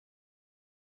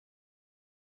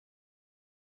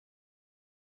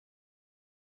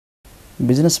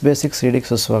Business basics సీడీకి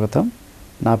సుస్వాగతం.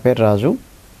 నా పేరు రాజు.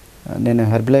 నేను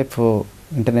హెర్బలైఫ్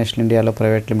ఇంటర్నేషనల్ ఇండియాలో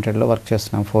ప్రైవేట్ లిమిటెడ్లో వర్క్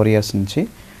చేస్తున్నాను 4 ఇయర్స్ నుంచి.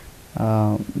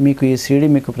 మీకు ఈ సీడీ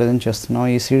ప్రజెంట్ చేస్తున్నాం.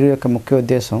 ఈ సీడీ యొక్క ముఖ్య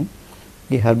ఉద్దేశం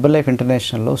ఈ హెర్బలైఫ్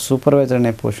ఇంటర్నేషనల్లో సూపర్వైజర్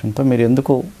అనే పొజిషన్తో మీరు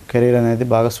ఎందుకు కెరీర్ అనేది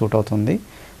బాగా సూట్ అవుతుంది,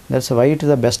 that's why it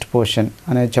is the best position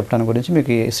అనేది చెప్పడానికి గురించి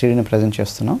మీకు ఈ సీడీని ప్రజెంట్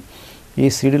చేస్తున్నాం. ఈ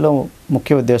సీడీలో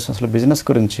ముఖ్య ఉద్దేశం అసలు బిజినెస్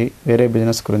గురించి, వేరే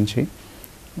బిజినెస్ గురించి,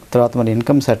 తర్వాత మరి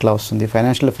ఇన్కమ్స్ ఎట్లా వస్తుంది,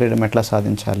 ఫైనాన్షియల్ ఫ్రీడమ్ ఎట్లా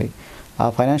సాధించాలి, ఆ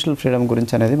ఫైనాన్షియల్ ఫ్రీడమ్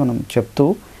గురించి అనేది మనం చెప్తూ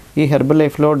ఈ హెర్బల్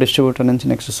లైఫ్లో డిస్ట్రిబ్యూటర్ నుంచి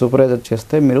నెక్స్ట్ సూపర్వైజర్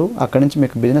చేస్తే మీరు అక్కడి నుంచి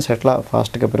మీకు బిజినెస్ ఎట్లా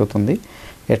ఫాస్ట్గా పెరుగుతుంది,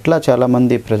 ఎట్లా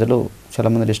చాలామంది ప్రజలు,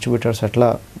 చాలామంది డిస్ట్రిబ్యూటర్స్ ఎట్లా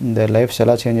లైఫ్స్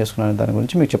ఎలా చేంజ్ చేసుకున్నారు దాని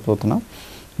గురించి మీకు చెప్తున్నాం.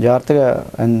 జాగ్రత్తగా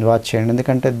వాచ్ చేయండి,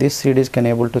 ఎందుకంటే this CDs can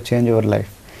able to change your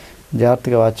life.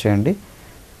 జాగ్రత్తగా వాచ్ చేయండి.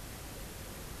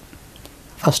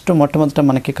 మొట్టమొదట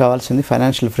మనకి కావాల్సింది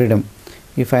ఫైనాన్షియల్ ఫ్రీడమ్.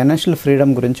 ఈ ఫైనాన్షియల్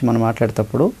ఫ్రీడమ్ గురించి మనం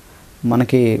మాట్లాడేటప్పుడు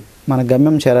మన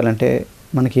గమ్యం చేరాలంటే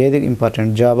మనకి ఏది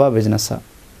ఇంపార్టెంట్, జాబా బిజినెస్సా?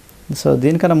 సో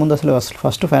దీనికన్నా ముందు అసలు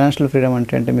ఫస్ట్ ఫైనాన్షియల్ ఫ్రీడమ్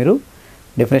అంటే మీరు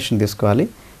డెఫినేషన్ తీసుకోవాలి.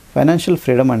 ఫైనాన్షియల్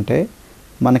ఫ్రీడమ్ అంటే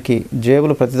మనకి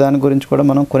జేబులు ప్రతిదాని గురించి కూడా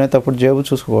మనం కొనేటప్పుడు జేబు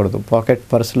చూసుకోకూడదు, పాకెట్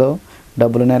పర్సులో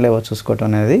డబ్బులునే లేవో చూసుకోవటం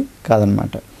అనేది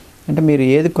కాదనమాట. అంటే మీరు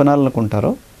ఏది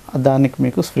కొనాలనుకుంటారో దానికి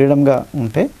మీకు ఫ్రీడమ్గా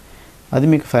ఉంటే అది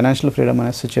మీకు ఫైనాన్షియల్ ఫ్రీడమ్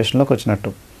అనే సిచ్యువేషన్లోకి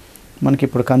వచ్చినట్టు. మనకి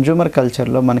ఇప్పుడు కన్జ్యూమర్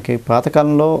కల్చర్లో మనకి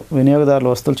పాతకాలంలో వినియోగదారుల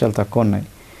వస్తువులు చాలా తక్కువ ఉన్నాయి.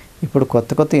 ఇప్పుడు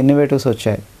కొత్త ఇన్నోవేటివ్స్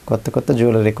వచ్చాయి. కొత్త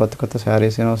జ్యువెలరీ, కొత్త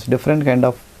saris, different kind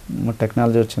of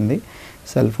technology వచ్చింది.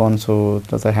 సెల్ ఫోన్స్,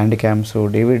 తర్వాత హ్యాండిక్యామ్స్,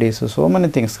 DVDs, so many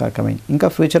things coming. ఇంకా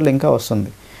ఫ్యూచర్లో ఇంకా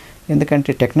వస్తుంది.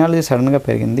 ఎందుకంటే టెక్నాలజీ సడన్గా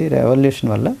పెరిగింది. రెవల్యూషన్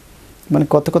వల్ల మనకి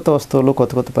కొత్త వస్తువులు,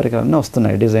 కొత్త పరికరాలన్నీ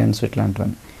వస్తున్నాయి, డిజైన్స్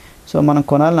ఇట్లాంటివన్నీ. సో మనం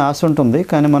కొనాలని ఆశ ఉంటుంది,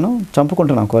 కానీ మనం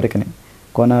చంపుకుంటున్నాం కోరికని,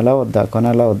 కొనాలా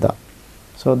వద్దా.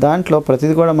 సో దాంట్లో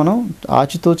ప్రతిదీ కూడా మనం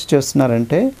ఆచితూచి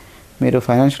చేస్తున్నారంటే మీరు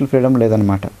ఫైనాన్షియల్ ఫ్రీడమ్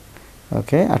లేదనమాట.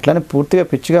 ఓకే, అట్లానే పూర్తిగా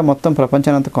పిచ్చిగా మొత్తం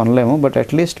ప్రపంచాన్ని అంతా కొనలేము. బట్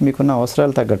అట్లీస్ట్ మీకున్న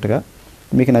అవసరాలు తగ్గట్టుగా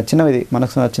మీకు నచ్చినది,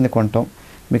 మనకు నచ్చింది కొనటం,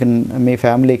 మీకు మీ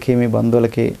ఫ్యామిలీకి, మీ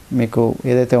బంధువులకి మీకు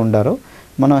ఏదైతే ఉండారో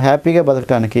మనం హ్యాపీగా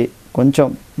బతకడానికి, కొంచెం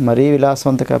మరీ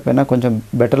విలాసవంతం కాకపోయినా కొంచెం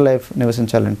బెటర్ లైఫ్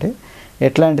నివసించాలంటే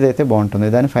ఎట్లాంటిది అయితే బాగుంటుంది,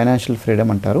 దాన్ని ఫైనాన్షియల్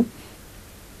ఫ్రీడమ్ అంటారు.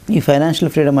 ఈ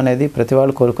ఫైనాన్షియల్ ఫ్రీడమ్ అనేది ప్రతి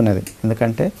వాళ్ళు కోరుకునేది.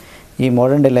 ఎందుకంటే ఈ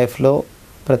మోడర్న్ డే లైఫ్లో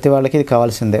ప్రతి వాళ్ళకి ఇది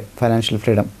కావాల్సిందే, ఫైనాన్షియల్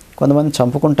ఫ్రీడమ్. కొంతమంది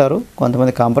చంపుకుంటారు,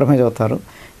 కొంతమంది కాంప్రమైజ్ అవుతారు,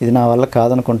 ఇది నా వల్ల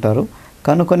కాదనుకుంటారు,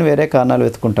 కొన్ని వేరే కారణాలు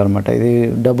వెతుకుంటారు అనమాట. ఇది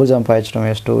డబ్బు సంపాదించడం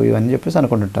వేస్ట్ ఇవన్నీ చెప్పేసి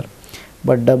అనుకుంటుంటారు.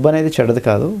 బట్ డబ్బు అనేది చెడ్డది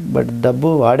కాదు. బట్ డబ్బు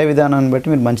వాడే విధానాన్ని బట్టి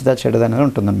మీరు మంచిదా చెడ్డది అనేది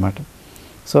ఉంటుందన్నమాట.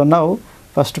 So now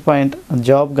first point,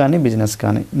 job కానీ బిజినెస్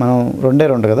కానీ మనం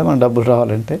రెండు కదా, మన డబ్బులు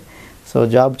రావాలంటే. సో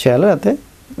జాబ్ చేయాలి, లేకపోతే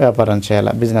వ్యాపారం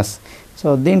చేయాలా, బిజినెస్. సో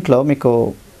దీంట్లో మీకు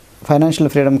ఫైనాన్షియల్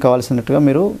ఫ్రీడమ్ కావాల్సినట్టుగా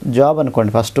మీరు జాబ్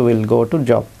అనుకోండి. First will go to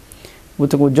job.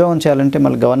 ఉద్యోగం చేయాలంటే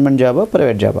మళ్ళీ గవర్నమెంట్ జాబా,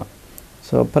 ప్రైవేట్ జాబా?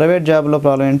 సో ప్రైవేట్ జాబ్లో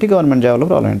ప్రాబ్లం ఏంటి, గవర్నమెంట్ జాబ్లో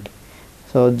ప్రాబ్లం ఏంటి?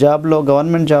 సో జాబ్లో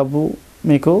గవర్నమెంట్ జాబు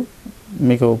మీకు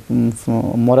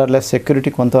మోరర్లెస్ సెక్యూరిటీ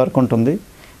కొంతవరకు ఉంటుంది.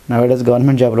 నవేడేస్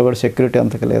గవర్నమెంట్ జాబ్లో కూడా సెక్యూరిటీ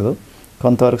అంతకు లేదు,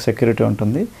 కొంతవరకు సెక్యూరిటీ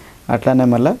ఉంటుంది. అట్లానే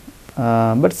మళ్ళీ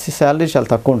బట్ శాలరీ చాలా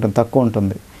తక్కువ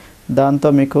ఉంటుంది.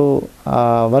 దాంతో మీకు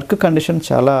వర్క్ కండిషన్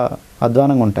చాలా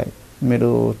అధ్వానంగా ఉంటాయి. మీరు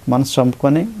మనసు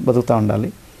చంపుకొని బతుకుతూ ఉండాలి.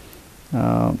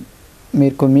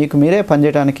 మీకు మీరే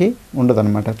పనిచేయడానికి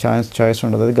ఉండదన్నమాట, చాయిస్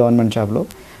ఉండదు అది గవర్నమెంట్ జాబ్లో.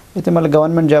 అయితే మళ్ళీ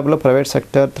గవర్నమెంట్ జాబ్లో ప్రైవేట్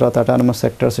సెక్టర్, తర్వాత అటానమస్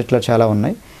సెక్టర్స్ ఇట్లా చాలా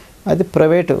ఉన్నాయి. అది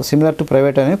ప్రైవేట్, సిమిలర్ టు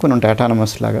ప్రైవేట్ అనేవి కొన్ని ఉంటాయి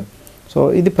అటానమస్ లాగా. సో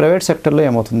ఇది ప్రైవేట్ సెక్టర్లో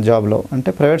ఏమవుతుంది జాబ్లో అంటే,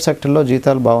 ప్రైవేట్ సెక్టర్లో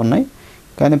జీతాలు బాగున్నాయి,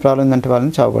 కానీ ప్రాబ్లం ఏంటంటే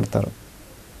వాళ్ళని చావగొడతారు.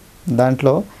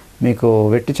 దాంట్లో మీకు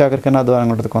వెట్టి చాకరి కన్నా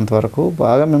అధ్వానంగా ఉంటుంది. కొంతవరకు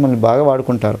మిమ్మల్ని బాగా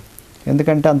వాడుకుంటారు.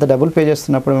 ఎందుకంటే అంత డబ్బులు పే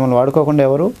చేస్తున్నప్పుడు మిమ్మల్ని వాడుకోకుండా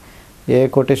ఎవరు, ఏ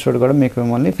కోటేశ్వరుడు కూడా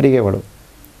మిమ్మల్ని ఫ్రీగా ఇవ్వడు.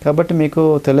 కాబట్టి మీకు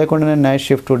తెలియకుండానే నైట్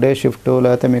షిఫ్ట్, డే షిఫ్ట్,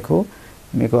 లేకపోతే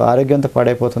మీకు ఆరోగ్యంతో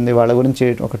పాడైపోతుంది. వాళ్ళ గురించి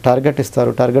ఒక టార్గెట్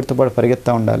ఇస్తారు, టార్గెట్తో పాటు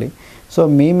పరిగెత్తా ఉండాలి. సో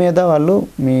మీ మీద వాళ్ళు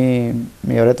మీ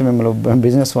ఎవరైతే మిమ్మల్ని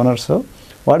బిజినెస్ ఓనర్సో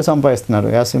వాడు సంపాదిస్తున్నారు,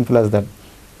 యాజ్ సింపుల్ యాజ్ దట్.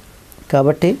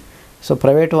 కాబట్టి సో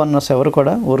ప్రైవేట్ ఓనర్స్ ఎవరు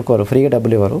కూడా ఊరుకోరు, ఫ్రీగా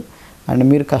డబ్బులు ఇవ్వరు. అండ్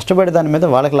మీరు కష్టపడే దాని మీద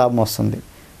వాళ్ళకి లాభం వస్తుంది.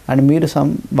 అండ్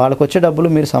వాళ్ళకి వచ్చే డబ్బులు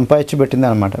మీరు సంపాదించి పెట్టింది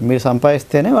అనమాట. మీరు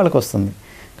సంపాదిస్తేనే వాళ్ళకి వస్తుంది.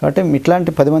 కాబట్టి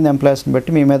ఇట్లాంటి 10 మంది ఎంప్లాయీస్ని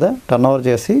బట్టి మీ మీద టర్న్ ఓవర్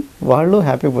చేసి వాళ్ళు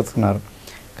హ్యాపీగా బతుకుతున్నారు.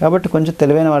 కాబట్టి కొంచెం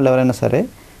తెలివైన వాళ్ళు ఎవరైనా సరే,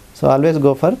 so always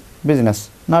go for business,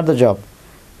 not the job.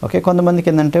 Okay, కొంతమందికి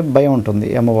ఏంటంటే భయం ఉంటుంది,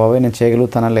 ఏమో బాబాయ్ నేను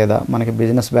చేయగలుగుతానా లేదా, మనకి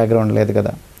బిజినెస్ బ్యాక్గ్రౌండ్ లేదు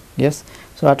కదా. ఎస్,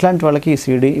 సో అట్లాంటి వాళ్ళకి ఈ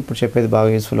సీడీ ఇప్పుడు చెప్పేది బాగా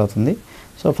యూస్ఫుల్ అవుతుంది.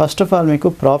 సో ఫస్ట్ ఆఫ్ ఆల్ మీకు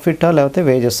ప్రాఫిటా లేకపోతే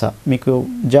వేజెసా? మీకు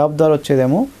జాబ్ ద్వారా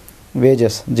వచ్చేదేమో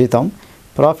వేజెస్, జీతం.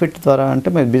 ప్రాఫిట్ ద్వారా అంటే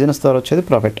మీరు బిజినెస్ ద్వారా వచ్చేది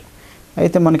ప్రాఫిట్.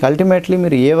 అయితే మనకి అల్టిమేట్లీ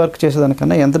మీరు ఏ వర్క్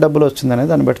చేసేదానికన్నా ఎంత డబ్బులు వచ్చిందనేది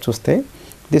దాన్ని బట్టి చూస్తే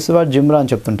దిస్ వాట్ జిమ్రా అని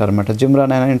చెప్తుంటారు అనమాట. జిమ్రా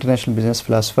ఆయన ఇంటర్నేషనల్ బిజినెస్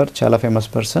ఫిలాసఫర్, చాలా ఫేమస్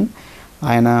పర్సన్.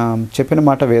 ఆయన చెప్పిన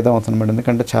మాట వేదం అవుతుందన్నమాట.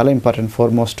 ఎందుకంటే చాలా important,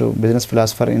 foremost business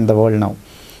philosopher in the world now.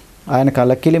 ఆయనకు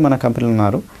లక్కీలీ మన కంపెనీలో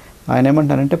ఉన్నారు. ఆయన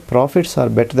ఏమంటారంటే profits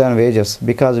are better than wages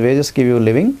because wages give you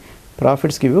living,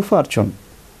 profits give you fortune.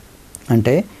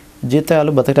 అంటే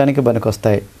జీతాలు బతకడానికి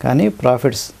పనికొస్తాయి, కానీ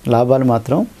ప్రాఫిట్స్ లాభాలు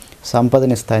మాత్రం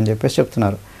సంపదనిస్తాయని చెప్పేసి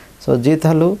చెప్తున్నారు. సో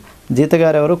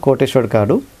జీతగారు ఎవరు? కోటేశ్వరుడు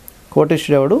కాడు.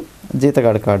 కోటేశ్వరుడు ఎవడు?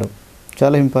 జీతగాడు కాడు.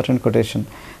 చాలా ఇంపార్టెంట్ కొటేషన్.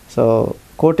 సో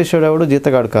కోటేశ్వరుడు ఎవడు?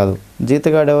 జీతగాడు కాదు.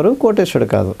 జీతగాడు ఎవరు? కోటేశ్వరుడు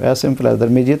కాదు. As simple as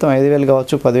that. మీ జీతం 5,000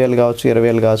 కావచ్చు, 10,000 కావచ్చు,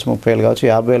 20,000 కావచ్చు, 30,000 కావచ్చు,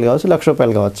 50,000 కావచ్చు,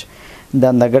 ₹1,00,000 కావచ్చు.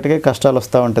 దాని తగ్గట్టుగా కష్టాలు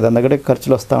వస్తూ ఉంటాయి, దాని తగ్గట్టుగా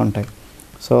ఖర్చులు వస్తూ ఉంటాయి.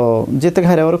 సో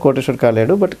జీతగారు ఎవరు? కోటేశ్వరుడు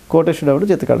కాలేడు. బట్ కోటేశ్వరుడు ఎవడు?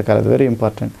 జీతగాడు కాలేదు. Very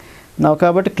important.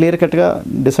 కాబట్టి క్లియర్ కట్గా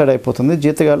డిసైడ్ అయిపోతుంది.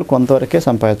 జీతగాళ్ళు కొంతవరకే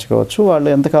సంపాదించుకోవచ్చు, వాళ్ళు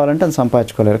ఎంత కావాలంటే అంత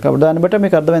సంపాదించుకోలేరు. కాబట్టి దాన్ని బట్టి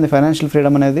మీకు అర్థమైంది ఫైనాన్షియల్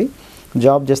ఫ్రీడమ్ అనేది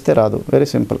జాబ్ చేస్తే రాదు. Very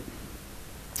simple.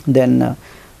 దెన్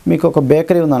మీకు ఒక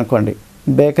బేకరీ ఉందనుకోండి,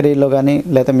 బేకరీలో కానీ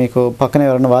లేకపోతే మీకు పక్కన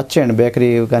ఎవరైనా వాచ్ చేయండి, బేకరీ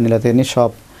కానీ లేకపోతే ఎనీ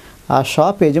షాప్, ఆ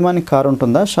షాప్ యజమానికి కారు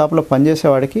ఉంటుందా? షాప్లో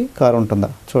పనిచేసేవాడికి కారు ఉంటుందా?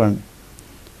 చూడండి.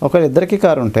 ఒకవేళ ఇద్దరికి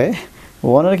కారు ఉంటే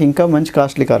ఓనర్కి ఇంకా మంచి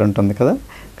కాస్ట్లీ కారు ఉంటుంది కదా.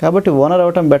 కాబట్టి ఓనర్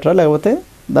అవ్వటం బెటరా లేకపోతే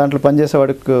దాంట్లో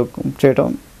పనిచేసేవాడికి చేయటం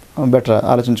బెటరా?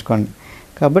 ఆలోచించుకోండి.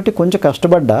 కాబట్టి కొంచెం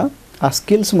కష్టపడ్డా ఆ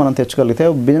స్కిల్స్ మనం తెచ్చుకోగలిగితే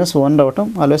బిజినెస్ ఓనర్ అవ్వటం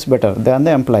always better than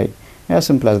the employee. As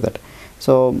simple as that.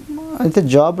 So అయితే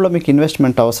జాబ్లో మీకు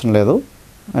ఇన్వెస్ట్మెంట్ అవసరం లేదు,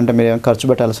 అంటే మీరు ఏమైనా ఖర్చు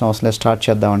పెట్టాల్సిన అవసరం లేదు స్టార్ట్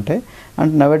చేద్దామంటే.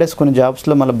 అంటే నవేడేస్ కొన్ని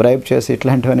జాబ్స్లో మళ్ళీ బ్రైబ్ చేసి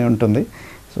ఇట్లాంటివన్నీ ఉంటుంది.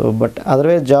 సో బట్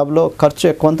అదర్వైజ్ జాబ్లో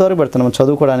ఖర్చు కొంతవరకు పెడుతున్నాం,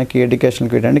 చదువుకోవడానికి,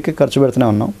 ఎడ్యుకేషన్కి, వీటన్నిటికీ ఖర్చు పెడుతూనే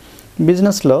ఉన్నాం.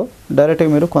 బిజినెస్లో డైరెక్ట్గా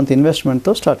మీరు కొంత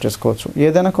ఇన్వెస్ట్మెంట్తో స్టార్ట్ చేసుకోవచ్చు.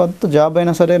 ఏదైనా కొంత జాబ్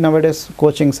అయినా సరే నవేడేస్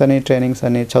కోచింగ్స్ అని, ట్రైనింగ్స్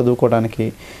అని, చదువుకోవడానికి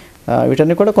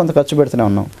వీటన్నీ కూడా కొంత ఖర్చు పెడుతూనే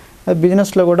ఉన్నాం. అది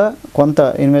బిజినెస్లో కూడా కొంత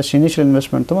ఇనిషియల్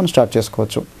ఇన్వెస్ట్మెంట్తో మనం స్టార్ట్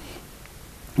చేసుకోవచ్చు.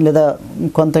 లేదా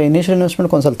కొంత ఇనిషియల్ ఇన్వెస్ట్మెంట్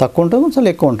కొంచెం తక్కువ ఉంటుంది, కొంచెం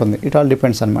ఎక్కువ ఉంటుంది. ఇట్ ఆల్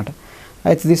డిపెండ్స్ అనమాట.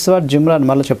 అయితే దిస్ వాట్ జిమ్రాన్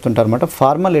మళ్ళీ చెప్తుంటారు అనమాట.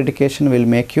 Formal education will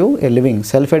make you a living,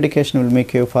 self education will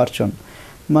make you fortune.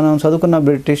 మనం చదువుకున్న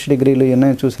బ్రిటిష్ డిగ్రీలు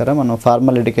ఇవన్నీ చూసారా? మనం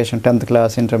formal education 10th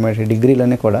class, intermediate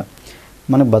డిగ్రీలన్నీ కూడా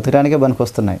మనకు బతకడానికే పనికి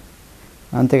వస్తున్నాయి,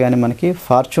 అంతేగాని మనకి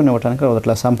ఫార్చ్యూన్ ఇవ్వడానికి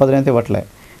వదట్లే, సంపదన అయితే ఇవ్వట్లే.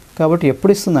 కాబట్టి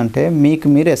ఎప్పుడు ఇస్తుందంటే మీకు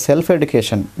మీరే సెల్ఫ్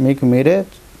ఎడ్యుకేషన్, మీకు మీరే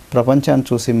ప్రపంచాన్ని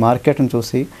చూసి, మార్కెట్ని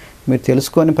చూసి మీరు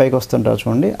తెలుసుకొని పైకి వస్తుంటారు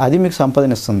చూడండి, అది మీకు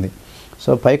సంపదనిస్తుంది.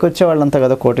 సో పైకి వచ్చే వాళ్ళంతా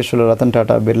కదా కోటేశ్వరులు, రతన్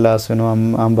టాటా, బిర్లాస్,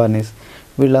 అంబానీస్,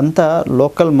 వీళ్ళంతా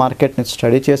లోకల్ మార్కెట్ని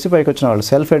స్టడీ చేసి పైకి వచ్చిన వాళ్ళు.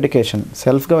 సెల్ఫ్ ఎడ్యుకేషన్,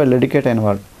 సెల్ఫ్గా వాళ్ళు ఎడ్యుకేట్ అయిన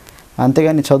వాళ్ళు.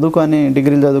 అంతేగాని చదువుకొని,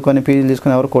 డిగ్రీలు చదువుకొని, పీజీలు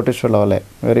తీసుకొని ఎవరు కోటేశ్వరులు అవ్వలే.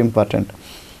 Very important.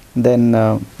 Then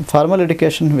formal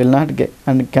education will not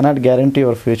and cannot guarantee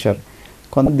your future.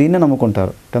 కొంత దీన్నే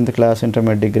నమ్ముకుంటారు, 10th class,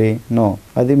 intermediate degree. No,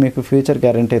 అది మీకు ఫ్యూచర్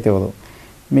గ్యారంటీ అయితే ఇవ్వదు.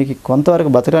 మీకు కొంతవరకు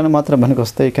బతకడానికి మాత్రం పనికి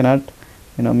వస్తే you cannot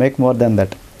make more than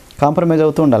that. Compromise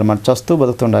అవుతూ ఉండాలి, మనం చస్తూ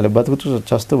బతుకుతూ ఉండాలి,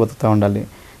 చస్తూ బతుకుతూ ఉండాలి.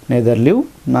 నేదర్ లివ్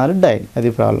నార్ డై, అది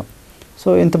ప్రాబ్లం. సో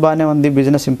ఇంత బాగానే ఉంది,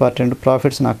 బిజినెస్ ఇంపార్టెంట్,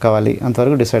 ప్రాఫిట్స్ నాకు కావాలి,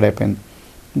 అంతవరకు డిసైడ్ అయిపోయింది.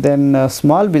 Then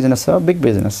small business, big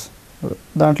business,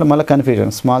 దాంట్లో మళ్ళీ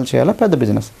కన్ఫ్యూజన్, స్మాల్ చేయాలా పెద్ద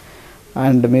బిజినెస్.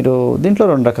 అండ్ మీరు దీంట్లో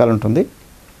 2 రకాలు ఉంటుంది,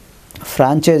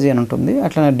 ఫ్రాంచైజీ అని ఉంటుంది,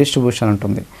 అట్లనే డిస్ట్రిబ్యూషన్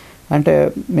ఉంటుంది. అంటే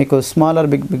మీకు స్మాల్ ఆర్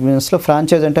బిగ్ బిజినెస్లో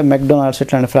ఫ్రాంచైజీ అంటే మెక్డొనాల్డ్స్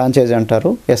ఇట్లాంటి ఫ్రాంచైజీ అంటారు,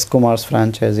 yes Kumars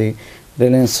franchise,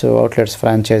 Reliance outlets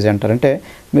franchise అంటారు. అంటే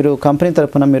మీరు కంపెనీ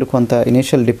తరపున మీరు కొంత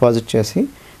ఇనీషియల్ డిపాజిట్ చేసి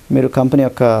మీరు కంపెనీ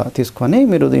యొక్క తీసుకొని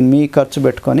మీరు దీన్ని మీ ఖర్చు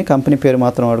పెట్టుకొని కంపెనీ పేరు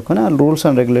మాత్రం వాడుకొని ఆ రూల్స్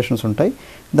అండ్ రెగ్యులేషన్స్ ఉంటాయి,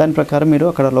 దాని ప్రకారం మీరు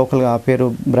అక్కడ లోకల్గా ఆ పేరు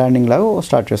బ్రాండింగ్ లాగా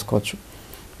స్టార్ట్ చేసుకోవచ్చు.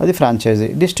 అది ఫ్రాంచైజీ.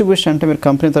 డిస్ట్రిబ్యూషన్ అంటే మీరు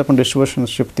కంపెనీ తరపున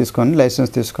డిస్ట్రిబ్యూషన్షిప్ తీసుకొని,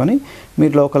 లైసెన్స్ తీసుకొని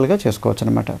మీరు లోకల్గా చేసుకోవచ్చు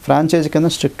అనమాట. ఫ్రాంచైజీ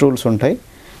కింద స్ట్రిక్ట్ రూల్స్ ఉంటాయి,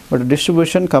 బట్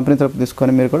డిస్ట్రిబ్యూషన్ కంపెనీ తరపు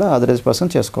తీసుకొని మీరు కూడా ఆథరైజ్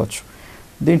పర్సన్ చేసుకోవచ్చు.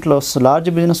 దీంట్లో లార్జ్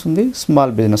బిజినెస్ ఉంది,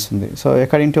 స్మాల్ బిజినెస్ ఉంది. So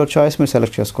according to your choice మీరు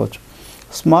సెలెక్ట్ చేసుకోవచ్చు.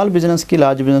 స్మాల్ బిజినెస్కి,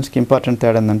 లార్జ్ బిజినెస్కి ఇంపార్టెంట్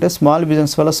తేడా ఏంటంటే స్మాల్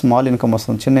బిజినెస్ వల్ల స్మాల్ ఇన్కమ్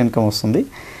వస్తుంది, చిన్న ఇన్కమ్ వస్తుంది.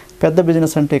 పెద్ద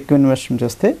బిజినెస్ అంటే ఎక్కువ ఇన్వెస్ట్మెంట్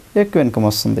చేస్తే ఎక్కువ ఇన్కమ్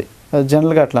వస్తుంది. అది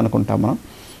జనరల్గా అట్లా అనుకుంటాం మనం.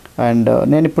 అండ్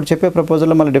నేను ఇప్పుడు చెప్పే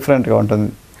ప్రపోజల్లో మళ్ళీ డిఫరెంట్గా ఉంటుంది.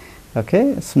 Okay,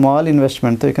 small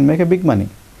ఇన్వెస్ట్మెంట్తో you can make a big money.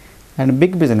 And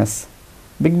big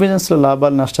బిజినెస్లో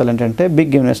లాభాలు నష్టాలు ఏంటంటే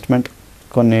బిగ్ ఇన్వెస్ట్మెంట్,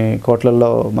 కొన్ని కోట్లలో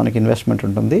మనకి ఇన్వెస్ట్మెంట్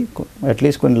ఉంటుంది,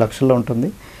 అట్లీస్ట్ కొన్ని లక్షల్లో ఉంటుంది.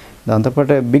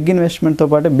 దాంతోపాటు బిగ్ ఇన్వెస్ట్మెంట్తో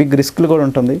పాటు బిగ్ రిస్క్లు కూడా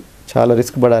ఉంటుంది, చాలా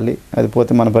రిస్క్ పడాలి, అది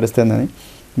పోతే మన పరిస్థితి ఏందని.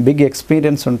 బిగ్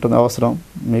ఎక్స్పీరియన్స్ ఉంటుంది అవసరం,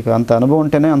 మీకు అంత అనుభవం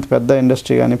ఉంటేనే అంత పెద్ద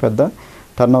ఇండస్ట్రీ కానీ పెద్ద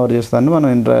టర్న్ ఓవర్ చేస్తుందని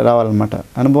మనం రావాలన్నమాట.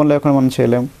 అనుభవం లేకుండా మనం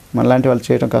చేయలేం, మనలాంటి వాళ్ళు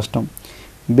చేయడం కష్టం.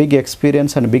 Big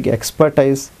experience and big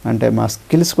expertise అంటే మా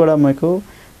స్కిల్స్ కూడా మీకు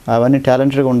అవన్నీ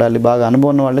టాలెంటెడ్గా ఉండాలి, బాగా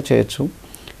అనుభవం ఉన్న వాళ్ళే చేయొచ్చు.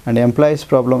 అండ్ ఎంప్లాయీస్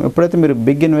ప్రాబ్లం, ఎప్పుడైతే మీరు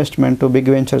big investment, big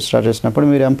venture start చేసినప్పుడు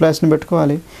మీరు ఎంప్లాయీస్ని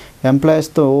పెట్టుకోవాలి.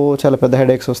 ఎంప్లాయీస్తో చాలా పెద్ద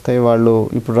హెడేక్స్ వస్తాయి, వాళ్ళు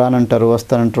ఇప్పుడు రానంటారు,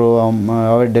 వస్తానంటారు,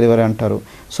 అవాయిడ్ డెలివరీ అంటారు,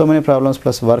 so many problems.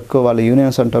 Plus work, వాళ్ళ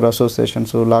యూనియన్స్ అంటారు,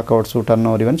 అసోసియేషన్స్, లాకౌట్స్, టర్న్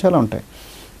ఓవర్, ఇవన్నీ చాలా ఉంటాయి.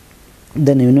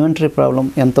 దెన్ ఇన్వెంటరీ ప్రాబ్లం,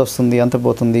 ఎంత వస్తుంది ఎంత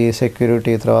పోతుంది,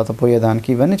 సెక్యూరిటీ తర్వాత పోయేదానికి,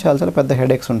 ఇవన్నీ చాలా చాలా పెద్ద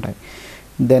హెడేక్స్ ఉంటాయి.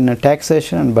 దెన్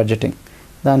ట్యాక్సేషన్ అండ్ బడ్జెటింగ్,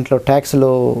 దాంట్లో ట్యాక్స్లో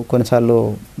కొన్నిసార్లు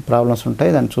ప్రాబ్లమ్స్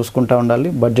ఉంటాయి, దాన్ని చూసుకుంటూ ఉండాలి.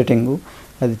 బడ్జెటింగు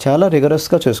అది చాలా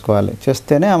రిగరస్గా చూసుకోవాలి,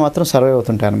 చేస్తేనే ఆ మాత్రం సర్వైవ్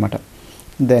అవుతుంటాయి అన్నమాట.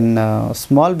 దెన్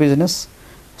స్మాల్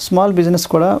బిజినెస్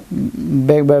కూడా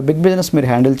బిగ్ బిజినెస్ మీరు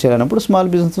హ్యాండిల్ చేయాలన్నప్పుడు స్మాల్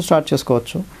బిజినెస్ స్టార్ట్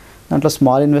చేసుకోవచ్చు. దాంట్లో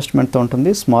స్మాల్ ఇన్వెస్ట్మెంట్తో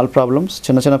ఉంటుంది, స్మాల్ ప్రాబ్లమ్స్,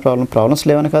 చిన్న ప్రాబ్లమ్స్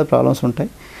లేవని కాదు, ప్రాబ్లమ్స్ ఉంటాయి.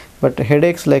 బట్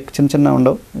హెడేక్స్ లైక్ చిన్న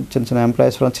ఉండవు, చిన్న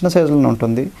ఎంప్లాయీస్ చిన్న సైజులో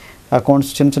ఉంటుంది,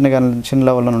 అకౌంట్స్ చిన్న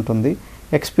లెవెల్లో ఉంటుంది.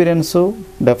 ఎక్స్పీరియన్స్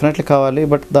డెఫినెట్లీ కావాలి,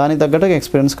 బట్ దానికి తగ్గట్టుగా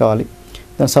ఎక్స్పీరియన్స్ కావాలి.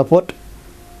 దాని సపోర్ట్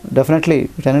డెఫినెట్లీ,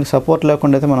 వీటన్నిటికి సపోర్ట్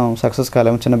లేకుండా అయితే మనం సక్సెస్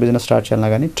కాలేము. చిన్న బిజినెస్ స్టార్ట్ చేయాలన్నా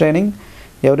కానీ ట్రైనింగ్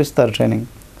ఎవరిస్తారు, ట్రైనింగ్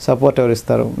సపోర్ట్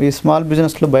ఎవరిస్తారు? ఈ స్మాల్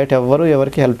బిజినెస్లో బయట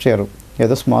ఎవరికి హెల్ప్ చేయరు.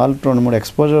 ఏదో స్మాల్ 2-3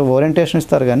 ఎక్స్పోజర్ ఓరియంటేషన్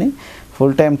ఇస్తారు, కానీ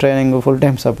full time training, full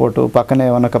time support, పక్కనే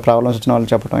ఏమన్నా ప్రాబ్లమ్స్ వచ్చిన వాళ్ళు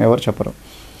చెప్పడం ఎవరు చెప్పరు.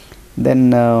 దెన్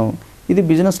ఇది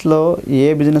బిజినెస్లో ఏ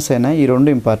బిజినెస్ అయినా ఈ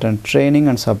 2 ఇంపార్టెంట్, ట్రైనింగ్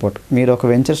అండ్ సపోర్ట్. మీరు ఒక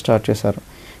వెంచర్ స్టార్ట్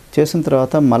చేసిన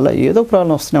తర్వాత మళ్ళీ ఏదో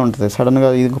ప్రాబ్లం వస్తూనే ఉంటుంది, సడన్గా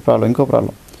ఇంకో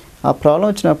ప్రాబ్లం. ఆ ప్రాబ్లం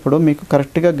వచ్చినప్పుడు మీకు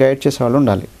కరెక్ట్గా గైడ్ చేసేవాళ్ళు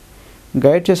ఉండాలి.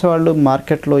 గైడ్ చేసేవాళ్ళు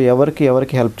మార్కెట్లో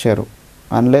ఎవరికి హెల్ప్ చేయరు,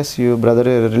 అన్లెస్ యూ బ్రదర్,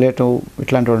 రిలేటివ్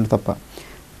ఇట్లాంటి వాళ్ళు తప్ప.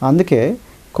 అందుకే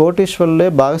కోటీశ్వరులే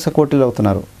బాగా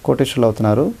కోటీశ్వరులు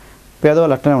అవుతున్నారు,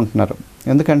 పేదవాళ్ళు అట్లనే ఉంటున్నారు.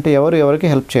 ఎందుకంటే ఎవరికి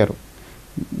హెల్ప్ చేయరు.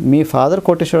 మీ ఫాదర్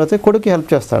కోటీశ్వరుడు అయితే కొడుకు హెల్ప్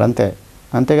చేస్తాడు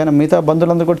అంతేగాని మిగతా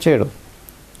బంధువులందరూ కూడా చేయడు.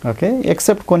 ఓకే,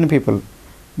 ఎక్సెప్ట్ కొన్ని పీపుల్,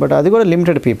 బట్ అది కూడా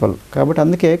లిమిటెడ్ పీపుల్. కాబట్టి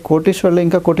అందుకే కోటీశ్వరులు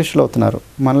ఇంకా కోటీశ్వరులు అవుతున్నారు,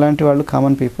 మనలాంటి వాళ్ళు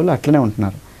కామన్ పీపుల్ అట్లనే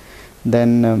ఉంటున్నారు.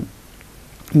 దెన్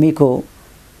మీకు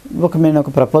నేను ఒక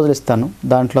ప్రపోజల్ ఇస్తాను.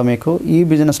 దాంట్లో మీకు ఈ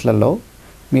బిజినెస్లలో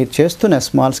మీరు చేస్తున్న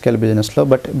స్మాల్ స్కేల్ బిజినెస్లో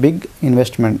but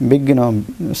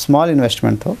small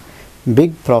ఇన్వెస్ట్మెంట్తో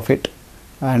big profit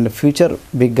and future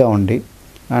బిగ్గా ఉండి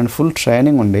అండ్ ఫుల్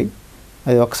ట్రైనింగ్ ఉండి,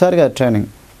 అది ఒకసారిగా ట్రైనింగ్,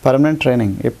 పర్మనెంట్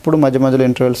ట్రైనింగ్, ఎప్పుడు మధ్యలో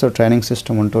ఇంటర్వెల్స్ ట్రైనింగ్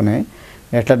సిస్టమ్ ఉంటూనే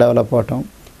ఎట్లా డెవలప్ అవటం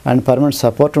అండ్ పర్మనెంట్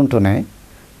సపోర్ట్ ఉంటూనే.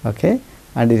 ఓకే,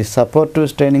 అండ్ ఇది సపోర్ట్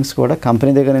ట్రైనింగ్స్ కూడా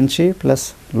కంపెనీ దగ్గర నుంచి ప్లస్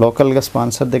లోకల్గా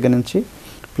స్పాన్సర్ దగ్గర నుంచి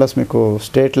ప్లస్ మీకు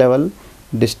state level,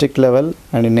 district level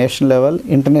and national level,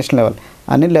 international level,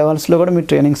 అన్ని లెవెల్స్లో కూడా మీ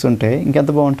ట్రైనింగ్స్ ఉంటాయి.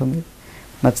 ఇంకెంత బాగుంటుంది,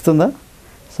 నచ్చుతుందా?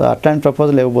 సో అట్లాంటి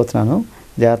ప్రపోజల్ ఇవ్వబోతున్నాను,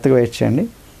 జాగ్రత్తగా వెయిట్ చేయండి.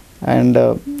 అండ్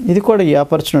ఇది కూడా ఈ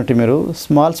ఆపర్చునిటీ మీరు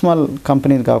స్మాల్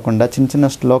కంపెనీలు కాకుండా చిన్న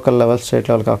లోకల్ లెవెల్, స్టేట్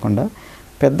లెవెల్ కాకుండా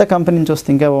పెద్ద కంపెనీ నుంచి వస్తే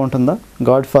ఇంకా బాగుంటుందా?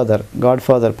 గాడ్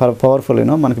ఫాదర్ పవర్ఫుల్,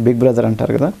 మనకి బిగ్ బ్రదర్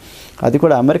అంటారు కదా, అది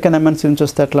కూడా అమెరికన్ ఎంఎన్సీ నుంచి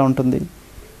వస్తే ఎట్లా ఉంటుంది?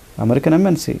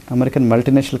 American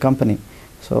multinational company.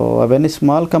 సో అవన్నీ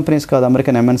స్మాల్ కంపెనీస్ కాదు,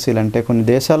 అమెరికన్ ఎంఎన్సీలు అంటే కొన్ని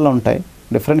దేశాల్లో ఉంటాయి,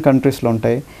 డిఫరెంట్ కంట్రీస్లో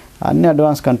ఉంటాయి, అన్ని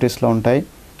అడ్వాన్స్ కంట్రీస్లో ఉంటాయి.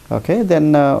 ఓకే, దెన్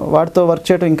వాటితో వర్క్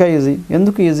చేయడం ఇంకా ఈజీ.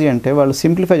 ఎందుకు ఈజీ అంటే వాళ్ళు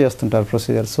సింప్లిఫై చేస్తుంటారు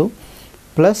ప్రొసీజర్స్,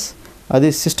 ప్లస్ అది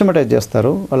సిస్టమటైజ్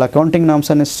చేస్తారు. వాళ్ళ అకౌంటింగ్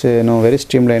నామ్స్ అన్ని వెరీ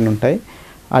స్ట్రీమ్ లైన్ ఉంటాయి.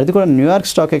 అది కూడా New York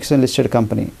stock exchange listed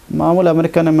company. మామూలు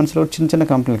అమెరికన్ ఎంఎన్సీలో చిన్న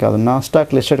కంపెనీలు కాదు,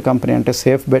 నాస్డాక్ లిస్టెడ్ కంపెనీ అంటే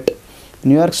safe bet.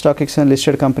 New York stock exchange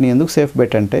listed company ఎందుకు సేఫ్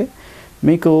బెట్ అంటే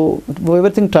మీకు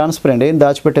ఎవ్రీథింగ్ ట్రాన్స్పరెంట్, ఏం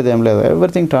దాచిపెట్టేది ఏం లేదు,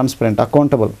 ఎవ్రీథింగ్ ట్రాన్స్పరెంట్,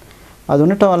 అకౌంటబుల్. అది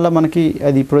ఉండటం వల్ల మనకి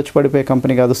అది ఇప్పుడు వచ్చి పడిపోయే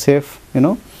కంపెనీ కాదు, సేఫ్.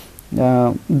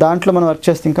 దాంట్లో మనం వర్క్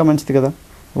చేస్తే ఇంకా మంచిది కదా.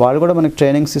 వాళ్ళు కూడా మనకి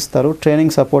ట్రైనింగ్స్ ఇస్తారు,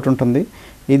 ట్రైనింగ్ సపోర్ట్ ఉంటుంది.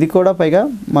 ఇది కూడా పైగా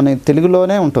మన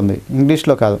తెలుగులోనే ఉంటుంది,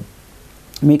 ఇంగ్లీష్లో కాదు,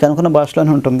 మీకు అనుకున్న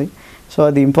భాషలోనే ఉంటుంది. సో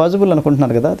అది ఇంపాసిబుల్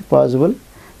అనుకుంటున్నారు కదా, అది పాసిబుల్.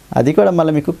 అది కూడా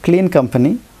మళ్ళీ మీకు క్లీన్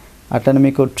కంపెనీ. అట్లనే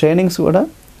మీకు ట్రైనింగ్స్ కూడా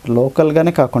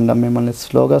లోకల్గానే కాకుండా మిమ్మల్ని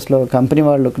స్లో కంపెనీ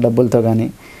వాళ్ళు డబ్బులతో కానీ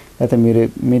లేకపోతే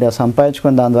మీరు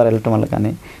సంపాదించుకొని దాని ద్వారా వెళ్ళటం వల్ల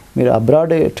కానీ మీరు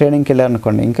అబ్రాడ్ ట్రైనింగ్కి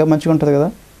వెళ్ళారనుకోండి, ఇంకా మంచిగా ఉంటుంది కదా.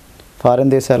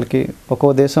 ఫారెన్ దేశాలకి ఒక్కో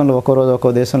దేశంలో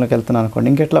ఒక్కో దేశంలోకి వెళ్తున్నాను అనుకోండి,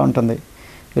 ఇంకెట్లా ఉంటుంది?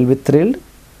 Will be thrilled.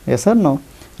 Yes are no?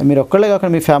 మీరు ఒక్కళ్ళే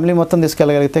కాకుండా మీ ఫ్యామిలీ మొత్తం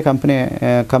తీసుకెళ్ళగలిగితే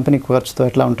కంపెనీ ఖర్చుతో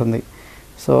ఎట్లా ఉంటుంది?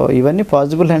 సో ఇవన్నీ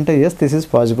పాసిబుల్ అంటే ఎస్, దిస్ ఈజ్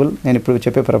పాసిబుల్, నేను ఇప్పుడు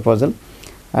చెప్పే ప్రపోజల్.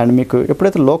 అండ్ మీకు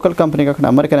ఎప్పుడైతే లోకల్ కంపెనీ కాకుండా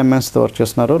అమెరికన్ ఎంఎన్సీతో వర్క్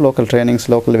చేస్తున్నారో, local trainings,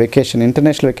 local vacation,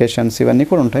 international vacations ఇవన్నీ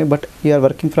కూడా ఉంటాయి. But you're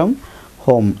working from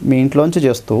home, మీ ఇంట్లోంచి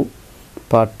చేస్తూ,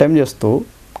 పార్ట్ టైం చేస్తూ,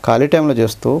 ఖాళీ టైంలో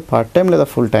చేస్తూ, పార్ట్ టైం లేదా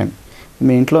ఫుల్ టైం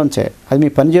మీ ఇంట్లోంచే, అది మీ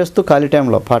పని చేస్తూ ఖాళీ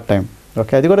టైంలో పార్ట్ టైం.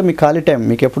 ఓకే, అది కూడా మీ ఖాళీ టైం,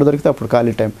 మీకు ఎప్పుడు దొరికితే అప్పుడు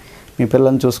ఖాళీ టైం, మీ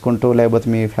పిల్లల్ని చూసుకుంటూ, లేకపోతే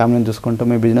మీ ఫ్యామిలీని చూసుకుంటూ,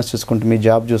 మీ బిజినెస్ చూసుకుంటూ, మీ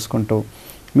జాబ్ చూసుకుంటూ,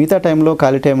 మిగతా టైంలో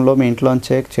ఖాళీ టైంలో మీ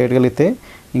ఇంట్లోంచే చేయగలిగితే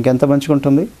ఇంకెంత మంచిగా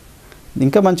ఉంటుంది.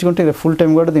 ఇంకా మంచిగా ఉంటే ఫుల్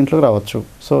టైం కూడా దీంట్లోకి రావచ్చు.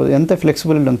 సో ఎంత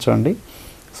ఫ్లెక్సిబిలిటీ ఉంచండి.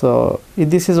 సో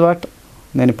దిస్ ఈజ్ వాట్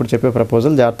నేను ఇప్పుడు చెప్పే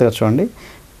ప్రపోజల్, జాగ్రత్తగా చూడండి.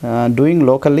 డూయింగ్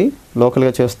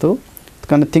లోకల్గా చేస్తూ,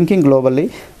 కానీ thinking globally,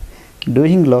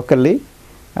 doing locally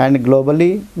and globally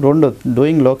రెండు,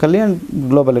 డూయింగ్ లోకల్లీ అండ్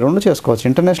గ్లోబల్లీ రెండు చేసుకోవచ్చు.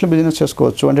 ఇంటర్నేషనల్ బిజినెస్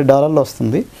చేసుకోవచ్చు, అంటే డాలర్లో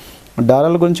వస్తుంది.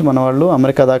 డాలర్ల గురించి మన వాళ్ళు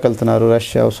అమెరికా దాకా వెళ్తున్నారు,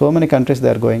 Russia, so many countries they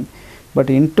are going. But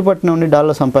ఇంటి పట్టిన నుండి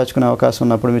డాలర్ సంపాదించుకునే అవకాశం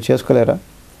ఉన్నప్పుడు మీరు చేసుకోలేరా?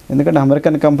 ఎందుకంటే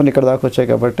అమెరికన్ కంపెనీ ఇక్కడ దాకా వచ్చాయి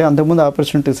కాబట్టి అంతకుముందు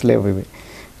ఆపర్చునిటీస్ లేవు ఇవి.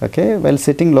 ఓకే, వెల్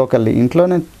సిట్టింగ్ లోకల్లీ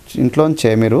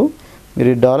ఇంట్లోంచే మీరు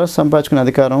ఈ డాలర్స్ సంపాదించుకునే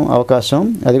అవకాశం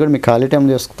అది కూడా మీ ఖాళీ టైం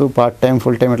చేసుకుంటూ పార్ట్ టైం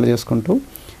ఫుల్ టైం ఇట్లా చేసుకుంటూ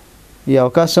ఈ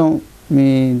అవకాశం మీ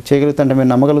చేయగలుగుతుంటే మీరు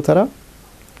నమ్మగలుగుతారా?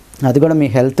 అది కూడా మీ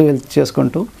హెల్త్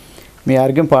చేసుకుంటూ మీ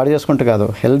ఆరోగ్యం పాడు చేసుకుంటూ కాదు,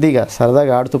 హెల్తీగా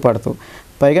సరదాగా ఆడుతూ పాడుతూ,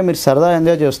 పైగా మీరు సరదా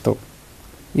ఎంజాయ్ చేస్తూ.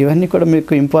 ఇవన్నీ కూడా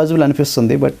మీకు ఇంపాసిబుల్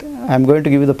అనిపిస్తుంది, but I'm going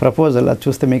to give the proposal. అది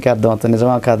చూస్తే మీకు అర్థమవుతుంది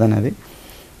నిజమా కాదనేది.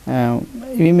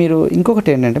 ఇవి మీరు ఇంకొకటి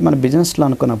ఏంటంటే మన బిజినెస్లో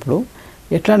అనుకున్నప్పుడు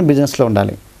ఎట్లాంటి బిజినెస్లో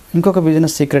ఉండాలి. ఇంకొక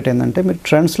బిజినెస్ సీక్రెట్ ఏంటంటే మీరు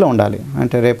ట్రెండ్స్లో ఉండాలి.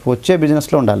 అంటే రేపు వచ్చే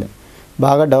బిజినెస్లో ఉండాలి.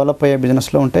 బాగా డెవలప్ అయ్యే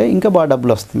బిజినెస్లో ఉంటే ఇంకా బాగా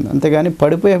డబ్బులు వస్తుంది. అంతేగాని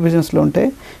పడిపోయే బిజినెస్లో ఉంటే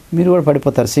మీరు కూడా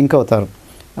పడిపోతారు, సింక్ అవుతారు.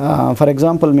 ఫర్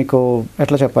ఎగ్జాంపుల్ మీకు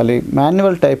ఎట్లా చెప్పాలి,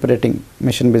 manual type writing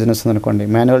machine business ఉందనుకోండి.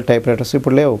 మాన్యువల్ టైప్ రైటర్స్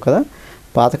ఇప్పుడు లేవు కదా,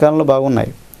 పాతకాలంలో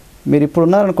బాగున్నాయి. మీరు ఇప్పుడు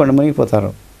ఉన్నారనుకోండి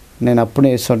మునిగిపోతారు. నేను అప్పుడు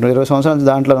 20 సంవత్సరాల నుంచి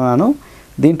దాంట్లో ఉన్నాను,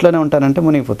 దీంట్లోనే ఉంటానంటే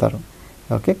మునిగిపోతారు.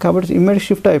 ఓకే, కాబట్టి ఇమ్మీడియట్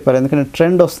షిఫ్ట్ అయిపోయారు. ఎందుకంటే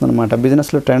ట్రెండ్ వస్తుందన్నమాట,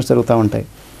 బిజినెస్లో ట్రెండ్స్ జరుగుతూ ఉంటాయి.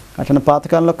 అట్లా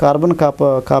పాతకాలంలో కార్బన్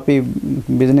కాపీ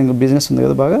బిజినెస్ ఉంది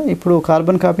కదా బాగా, ఇప్పుడు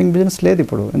కార్బన్ కాపీయింగ్ బిజినెస్ లేదు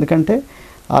ఇప్పుడు. ఎందుకంటే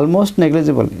ఆల్మోస్ట్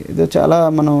నెగ్లిజిబుల్. ఇది చాలా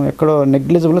మనం ఎక్కడో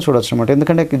నెగ్లిజిబుల్లో చూడొచ్చు అనమాట.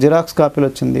 ఎందుకంటే జిరాక్స్ కాపీలు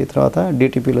వచ్చింది, తర్వాత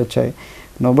డిటిపీలు వచ్చాయి.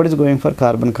 Nobody is going for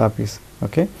carbon copies.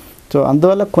 Okay, so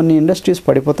అందువల్ల కొన్ని ఇండస్ట్రీస్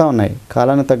పడిపోతూ ఉన్నాయి.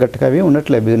 కాలానికి తగ్గట్టుగా అవి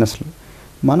ఉండట్లేదు బిజినెస్లు.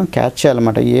 మనం క్యాచ్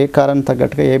చేయాలన్నమాట. ఏ కాలానికి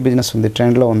తగ్గట్టుగా ఏ బిజినెస్ ఉంది,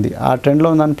 ట్రెండ్లో ఉంది, ఆ ట్రెండ్లో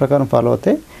ఉన్న దాని ప్రకారం ఫాలో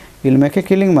అవుతే వీళ్ళు make a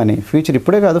killing money. Future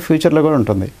ఇప్పుడే కాదు, ఫ్యూచర్లో కూడా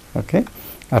ఉంటుంది. ఓకే,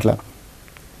 అట్లా.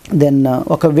 దెన్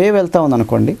ఒక వేవ్ వెళ్తూ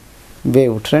ఉందనుకోండి.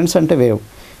 వేవ్ ట్రెండ్స్ అంటే వేవ్.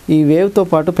 ఈ వేవ్తో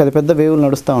పాటు పెద్ద పెద్ద వేవ్లు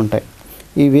నడుస్తూ ఉంటాయి.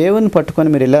 ఈ వేవ్ని పట్టుకొని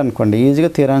మీరు వెళ్ళారనుకోండి, ఈజీగా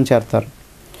తీరాన్ని చేరుతారు.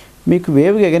 మీకు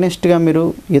వేవ్కి ఎగనెస్ట్గా మీరు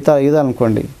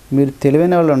ఈదాలనుకోండి, మీరు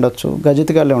తెలివైన వాళ్ళు ఉండొచ్చు,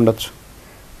 గజితగాళ్ళే ఉండొచ్చు,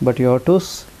 but you have to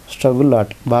struggle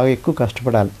lot. బాగా ఎక్కువ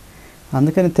కష్టపడాలి.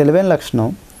 అందుకని తెలివైన లక్షణం,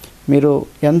 మీరు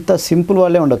ఎంత సింపుల్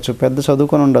వాళ్ళే ఉండొచ్చు, పెద్ద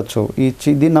చదువుకొని ఉండొచ్చు,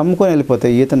 దీన్ని నమ్ముకొని వెళ్ళిపోతే,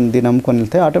 దీన్ని నమ్ముకొని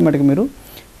వెళ్తే ఆటోమేటిక్గా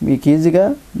మీకు ఈజీగా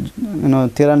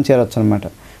తీరాన్ని చేరవచ్చు అనమాట.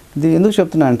 ఇది ఎందుకు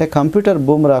చెప్తున్నా అంటే కంప్యూటర్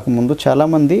బూమ్ రాకముందు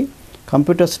చాలామంది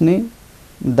కంప్యూటర్స్ని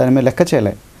దాని మీద లెక్క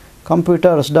చేయలే.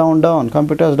 కంప్యూటర్స్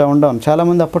డౌన్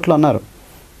చాలామంది అప్పట్లో అన్నారు.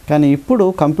 కానీ ఇప్పుడు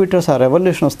కంప్యూటర్స్ ఆ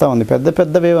రెవల్యూషన్ వస్తూ ఉంది.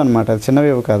 పెద్ద వేవ్ అనమాట, అది చిన్న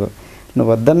వేవ్ కాదు. నువ్వు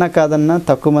వద్దన్నా కాదన్నా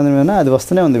తక్కువ మంది మీద అది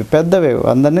వస్తూనే ఉంది. పెద్ద వేవ్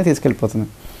అందరినీ తీసుకెళ్ళిపోతుంది.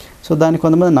 సో దాన్ని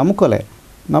కొంతమంది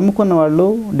నమ్ముకున్న వాళ్ళు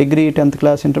డిగ్రీ 10th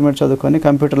క్లాస్ ఇంటర్మీడియట్ చదువుకొని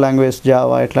కంప్యూటర్ లాంగ్వేజ్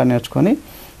జావా ఇట్లా నేర్చుకొని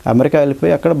అమెరికా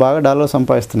వెళ్ళిపోయి అక్కడ బాగా డాలర్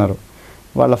సంపాదిస్తున్నారు.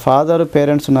 వాళ్ళ ఫాదర్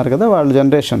పేరెంట్స్ ఉన్నారు కదా, వాళ్ళ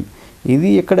జనరేషన్ ఇది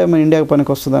ఇక్కడే మన ఇండియాకి పనికి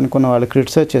వస్తుంది అనుకున్న వాళ్ళు,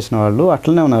 క్రిటిసైజ్ చేసిన వాళ్ళు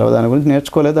అట్లనే ఉన్నారు. దాని గురించి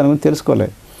నేర్చుకోలేదు, దాని గురించి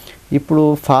తెలుసుకోలేదు. ఇప్పుడు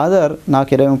ఫాదర్, నాకు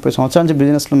 20-30 సంవత్సరాల నుంచి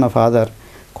బిజినెస్లో ఉన్న ఫాదర్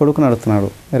కొడుకుని అడుగుతున్నాడు,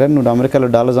 నువ్వు అమెరికాలో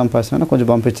డాలర్ సంపాదిస్తున్నా కొంచెం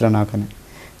పంపించరా నాకని.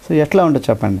 సో ఎట్లా ఉంటుంది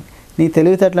చెప్పండి, నీ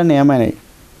తెలివితేటలన్నీ ఏమైనాయి?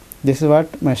 This is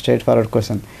what my straight forward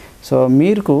question. So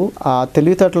మీకు ఆ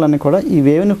తెలివితేటలన్నీ కూడా ఈ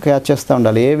వేవ్ని క్యాచ్ చేస్తూ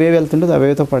ఉండాలి. ఏ వేవ్ వెళ్తుంటుందో ఆ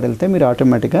వేవ్తో పాటు వెళ్తే మీరు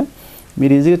ఆటోమేటిక్గా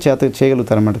మీరు ఈజీగా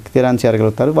చేయగలుగుతారు అన్నమాట, తీరాన్ని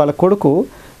చేరగలుగుతారు. వాళ్ళ కొడుకు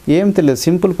ఏం తెలియదు,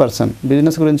 సింపుల్ పర్సన్,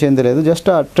 బిజినెస్ గురించి ఏం తెలియదు, జస్ట్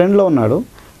ఆ ట్రెండ్లో ఉన్నాడు.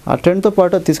 ఆ ట్రెండ్తో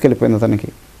పాటు తీసుకెళ్ళిపోయింది అతనికి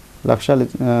లక్షలు.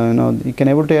 You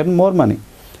can able to earn more money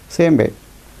same way.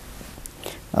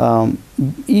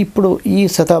 ఇప్పుడు ఈ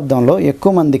శతాబ్దంలో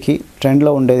ఎక్కువ మందికి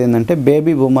ట్రెండ్లో ఉండేది ఏంటంటే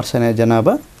బేబీ బూమర్స్ అనే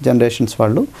జనరేషన్స్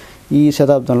వాళ్ళు ఈ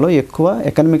శతాబ్దంలో ఎక్కువ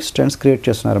ఎకనామిక్స్ ట్రెండ్స్ క్రియేట్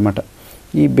చేస్తున్నారు అన్నమాట.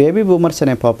 ఈ బేబీ బూమర్స్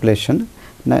అనే పాపులేషన్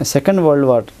సెకండ్ వరల్డ్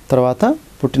వార్ తర్వాత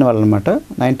పుట్టిన వాళ్ళు అనమాట.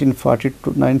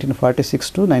 1946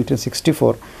 to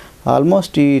 1964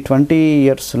 ఆల్మోస్ట్ ఈ 20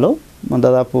 yearsలో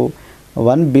దాదాపు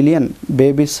 1 billion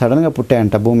బేబీస్ సడన్గా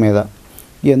పుట్టాయంట భూమి మీద.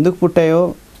 ఎందుకు పుట్టాయో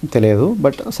తెలియదు,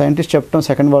 బట్ సైంటిస్ట్ చెప్పడం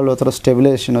సెకండ్ వరల్డ్ వార్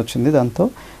స్టెబిలైజేషన్ వచ్చింది. దాంతో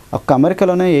ఒక్క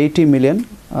అమెరికాలోనే 80 million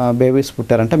బేబీస్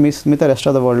పుట్టారంట. మిగతా rest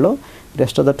of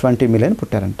the 20 million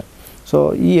పుట్టారంట. So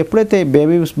ఈ ఎప్పుడైతే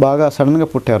బేబీస్ బాగా సడన్గా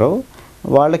పుట్టారో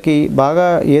వాళ్ళకి బాగా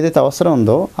ఏదైతే అవసరం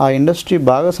ఉందో ఆ ఇండస్ట్రీ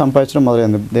బాగా సంపాదించడం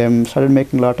మొదలైంది. They started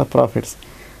making lot of profits.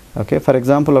 Okay, for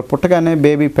example పుట్టగానే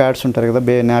బేబీ ప్యాడ్స్ ఉంటారు కదా,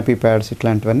 నాపీ ప్యాడ్స్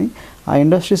ఇట్లాంటివన్నీ ఆ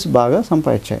ఇండస్ట్రీస్ బాగా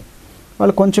సంపాదించాయి.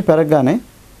 వాళ్ళు కొంచెం పెరగగానే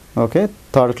okay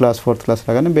 3rd class 4th class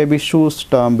లాగానే బేబీ షూస్,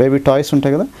 బేబీ టాయ్స్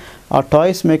ఉంటాయి కదా, ఆ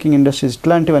టాయ్స్ మేకింగ్ ఇండస్ట్రీస్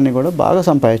ఇట్లాంటివన్నీ కూడా బాగా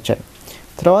సంపాదించాయి.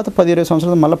 తర్వాత 10-20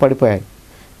 సంవత్సరాలు మళ్ళీ పడిపోయాయి.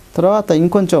 తర్వాత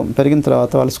ఇంకొంచెం పెరిగిన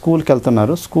తర్వాత వాళ్ళు స్కూల్కి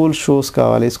వెళ్తున్నారు, స్కూల్ షూస్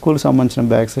కావాలి, స్కూల్కి సంబంధించిన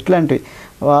బ్యాగ్స్ ఇట్లాంటివి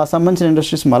ఆ సంబంధించిన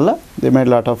ఇండస్ట్రీస్ మళ్ళీ they made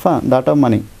lot of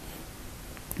money.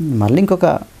 మళ్ళీ ఇంకొక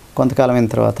కొంతకాలం అయిన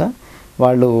తర్వాత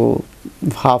వాళ్ళు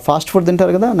ఫాస్ట్ ఫుడ్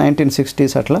తింటారు కదా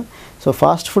 1960s అట్లా. సో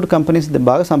ఫాస్ట్ ఫుడ్ కంపెనీస్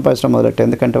బాగా సంపాదించడం మొదలెట్టాయి.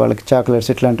 ఎందుకంటే వాళ్ళకి చాక్లెట్స్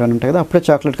ఇట్లాంటివన్నీ ఉంటాయి కదా, అప్పుడే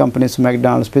చాక్లెట్ కంపెనీస్,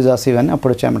 మెక్డానల్డ్స్, పిజ్జాస్ ఇవన్నీ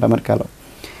అప్పుడు వచ్చాయన్నమాట అమెరికాలో.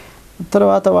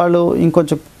 తర్వాత వాళ్ళు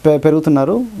ఇంకొంచెం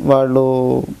పెరుగుతున్నారు, వాళ్ళు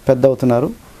పెద్ద అవుతున్నారు.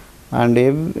 అండ్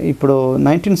ఇప్పుడు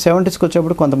 1970s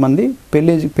వచ్చేప్పుడు కొంతమంది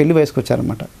పెళ్లి వయసుకు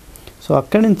వచ్చారన్నమాట. సో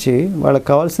అక్కడి నుంచి వాళ్ళకి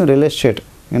కావాల్సిన రియల్ ఎస్టేట్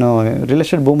రియల్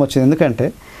ఎస్టేట్ భూమి వచ్చింది. ఎందుకంటే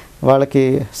వాళ్ళకి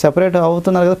సెపరేట్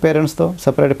అవుతున్నారు కదా, పేరెంట్స్తో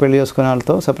సెపరేట్ పెళ్లి చేసుకునే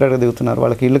వాళ్ళతో సెపరేట్గా దిగుతున్నారు,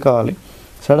 వాళ్ళకి ఇల్లు కావాలి.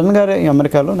 సడన్గా ఈ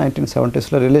అమెరికాలో 1970s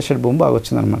రియల్ ఎస్టేట్ భూమి బాగా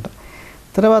వచ్చిందనమాట.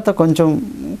 తర్వాత కొంచెం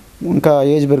ఇంకా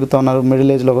ఏజ్ పెరుగుతూ ఉన్నారు,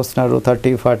 మిడిల్ ఏజ్లోకి వస్తున్నారు,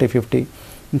 30, 40, 50.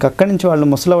 ఇంకా అక్కడి నుంచి వాళ్ళు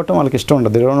ముసలి అవ్వటం వాళ్ళకి ఇష్టం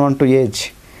ఉండదు. They don't want to age,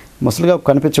 ముసలిగా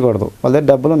కనిపించకూడదు, వాళ్ళ దగ్గర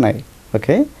డబ్బులు ఉన్నాయి,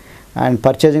 ఓకే, అండ్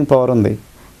పర్చేజింగ్ పవర్ ఉంది.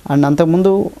 అండ్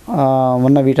అంతకుముందు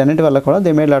ఉన్న వీటన్నిటి వల్ల కూడా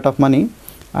they made lot of money.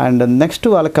 And next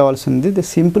వాళ్ళకి కావాల్సింది ది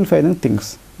సింప్లిఫైయింగ్ థింగ్స్.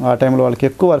 ఆ టైంలో వాళ్ళకి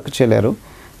ఎక్కువ వర్క్ చేయలేరు,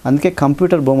 అందుకే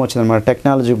కంప్యూటర్ బూమ్ వచ్చిందన్నమాట,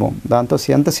 టెక్నాలజీ బూమ్. దాంతో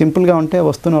ఎంత సింపుల్గా ఉంటే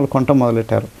వస్తువుని వాళ్ళు కొనటం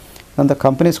మొదలెట్టారు. దాంతో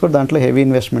కంపెనీస్ కూడా దాంట్లో హెవీ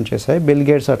ఇన్వెస్ట్మెంట్ చేశాయి. బిల్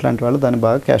గేట్స్ అట్లాంటి వాళ్ళు దాన్ని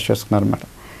బాగా క్యాష్ చేసుకున్నారు అనమాట.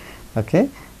 ఓకే,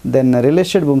 దెన్ రియల్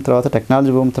ఎస్టేట్ భూమి తర్వాత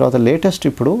టెక్నాలజీ భూమి తర్వాత లేటెస్ట్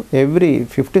ఇప్పుడు every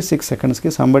 56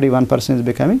 secondsకి somebody 1% is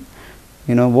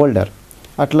becoming older.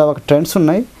 అట్లా ఒక ట్రెండ్స్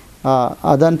ఉన్నాయి.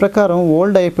 దాని ప్రకారం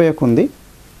ఓల్డ్ అయిపోయేకుంది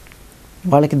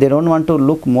వాళ్ళకి they don't want to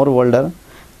look more older.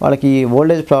 వాళ్ళకి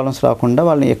ఓల్డ్ ఏజ్ ప్రాబ్లమ్స్ రాకుండా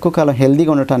వాళ్ళని ఎక్కువ కాలం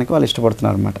హెల్తీగా ఉండటానికి వాళ్ళు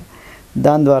ఇష్టపడుతున్నారు అనమాట.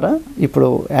 దాని ద్వారా ఇప్పుడు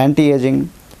యాంటీ ఏజింగ్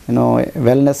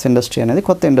వెల్నెస్ ఇండస్ట్రీ అనేది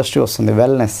కొత్త ఇండస్ట్రీ వస్తుంది.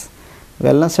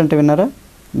 వెల్నెస్ అంటే విన్నారా?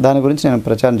 దాని గురించి నేను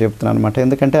ప్రచారం చెప్తున్నాను అనమాట.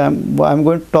 ఎందుకంటే I'm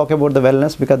going to talk about the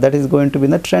wellness because that is going to be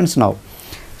the trends now.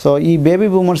 So ఈ బేబీ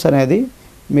బూమర్స్ అనేది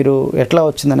మీరు ఎట్లా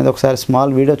వచ్చిందనేది ఒకసారి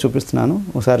స్మాల్ వీడియో చూపిస్తున్నాను,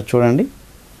 ఒకసారి చూడండి.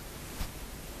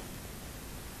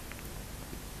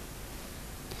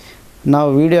 నా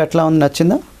వీడియో ఎట్లా ఉంది,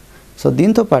 నచ్చిందా? సో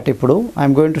దీంతో పాటు ఇప్పుడు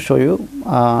I'm going to show you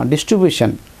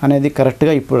distribution అనేది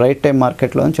కరెక్ట్గా ఇప్పుడు రైట్ టైం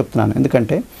మార్కెట్లో అని చెప్తున్నాను.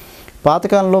 ఎందుకంటే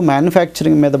పాతకాలంలో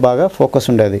మ్యానుఫ్యాక్చరింగ్ మీద బాగా ఫోకస్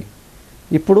ఉండేది,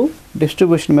 ఇప్పుడు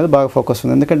డిస్ట్రిబ్యూషన్ మీద బాగా ఫోకస్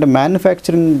ఉంది. ఎందుకంటే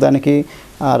మ్యానుఫ్యాక్చరింగ్ దానికి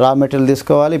రా మెటీరియల్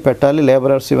తీసుకోవాలి, పెట్టాలి,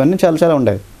 లేబరర్స్ ఇవన్నీ చాలా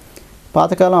ఉండేవి.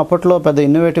 పాతకాలం అప్పట్లో పెద్ద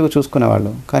ఇన్నోవేటివ్గా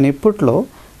చూసుకునేవాళ్ళు, కానీ ఇప్పట్లో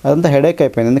అదంతా హెడేక్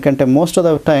అయిపోయింది. ఎందుకంటే మోస్ట్ ఆఫ్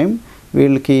ద టైం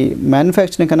వీళ్ళకి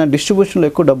మ్యానుఫ్యాక్చరింగ్ కన్నా డిస్ట్రిబ్యూషన్లో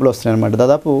ఎక్కువ డబ్బులు వస్తున్నాయి అనమాట.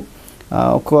 దాదాపు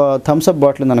ఒక థమ్స్అప్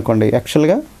బాటిల్ ఉందనుకోండి,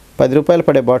 యాక్చువల్గా 10 రూపాయలు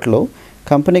పడే బాటిల్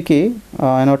కంపెనీకి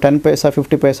 10 పైసా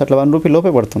 50 పైసా అట్లా 1 రూపీ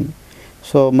లోపే పడుతుంది.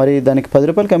 సో మరి దానికి 10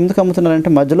 రూపాయలకి ఎందుకు అమ్ముతున్నారంటే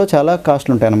మధ్యలో చాలా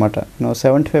కాస్ట్లు ఉంటాయి అనమాట.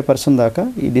 75% దాకా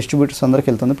ఈ డిస్ట్రిబ్యూటర్స్ అందరికి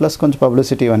వెళ్తుంది, ప్లస్ కొంచెం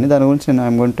పబ్లిసిటీ ఇవన్నీ. దాని గురించి నేను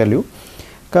I'm going to tell you.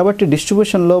 కాబట్టి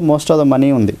డిస్ట్రిబ్యూషన్లో మోస్ట్ ఆఫ్ ద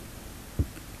మనీ ఉంది.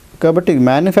 కాబట్టి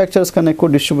మ్యానుఫ్యాక్చరర్స్ కన్నా ఎక్కువ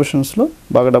డిస్ట్రిబ్యూషన్స్లో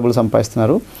బాగా డబ్బులు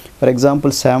సంపాదిస్తున్నారు. For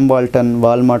example Sam Walton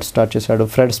Walmart start చేశాడు,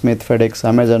 ఫ్రెడ్ స్మిత్, ఫెడెక్స్,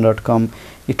 Amazon.com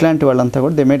ఇట్లాంటి వాళ్ళంతా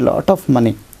కూడా they made lot of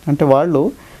money. అంటే వాళ్ళు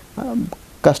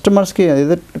కస్టమర్స్కి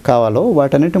ఏదైతే కావాలో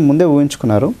వాటన్నిటి ముందే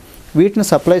ఊహించుకున్నారు, వీటిని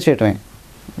సప్లై చేయటమే.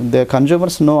 The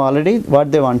consumers no already what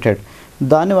they wanted,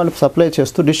 దాన్ని వాళ్ళు సప్లై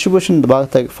చేస్తూ డిస్ట్రిబ్యూషన్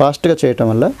బాగా ఫాస్ట్గా చేయటం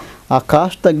వల్ల, ఆ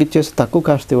కాస్ట్ తగ్గించేసి తక్కువ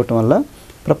కాస్ట్ ఇవ్వటం వల్ల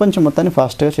ప్రపంచం మొత్తాన్ని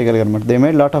ఫాస్ట్గా చేయగలిగారు అనమాట. They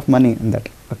made lot of money in that.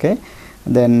 Okay,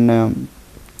 then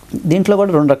దీంట్లో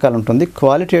కూడా 2 రకాలు ఉంటుంది,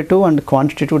 qualitative and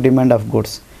quantitative demand of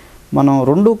goods. మనం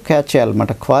 2 క్యాచ్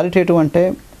చేయాలన్నమాట. క్వాలిటేటివ్ అంటే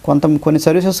కొన్ని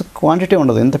సర్వీసెస్ క్వాంటిటీ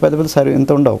ఉండదు, ఇంత పెద్ద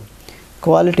ఇంత ఉండవు.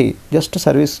 క్వాలిటీ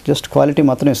జస్ట్ క్వాలిటీ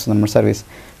మాత్రం ఇస్తుంది అన్నమాట సర్వీస్.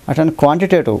 అట్లానే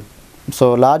క్వాంటిటేటివ్, సో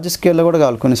లార్జ్ స్కేల్లో కూడా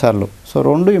కావాలి కొన్నిసార్లు. So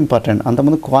 2 important.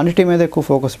 అంతకుముందు క్వాంటిటీ మీద ఎక్కువ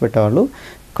ఫోకస్ పెట్టేవాళ్ళు,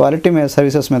 క్వాలిటీ మీద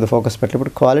సర్వీసెస్ మీద ఫోకస్ పెట్టాలి.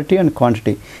 ఇప్పుడు క్వాలిటీ అండ్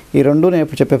క్వాంటిటీ ఈ 2 నేను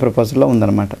ఇప్పుడు చెప్పే ప్రపోజల్లో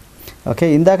ఉందన్నమాట. ఓకే,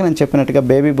 ఇందాక నేను చెప్పినట్టుగా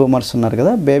బేబీ బూమర్స్ ఉన్నారు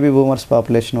కదా, బేబీ బూమర్స్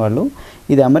పాపులేషన్ వాళ్ళు,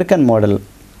 ఇది అమెరికన్ మోడల్.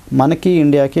 మనకి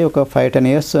ఇండియాకి ఒక 5-10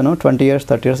 years 20 years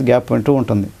 30 years గ్యాప్ అంటూ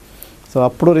ఉంటుంది. సో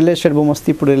అప్పుడు రియల్ ఎస్టేట్ భూమి వస్తే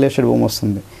ఇప్పుడు రియల్ ఎస్టేట్ భూమి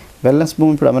వస్తుంది. వెల్నెస్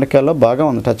భూమి ఇప్పుడు అమెరికాలో బాగా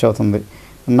ఉంది, టచ్ అవుతుంది.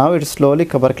 Now it slowly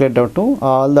percolate out to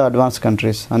all the advance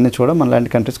countries, అన్నీ కూడా మన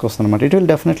లాంటి కంట్రీస్కి వస్తుంది అనమాట. It will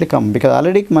definitely come because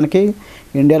already మనకి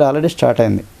ఇండియాలో ఆల్రెడీ స్టార్ట్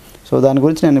అయింది. సో దాని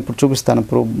గురించి నేను ఇప్పుడు చూపిస్తాను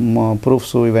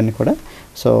ప్రూఫ్స్ ఇవన్నీ కూడా.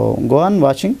 So go on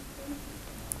watching.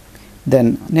 Then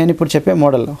నేను ఇప్పుడు చెప్పే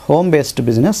model home based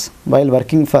business while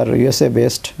working for USA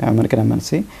based American MNC.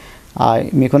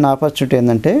 మీకున్న ఆపర్చునిటీ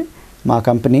ఏంటంటే మా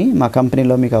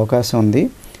కంపెనీలో మీకు అవకాశం ఉంది.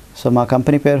 సో మా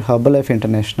కంపెనీ పేరు HERBALIFE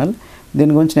ఇంటర్నేషనల్.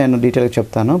 దీని గురించి నేను డీటెయిల్గా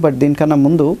చెప్తాను. బట్ దీనికన్నా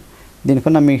ముందు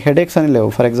దీనికన్నా మీ హెడేక్స్ అని లేవు.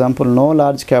 For example no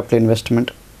large capital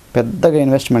investment, పెద్దగా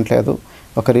ఇన్వెస్ట్మెంట్ లేదు,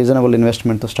 ఒక రీజనబుల్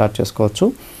ఇన్వెస్ట్మెంట్తో స్టార్ట్ చేసుకోవచ్చు.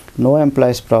 నో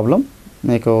ఎంప్లాయీస్ ప్రాబ్లం,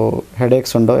 మీకు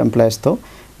హెడేక్స్ ఉండవు ఎంప్లాయీస్తో,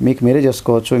 మీకు మీరే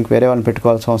చేసుకోవచ్చు, ఇంక వేరే వాళ్ళని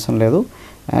పెట్టుకోవాల్సిన అవసరం లేదు.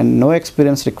 అండ్ నో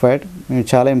ఎక్స్పీరియన్స్ రిక్వైర్డ్,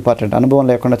 చాలా ఇంపార్టెంట్, అనుభవం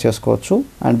లేకుండా చేసుకోవచ్చు.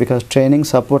 అండ్ బికాస్ ట్రైనింగ్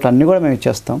సపోర్ట్ అన్నీ కూడా మేము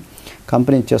ఇచ్చేస్తాం,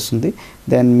 కంపెనీ ఇచ్చేస్తుంది.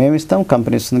 దెన్ మేము ఇస్తాం,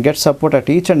 కంపెనీ ఇస్తుంది. Get support at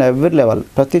each and every level,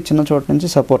 ప్రతి చిన్న చోట నుంచి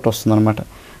సపోర్ట్ వస్తుంది అనమాట.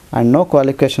 And no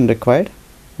qualification required.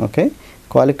 Okay,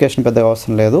 qualification పెద్దగా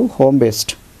అవసరం లేదు. హోమ్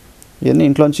బేస్డ్, ఇవన్నీ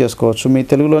ఇంట్లోనే చేసుకోవచ్చు, మీ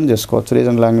తెలుగులోనే చేసుకోవచ్చు,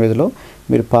 రీజనల్ లాంగ్వేజ్లో.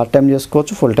 మీరు పార్ట్ టైం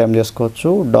చేసుకోవచ్చు, ఫుల్ టైం చేసుకోవచ్చు.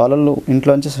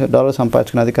 ఇంట్లోంచి డాలర్లు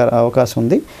సంపాదించుకునే అవకాశం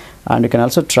ఉంది. And you can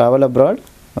also travel abroad,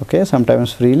 okay, some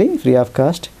times free of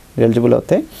cost eligible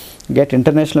అవుతాయి. గెట్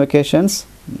ఇంటర్నేషనల్ వెకేషన్స్,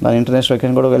 మన ఇంటర్నేషనల్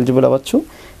వెకేషన్ కూడా ఎలిజిబుల్ అవ్వచ్చు.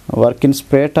 Work in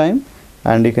spare time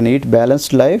and you can eat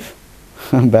balanced life.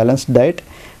 Balanced diet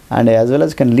and as well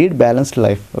as can lead balanced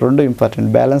life. రెండు important,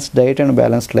 balanced diet and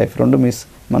balanced life రెండు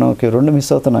మనకి రెండు miss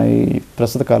అవుతున్నాయి ఈ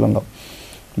ప్రస్తుత కాలంలో.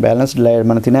 బ్యాలెన్స్డ్ డైట్,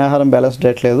 మనం తినే ఆహారం బ్యాలెన్స్డ్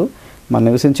డైట్ లేదు, మనం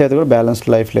నివసించేది కూడా బ్యాలెన్స్డ్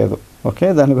లైఫ్ లేదు. ఓకే,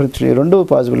 దాని గురించి రెండు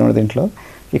పాసిబుల్ ఉంది దీంట్లో.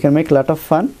 You can make lot of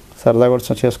fun, సరదా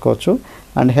కూడా చేసుకోవచ్చు.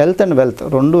 అండ్ హెల్త్ అండ్ వెల్త్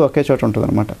రెండు ఒకే చోట ఉంటుంది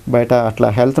అనమాట. బయట అట్లా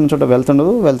హెల్త్ ఉన్న చోట వెల్త్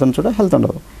ఉండదు, వెల్త్ ఉన్న చోట హెల్త్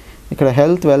ఉండదు. ఇక్కడ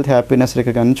హెల్త్, వెల్త్, హ్యాపీనెస్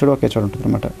అన్ని చోట ఒకే చోట ఉంటుంది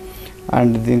అనమాట.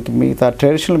 అండ్ దీనికి మిగతా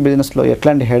ట్రెడిషనల్ బిజినెస్లో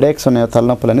ఎట్లాంటి హెడేక్స్ ఉన్నాయో,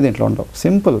 తలనొప్పులు అనేది దీంట్లో ఉండవు.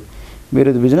 సింపుల్, మీరు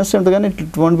ఇది బిజినెస్ ఉంటుంది కానీ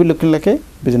it won't be looking like A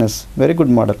business. Very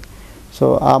good model. So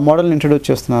ఆ మోడల్ని ఇంట్రడ్యూస్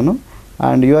చేస్తున్నాను.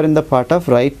 And you are in the part of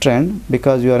right trend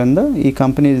because you are in the, ఈ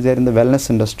company is there in the wellness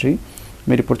industry.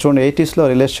 మీరు ఇప్పుడు చూడండి, 80sలో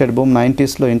real estate boom,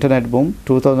 90sలో internet boom,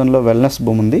 2000లో wellness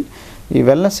boom ఉంది. ఈ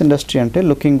wellness industry అంటే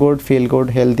looking good, feel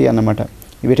good, healthy అన్నమాట.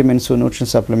 Vitamins, nutrition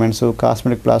supplements,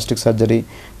 cosmetic plastic surgery,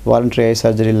 voluntary I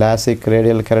surgery, LASIK,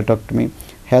 radial కెరటోక్టమీ,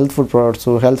 health food products,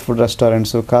 health food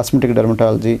restaurants, cosmetic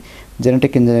dermatology,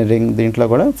 genetic engineering, దీంట్లో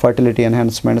కూడా fertility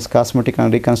enhancements, cosmetic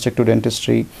and reconstructive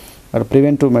dentistry,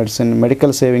 preventive medicine,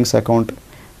 medical savings account,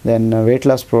 then weight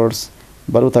loss products,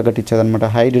 బరువు తగ్గట్టిచ్చేదనమాట,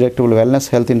 high డిడక్టిబుల్ wellness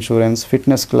health insurance,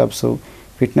 fitness clubs,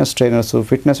 fitness trainers,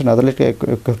 fitness and athletic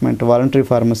equipment, voluntary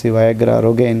pharmacy, Viagra,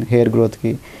 Rogaine, hair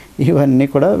గ్రోత్కి, ఇవన్నీ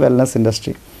కూడా wellness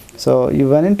industry. So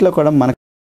ఇవన్నింటిలో కూడా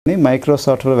మనకి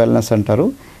Microsoft wellness అంటారు.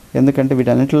 ఎందుకంటే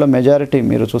వీటన్నింటిలో majority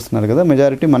మీరు చూస్తున్నారు కదా,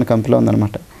 మెజారిటీ మన కంపెనీలో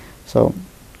ఉందన్నమాట. సో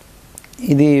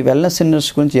ఇది వెల్నెస్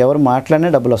ఇండస్ట్రీ గురించి ఎవరు మాట్లాడినా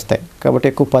డబ్బులు వస్తాయి కాబట్టి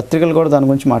ఎక్కువ పత్రికలు కూడా దాని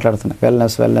గురించి మాట్లాడుతున్నాయి,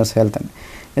 వెల్నెస్ హెల్త్ అని.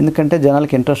 ఎందుకంటే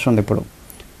జనాలకి ఇంట్రెస్ట్ ఉంది. ఇప్పుడు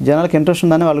జనాలకి ఇంట్రెస్ట్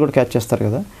ఉందని వాళ్ళు కూడా క్యాచ్ చేస్తారు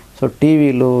కదా. సో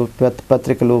టీవీలు,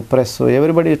 పత్రికలు, press,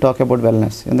 everybody talk about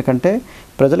wellness. ఎందుకంటే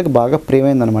ప్రజలకు బాగా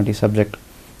ప్రియమైందనమాట ఈ సబ్జెక్ట్.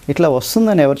 ఇట్లా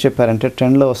వస్తుందని ఎవరు చెప్పారంటే,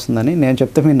 ట్రెండ్లో వస్తుందని. నేను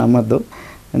చెప్తే మీరు నమ్మద్దు.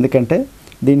 ఎందుకంటే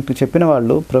దీనికి చెప్పిన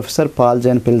వాళ్ళు professor Paul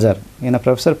Jain పిల్జర్.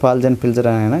 Professor Paul Jain పిల్జర్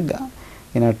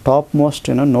ఈయన top most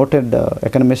noted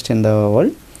economist in the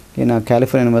world. ఈయన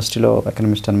కాలిఫోర్నియా యూనివర్సిటీలో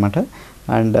ఎకనమిస్ట్ అనమాట.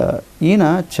 అండ్ ఈయన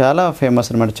చాలా ఫేమస్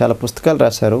అనమాట, చాలా పుస్తకాలు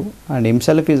రాశారు. And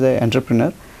himself is a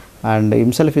entrepreneur and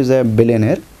himself is a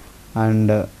billionaire.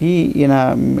 And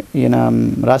ఈయన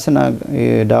రాసిన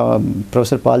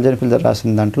ప్రొఫెసర్ పాల్ జైన్ పిల్జర్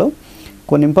రాసిన దాంట్లో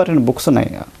కొన్ని ఇంపార్టెంట్ బుక్స్ ఉన్నాయి.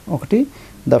 ఒకటి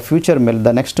the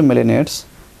next millionaires,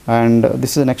 and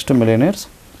this is next millionaires,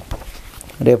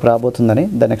 రేపు రాబోతుందని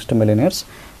the next millionaires,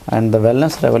 and the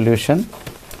wellness revolution,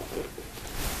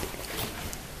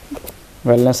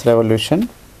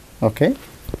 okay,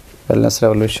 wellness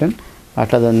revolution.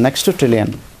 అట్లా ద నెక్స్ట్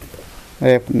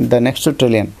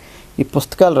ట్రిలియన్, ఈ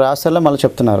పుస్తకాలు రాసేలా మళ్ళీ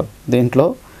చెప్తున్నారు దీంట్లో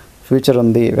ఫ్యూచర్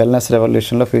ఉంది, వెల్నెస్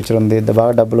రెవల్యూషన్లో ఫ్యూచర్ ఉంది,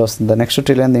 బాగా డబ్బులు వస్తుంది, ద నెక్స్ట్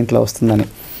ట్రిలియన్ దీంట్లో వస్తుందని.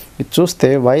 ఇది చూస్తే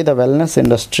why the wellness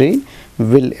industry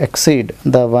will exceed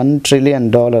the $1 trillion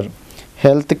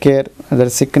health care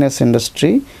sickness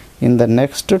industry in the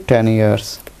next 10 years.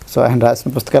 So ఆయన రాసిన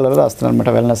పుస్తకాలలో రాస్తున్నారు అనమాట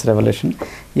వెల్నెస్ రెవల్యూషన్.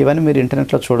 ఇవన్నీ మీరు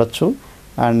ఇంటర్నెట్లో చూడొచ్చు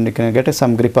and you can get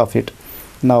some grip of it.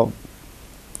 Now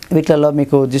వీటిలలో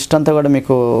మీకు జిస్ట్ అంతా కూడా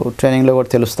మీకు ట్రైనింగ్లో కూడా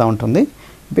తెలుస్తూ ఉంటుంది.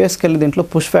 బేసికల్లీ దీంట్లో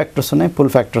పుష్ ఫ్యాక్టర్స్ ఉన్నాయి,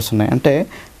 పుల్ ఫ్యాక్టర్స్ ఉన్నాయి. అంటే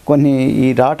కొన్ని ఈ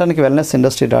రావడానికి, వెల్నెస్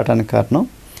ఇండస్ట్రీ రావడానికి కారణం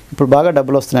ఇప్పుడు బాగా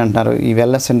డబ్బులు వస్తున్నాయి అంటున్నారు ఈ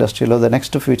వెల్నెస్ ఇండస్ట్రీలో. ద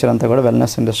నెక్స్ట్ ఫ్యూచర్ అంతా కూడా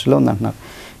వెల్నెస్ ఇండస్ట్రీలో ఉందంటున్నారు.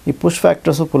 ఈ పుష్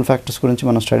ఫ్యాక్టర్స్, పుల్ ఫ్యాక్టర్స్ గురించి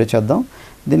మనం స్టడీ చేద్దాం.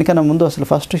 దీనికన్నా ముందు అసలు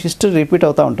ఫస్ట్ హిస్టరీ రిపీట్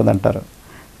అవుతూ ఉంటుందంటారు.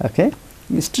 ఓకే,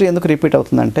 హిస్టరీ ఎందుకు రిపీట్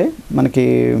అవుతుందంటే, మనకి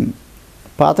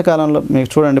పాతకాలంలో మీకు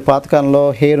చూడండి, పాతకాలంలో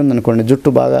హెయిర్ ఉందనుకోండి,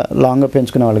 జుట్టు బాగా లాంగ్గా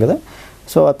పెంచుకునేవాళ్ళు కదా.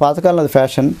 సో అది పాతకాలంలో అది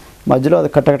ఫ్యాషన్, మధ్యలో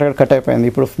అది కట్ అయిపోయింది.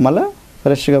 ఇప్పుడు మళ్ళీ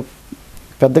ఫ్రెష్గా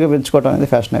పెద్దగా పెంచుకోవడం అనేది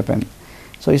ఫ్యాషన్ అయిపోయింది.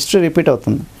 సో హిస్టరీ రిపీట్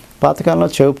అవుతుంది. పాతకాలంలో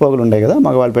చెవి పోగులు ఉండే కదా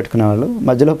మగవాళ్ళు పెట్టుకునేవాళ్ళు,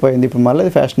 మధ్యలో పోయింది, ఇప్పుడు మళ్ళీ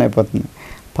అది ఫ్యాషన్ అయిపోతుంది.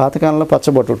 పాతకాలంలో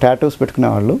పచ్చబొట్టు, టాటూస్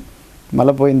పెట్టుకునేవాళ్ళు,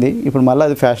 మళ్ళీ పోయింది, ఇప్పుడు మళ్ళీ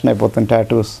అది ఫ్యాషన్ అయిపోతుంది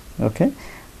టాటూస్. ఓకే,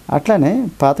 అట్లానే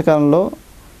పాతకాలంలో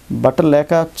బట్టలు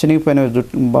లేక చినిగిపోయిన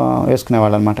జుట్టు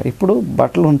వేసుకునేవాళ్ళు అనమాట. ఇప్పుడు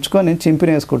బట్టలు ఉంచుకొని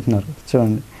చింపిని వేసుకుంటున్నారు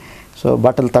చూడండి. సో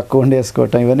బట్టలు తక్కువ ఉండి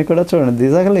వేసుకోవటం, ఇవన్నీ కూడా చూడండి.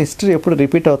 నిజంగా హిస్టరీ ఎప్పుడు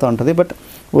రిపీట్ అవుతూ ఉంటుంది. బట్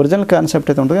ఒరిజినల్ కాన్సెప్ట్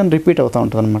అయితే ఉంటుంది కానీ రిపీట్ అవుతూ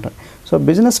ఉంటుంది అనమాట. సో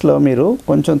బిజినెస్లో మీరు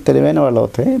కొంచెం తెలివైన వాళ్ళు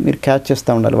అవుతే మీరు క్యాచ్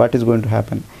చేస్తూ ఉండాలి what is going to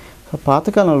happen. So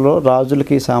పాతకాలంలో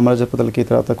రాజులకి, సామ్రాజ్యపతులకి,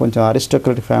 తర్వాత కొంచెం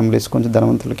అరిస్టోక్రటిక్ ఫ్యామిలీస్, కొంచెం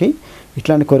ధనవంతులకి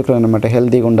ఇట్లాంటి కోరికలు అనమాట.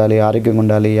 హెల్తీగా ఉండాలి, ఆరోగ్యంగా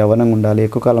ఉండాలి, యవ్వనంగా ఉండాలి,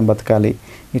 ఎక్కువ కాలం బతకాలి,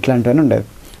 ఇట్లాంటివన్నీ ఉండేవి.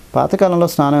 పాతకాలంలో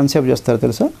స్నానం ఎంతసేపు చేస్తారో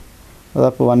తెలుసా?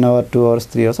 దాదాపు 1 hour, 2 hours,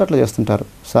 3 hours అట్లా చేస్తుంటారు.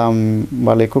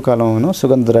 వాళ్ళు ఎక్కువ కాలం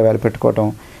సుగంధ ద్రవ్యాలు పెట్టుకోవటం,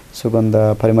 సుగంధ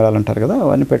పరిమళాలు అంటారు కదా,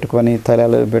 అవన్నీ పెట్టుకొని,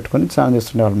 తైలాలు పెట్టుకొని స్నానం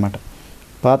చేస్తుండేవాళ్ళు అనమాట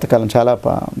పాతకాలం, చాలా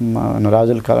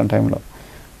రాజుల కాలం టైంలో.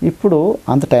 ఇప్పుడు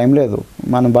అంత టైం లేదు.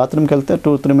 మనం బాత్రూమ్కి వెళ్తే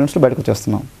 2-3 minutesలో బయటకు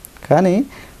వచ్చేస్తున్నాం. కానీ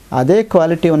అదే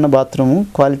క్వాలిటీ ఉన్న బాత్రూము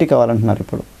క్వాలిటీ కావాలంటున్నారు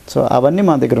ఇప్పుడు. సో అవన్నీ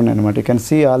మా దగ్గర ఉన్నాయి అనమాట. You can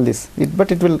see all this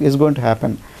but it is going to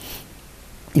happen.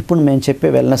 ఇప్పుడు మేము చెప్పే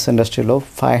వెల్నెస్ ఇండస్ట్రీలో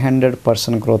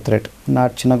 500% గ్రోత్ రేట్,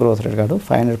 నాట్ చిన్న గ్రోత్ రేట్ కాదు,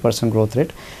 500% గ్రోత్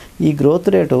రేట్. ఈ గ్రోత్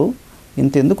రేటు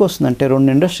ఇంత ఎందుకు వస్తుందంటే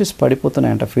 2 ఇండస్ట్రీస్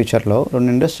పడిపోతున్నాయంట ఫ్యూచర్లో, 2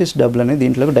 ఇండస్ట్రీస్ డబ్బులు అనేది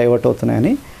దీంట్లోకి డైవర్ట్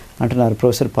అవుతున్నాయని అంటున్నారు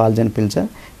ప్రొఫెసర్ పాల్జన్ పిల్జర్.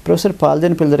 ప్రొఫెసర్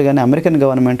పాల్జన్ పిల్జర్ కానీ అమెరికన్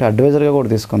గవర్నమెంట్ అడ్వైజర్గా కూడా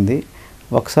తీసుకుంది.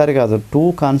 ఒకసారి కాదు, 2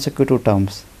 కాన్సిక్యూటివ్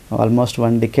టర్మ్స్, ఆల్మోస్ట్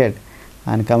 1 డికేడ్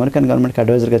ఆయనకి అమెరికన్ గవర్నమెంట్కి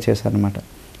అడ్వైజర్గా చేశారనమాట.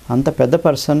 అంత పెద్ద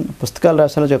పర్సన్ పుస్తకాలు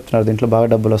రాసేలా చెప్తున్నారు దీంట్లో బాగా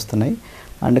డబ్బులు వస్తున్నాయి.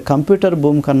 అండ్ కంప్యూటర్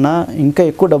బూమ్ కన్నా ఇంకా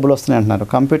ఎక్కువ డబ్బులు వస్తున్నాయి అంటున్నారు.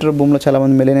 కంప్యూటర్ బూమ్లో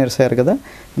చాలామంది మిలియనర్స్ అయ్యారు కదా,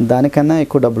 దానికన్నా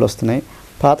ఎక్కువ డబ్బులు వస్తున్నాయి.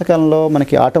 పాతకాలంలో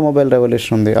మనకి ఆటోమొబైల్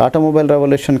రెవల్యూషన్ ఉంది, ఆటోమొబైల్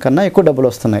రెవల్యూషన్ కన్నా ఎక్కువ డబ్బులు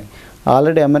వస్తున్నాయి.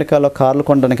 ఆల్రెడీ అమెరికాలో కార్లు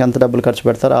కొనడానికి ఎంత డబ్బులు ఖర్చు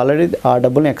పెడతారు, ఆల్రెడీ ఆ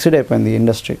డబ్బుల్ని ఎక్సీడ్ అయిపోయింది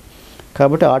ఇండస్ట్రీ.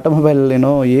 కాబట్టి ఆటోమొబైల్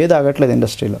ఏది ఆగట్లేదు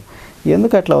ఇండస్ట్రీలో.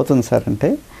 ఎందుకు అట్లా అవుతుంది సార్ అంటే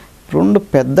 2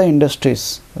 పెద్ద ఇండస్ట్రీస్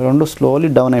 2 స్లోలీ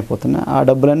డౌన్ అయిపోతున్నాయి, ఆ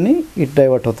డబ్బులన్నీ ఇటు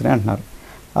డైవర్ట్ అవుతున్నాయి అంటున్నారు.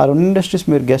 ఆ 2 ఇండస్ట్రీస్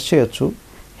మీరు గెస్ చేయొచ్చు.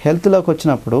 హెల్త్లోకి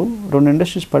వచ్చినప్పుడు 2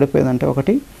 ఇండస్ట్రీస్ పడిపోయిందంటే,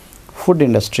 ఒకటి food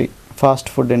industry, fast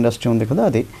food industry ఉంది కదా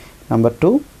అది. Number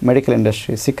 2 medical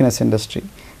industry, sickness industry,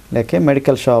 లేకే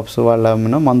మెడికల్ షాప్స్ వాళ్ళ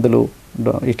మందులు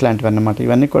ఇట్లాంటివి అన్నమాట.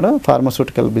 ఇవన్నీ కూడా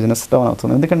ఫార్మాస్యూటికల్ బిజినెస్ డౌన్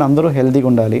అవుతుంది. ఎందుకంటే అందరూ హెల్తీగా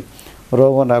ఉండాలి,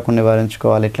 రోగం రాకుండా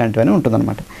నివారించుకోవాలి, ఇట్లాంటివన్నీ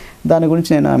ఉంటుందన్నమాట. దాని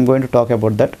గురించి నేను I'm going to talk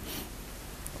about that.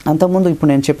 అంతకుముందు ఇప్పుడు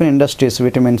నేను చెప్పిన ఇండస్ట్రీస్,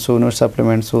 విటమిన్స్, న్యూట్రి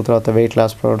సప్లిమెంట్స్, తర్వాత వెయిట్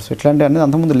లాస్ ప్రొడక్ట్స్, ఇట్లాంటివి అనేది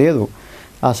అంతకుముందు లేదు.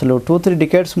 అసలు 2-3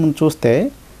 డికేడ్స్ ముందు చూస్తే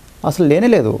అసలు లేనే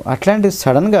లేదు. అట్లాంటివి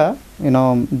సడన్గా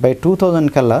బై 2000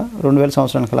 కల్లా 2000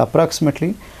 సంవత్సరాల కల్లా అప్రాక్సిమేట్లీ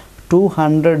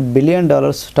 $200 బిలియన్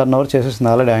టర్న్ ఓవర్ చేసేసింది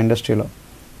ఆల్రెడీ ఆ ఇండస్ట్రీలో.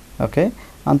 ఓకే,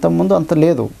 అంతకుముందు అంత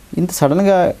లేదు. ఇంత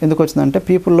సడన్గా ఎందుకు వచ్చిందంటే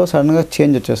పీపుల్లో సడన్గా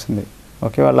చేంజ్ వచ్చేసింది.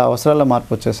 ఓకే, వాళ్ళ అవసరాల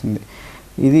మార్పు వచ్చేసింది.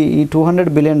 ఈ $200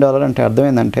 బిలియన్ అంటే అర్థం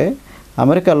ఏంటంటే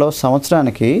అమెరికాలో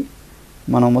సంవత్సరానికి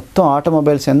మనం మొత్తం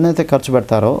ఆటోమొబైల్స్ ఎన్నైతే ఖర్చు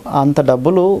పెడతారో అంత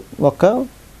డబ్బులు ఒక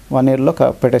 1 ఇయర్లో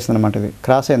పెట్టేసింది అనమాట. ఇది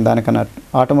క్రాస్ అయింది, దానికన్నా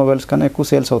ఆటోమొబైల్స్ కన్నా ఎక్కువ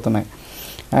సేల్స్ అవుతున్నాయి.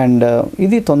 అండ్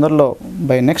ఇది తొందరలో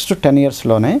బై నెక్స్ట్ 10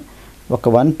 ఇయర్స్లోనే ఒక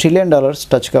 $1 ట్రిలియన్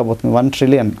టచ్ కాబోతుంది. 1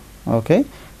 ట్రిలియన్. ఓకే,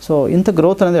 సో ఇంత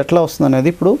గ్రోత్ అనేది ఎట్లా వస్తుంది అనేది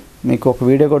ఇప్పుడు మీకు ఒక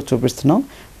వీడియో కూడా చూపిస్తున్నాం,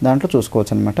 దాంట్లో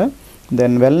చూసుకోవచ్చు అనమాట.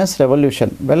 దెన్ వెల్నెస్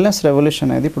రెవల్యూషన్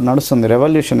అనేది ఇప్పుడు నడుస్తుంది.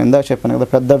 రెవల్యూషన్ ఇందాక చెప్పాను కదా,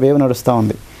 పెద్ద వేవ్ నడుస్తూ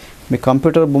ఉంది. మీ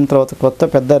కంప్యూటర్ బూమ్ తర్వాత కొత్త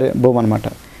పెద్ద బూమ్ అనమాట.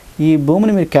 ఈ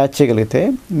భూమిని మీరు క్యాచ్ చేయగలిగితే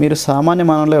మీరు సామాన్య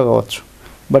మానవులే కావచ్చు,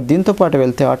 బట్ దీంతో పాటు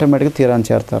వెళ్తే ఆటోమేటిక్గా తీరాన్ని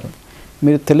చేరుతారు.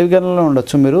 మీరు తెలివిగలలో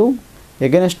ఉండొచ్చు, మీరు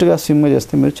ఎగెనెస్ట్గా స్విమ్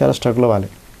చేస్తే మీరు చాలా స్ట్రగుల్ అవ్వాలి.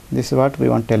 This is what we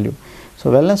want tell you. So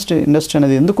wellness industry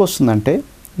అనేది ఎందుకు వస్తుందంటే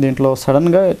దీంట్లో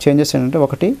సడన్గా చేంజెస్ ఏంటంటే,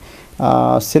 ఒకటి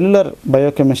సెల్యులర్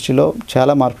బయోకెమిస్ట్రీలో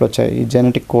చాలా మార్పులు వచ్చాయి. ఈ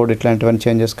జెనెటిక్ కోడ్ ఇట్లాంటివన్నీ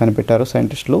చేంజెస్ కనిపెట్టారు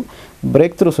సైంటిస్టులు.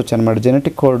 బ్రేక్ త్రూస్ వచ్చాయి అన్నమాట.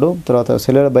 జెనెటిక్ కోడ్, తర్వాత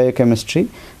cellular biochemistry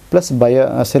plus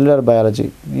cellular biology.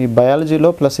 ఈ బయాలజీలో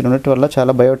ప్లస్ ఈ రెండింటి వల్ల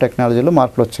చాలా బయోటెక్నాలజీలో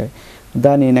మార్పులు వచ్చాయి.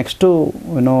 దాని నెక్స్ట్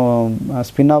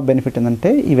స్పిన్ ఆఫ్ బెనిఫిట్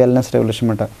ఏంటంటే ఈ వెల్నెస్ రెవల్యూషన్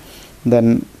అనమాట.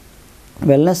 దెన్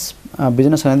వెల్నెస్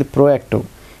బిజినెస్ అనేది ప్రోయాక్టివ్.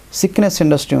 సిక్నెస్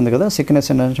ఇండస్ట్రీ ఉంది కదా, sickness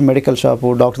industry medical shop,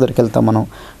 doctor దగ్గరికి వెళ్తాం మనం.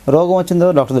 రోగం వచ్చిందో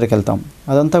డాక్టర్ దగ్గరికి వెళ్తాం,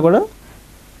 అదంతా కూడా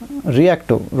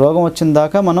రియాక్టివ్. రోగం వచ్చిన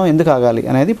దాకా మనం ఎందుకు ఆగాలి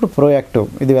అనేది ఇప్పుడు ప్రోయాక్టివ్.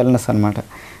 ఇది వెల్నెస్ అనమాట.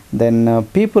 దెన్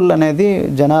పీపుల్ అనేది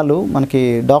జనాలు మనకి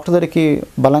డాక్టర్ దగ్గరికి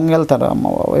బలంగా వెళ్తారు,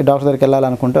 డాక్టర్ దగ్గరికి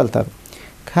వెళ్ళాలనుకుంటూ వెళ్తారు.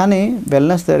 కానీ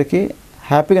వెల్నెస్ దగ్గరికి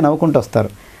హ్యాపీగా నవ్వుకుంటూ వస్తారు.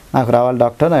 నాకు రావాలి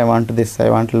doctor, I want this,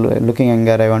 I want looking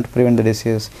younger, I want prevent the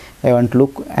disease, I want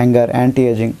look younger, anti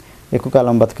ageing, ఎక్కువ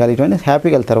కాలం బతకాలి, ఇటువంటి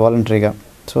హ్యాపీగా వెళ్తారు వాలంటరీగా.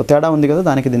 సో తేడా ఉంది కదా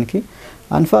దానికి దీనికి.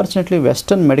 Unfortunately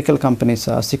western medical companies,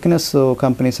 sickness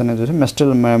companies అనేది చూసి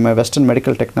వెస్టర్న్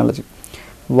మెడికల్ టెక్నాలజీ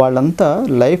వాళ్ళంతా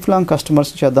లైఫ్ లాంగ్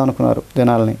కస్టమర్స్ చేద్దాం అనుకున్నారు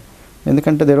జనాల్ని.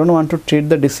 ఎందుకంటే they don't want to treat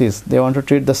the disease, they want to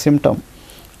treat the symptom.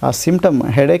 ఆ symptom,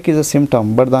 headache is a symptom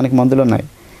but దానికి మందులు ఉన్నాయి.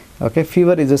 Okay,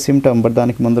 fever is a symptom but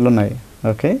దానికి మందులు ఉన్నాయి.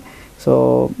 ఓకే, సో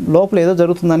లోపల ఏదో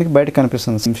జరుగుతుంది, దానికి బయట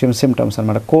కనిపిస్తుంది సిమ్టమ్స్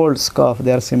అనమాట. Colts, cough,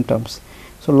 they are symptoms.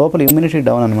 So లోపల ఇమ్యూనిటీ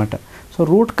డౌన్ అనమాట. సో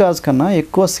రూట్ కాజ్ కన్నా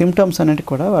ఎక్కువ సిమ్టమ్స్ అనేవి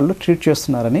కూడా వాళ్ళు ట్రీట్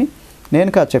చేస్తున్నారని నేను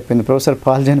కాదు చెప్పింది, ప్రొఫెసర్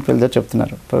పాల్జన్ పిల్జర్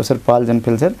చెప్తున్నారు. ప్రొఫెసర్ పాల్జన్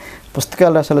పిల్జర్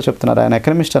పుస్తకాల రాశాలో చెప్తున్నారు. ఆయన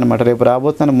ఎకనమిస్ట్ అనమాట. రేపు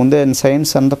రాబోతున్న ముందే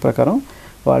సైన్స్ అంత ప్రకారం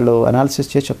వాళ్ళు అనాలిసిస్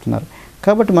చేసి చెప్తున్నారు.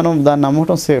 కాబట్టి మనం దాన్ని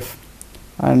నమ్మటం సేఫ్.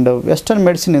 అండ్ వెస్టర్న్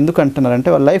మెడిసిన్ ఎందుకు అంటున్నారంటే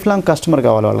వాళ్ళు లైఫ్ లాంగ్ కస్టమర్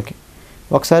కావాలి వాళ్ళకి.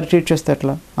 ఒకసారి ట్రీట్ చేస్తే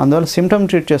ఎట్లా, అందువల్ల సిమ్టమ్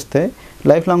ట్రీట్ చేస్తే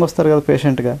లైఫ్ లాంగ్ వస్తారు కదా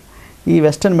పేషెంట్గా. ఈ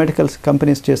వెస్టర్న్ మెడికల్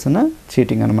కంపెనీస్ చేస్తున్న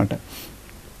చీటింగ్ అనమాట.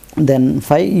 దెన్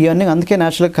 5 ఇవన్నీ అందుకే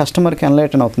న్యాచురల్గా కస్టమర్కి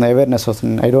ఎన్లైటన్ అవుతుంది, అవేర్నెస్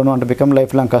వస్తుంది. I don't want become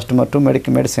life long customer to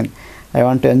medicine, I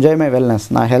want enjoy my wellness.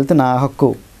 నా హెల్త్ నా హక్కు,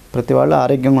 ప్రతి వాళ్ళు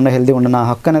ఆరోగ్యంగా ఉండే హెల్తీగా ఉండే నా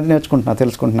హక్కు అనేది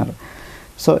తెలుసుకుంటున్నారు.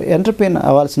 సో ఎంటర్ప్రెన్యూర్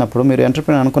అవ్వాల్సినప్పుడు, మీరు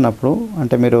ఎంటర్ప్రెన్యూర్ అనుకున్నప్పుడు,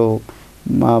 అంటే మీరు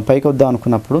పైకి వద్దాం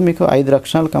అనుకున్నప్పుడు మీకు 5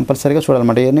 లక్షణాలు కంపల్సరీగా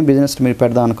చూడాలన్నమాట. ఎన్ని బిజినెస్ మీరు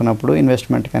పెడదాం అనుకున్నప్పుడు,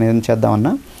 ఇన్వెస్ట్మెంట్ కానీ ఏదైనా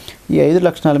చేద్దామన్నా ఈ 5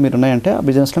 లక్షణాలు మీరు ఉన్నాయంటే ఆ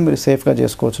బిజినెస్లో మీరు సేఫ్గా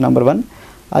చేసుకోవచ్చు. నెంబర్ 1,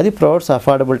 అది ప్రోడక్ట్స్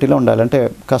అఫోర్డబిలిటీలో ఉండాలి, అంటే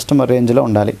కస్టమర్ రేంజ్లో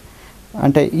ఉండాలి.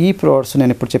 అంటే ఈ ప్రోడక్ట్స్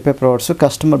నేను ఇప్పుడు చెప్పే ప్రోడక్ట్స్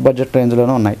కస్టమర్ బడ్జెట్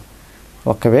రేంజ్లోనే ఉన్నాయి.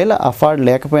 ఒకవేళ అఫోర్డ్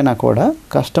లేకపోయినా కూడా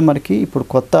కస్టమర్కి ఇప్పుడు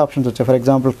కొత్త ఆప్షన్స్ వచ్చాయి. ఫర్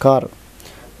ఎగ్జాంపుల్ కార్,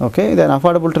 ఓకే, దాని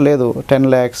అఫోర్డబిలిటీ లేదు, 10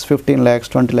 lakhs, 15 lakhs,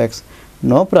 20 lakhs,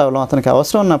 no problem. అతనికి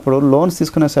అవసరం ఉన్నప్పుడు లోన్స్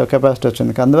తీసుకునే కెపాసిటీ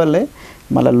వచ్చింది. అందువల్లే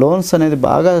మళ్ళీ లోన్స్ అనేది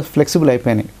బాగా ఫ్లెక్సిబుల్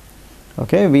అయిపోయినాయి.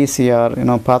 ఓకే, వీసీఆర్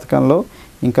పాతకంలో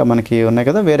ఇంకా మనకి ఉన్నాయి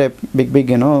కదా వేరే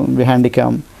బిగ్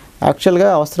హ్యాండిక్యామ్. యాక్చువల్గా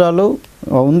అవసరాలు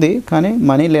ఉంది, కానీ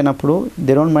మనీ లేనప్పుడు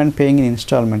they don't mind paying in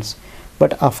instalments,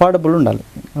 but affordable ఉండాలి.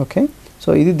 ఓకే, సో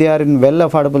ఇది they are in well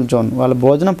affordable zone. వాళ్ళ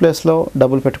భోజనం ప్లేస్లో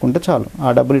డబ్బులు పెట్టుకుంటే చాలు,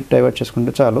 ఆ డబ్బులు డైవర్ట్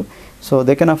చేసుకుంటే చాలు. So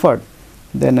they can afford.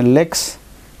 Then legs,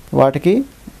 వాటికి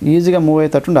ఈజీగా మూవ్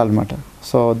అయ్యేటట్టు ఉండాలన్నమాట.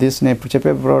 సో నేను ఇప్పుడు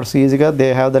చెప్పే ప్రోడక్ట్స్ ఈజీగా they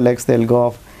have the legs, they will go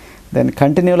of. Then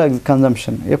continual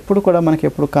consumption, ఎప్పుడు కూడా మనకి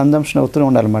ఎప్పుడు కన్జంప్షన్ అవుతూనే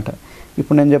ఉండాలన్నమాట.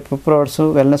 ఇప్పుడు నేను చెప్పే ప్రోడక్ట్స్,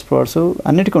 వెల్నెస్ ప్రోడక్ట్స్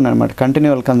అన్నిటికీ ఉన్నాయన్నమాట.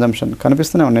 కంటిన్యూల్ కన్జంప్షన్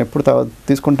కనిపిస్తూనే ఉన్నాయి, ఎప్పుడు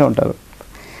తీసుకుంటూ ఉంటారు.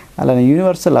 అలానే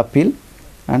యూనివర్సల్ అప్పీల్,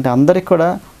 అంటే అందరికి కూడా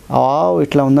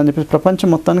ఇట్లా ఉందని చెప్పేసి ప్రపంచం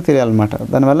మొత్తానికి తెలియాలన్నమాట.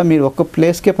 దానివల్ల మీరు ఒక్క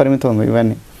ప్లేస్కే పరిమితం ఉంది,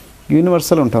 ఇవన్నీ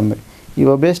యూనివర్సల్ ఉంటుంది. ఈ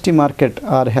obesity market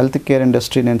are health care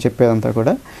industry నేను చెప్పేదంతా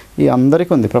కూడా ఈ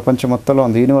అందరికీ ఉంది, ప్రపంచం మొత్తంలో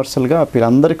ఉంది. యూనివర్సల్గా అప్పీల్,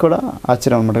 అందరికీ కూడా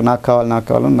ఆశ్చర్యం అనమాట, నాకు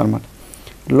కావాలి ఉందన్నమాట.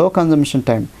 లో కన్జంప్షన్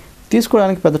టైం,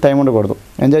 తీసుకోవడానికి పెద్ద టైం ఉండకూడదు,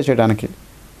 ఎంజాయ్ చేయడానికి.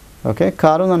 ఓకే,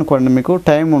 కారు ఉందనుకోండి, మీకు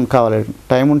టైం కావాలి,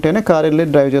 టైం ఉంటేనే కారు వెళ్ళి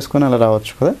డ్రైవ్ చేసుకొని అలా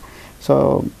రావచ్చు కదా. సో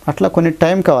అట్లా కొన్ని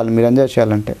టైం కావాలి మీరు ఎంజాయ్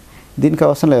చేయాలంటే. దీనికి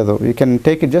అవసరం లేదు, you can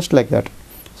take it just like that.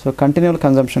 So continual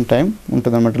consumption time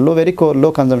ఉంటుంది అనమాట, లో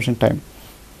కన్జంప్షన్ టైం.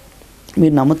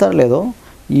 మీరు నమ్ముతారో లేదో,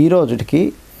 ఈ రోజుకి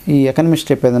ఈ ఎకనమిస్ట్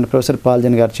చెప్పేదండి, ప్రొఫెసర్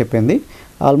పాల్జన్ గారు చెప్పింది,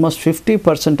 almost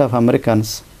 50% of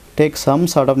Americans take some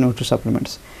sort of Nutri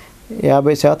supplements.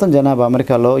 50% జనాభా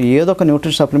అమెరికాలో ఏదో ఒక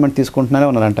న్యూట్రీ సప్లిమెంట్ తీసుకుంటూనే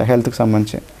ఉన్నారంట హెల్త్కి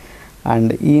సంబంధించి.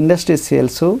 అండ్ ఈ industry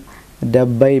sales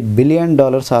 $70 billion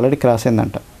already cross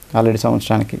అయిందంట ఆల్రెడీ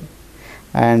సంవత్సరానికి.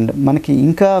 అండ్ మనకి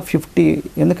ఇంకా 50,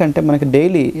 ఎందుకంటే మనకి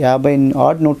డైలీ 50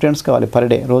 odd న్యూట్రియంట్స్ కావాలి పర్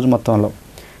డే, రోజు మొత్తంలో.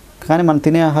 కానీ మనం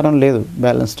తినే ఆహారం లేదు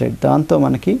బ్యాలెన్స్ డైట్, దాంతో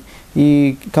మనకి ఈ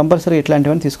కంపల్సరీ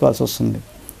ఇట్లాంటివన్నీ తీసుకోవాల్సి వస్తుంది.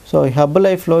 సో ఈ హెర్బల్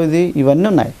లైఫ్లో ఇవన్నీ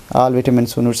ఉన్నాయి, ఆల్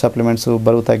విటమిన్స్, న్యూట్రీ సప్లిమెంట్స్,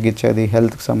 బరువు తగ్గించేది,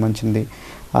 హెల్త్కి సంబంధించింది,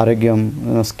 ఆరోగ్యం,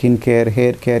 స్కిన్ కేర్,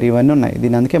 హెయిర్ కేర్, ఇవన్నీ ఉన్నాయి.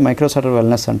 దీని అందుకే మైక్రోసాటర్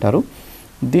వెల్నెస్ అంటారు.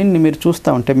 దీన్ని మీరు చూస్తూ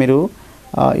ఉంటే మీరు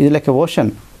ఇది లైక్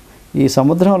ఓషన్, ఈ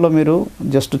సముద్రంలో మీరు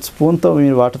జస్ట్ స్పూన్తో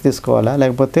మీరు వాటర్ తీసుకోవాలా,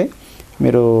 లేకపోతే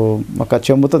మీరు ఒక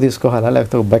చెంబుతో తీసుకోవాలా,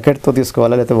 లేకపోతే ఒక బకెట్తో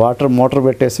తీసుకోవాలా, లేకపోతే మోటార్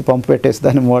పెట్టేసి పంపు పెట్టేసి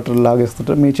దాన్ని మోటార్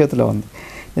లాగేస్తుంటే మీ చేతిలో ఉంది.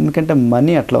 ఎందుకంటే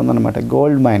మనీ అట్లా ఉందన్నమాట,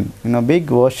 గోల్డ్ మైన్ బిగ్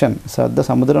ఓషన్, పెద్ద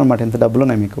సముద్రం అనమాట, ఇంత డబ్బులు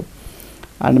ఉన్నాయి మీకు.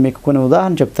 అండ్ మీకు కొన్ని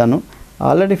ఉదాహరణ చెప్తాను.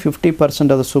 ఆల్రెడీ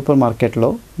 50% ఆఫ్ సూపర్ మార్కెట్లో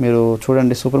మీరు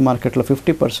చూడండి, సూపర్ మార్కెట్లో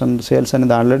 50% సేల్స్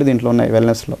అనేది ఆల్రెడీ దీంట్లో ఉన్నాయి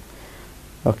వెల్నెస్లో.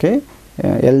 ఓకే,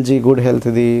 ఎల్జీ గుడ్ హెల్త్,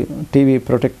 ఇది టీవీ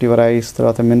ప్రొటెక్ట్ యువర్ ఐస్,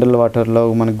 తర్వాత మినరల్ వాటర్లో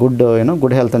మనకి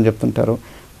గుడ్ హెల్త్ అని చెప్తుంటారు.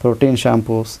 Protein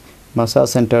shampoos,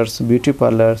 massage centres, beauty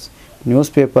parlours, news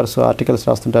papers articles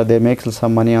రాస్తుంటారు, they makes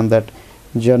some money on that.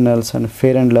 Journals and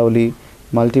fair and lovely,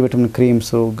 multivitamin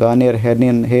creams, Garnier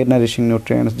hair nourishing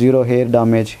nutrients, zero hair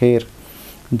damage hair,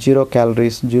 zero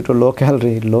calories, low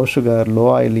calorie, లో sugar, లో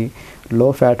oily, లో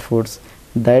fat foods,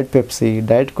 diet Pepsi,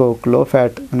 diet coke, లో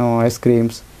fat ice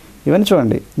creams, ఇవన్నీ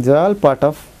చూడండి. This all part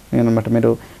of అనమాట.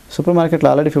 మీరు super మార్కెట్లో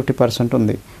already 50%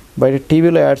 ఉంది, బయట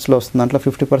టీవీలో యాడ్స్లో వస్తుంది, దాంట్లో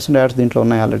 50% యాడ్స్ దీంట్లో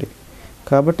ఉన్నాయి ఆల్రెడీ.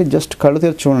 కాబట్టి జస్ట్ కళ్ళు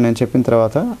తెరిచి చూడండి నేను చెప్పిన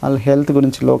తర్వాత. వాళ్ళ హెల్త్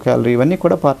గురించి, లో క్యాలరీ, ఇవన్నీ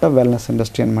కూడా పార్ట్ ఆఫ్ వెల్నెస్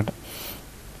ఇండస్ట్రీ అనమాట.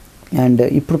 అండ్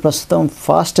ఇప్పుడు ప్రస్తుతం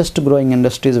fastest growing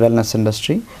industries wellness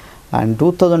industry. And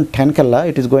 2010 కల్లా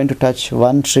it is going to touch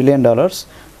 $1 trillion.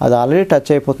 అది ఆల్రెడీ టచ్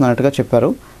అయిపోతున్నట్టుగా చెప్పారు.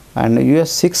 అండ్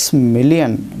 $6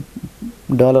 million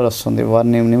వస్తుంది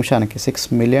నిమిషానికి. $6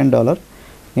 million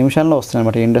నిమిషంలో వస్తుంది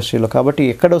అనమాట ఈ ఇండస్ట్రీలో. కాబట్టి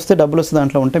ఎక్కడ వస్తే డబ్బులు వస్తే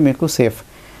దాంట్లో ఉంటే మీకు సేఫ్.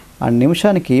 అండ్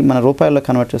నిమిషానికి మన రూపాయల్లో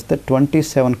కన్వర్ట్ చేస్తే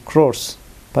 27 crores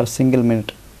పర్ సింగిల్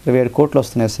మినిట్, 27 కోట్లు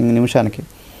వస్తున్నాయి నిమిషానికి.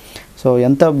 సో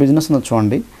ఎంత బిజినెస్ ఉందో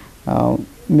చూడండి.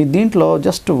 మీ దీంట్లో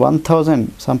జస్ట్ 1000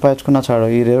 సంపాదించుకున్నా చాలు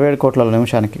ఈ 27 కోట్ల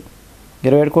నిమిషానికి.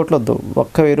 27 కోట్లు వద్దు,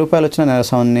 ఒక్క ₹1000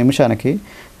 వచ్చిన నిమిషానికి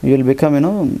you will become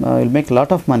will make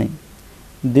lot of money.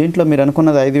 దీంట్లో మీరు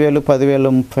అనుకున్నది 5,000,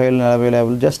 10,000, 30,000,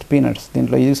 40,000 జస్ట్ పీనట్స్.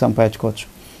 దీంట్లో ఈజీ సంపాదించుకోవచ్చు,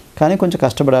 కానీ కొంచెం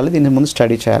కష్టపడాలి, దీని ముందు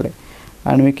స్టడీ చేయాలి.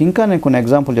 అండ్ మీకు ఇంకా నేను కొన్ని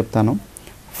ఎగ్జాంపుల్ చెప్తాను.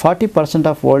 40%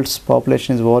 of world's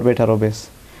population is over weight are obese.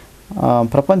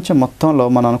 ప్రపంచం మొత్తంలో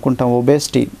మనం అనుకుంటాం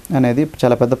ఒబేసిటీ అనేది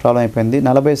చాలా పెద్ద ప్రాబ్లం అయిపోయింది.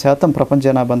 40% ప్రపంచ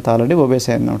జనాభా అంతా ఆల్రెడీ ఒబేస్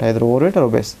అయిందన్నమాట, either over weight are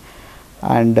obese.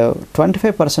 And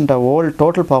 25% of world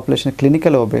total population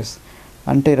clinical obese.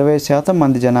 అంటే 20%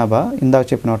 మంది జనాభా ఇందాక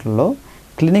చెప్పిన వాటిల్లో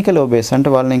క్లినికల్ ఒబేస్, అంటే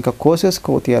వాళ్ళని ఇంకా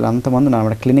కోసేసుకో తీయాలి అంతమంది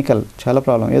అన్నమాట. క్లినికల్ చాలా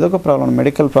ప్రాబ్లం, ఏదో ఒక ప్రాబ్లం,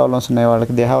 మెడికల్ ప్రాబ్లమ్స్ ఉన్నాయి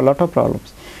వాళ్ళకి. They have lot of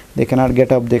problems, they cannot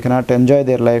get up, they cannot enjoy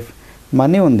their life,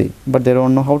 money ఉంది, but they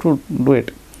don't know how to do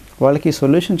it. వాళ్ళకి ఈ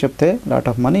సొల్యూషన్ చెప్తే lot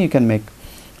of money you can make.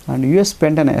 And US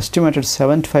spent an estimated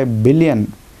 $75 billion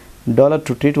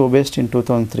to treat obesity in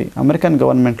 2003. American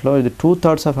గవర్నమెంట్లో ఇది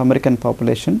 2/3 of American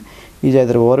population is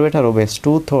either ఓవర్వెయిట్ are obese.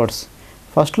 2/3.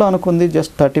 ఫస్ట్లో అనుకుంది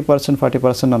just 30%,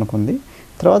 40% అనుకుంది,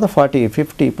 తర్వాత 40,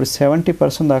 50, ఇప్పుడు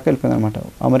 70% దాకా వెళ్ళిపోయింది అనమాట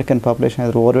American population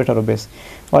either ఓవర్వెయిట్ are obese.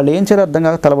 వాళ్ళు ఏం చేయాలో అర్థం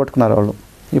కాక తలబట్టుకున్నారు వాళ్ళు.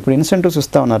 ఇప్పుడు ఇన్సెంటివ్స్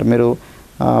ఇస్తూ ఉన్నారు, మీరు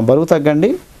బరువు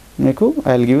తగ్గండి, మీకు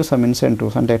I will give you some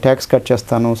incentives, అంటే ట్యాక్స్ కట్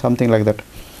చేస్తాను, సంథింగ్ లైక్ దట్.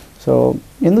 సో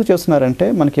ఎందుకు చేస్తున్నారంటే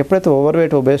మనకి ఎప్పుడైతే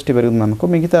ఓవర్వెయిట్ ఒబేసిటీ పెరుగుతుందనుకో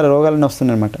మిగతా రోగాలన్నీ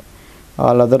వస్తున్నాయి అనమాట,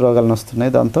 ఆల్ అదర్ రోగాలను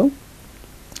వస్తున్నాయి. దాంతో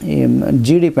ఈ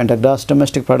జీడిపి అంటే గ్రాస్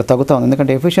డొమెస్టిక్ ప్రోడక్ట్ తగ్గుతూ ఉంది,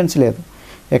 ఎందుకంటే ఎఫిషియన్సీ లేదు,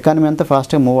 ఎకానమీ అంతా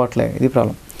ఫాస్ట్గా మూవ్ అవ్వట్లేదు, ఇది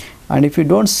problem. And if you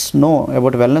don'ts know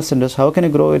about wellness industry, how can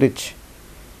you grow rich?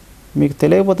 మీకు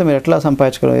తెలియకపోతే మీరు ఎట్లా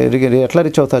సంపాదించుకోవాలి, ఎట్లా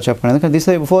రిచ్ అవుతారో చెప్పండి. ఎందుకంటే this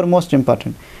is four most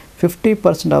important.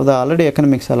 50% of the already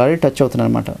economics already touch అవుతుంది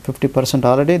అనమాట. 50%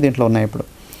 ఆల్రెడీ దీంట్లో ఉన్నాయి ఇప్పుడు.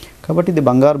 కాబట్టి ఇది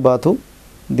బంగారు బాతు,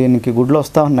 దీనికి గుడ్లు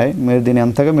వస్తూ ఉన్నాయి, మీరు దీన్ని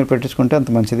ఎంతగా మీరు పెట్టించుకుంటే అంత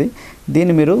మంచిది.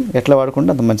 దీన్ని మీరు ఎట్లా వాడుకుంటే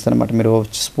అంత మంచిది అనమాట. మీరు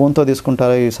స్పూన్తో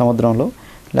తీసుకుంటారో ఈ సముద్రంలో,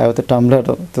 లేకపోతే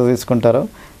టంబ్లర్తో తీసుకుంటారో,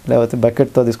 లేకపోతే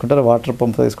బకెట్తో తీసుకుంటారో, వాటర్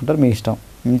పంప్తో తీసుకుంటారో, మీ ఇష్టం,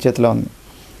 మీ చేతిలో ఉంది.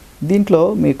 దీంట్లో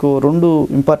మీకు 2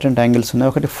 ఇంపార్టెంట్ యాంగిల్స్ ఉన్నాయి.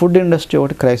 ఒకటి ఫుడ్ ఇండస్ట్రీ,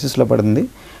 ఒకటి క్రైసిస్లో పడింది.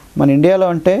 మన ఇండియాలో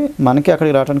అంటే మనకి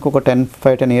అక్కడికి రావడానికి ఒక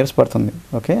 5-10 years పడుతుంది.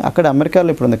 ఓకే, అక్కడ అమెరికాలో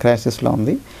ఇప్పుడు ఉంది, క్రైసిస్లో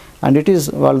ఉంది. అండ్ ఇట్ ఈస్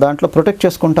వాళ్ళు దాంట్లో ప్రొటెక్ట్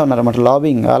చేసుకుంటూ ఉన్నారు అన్నమాట.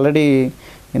 లాబింగ్ ఆల్రెడీ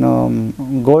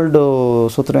గోల్డ్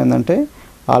సూత్రం ఏంటంటే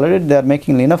already they are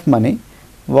making enough money,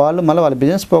 వాళ్ళు మళ్ళీ వాళ్ళ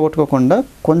బిజినెస్ పోగొట్టుకోకుండా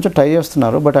కొంచెం ట్రై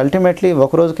చేస్తున్నారు. బట్ అల్టిమేట్లీ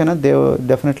ఒక రోజుకైనా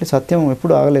డెఫినెట్లీ సత్యం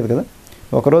ఎప్పుడు ఆగలేదు కదా.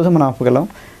 ఒకరోజు మనం ఆపగలం,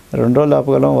 2 రోజులు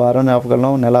ఆపగలం, వారాన్ని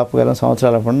ఆపగలం, నెల ఆపగలం,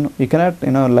 సంవత్సరాలు ఆపగలం. You cannot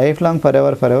life long for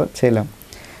ever చేయలేం.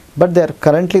 బట్ దే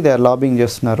ఆర్ లాబింగ్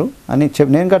చేస్తున్నారు అని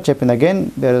నేను కూడా చెప్పింది. Again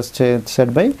they are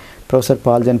said by professor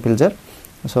Paul gen పిల్జర్.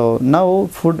 So now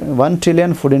 $1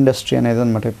 trillion food industry అనేది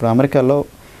అనమాట. ఇప్పుడు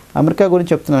అమెరికా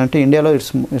గురించి చెప్తున్నానంటే ఇండియాలో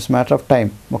ఇట్స్ మ్యాటర్ ఆఫ్ టైం,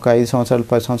 ఒక 5 సంవత్సరాలు,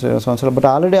 10 సంవత్సరాలు, 20 సంవత్సరాలు. బట్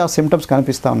ఆల్రెడీ ఆ సిమ్టమ్స్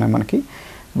కనిపిస్తూ ఉన్నాయి మనకి.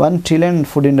 $1 trillion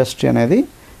ఫుడ్ ఇండస్ట్రీ అనేది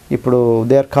ఇప్పుడు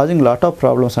they are causing lot of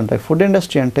problems అంటాయి. Food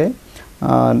industry అంటే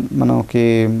మనకి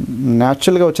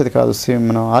న్యాచురల్గా వచ్చేది కాదు,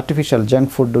 మనం ఆర్టిఫిషియల్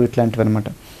జంక్ ఫుడ్ ఇట్లాంటివి అనమాట.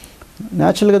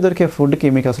 న్యాచురల్గా దొరికే ఫుడ్కి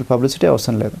మీకు అసలు పబ్లిసిటీ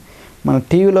అవసరం లేదు. మన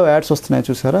టీవీలో యాడ్స్ వస్తున్నాయి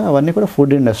చూసారా, అవన్నీ కూడా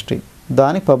ఫుడ్ ఇండస్ట్రీ,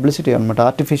 దానికి పబ్లిసిటీ అనమాట,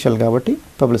 ఆర్టిఫిషియల్ కాబట్టి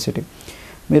పబ్లిసిటీ.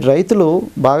 మీరు రైతులు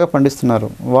బాగా పండిస్తున్నారు,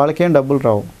 వాళ్ళకేం డబ్బులు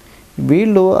రావు.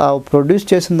 వీళ్ళు ఆ ప్రొడ్యూస్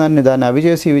చేసిన దాన్ని అవి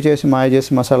చేసి ఇవి చేసి మాయ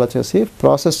చేసి మసాలా చేసి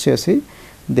ప్రాసెస్ చేసి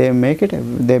they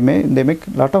make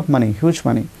lot of money, huge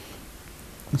money.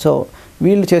 So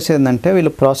వీళ్ళు చేసేది ఏంటంటే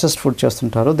వీళ్ళు ప్రాసెస్డ్ ఫుడ్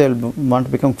చేస్తుంటారు. They will want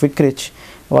become quick rich.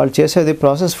 వాళ్ళు చేసేది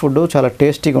ప్రాసెస్ ఫుడ్ చాలా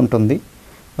టేస్టీగా ఉంటుంది.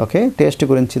 ఓకే, టేస్ట్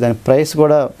గురించి దాని ప్రైస్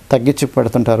కూడా తగ్గించి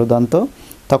పెడుతుంటారు, దాంతో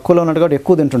తక్కువలో ఉన్నట్టు కూడా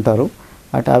ఎక్కువ తింటుంటారు.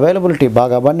 అటు అవైలబిలిటీ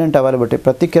బాగా అబండెంట్ అవైలబిలిటీ,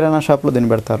 ప్రతి కిరాణా షాప్లో దీన్ని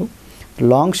పెడతారు.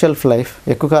 లాంగ్ షెల్ఫ్ లైఫ్,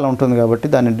 ఎక్కువ కాలం ఉంటుంది కాబట్టి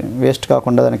దాన్ని వేస్ట్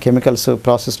కాకుండా దాని కెమికల్స్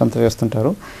ప్రాసెస్ అంతా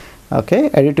చేస్తుంటారు. ఓకే,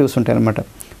 అడిటివ్స్ ఉంటాయి అన్నమాట.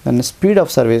 దాన్ని స్పీడ్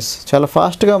ఆఫ్ సర్వీస్, చాలా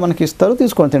ఫాస్ట్గా మనకి ఇస్తారు,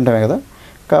 తీసుకొని తింటామే కదా.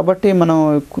 కాబట్టి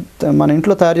మన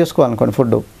ఇంట్లో తయారు చేసుకోవాలనుకోండి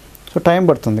ఫుడ్, సో టైం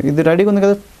పడుతుంది. ఇది రెడీగా ఉంది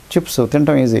కదా, చిప్స్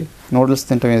తింటాం ఈజీ, నూడిల్స్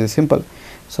తింటాం ఈజీ, సింపుల్.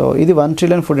 సో ఇది $1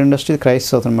 trillion ఫుడ్ ఇండస్ట్రీ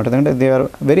క్రైసిస్ అవుతుందన్నమాట. ఎందుకంటే they are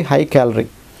very high calorie.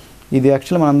 ఇది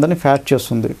యాక్చువల్లీ మనందరినీ ఫ్యాట్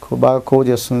చేస్తుంది, బాగా కొవ్వు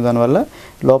చేస్తుంది. దానివల్ల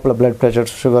లోపల బ్లడ్ ప్రెషర్,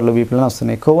 షుగర్లు, బీపీలు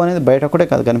వస్తున్నాయి. కొవ్వు అనేది బయట ఒకటే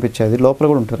కాదు కనిపించేది, లోపల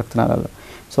కూడా ఉంటుంది రక్తనాళాల్లో.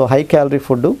 సో హై క్యాలరీ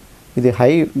ఫుడ్ ఇది,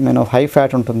 హై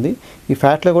ఫ్యాట్ ఉంటుంది. ఈ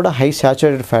ఫ్యాట్లో కూడా high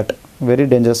saturated fat, very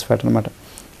dangerous fat అనమాట.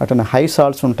 అట్లా హై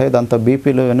సాల్ట్స్ ఉంటాయి, దాంతో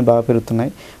బీపీలు ఇవన్నీ బాగా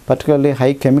పెరుగుతున్నాయి. పర్టికులర్లీ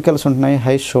హై కెమికల్స్ ఉంటున్నాయి,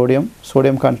 హై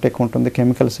సోడియం కంటెంట్ ఎక్కువ ఉంటుంది,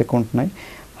 కెమికల్స్ ఎక్కువ ఉంటున్నాయి,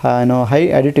 హై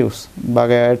అడిటివ్స్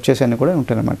బాగా యాడ్ చేసేవి కూడా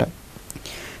ఉంటాయి అన్నమాట.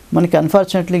 మనకి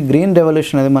అన్ఫార్చునేట్లీ గ్రీన్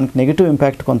రెవల్యూషన్ అనేది మనకి నెగిటివ్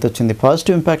ఇంపాక్ట్ కొంత వచ్చింది,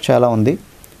 పాజిటివ్ ఇంపాక్ట్ చాలా ఉంది.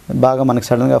 బాగా మనకి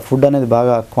సడన్గా ఫుడ్ అనేది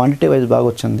బాగా క్వాంటిటీ వైజ్ బాగా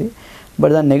వచ్చింది.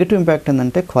 బట్ దాని నెగిటివ్ ఇంపాక్ట్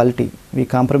ఏంటంటే quality, we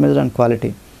compromised and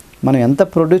quality. మనం ఎంత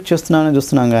ప్రొడ్యూస్ చేస్తున్నామని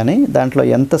చూస్తున్నాం కానీ దాంట్లో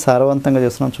ఎంత సారవంతంగా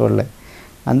చేస్తున్నాం చూడలేదు.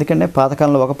 అందుకనే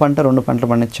పాతకాలంలో 1 పంట 2 పంటలు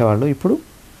పండించేవాళ్ళు, ఇప్పుడు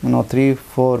మనం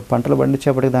 3-4 పంటలు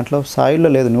పండించేప్పటికి దాంట్లో సాయిల్లో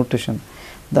లేదు న్యూట్రిషన్.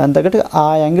 దాని తగ్గట్టు ఆ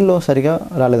యాంగిల్లో సరిగా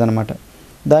రాలేదన్నమాట.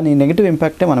 దాని నెగిటివ్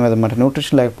ఇంపాక్టే మన మీద అనమాట.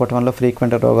 న్యూట్రిషన్ లేకపోవడం వల్ల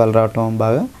ఫ్రీక్వెంట్ రోగాలు రావటం,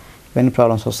 బాగా ఇవన్నీ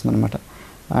ప్రాబ్లమ్స్ వస్తుందన్నమాట.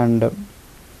 అండ్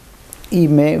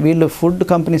వీళ్ళు ఫుడ్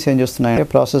కంపెనీస్ ఏం చేస్తున్నాయంటే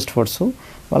ప్రాసెస్డ్ ఫుడ్స్,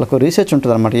 వాళ్ళకు రీసెర్చ్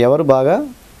ఉంటుంది అనమాట, ఎవరు బాగా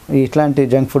ఇట్లాంటి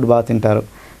జంక్ ఫుడ్ బాగా తింటారు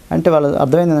అంటే. వాళ్ళు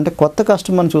అర్థమైంది ఏంటంటే కొత్త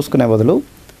కస్టమర్ని చూసుకునే బదులు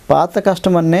పాత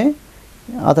కస్టమర్నే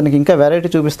అతనికి ఇంకా వెరైటీ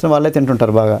చూపిస్తున్న వాళ్ళే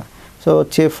తింటుంటారు బాగా. సో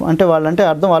అంటే వాళ్ళంటే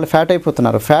అర్థం వాళ్ళు ఫ్యాట్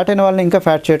అయిపోతున్నారు, ఫ్యాట్ అయిన వాళ్ళని ఇంకా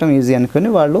ఫ్యాట్ చేయడం ఈజీ అనుకుని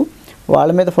వాళ్ళ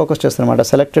మీద ఫోకస్ చేస్తారన్నమాట,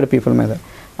 సెలెక్టెడ్ పీపుల్ మీద.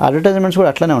 అడ్వర్టైజ్మెంట్స్ కూడా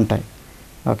అట్లనే ఉంటాయి.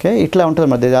 ఓకే, ఇట్లా ఉంటుంది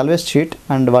మరి, దే ఆల్వేస్ చీట్.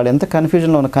 అండ్ వాళ్ళు ఎంత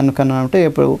కన్ఫ్యూజన్లో అంటే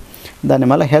ఇప్పుడు దాన్ని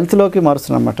మళ్ళీ హెల్త్లోకి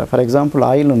మారుస్తున్నారు అనమాట. ఫర్ ఎగ్జాంపుల్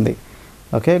ఆయిల్ ఉంది,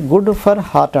 ఓకే, గుడ్ ఫర్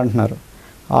హార్ట్ అంటున్నారు.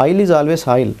 Oil is always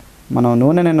oil. మనం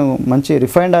నూనె నేను మంచి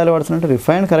రిఫైన్డ్ ఆయిల్ వాడుతున్నట్టు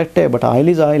రిఫైన్డ్ కరెక్టే, but oil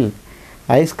is oil.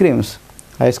 Ice cream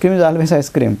is always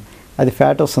ice cream, అది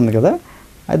ఫ్యాట్ వస్తుంది కదా,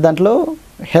 అది దాంట్లో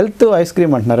హెల్త్ ఐస్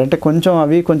క్రీమ్ అంటున్నారు. అంటే కొంచెం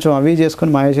అవి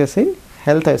చేసుకొని మాయ చేసి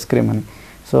హెల్త్ ఐస్ క్రీమ్ అని.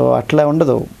 సో అట్లా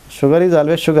ఉండదు. Sugar is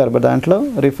always sugar, but దాంట్లో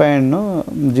రిఫైన్డ్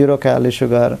 0 క్యాలరీ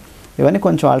షుగర్ ఇవన్నీ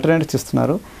కొంచెం ఆల్టర్నేటివ్స్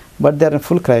ఇస్తున్నారు. But they are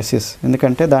full crisis,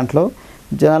 ఎందుకంటే దాంట్లో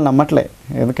జనాలు నమ్మట్లే,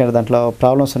 ఎందుకంటే దాంట్లో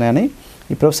ప్రాబ్లమ్స్ ఉన్నాయని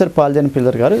ఈ ప్రొఫెసర్ పాల్జన్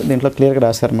పిల్లర్ గారు దీంట్లో క్లియర్గా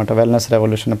రాశారన్నమాట వెల్నెస్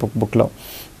రెవల్యూషన్ బుక్లో.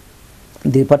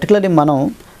 ఇది పర్టికులర్లీ మనం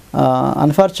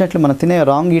అన్ఫార్చునేట్లీ మనం తినే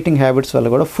రాంగ్ ఈటింగ్ హ్యాబిట్స్ వల్ల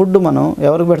కూడా ఫుడ్ మనం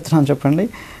ఎవరికి పెడుతున్నాం చెప్పండి.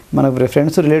 మన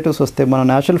ఫ్రెండ్స్ రిలేటివ్స్ వస్తే మనం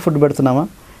న్యాచురల్ ఫుడ్ పెడుతున్నామా?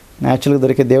 న్యాచురల్గా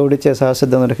దొరికే దేవుడిచ్చే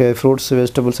సహసిద్ధం దొరికే ఫ్రూట్స్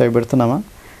వెజిటబుల్స్ అవి పెడుతున్నామా?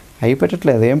 అవి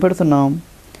పెట్టట్లేదు. ఏం పెడుతున్నాం?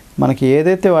 మనకి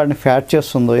ఏదైతే వాడిని ఫ్యాట్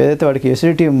చేస్తుందో, ఏదైతే వాడికి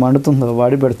ఎసిడిటీ మండుతుందో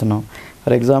వాడి పెడుతున్నాం.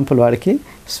 ఫర్ ఎగ్జాంపుల్ వాడికి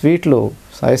స్వీట్లు,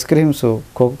 ఐస్ క్రీమ్స్,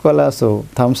 కోకోకోలాస్,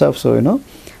 థమ్స్అప్స్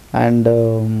అండ్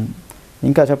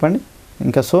ఇంకా చెప్పండి,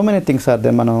 ఇంకా so many things are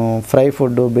they. మనం fry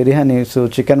food, biryanis,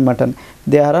 chicken, mutton,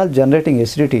 they are all generating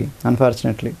acidity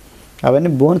unfortunately. అవన్నీ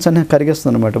బోన్స్ అన్నీ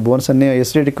కరిగిస్తుంది అనమాట. బోన్స్ అన్నీ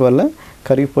ఎసిడిటీ వల్ల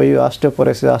కరిగిపోయి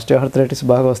ఆస్టియోపోరోసిస్, ఆస్టియోఆర్థరైటిస్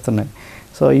బాగా వస్తున్నాయి.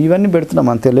 సో ఇవన్నీ పెడుతున్నాం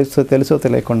మనం తెలుసో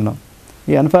తెలియకుండా.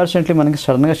 ఈ అన్ఫార్చునేట్లీ మనకి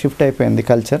సడన్గా షిఫ్ట్ అయిపోయింది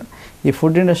కల్చర్. ఈ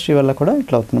ఫుడ్ ఇండస్ట్రీ వల్ల కూడా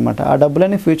ఇట్లా అవుతుందన్నమాట. ఆ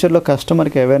డబ్బులన్నీ ఫ్యూచర్లో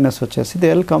కస్టమర్కి అవేర్నెస్ వచ్చేసి they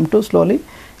will come to slowly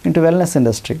into wellness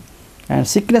industry. And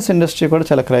sickness industry కూడా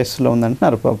చాలా క్రైసిస్లో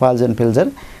ఉందంటున్నారు పాల్జన్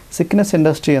పిల్జర్. సిక్నెస్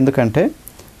ఇండస్ట్రీ ఎందుకంటే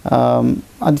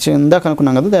అది ఇందాక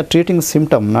అనుకున్నాం కదా, they are treating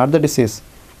symptom not the disease.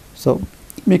 So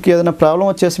మీకు ఏదైనా ప్రాబ్లం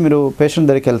వచ్చేసి మీరు పేషెంట్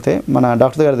దగ్గరికి వెళ్తే, మన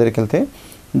డాక్టర్ గారి దగ్గరికి వెళ్తే,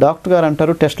 డాక్టర్ గారు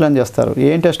అంటారు టెస్టులు అని చేస్తారు.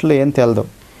 ఏం టెస్టులు ఏం తెలదు.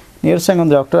 నీరసంగా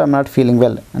ఉంది doctor, I'm not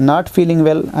feeling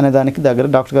well అనే దానికి దగ్గర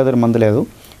డాక్టర్ గారి దగ్గర మందు లేదు.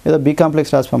 ఏదో బీ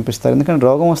కాంప్లెక్స్ రాసి పంపిస్తారు. ఎందుకంటే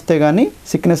రోగం వస్తే కానీ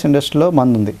సిక్నెస్ ఇండస్ట్రీలో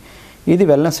మందు ఉంది. ఇది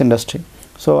వెల్నెస్ ఇండస్ట్రీ.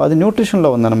 సో అది న్యూట్రిషన్లో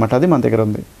ఉందన్నమాట, అది మన దగ్గర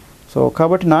ఉంది. సో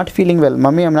కాబట్టి not feeling well,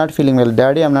 mummy I'm not feeling well,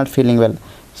 daddy I'm not feeling well,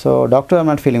 so doctor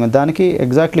I'm not feeling well, దానికి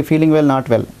exactly feeling well not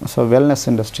well. So wellness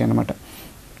industry అనమాట.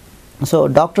 So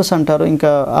doctors అంటారు,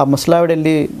 ఇంకా ఆ ముసలావిడ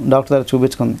వెళ్ళి డాక్టర్ దగ్గర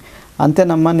చూపించుకుంది,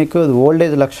 అంతేనమ్మా నీకు ఓల్డ్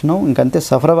ఏజ్ లక్షణం, ఇంకంతే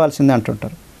సఫర్ అవ్వాల్సిందే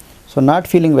అంటుంటారు. So not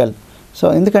feeling well. So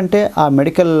ఎందుకంటే ఆ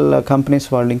మెడికల్ కంపెనీస్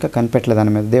వాళ్ళు ఇంకా కనిపెట్టలేదు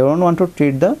దాని మీద. They don't want to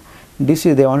treat the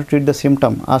disease, they want to treat the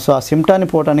symptom. So ఆ సిమ్టాన్ని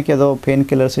పోవడానికి ఏదో పెయిన్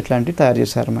కిల్లర్స్ ఇట్లాంటివి తయారు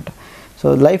చేశారన్నమాట.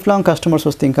 సో లైఫ్ లాంగ్ కస్టమర్స్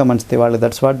వస్తే ఇంకా మంచిది వాళ్ళు,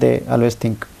 that's what they always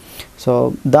think. So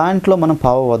దాంట్లో మనం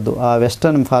పావవద్దు. ఆ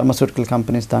వెస్టర్న్ ఫార్మస్యూటికల్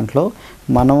కంపెనీస్ దాంట్లో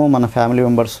మనము మన ఫ్యామిలీ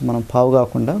మెంబర్స్ మనం పావు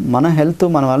కాకుండా మన హెల్త్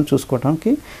మన వాళ్ళని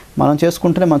చూసుకోవడానికి మనం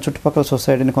చేసుకుంటేనే మన చుట్టుపక్కల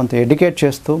సొసైటీని కొంత ఎడ్యుకేట్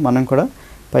చేస్తూ మనం కూడా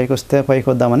పైకి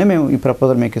వద్దామని మేము ఈ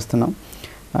ప్రపోజల్ మీకు ఇస్తున్నాం.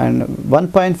 అండ్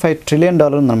 $1.5 ట్రిలియన్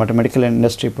ఉందన్నమాట మెడికల్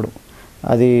ఇండస్ట్రీ ఇప్పుడు.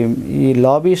 అది ఈ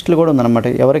లాబీయిస్టులు కూడా ఉందన్నమాట.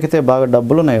 ఎవరికైతే బాగా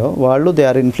డబ్బులు ఉన్నాయో వాళ్ళు దే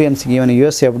ఆర్ ఇన్ఫ్లుయెన్సింగ్, ఈవెన్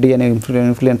యుఎస్ఎఫ్డి అని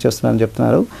ఇన్ఫ్లుయెన్స్ చేస్తున్నారని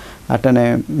చెప్తున్నారు. అట్లనే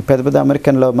పెద్ద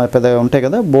అమెరికన్లో పెద్ద ఉంటాయి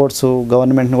కదా బోర్డ్స్,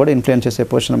 గవర్నమెంట్ని కూడా ఇన్ఫ్లుయెన్స్ చేసే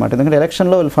పొజిషన్ అనమాట. ఎందుకంటే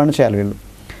ఎలక్షన్లో వీళ్ళు ఫండ్ చేయాలి వీళ్ళు.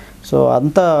 సో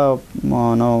అంతా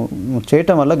మనం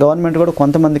చేయటం వల్ల గవర్నమెంట్ కూడా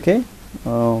కొంతమందికే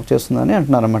చేస్తుందని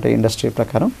అంటున్నారు అన్నమాట ఈ ఇండస్ట్రీ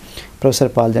ప్రకారం. ప్రొఫెసర్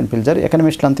పాల్జన్ పిల్జర్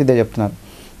ఎకనమిస్టులు అంతా ఇదే చెప్తున్నారు.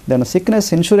 దాని సిక్నెస్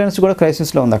ఇన్సూరెన్స్ కూడా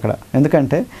క్రైసిస్లో ఉంది అక్కడ.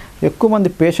 ఎందుకంటే ఎక్కువ మంది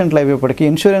పేషెంట్లు అయిపోయేప్పటికీ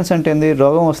ఇన్సూరెన్స్ అంటే ఏంది,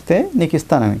 రోగం వస్తే నీకు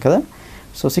ఇస్తానని కదా.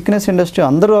 సో సిక్నెస్ ఇండస్ట్రీ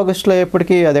అందరూ ఆగస్టులో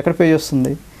అయ్యేప్పటికీ అది ఎక్కడ పే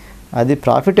చేస్తుంది? అది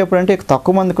ప్రాఫిట్ ఎప్పుడంటే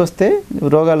తక్కువ మందికి వస్తే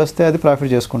రోగాలు వస్తే అది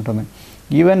ప్రాఫిట్ చేసుకుంటుంది.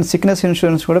 ఈవెన్ సిక్నెస్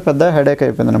ఇన్సూరెన్స్ కూడా పెద్ద హెడేక్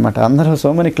అయిపోయింది అనమాట. అందరూ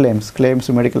so many claims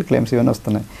medical claims ఇవన్నీ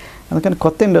వస్తున్నాయి. అందుకని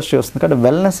కొత్త ఇండస్ట్రీ వస్తుంది కాబట్టి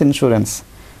వెల్నెస్ ఇన్సూరెన్స్.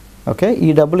 ఓకే, ఈ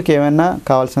డబ్బులకి ఏమైనా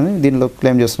కావాల్సింది దీనిలో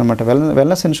క్లెయిమ్ చేస్తున్నమాట.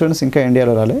 వెల్నెస్ ఇన్సూరెన్స్ ఇంకా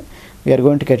ఇండియాలో రాలే, we are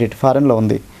going to get it, ఫారెన్లో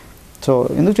ఉంది. సో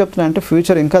ఎందుకు చెప్తున్నా అంటే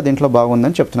ఫ్యూచర్ ఇంకా దీంట్లో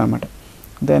బాగుందని చెప్తున్నా అనమాట.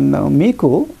 దెన్ మీకు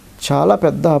చాలా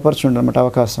పెద్ద ఆపర్చునిటీ అనమాట,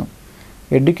 అవకాశం.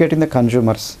 ఎడ్యుకేటింగ్ ద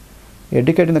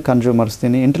కన్జ్యూమర్స్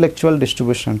దీన్ని ఇంటలెక్చువల్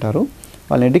డిస్ట్రిబ్యూషన్ అంటారు.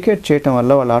 వాళ్ళని ఎడ్యుకేట్ చేయడం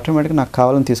వల్ల వాళ్ళు ఆటోమేటిక్గా నాకు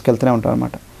కావాలని తీసుకెళ్తూనే ఉంటారు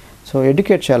అనమాట. సో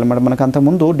ఎడ్యుకేట్ చేయాలన్నమాట. మనకు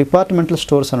అంతకుముందు డిపార్ట్మెంటల్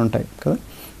స్టోర్స్ అని ఉంటాయి కదా.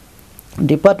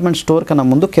 డిపార్ట్మెంట్ స్టోర్ కన్నా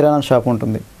ముందు కిరాణా షాప్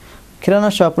ఉంటుంది. కిరాణా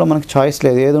షాప్లో మనకి చాయిస్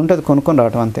లేదు, ఏది ఉంటే అది కొనుక్కొని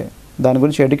రావటం అంతే. దాని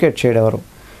గురించి ఎడ్యుకేట్ చేయడం ఎవరు.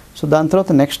 సో దాని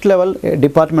తర్వాత నెక్స్ట్ లెవెల్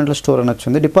డిపార్ట్మెంటల్ స్టోర్ అని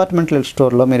వచ్చింది. డిపార్ట్మెంటల్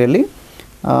స్టోర్లో మీరు వెళ్ళి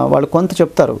వాళ్ళు కొంత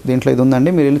చెప్తారు, దీంట్లో ఇది ఉందండి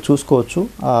మీరు వెళ్ళి చూసుకోవచ్చు,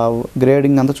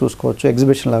 గ్రేడింగ్ అంతా చూసుకోవచ్చు,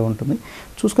 ఎగ్జిబిషన్ లాగా ఉంటుంది,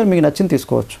 చూసుకొని మీకు నచ్చింది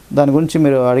తీసుకోవచ్చు, దాని గురించి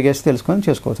మీరు అడిగేసి తెలుసుకొని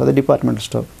చేసుకోవచ్చు. అది డిపార్ట్మెంటల్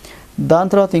స్టోర్. దాని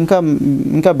తర్వాత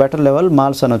ఇంకా బెటర్ లెవెల్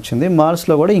మాల్స్ అని వచ్చింది.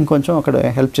 మాల్స్లో కూడా ఇంకొంచెం అక్కడ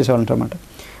హెల్ప్ చేసేవాళ్ళు ఉంటారన్నమాట.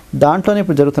 దాంట్లోనే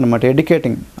ఇప్పుడు జరుగుతుందన్నమాట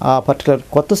ఎడ్యుకేటింగ్. ఆ పర్టికులర్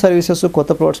కొత్త సర్వీసెస్,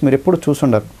 కొత్త ప్రోడక్ట్స్ మీరు ఎప్పుడు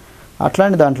చూసుండరు,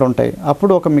 అట్లాంటి దాంట్లో ఉంటాయి.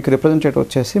 అప్పుడు ఒక మీకు రిప్రజెంటేటివ్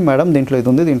వచ్చేసి మేడం దీంట్లో ఇది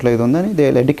ఉంది అని దే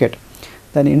ఎడ్యుకేట్.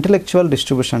 దాన్ని ఇంటలెక్చువల్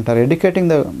డిస్ట్రిబ్యూషన్ అంటారు. ఎడ్యుకేటింగ్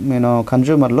ద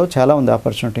కన్జ్యూమర్లో చాలా ఉంది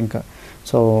ఆపర్చునిటీ ఇంకా.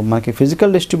 సో మనకి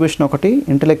ఫిజికల్ డిస్ట్రిబ్యూషన్ ఒకటి,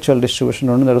 ఇంటలెక్చువల్ డిస్ట్రిబ్యూషన్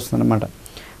రెండు నడుస్తుంది అనమాట.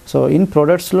 సో ఇన్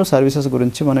ప్రొడక్ట్స్లో సర్వీసెస్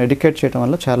గురించి మనం ఎడ్యుకేట్ చేయడం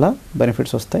వల్ల చాలా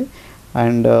బెనిఫిట్స్ వస్తాయి.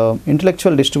 అండ్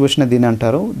ఇంటలెక్చువల్ డిస్ట్రిబ్యూషన్ దీని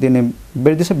అంటారు. దీన్ని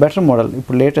దిస్ బెటర్ మోడల్,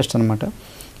 ఇప్పుడు లేటెస్ట్ అనమాట.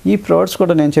 ఈ ప్రోడక్ట్స్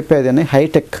కూడా నేను చెప్పేది అని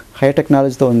హై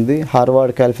టెక్నాలజీతో ఉంది.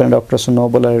 హార్వర్డ్, కాలిఫోర్నియా డాక్టర్స్,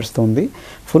 నోబెల్ లైడర్స్తో ఉంది.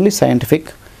 Fully scientific.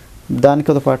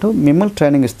 దానితో పాటు మిమ్మల్ని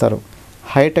ట్రైనింగ్ ఇస్తారు.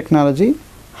 హై టెక్నాలజీ,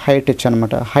 హై టచ్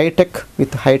అనమాట. Hitech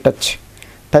with high touch.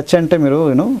 Touch అంటే మీరు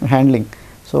handling.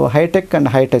 So hitech and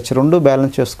high touch రెండు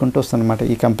బ్యాలెన్స్ చేసుకుంటూ వస్తుందన్నమాట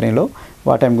ఈ కంపెనీలో.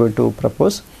 What I'm going to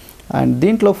propose. And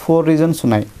దీంట్లో 4 రీజన్స్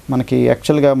ఉన్నాయి. మనకి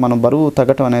యాక్చువల్గా మనం బరువు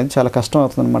తగ్గటం అనేది చాలా కష్టం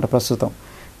అవుతుందన్నమాట ప్రస్తుతం.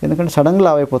 ఎందుకంటే సడన్గా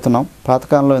లావ్ అయిపోతున్నాం.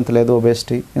 పాతకాలంలో ఇంత లేదు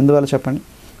ఒబేసిటీ. ఎందువల్ల చెప్పండి?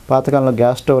 పాతకాలంలో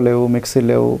గ్యాస్ స్టవ్ లేవు, మిక్సీ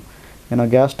లేవు.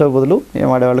 గ్యాస్ స్టవ్ బదులు ఏం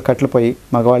వాడేవాళ్ళు? కట్టెలు పొయ్యి.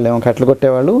 మగవాళ్ళు ఏమో కట్టెలు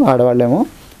కొట్టేవాళ్ళు, ఆడవాళ్ళు ఏమో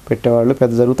పెట్టేవాళ్ళు.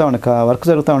 పెద్ద జరుగుతూ ఉండే వర్క్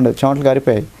జరుగుతూ ఉండేది. చెమటలు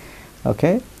గారిపోయాయి.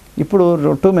 ఓకే, ఇప్పుడు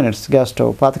 2 minutes గ్యాస్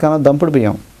స్టవ్. పాతకాలంలో దంపుడు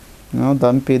బియ్యం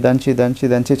దంపి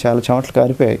దంచి చాలా చెమటలు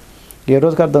కారిపోయాయి. ఏ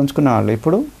రోజు కాదు దంచుకునేవాళ్ళు.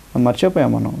 ఇప్పుడు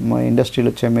మర్చిపోయాం మనం. మా ఇండస్ట్రీలు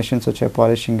వచ్చాయి, మెషిన్స్ వచ్చాయి,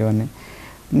 పాలిషింగ్ ఇవన్నీ.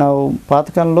 నా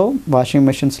పాతకాలంలో వాషింగ్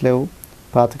మెషిన్స్ లేవు,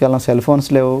 పాతకాలంలో సెల్ ఫోన్స్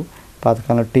లేవు,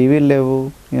 పాతకాలంలో టీవీలు లేవు,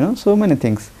 సో మెనీ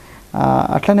థింగ్స్.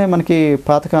 అట్లనే మనకి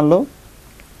పాతకాలంలో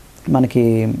మనకి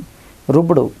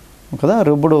రుబ్బుడు కదా,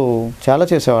 రుబ్బుడు చాలా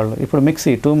చేసేవాళ్ళు. ఇప్పుడు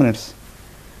మిక్సీ 2 minutes.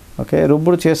 ఓకే,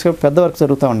 రుబ్బుడు చేసే పెద్ద వర్క్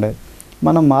జరుగుతూ ఉండేది.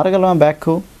 మనం మారగలమా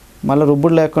బ్యాక్? మళ్ళీ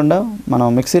రుబ్బుడు లేకుండా, మనం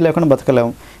మిక్సీ లేకుండా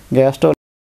బతకలేము. గ్యాస్ స్టవ్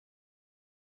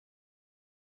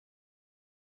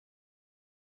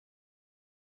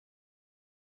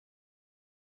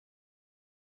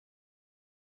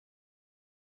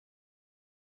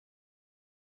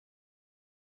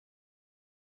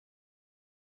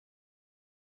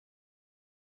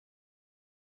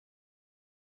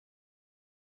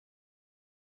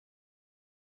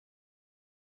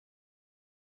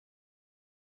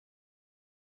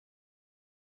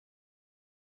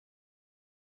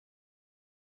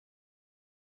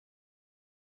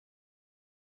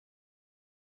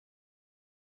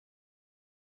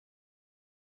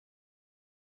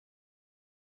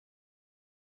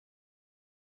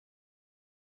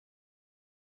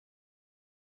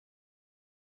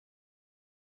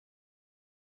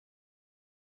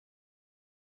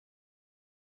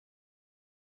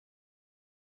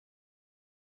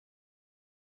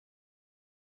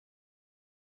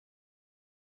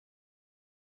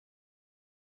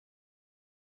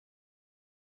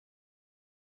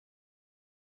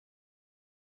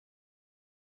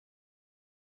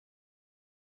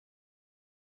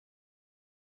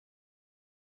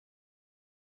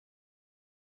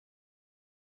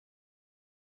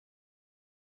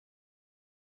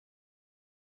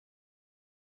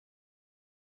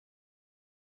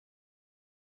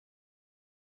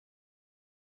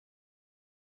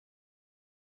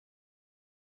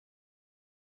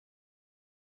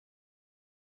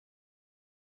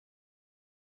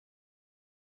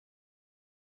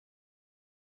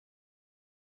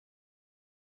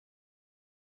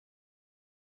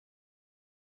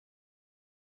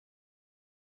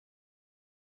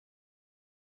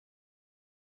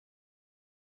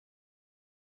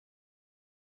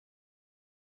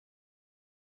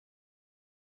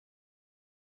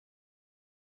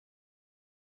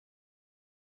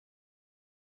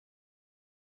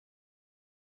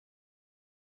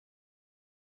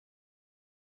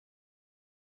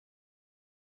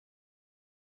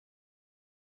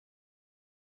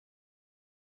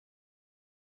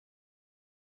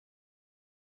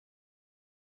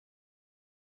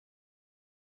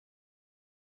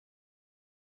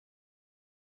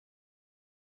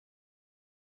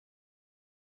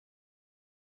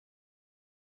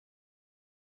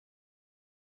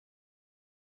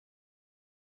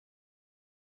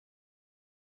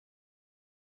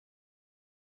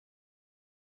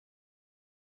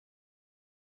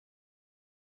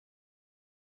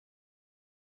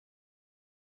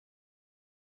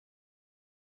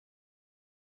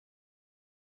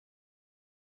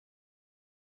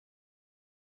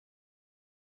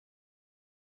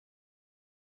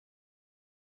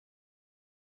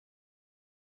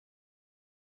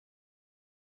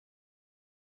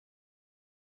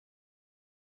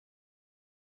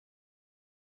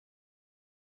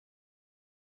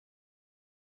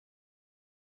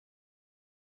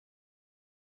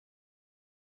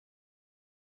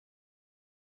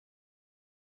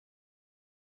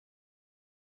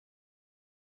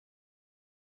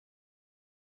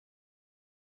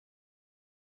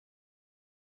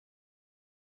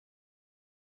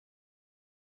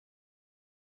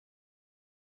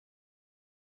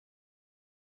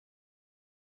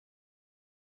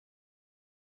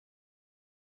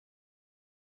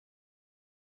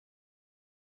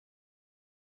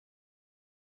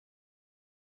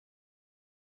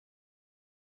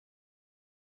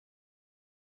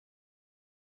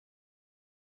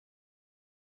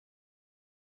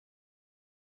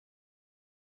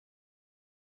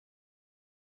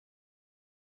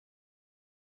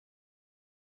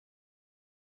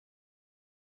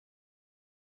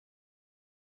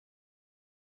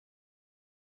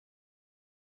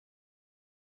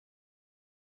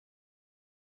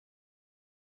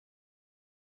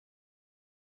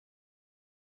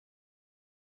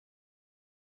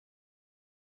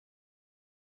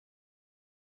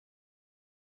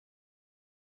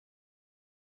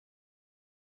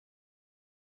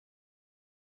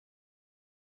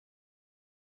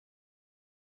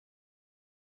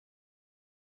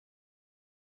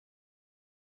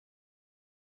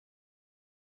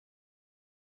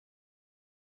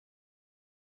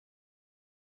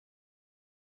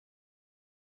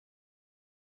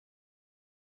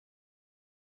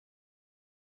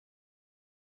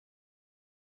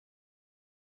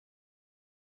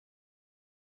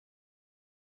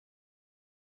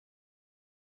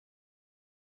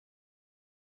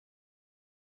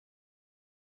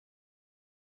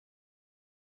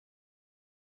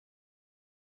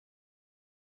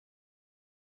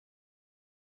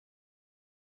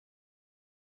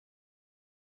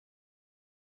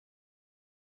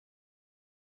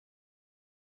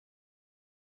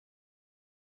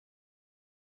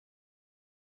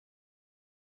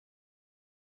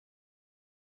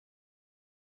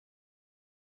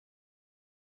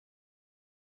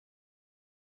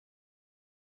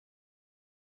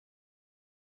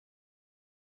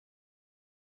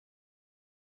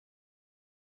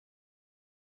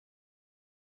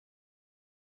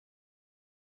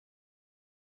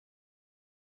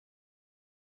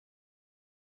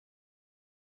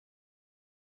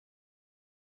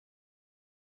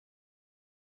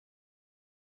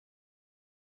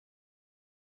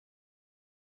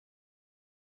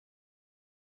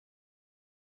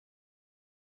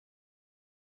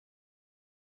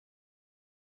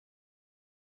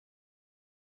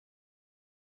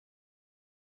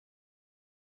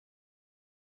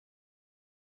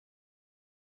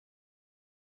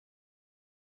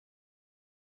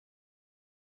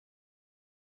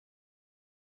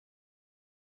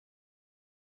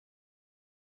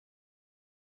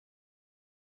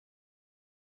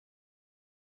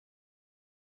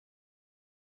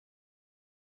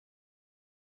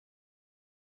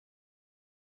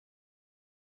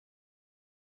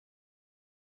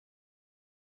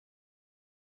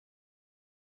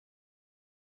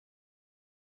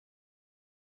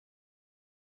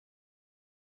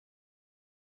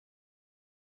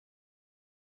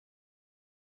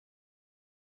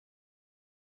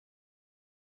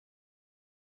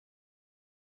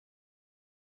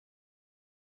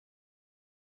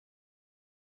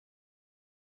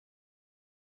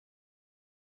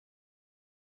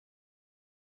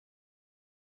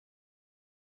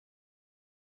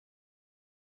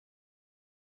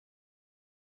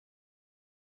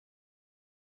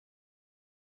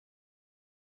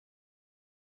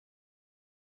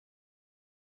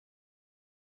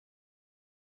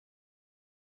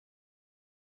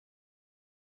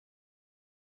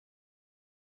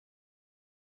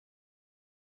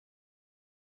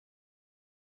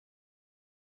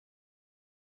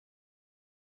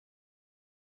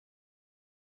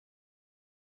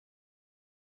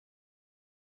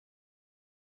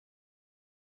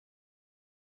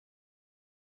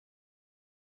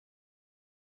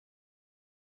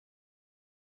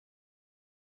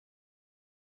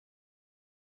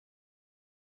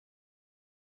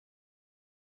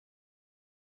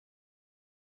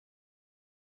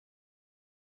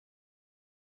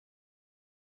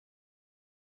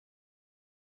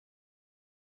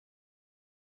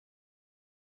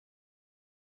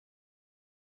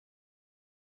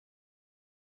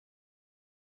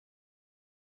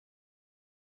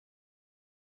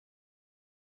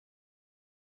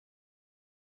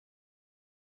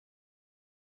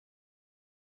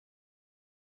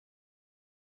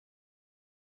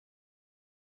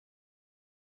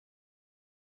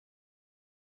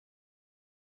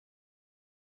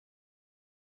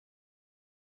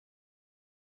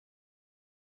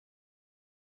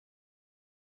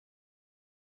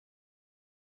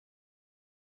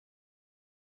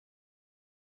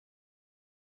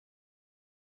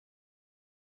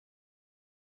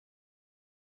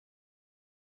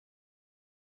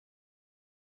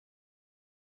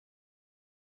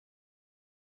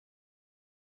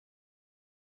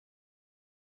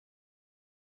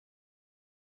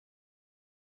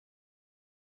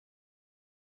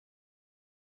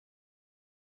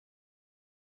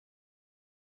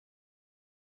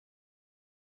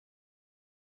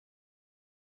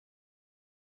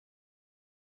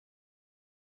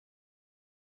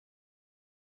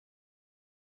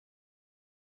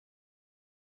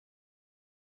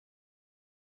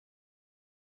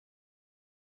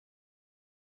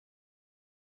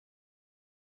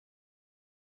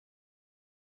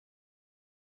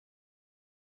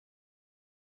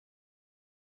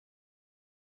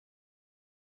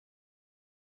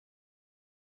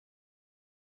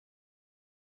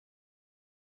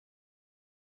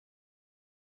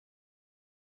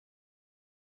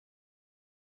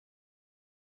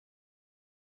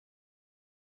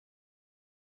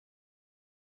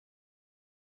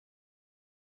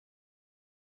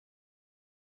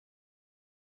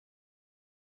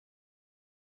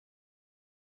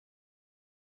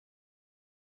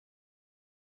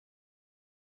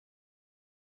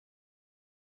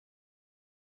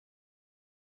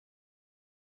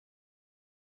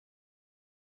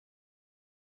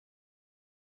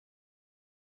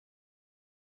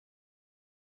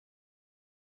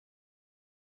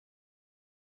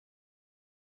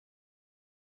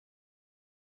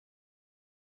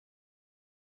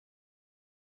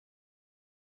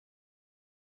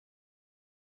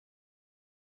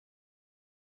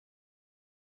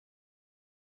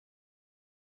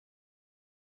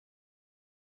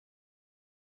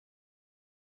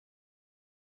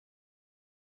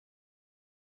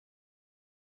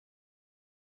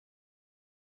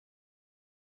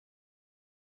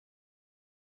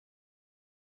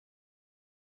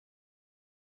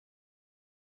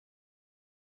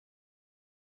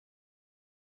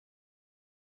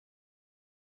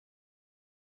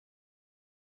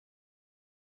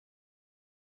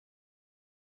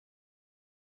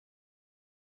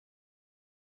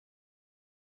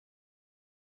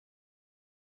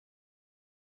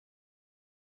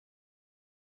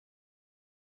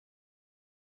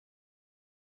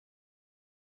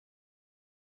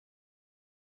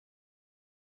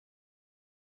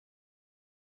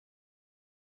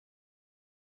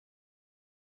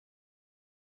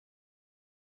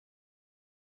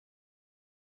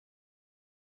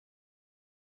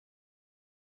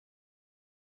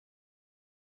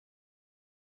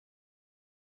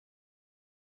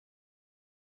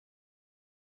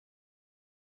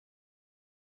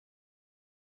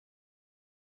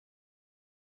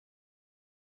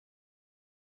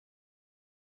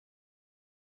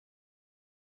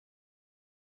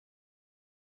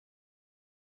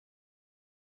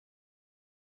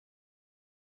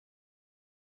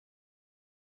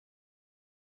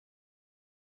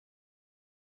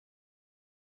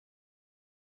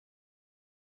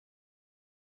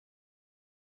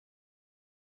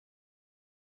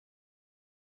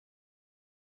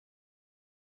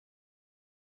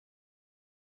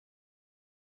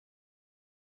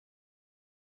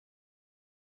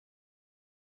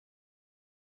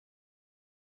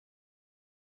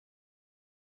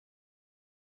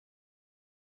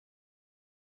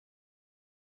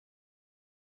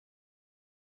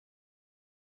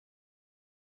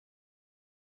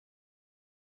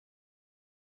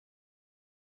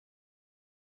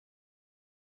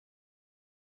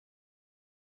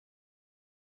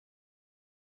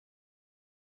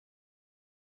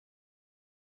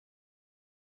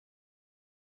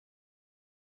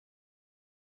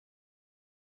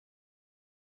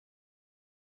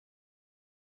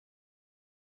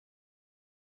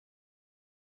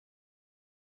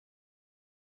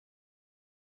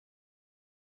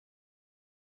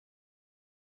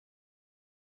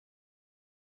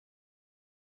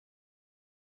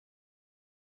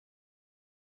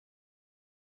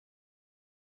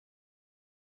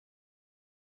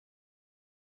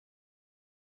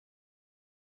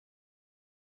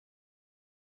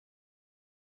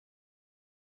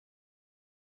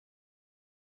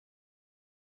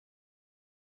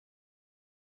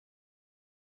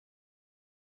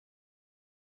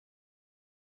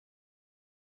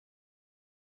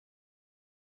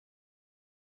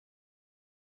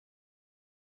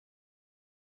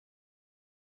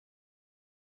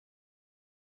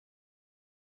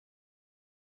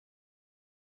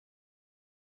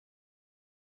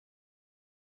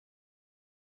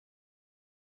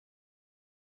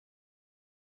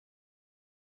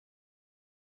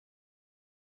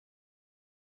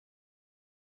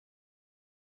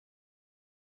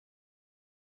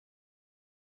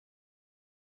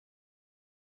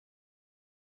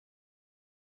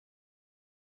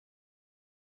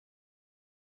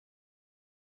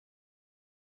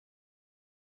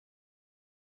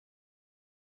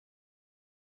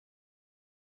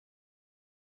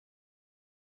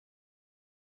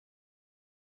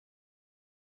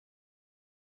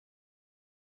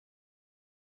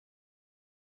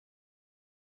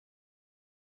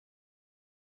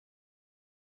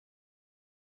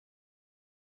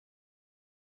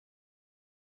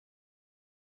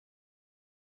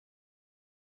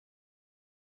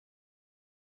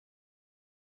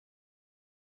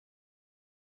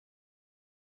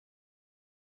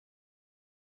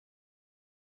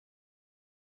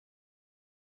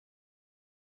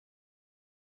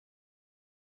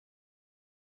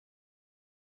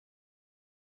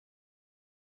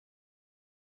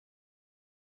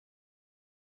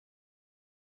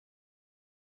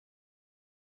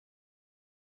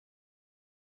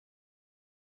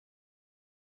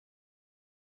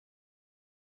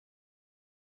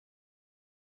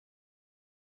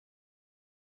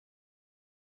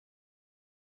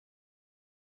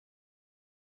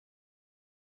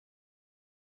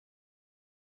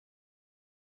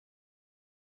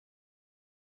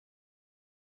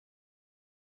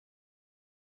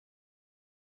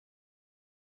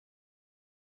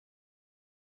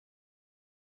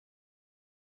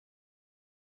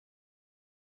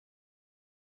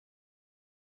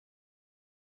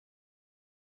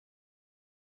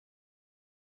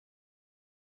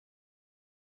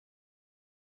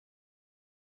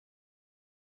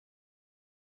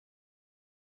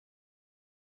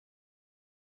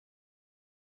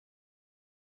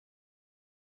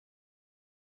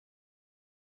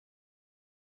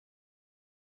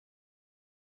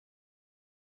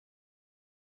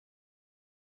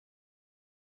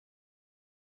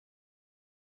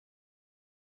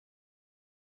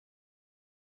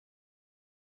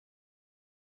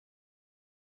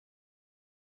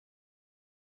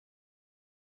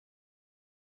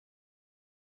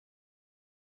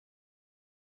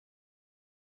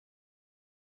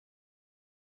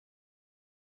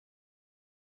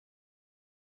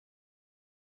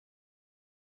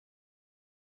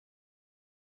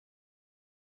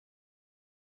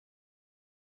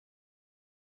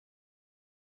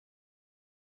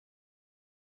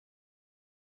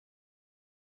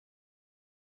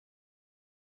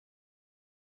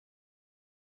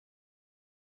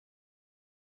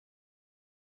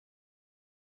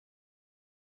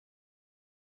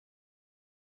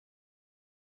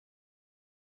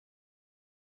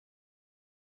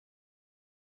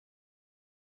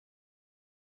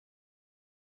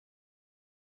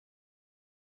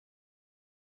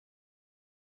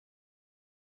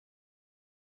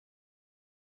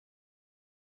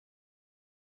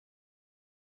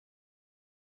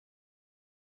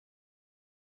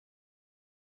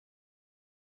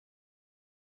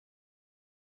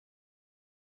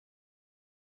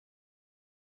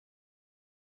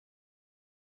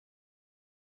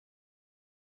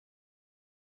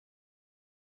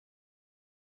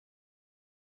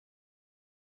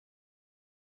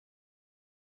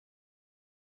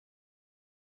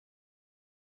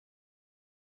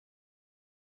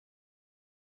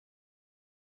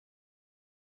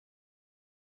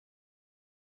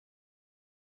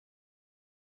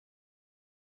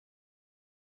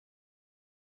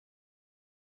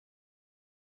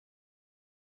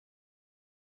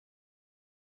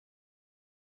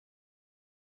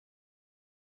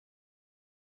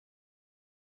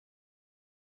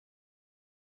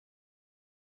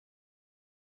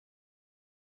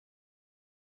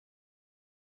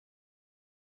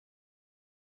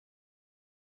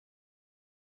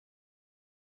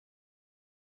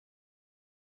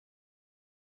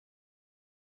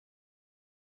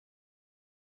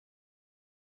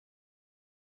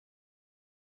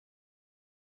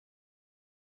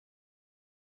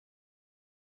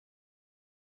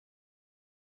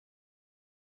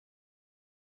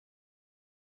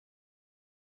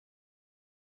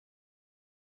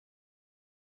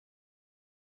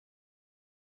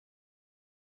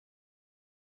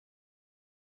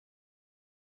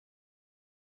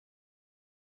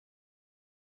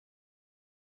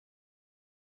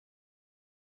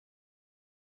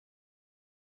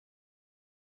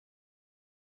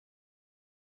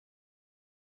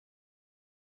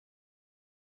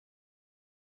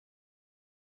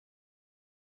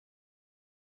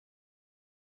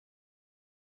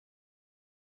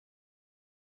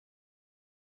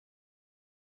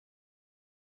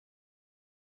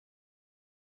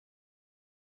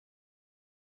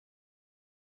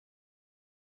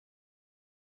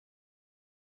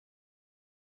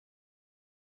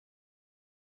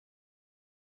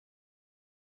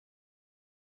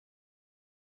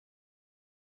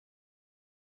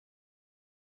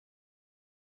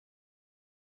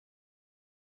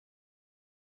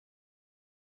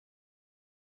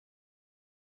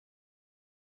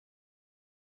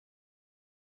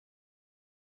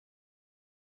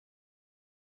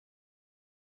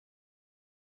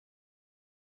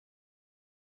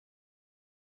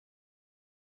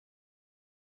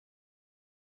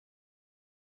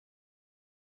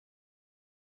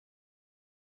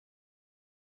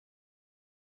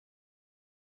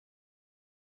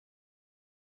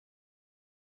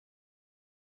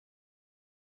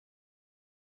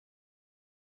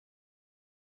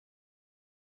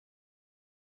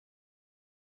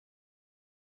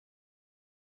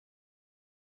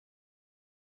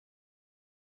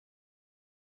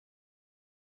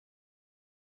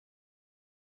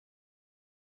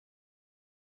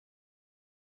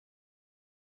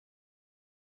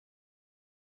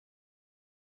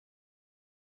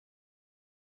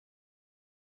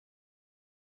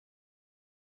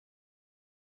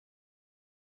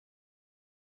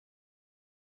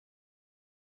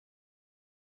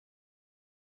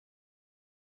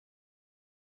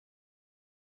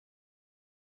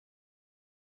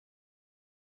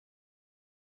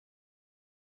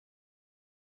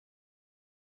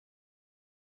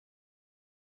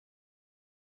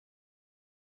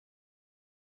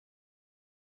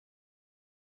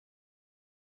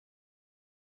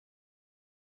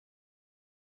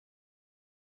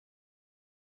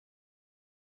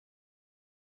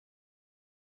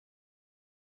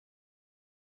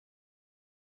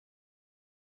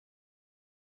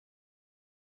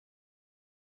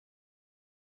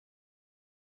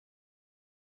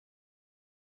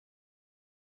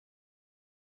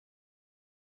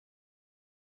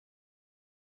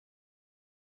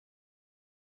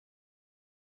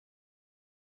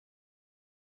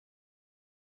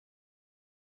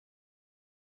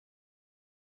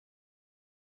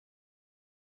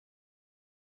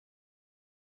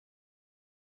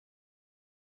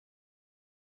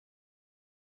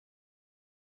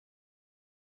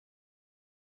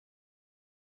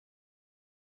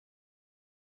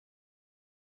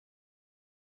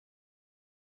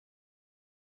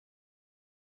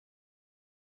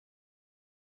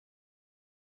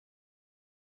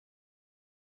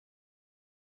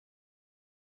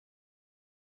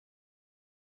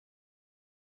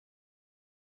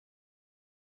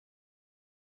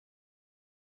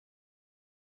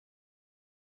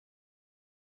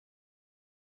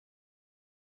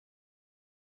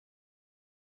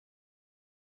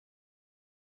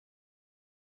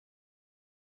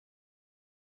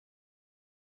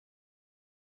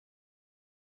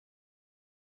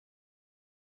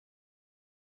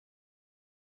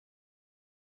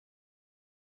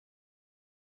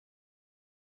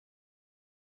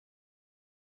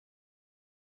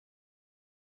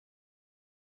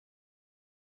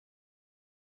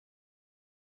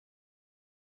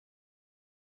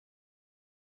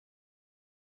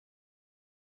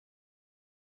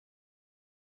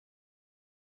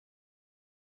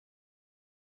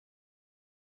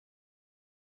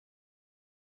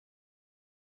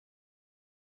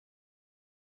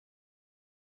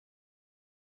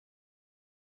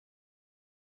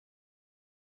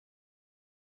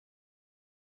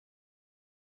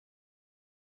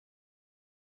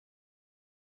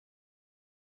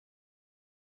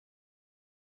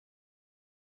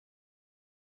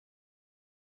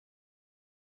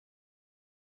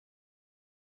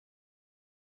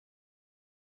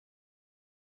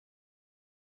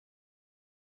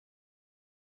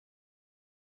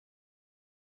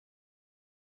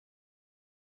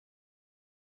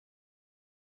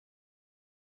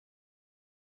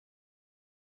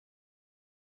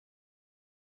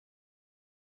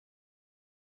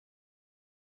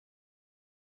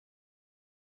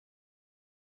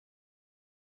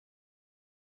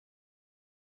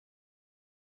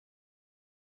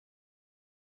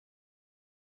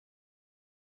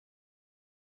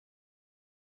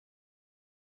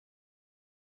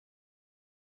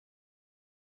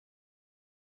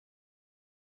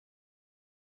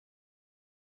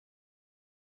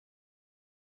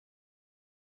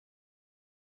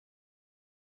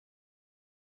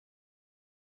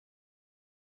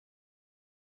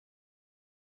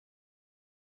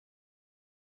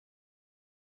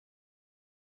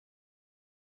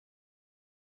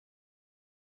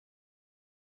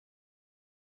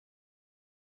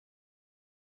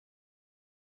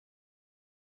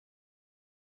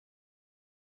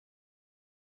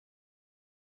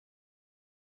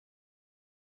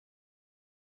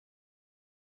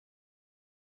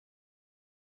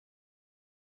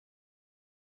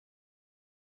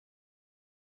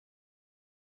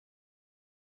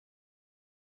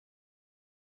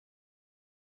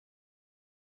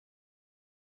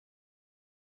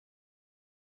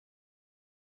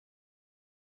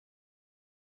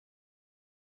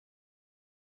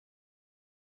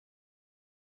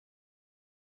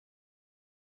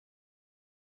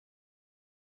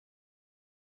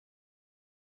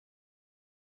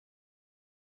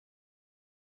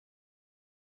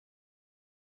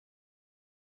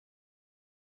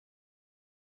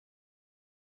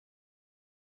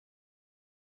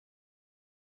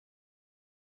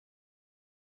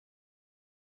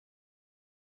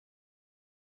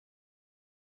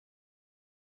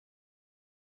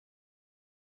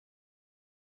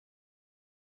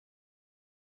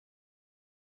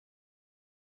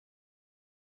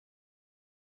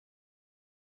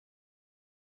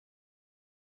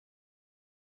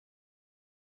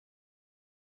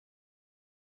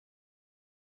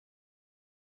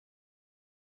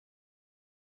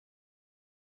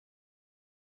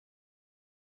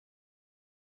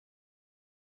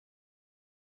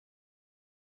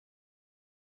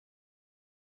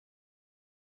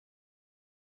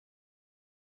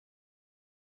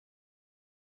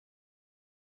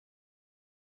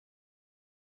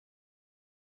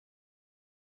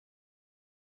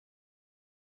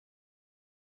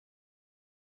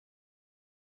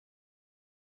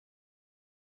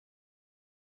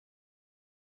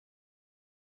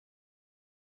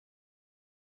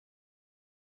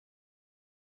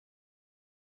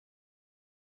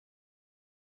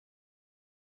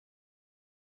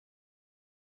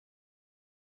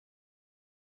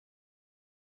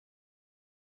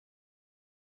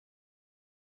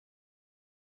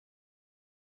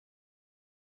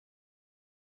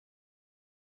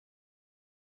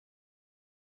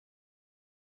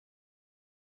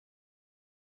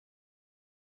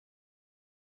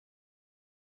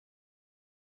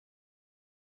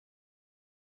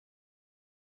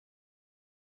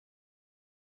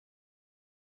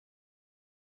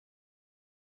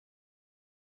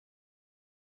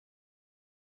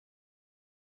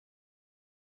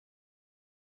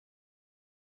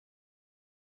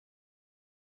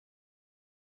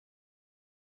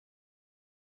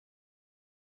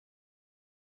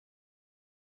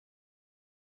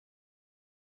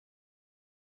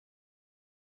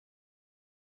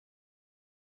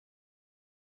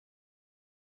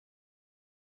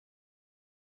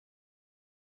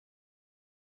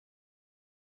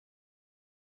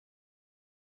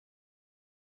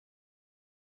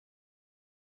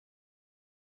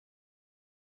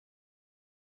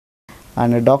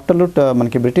అండ్ డాక్టర్లు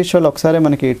మనకి బ్రిటిష్ వాళ్ళు ఒకసారి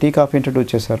మనకి టీ కాఫీ ఇంట్రడ్యూస్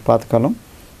చేశారు పాతకాలం,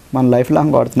 మనం లైఫ్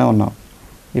లాంగ్ వాడుతూనే ఉన్నాం.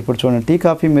 ఇప్పుడు చూడండి టీ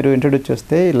కాఫీ మీరు ఇంట్రడ్యూస్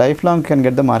చేస్తే life long can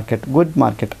get the market, good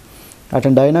market.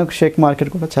 అట్లా డైనామిక్ షేక్ మార్కెట్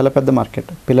కూడా చాలా పెద్ద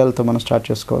మార్కెట్, పిల్లలతో మనం స్టార్ట్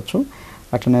చేసుకోవచ్చు.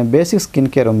 అట్లనే బేసిక్ స్కిన్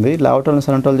కేర్ ఉంది, లావటోల్ని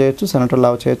సనటోల్ చేయొచ్చు, సనటోల్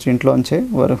లావ్ చేయొచ్చు ఇంట్లోంచే,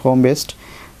 home based.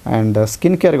 And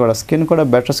skin care కూడా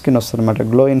బెటర్ స్కిన్ వస్తుంది అనమాట,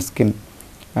 గ్లో ఇన్ స్కిన్,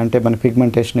 అంటే మన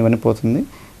పిగ్మెంటేషన్ ఇవన్నీ పోతుంది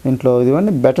ఇంట్లో.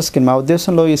 ఇవన్నీ బెటర్ స్కిన్. మా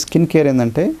ఉద్దేశంలో ఈ స్కిన్ కేర్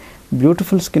ఏంటంటే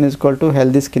beautiful skin is equal to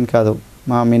healthy skin కాదు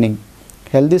మా meaning.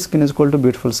 Healthy skin is equal to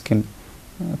beautiful skin.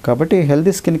 కాబట్టి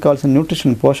హెల్దీ స్కిన్ కావాల్సిన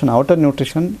nutrition, Poshan, outer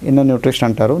nutrition, inner nutrition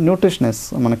అంటారు. న్యూట్రిషనెస్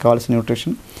మనకు కావాల్సిన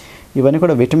న్యూట్రిషన్, ఇవన్నీ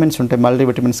కూడా విటమిన్స్ ఉంటాయి, multi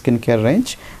vitamin skin care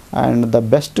range. And the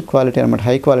best quality అనమాట,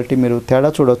 హై క్వాలిటీ. మీరు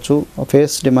తేడా చూడొచ్చు.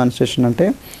 ఫేస్ డిమాన్స్ట్రేషన్ అంటే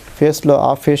ఫేస్లో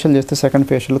హాఫ్ ఫేషియల్ చేస్తే సెకండ్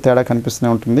ఫేషియల్లో తేడా కనిపిస్తూనే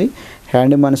ఉంటుంది.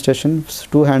 హ్యాండ్ డిమాన్స్ట్రేషన్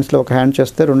 2 హ్యాండ్స్లో ఒక హ్యాండ్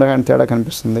చేస్తే 2వ హ్యాండ్ తేడా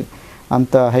కనిపిస్తుంది.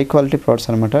 అంత హై క్వాలిటీ ప్రోడక్ట్స్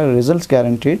అనమాట, రిజల్ట్స్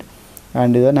గ్యారంటీడ్.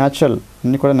 అండ్ ఇది న్యాచురల్,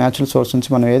 అన్నీ కూడా న్యాచురల్ సోర్స్ నుంచి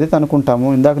మనం ఏదైతే అనుకుంటామో.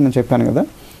 ఇందాక నేను చెప్పాను కదా,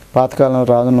 పాతకాలంలో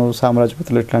రాజులు,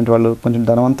 సామ్రాజ్యపతులు ఇట్లాంటి వాళ్ళు కొంచెం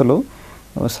ధనవంతులు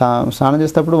స్నానం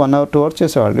చేసేటప్పుడు 1 hour 2 hours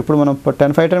చేసేవాళ్ళు. ఇప్పుడు మనం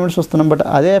 10-5 minutes వస్తున్నాం, బట్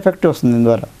అదే ఎఫెక్ట్ వస్తుంది దీని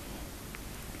ద్వారా.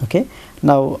 ఓకే,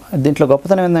 నా దీంట్లో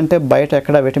గొప్పతనం ఏంటంటే బయట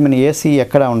ఎక్కడ విటమిన్ ఏ, సి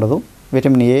ఎక్కడా ఉండదు.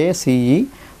 విటమిన్ ఏ, సిఈ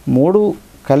 3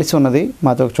 కలిసి ఉన్నది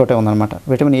మాతో ఒక చోటే ఉందన్నమాట.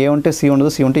 విటమిన్ ఏ ఉంటే సి ఉండదు,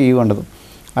 సి ఉంటే ఈ ఉండదు.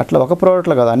 అట్లా ఒక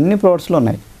ప్రోడక్ట్లో కాదు, అన్ని ప్రోడక్ట్స్లో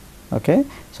ఉన్నాయి. Okay,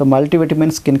 so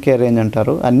multivitamin skin care range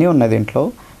అంటారు, అన్నీ ఉన్నాయి దీంట్లో.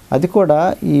 అది కూడా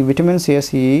ఈ విటమిన్స్ ఏ,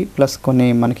 సిఈ ప్లస్ కొన్ని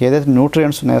మనకి ఏదైతే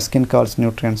న్యూట్రియంట్స్ ఉన్నాయో, స్కిన్ కావాల్సిన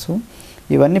న్యూట్రియంట్స్,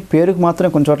 ఇవన్నీ పేరుకు మాత్రమే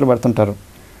కొన్ని చోట్ల పెడుతుంటారు.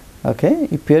 ఓకే,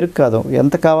 ఈ పేరుకు కాదు,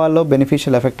 ఎంత కావాలో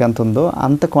బెనిఫిషియల్ ఎఫెక్ట్ ఎంత ఉందో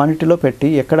అంత క్వాంటిటీలో పెట్టి,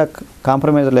 ఎక్కడ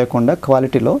కాంప్రమైజ్ లేకుండా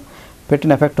క్వాలిటీలో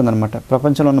పెట్టిన ఎఫెక్ట్ ఉందన్నమాట.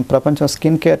 ప్రపంచం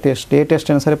స్కిన్ కేర్ టెస్ట్ ఏ టెస్ట్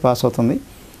అయినా సరే పాస్ అవుతుంది.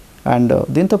 అండ్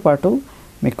దీంతోపాటు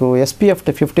మీకు SPF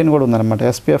 15 కూడా ఉందన్నమాట.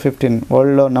 SPF 15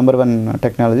 వరల్డ్లో #1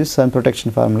 టెక్నాలజీ, సన్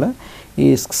ప్రొటెక్షన్ ఫార్ములా. ఈ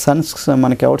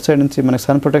మనకి అవుట్ సైడ్ నుంచి మనకి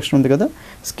సన్ ప్రొటెక్షన్ ఉంది కదా,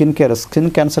 స్కిన్ కేర్, స్కిన్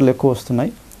క్యాన్సర్లు ఎక్కువ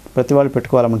వస్తున్నాయి, ప్రతి వాళ్ళు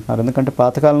పెట్టుకోవాలనుకుంటున్నారు. ఎందుకంటే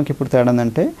పాతకాలానికి ఇప్పుడు తేడా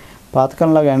ఏంటంటే,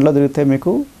 పాతకాలంలాగా ఎండలో తిరిగితే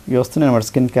మీకు ఇవి వస్తున్నాయి అన్నమాట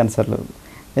స్కిన్ క్యాన్సర్లు.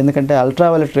 ఎందుకంటే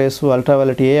అల్ట్రావైలెట్ రేస్,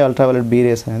 అల్ట్రావైలెట్ ఏ, అల్ట్రావైలెట్ బి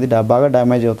రేస్ అనేది బాగా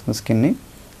డ్యామేజ్ అవుతుంది స్కిన్ని,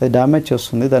 అది డ్యామేజ్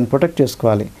చేస్తుంది, దాన్ని ప్రొటెక్ట్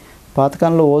చేసుకోవాలి.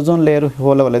 పాతకాలంలో ఓజోన్ లేయర్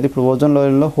హోల్ అవ్వలేదు, ఇప్పుడు ఓజోన్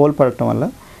లేయర్లో హోల్ పడటం వల్ల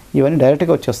ఇవన్నీ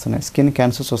డైరెక్ట్గా వచ్చేస్తున్నాయి, స్కిన్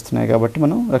క్యాన్సర్స్ వస్తున్నాయి. కాబట్టి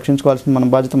మనం రక్షించుకోవాల్సిన మన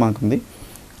బాధ్యత మనకుంది.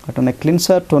 అట్లనే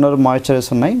క్లిన్సర్, టోనర్,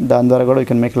 మాయిశ్చరైజర్స్ ఉన్నాయి. దాని ద్వారా కూడా you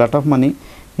can make lot of money.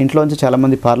 ఇంట్లోంచి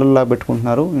చాలామంది పార్లర్లా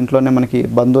పెట్టుకుంటున్నారు, ఇంట్లోనే మనకి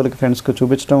బంధువులకి, ఫ్రెండ్స్కి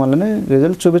చూపించడం వల్లనే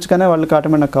రిజల్ట్ చూపించగానే వాళ్ళకి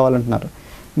ఆటోమేటిక్ కావాలంటున్నారు.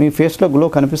 మీ ఫేస్లో గ్లో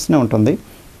కనిపిస్తూనే ఉంటుంది.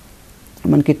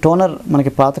 మనకి టోనర్,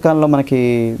 మనకి పాతకాలంలో మనకి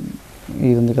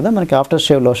ఇది ఉంది కదా, మనకి ఆఫ్టర్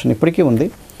షేవ్ లోషన్ ఇప్పటికీ ఉంది.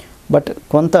 బట్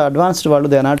కొంత అడ్వాన్స్డ్ వాళ్ళు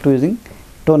they are not using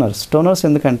toners.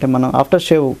 ఎందుకంటే మనం after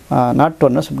shave, not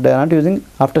toners, they are not using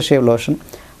after shave lotion.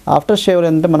 After shave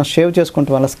ఏంటంటే మనం షేవ్ చేసుకుంటే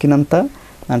వాళ్ళ స్కిన్ అంతా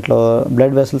దాంట్లో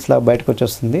బ్లడ్ వెసల్స్ లాగా బయటకు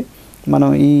వచ్చేస్తుంది. మనం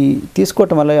ఈ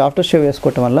తీసుకోవటం వల్ల, ఆఫ్టర్ షేవ్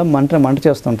వేసుకోవటం వల్ల మంట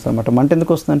చేస్తుంటుంది అనమాట. మంట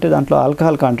ఎందుకు వస్తుందంటే దాంట్లో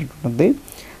ఆల్కహాల్ కాంటెంట్ ఉంటుంది,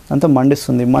 దాంతో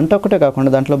మండిస్తుంది. మంట ఒకటే కాకుండా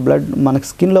దాంట్లో బ్లడ్ మనకి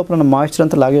స్కిన్ లోపల ఉన్న మాయిశ్చర్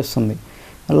అంతా లాగేస్తుంది.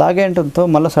 లాగేయడంతో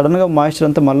మళ్ళీ సడన్గా మాయిశ్చర్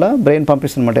అంతా మళ్ళీ బ్రెయిన్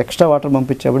పంపిస్తుంది అనమాట, ఎక్స్ట్రా వాటర్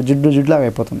పంపించేప్పుడు జిడ్డులాగా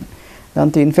అయిపోతుంది.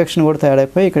 దాంతో ఇన్ఫెక్షన్ కూడా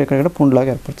తయారైపోయి ఇక్కడ పుండులాగా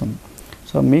ఏర్పడుతుంది.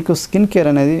 సో మీకు స్కిన్ కేర్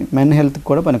అనేది మెన్ హెల్త్కి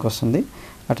కూడా పనికొస్తుంది.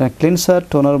 అట్లా క్లిన్సర్,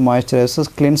 టోనర్, మాయిశ్చరైజర్స్.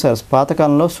 క్లిన్సర్స్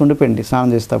పాతకాలంలో సుండిపిండి స్నానం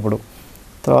చేసేటప్పుడు,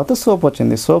 తర్వాత సోప్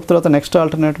వచ్చింది. సోప్ తర్వాత next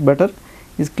alternate better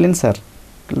is క్లిన్సర్,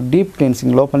 deep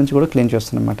cleansing, లోపల నుంచి కూడా క్లీన్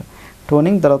చేస్తుంది అనమాట.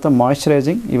 టోనింగ్, తర్వాత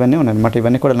మాయిశ్చరైజింగ్, ఇవన్నీ ఉన్నాయి అనమాట.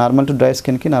 ఇవన్నీ కూడా నార్మల్ టు డ్రై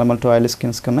స్కిన్కి, నార్మల్ టు ఆయిలీ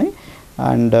స్కిన్స్కి ఉన్నాయి.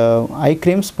 అండ్ ఐ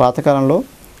క్రీమ్స్ పాతకాలంలో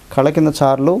కళ్ళ కింద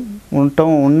చార్లు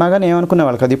ఉన్నా కానీ ఏమనుకునే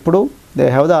వాళ్ళకి, అది ఇప్పుడు దే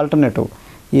హ్యావ్ ద ఆల్టర్నేటివ్.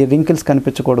 ఈ రింకిల్స్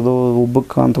కనిపించకూడదు,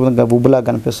 కొంతమంది ఉబ్బులాగా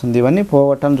కనిపిస్తుంది, ఇవన్నీ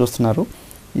పోగొట్టాలని చూస్తున్నారు.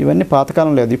 ఇవన్నీ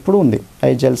పాతకాలం లేదు, ఇప్పుడు ఉంది. ఐ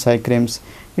జెల్స్, ఐ క్రీమ్స్,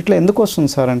 ఇట్లా ఎందుకు వస్తుంది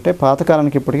సార్ అంటే,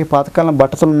 పాతకాలానికి ఇప్పటికీ, పాతకాలం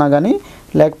బట్టలు ఉన్నా కానీ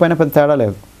లేకపోయినా పెద్ద తేడా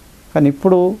లేదు. కానీ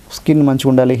ఇప్పుడు స్కిన్ మంచిగా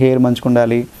ఉండాలి, హెయిర్ మంచిగా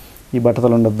ఉండాలి, ఈ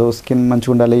బట్టలు ఉండొద్దు, స్కిన్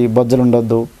మంచిగా ఉండాలి, బొజ్జలు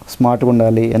ఉండొద్దు, స్మార్ట్గా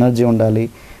ఉండాలి, ఎనర్జీ ఉండాలి.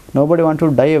 Nobody want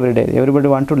to die everyday, everybody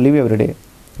want to live everyday.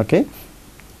 Okay,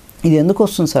 ఇది ఎందుకు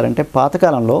వస్తుంది సార్ అంటే,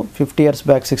 పాతకాలంలో 50 years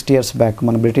బ్యాక్, 60 years బ్యాక్,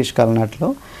 మన బ్రిటిష్ కాలం నాటిలో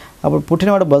అప్పుడు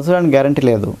పుట్టినవాడు బతకడానికి గ్యారంటీ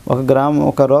లేదు.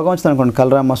 ఒక రోగం వచ్చింది అనుకోండి,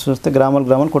 కలరా మస్తు వస్తే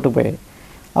గ్రామాలు కొట్టుకుపోయాయి.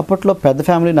 అప్పట్లో పెద్ద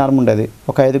ఫ్యామిలీ నార్మ్ ఉండేది,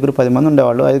 ఒక 5-10 మంది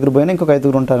ఉండేవాళ్ళు, 5 పోయినా ఇంకొక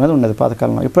 5 ఉంటారు అనేది ఉండేది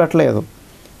పాతకాలంలో. ఇప్పుడు అట్లా లేదు,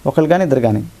 ఒకళ్ళు కానీ ఇద్దరు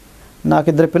కానీ. నాకు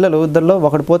 2 పిల్లలు, ఇద్దరిలో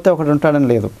ఒకటి పోతే ఒకటి ఉంటాడని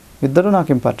లేదు, ఇద్దరు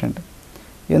నాకు ఇంపార్టెంట్.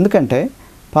 ఎందుకంటే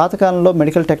పాతకాలంలో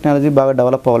మెడికల్ టెక్నాలజీ బాగా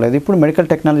డెవలప్ అవ్వలేదు, ఇప్పుడు మెడికల్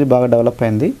టెక్నాలజీ బాగా డెవలప్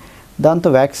అయింది. దాంతో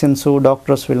వ్యాక్సిన్స్,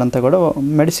 డాక్టర్స్ వీళ్ళంతా కూడా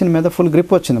మెడిసిన్ మీద ఫుల్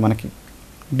గ్రిప్ వచ్చింది, మనకి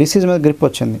డిసీజ్ మీద గ్రిప్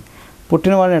వచ్చింది.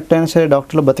 పుట్టినవాడిని ఎట్లయినా సరే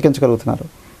డాక్టర్లు బతికించగలుగుతున్నారు.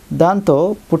 దాంతో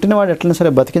పుట్టినవాడు ఎట్లయినా సరే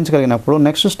బతికించగలిగినప్పుడు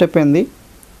నెక్స్ట్ స్టెప్ ఏంది,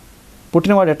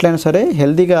 పుట్టినవాడు ఎట్లయినా సరే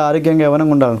హెల్తీగా, ఆరోగ్యంగా,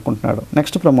 యవ్వనంగా ఉండాలనుకుంటున్నాడు.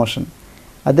 నెక్స్ట్ ప్రమోషన్,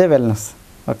 అదే వెల్నెస్.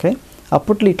 ఓకే,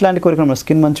 అప్పట్లో ఇట్లాంటి కోరికలు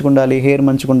స్కిన్ మంచిగా ఉండాలి, హెయిర్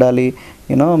మంచిగా ఉండాలి,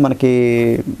 మనకి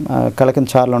కలకిన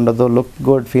చార్లు ఉండదు, లుక్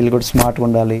గుడ్, ఫీల్ గుడ్, స్మార్ట్గా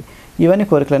ఉండాలి, ఇవన్నీ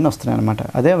కోరికలన్నీ వస్తున్నాయి అనమాట.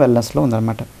 అదే వెల్నెస్లో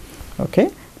ఉందన్నమాట. ఓకే,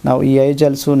 నా ఈ ఐ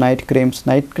జెల్స్, నైట్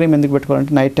క్రీమ్ ఎందుకు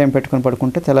పెట్టుకోవాలంటే నైట్ టైం పెట్టుకొని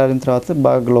పడుకుంటే తెల్లారిన తర్వాత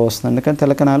బాగా గ్లో వస్తుంది. ఎందుకంటే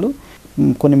తెల్ల కణాలు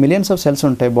కొన్ని మిలియన్స్ ఆఫ్ సెల్స్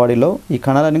ఉంటాయి బాడీలో, ఈ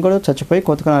కణాలన్నీ కూడా చచ్చిపోయి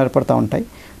కొత్త కణాలు ఏర్పడుతూ ఉంటాయి.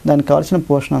 దానికి కావాల్సిన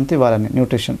పోషణ అంతా ఇవ్వాలని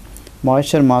న్యూట్రిషన్.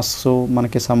 మాయిశ్చర్ మాస్క్స్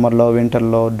మనకి సమ్మర్లో,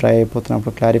 వింటర్లో డ్రై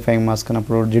అయిపోతున్నప్పుడు, క్లారిఫైయింగ్ మాస్క్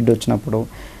అన్నప్పుడు, జిడ్డు వచ్చినప్పుడు,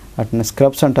 అట్నే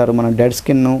స్క్రబ్స్ అంటారు మన డెడ్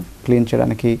స్కిన్ను క్లీన్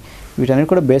చేయడానికి. వీటన్నిటి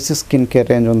కూడా బేసిక్ స్కిన్ కేర్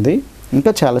రేంజ్ ఉంది.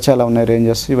 ఇంకా చాలా ఉన్నాయి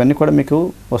రేంజెస్. ఇవన్నీ కూడా మీకు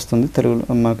వస్తుంది తెలుగులో,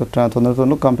 మనకు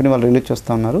తొందరగా కంపెనీ వాళ్ళు రిలీజ్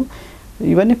చేస్తూ ఉన్నారు.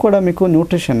 ఇవన్నీ కూడా మీకు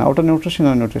న్యూట్రిషన్, అవుటర్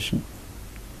న్యూట్రిషన్.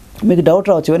 మీకు డౌట్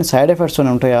రావచ్చు ఇవన్నీ సైడ్ ఎఫెక్ట్స్ అని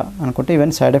ఉంటాయా అనుకుంటే,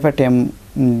 ఇవన్నీ సైడ్ ఎఫెక్ట్ ఏం,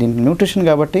 దీనికి న్యూట్రిషన్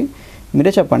కాబట్టి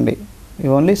మీరే చెప్పండి.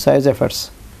 Only side effects,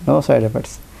 no side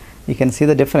effects. You can see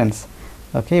the difference.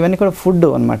 Okay, ఇవన్నీ కూడా ఫుడ్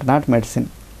అనమాట, నాట్ మెడిసిన్.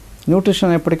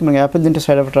 న్యూట్రిషన్ ఎప్పటికీ మనకి యాపిల్ తింటే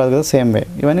సైడ్ ఎఫెక్ట్ రాదు కదా, సేమ్ వే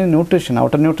ఇవన్నీ nutrition,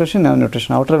 outer nutrition, inner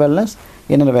nutrition. Outer wellness,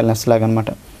 inner wellness లాగా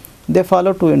అనమాట. They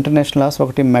follow 2 international loss.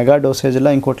 ఒకటి మెగా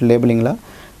డోసేజ్లా, ఇంకోటి లేబులింగ్లా.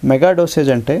 మెగా డోసేజ్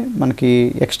అంటే మనకి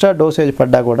ఎక్స్ట్రా డోసేజ్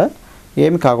పడ్డా కూడా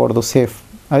ఏమి కాకూడదు, సేఫ్,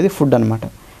 అది ఫుడ్ అనమాట.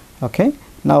 ఓకే,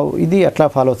 నా ఇది అట్లా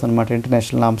ఫాలో అవుతుంది అనమాట,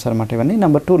 ఇంటర్నేషనల్ నామ్స్ అనమాట ఇవన్నీ.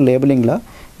 నెంబర్ 2 లేబులింగ్లా,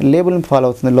 లేబులింగ్ ఫాలో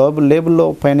అవుతుంది. లేబుల్లో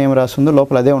పైన ఏం రాస్తుందో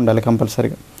లోపల అదే ఉండాలి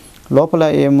కంపల్సరీగా. లోపల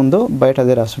ఏముందో బయట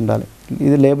అదే రాసి ఉండాలి.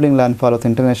 ఇది లేబులింగ్లా అని ఫాలో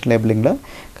అవుతుంది, ఇంటర్నేషనల్ లేబులింగ్లా.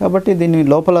 కాబట్టి దీన్ని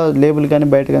లోపల లేబుల్ కానీ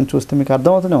బయట కానీ చూస్తే మీకు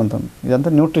అర్థమవుతూనే ఉంటుంది, ఇదంతా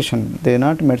న్యూట్రిషన్, దే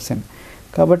నాట్ మెడిసిన్.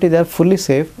 కాబట్టి they are fully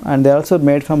safe and they also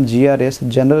made from GRS,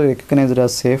 general recognised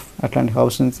as safe. అట్లాంటి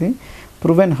హర్బ్స్ నుంచి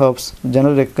proven herbs,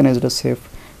 general recognised as safe.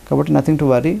 కాబట్టి నథింగ్ టు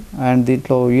వరీ. అండ్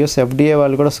దీంట్లో US FDA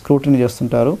వాళ్ళు కూడా scrutiny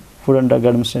చేస్తుంటారు, food and drug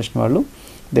administration వాళ్ళు.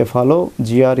 They follow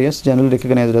GRS, general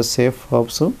recognised as safe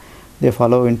herbs. They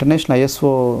follow international ISO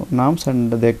norms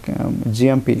and they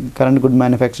GMP, current good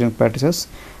manufacturing practices.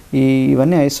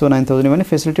 ఇవన్నీ ISO 9000 ఇవన్నీ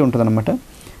facility ఉంటుందన్నమాట.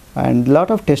 And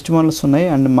lot of testimonials ఉన్నాయి.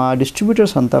 And మా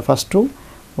distributors అంతా first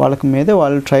వాళ్ళకి మీదే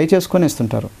వాళ్ళు ట్రై చేసుకొని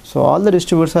ఇస్తుంటారు. So all the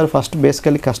distributors are first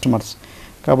basically customers.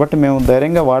 కాబట్టి మేము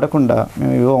ధైర్యంగా వాడకుండా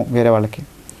మేము ఇవ్వం వేరే వాళ్ళకి.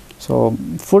 So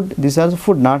food, this also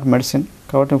food, not medicine.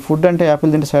 కాబట్టి ఫుడ్ అంటే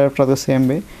యాపిల్ తింటే సైడ్ ఎఫెక్ట్ రాదు, same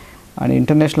way. And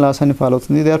international loss అని ఫాలో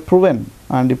అవుతుంది. They are proven.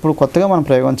 అండ్ ఇప్పుడు కొత్తగా మనం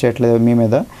ప్రయోగం చేయట్లేదు మీ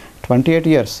మీద, 28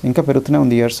 years ఇంకా పెరుగుతూనే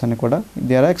ఉంది ఇయర్స్ అని కూడా.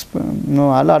 దే ఆర్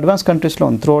అలా అడ్వాన్స్ కంట్రీస్లో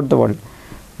ఉంది through out the world.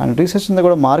 And research అంతా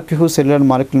కూడా mark hues cellular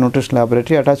molecular nutrition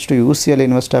laboratory attach to UCLA,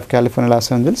 university of California, Los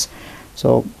Angeles. So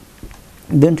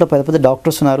దీంట్లో పెద్ద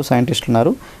డాక్టర్స్ ఉన్నారు, సైంటిస్టులు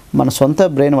ఉన్నారు. మన సొంత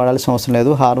బ్రెయిన్ వాడాల్సిన అవసరం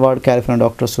లేదు. Harvard, California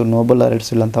doctors, Nobel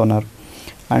laureates వీళ్ళంతా ఉన్నారు.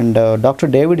 And doctor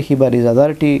David హీబర్ is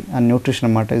authority and nutrition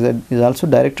అనమాట. Is also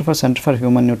director for centre for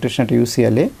human nutrition at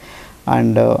UCLA.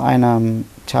 And ఆయన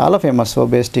చాలా ఫేమస్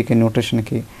ఒబేసిటీకి,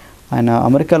 న్యూట్రిషన్కి. ఆయన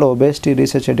అమెరికాలో ఒబేసిటీ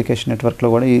రీసెర్చ్ ఎడ్యుకేషన్ నెట్వర్క్లో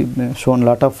కూడా ఈ shown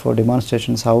lot of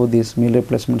demonstrations how these meal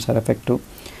replacements are effective.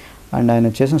 And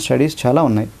ఆయన చేసిన స్టడీస్ చాలా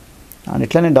ఉన్నాయి. అండ్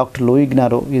ఇట్లానే doctor Louis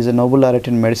గ్నారో is a Nobel laureate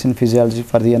in medicine physiology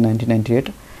for the year 1998.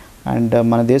 And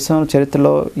మన దేశం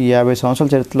చరిత్రలో ఈ 50 సంవత్సరాల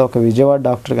చరిత్రలో ఒక విజయవాడ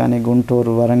డాక్టర్ కానీ,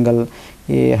 గుంటూరు, వరంగల్,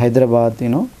 ఈ హైదరాబాద్,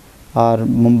 ఆర్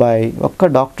ముంబై, ఒక్క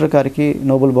డాక్టర్ గారికి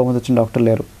నోబెల్ బహుమతి వచ్చిన డాక్టర్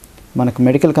లేరు. మనకు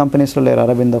మెడికల్ కంపెనీస్లో లేరు.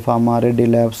 Aurobindo pharma, Reddy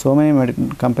lab, so many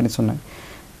companies ఉన్నాయి.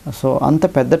 సో అంత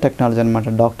పెద్ద టెక్నాలజీ అనమాట.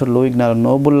 డాక్టర్ లూయి గ్నారో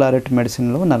నోబెల్ లారెట్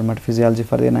మెడిసిన్లో ఉన్నారన్నమాట, ఫిజియాలజీ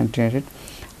ఫర్ ది 1998.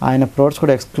 ఆయన ప్రోడక్ట్స్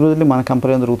కూడా ఎక్స్క్లూజివ్లీ మన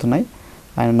కంపెనీలో దొరుకుతున్నాయి.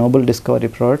 ఆయన నోబెల్ డిస్కవరీ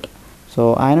ప్రోడక్ట్. సో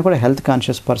ఆయన కూడా హెల్త్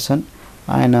కాన్షియస్ పర్సన్.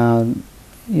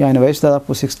 ఆయన వయసు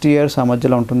దాదాపు 60 years ఆ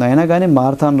మధ్యలో ఉంటుంది. అయినా కానీ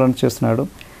మారథాన్ రన్ చేస్తున్నాడు.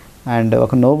 అండ్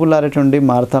ఒక నోబెల్ లారెట్ ఉండి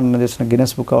మారథాన్ రన్ చేసిన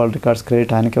Guinness book of world records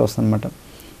credit ఆయనకే వస్తుందన్నమాట.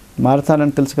 మారథాన్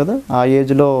అని తెలుసు కదా, ఆ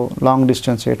ఏజ్లో లాంగ్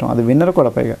డిస్టెన్స్ చేయటం, అది విన్నర్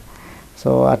కూడా పైగా.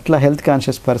 సో అట్లా health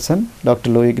conscious person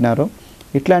doctor Louis గ్నారో.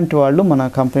 ఇట్లాంటి వాళ్ళు మన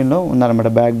కంపెనీలో ఉన్నారన్నమాట,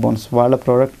 బ్యాక్ బోన్స్. వాళ్ళ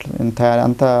ప్రోడక్ట్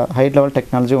అంత హై లెవెల్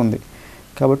టెక్నాలజీ ఉంది.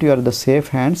 కాబట్టి you are the safe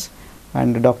hands.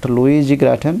 And doctor లూయిజీ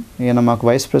గ్రాటన్, ఈయన మాకు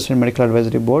vice president medical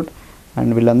advisory board.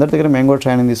 And వీళ్ళందరి దగ్గర మేము కూడా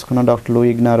ట్రైనింగ్ తీసుకున్నాం. Doctor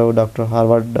Louis గ్నారో, doctor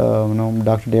Harvard,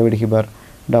 doctor David హిబర్,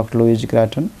 doctor లూయిజీ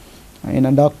గ్రాటన్. ఈయన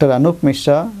డాక్టర్ అనూప్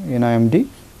మిశ్రా, ఈయన MD,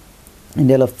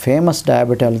 ఇండియాలో ఫేమస్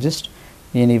డయాబెటాలజిస్ట్.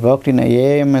 ఈయన worked in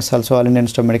AIMS also, all Indian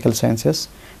institute of medical sciences.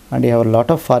 And ఈ have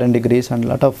lot of foreign degrees and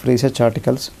lot of research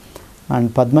articles. And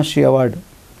Padmashri award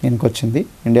ఈయనకు వచ్చింది.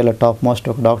 ఇండియాలో top most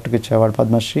ఒక డాక్టర్కి ఇచ్చే అవార్డు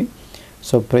పద్మశ్రీ.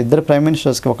 సో ఇద్దరు ప్రైమ్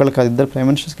మినిస్టర్స్కి, ఒకళ్ళు కాదు ఇద్దరు ప్రైమ్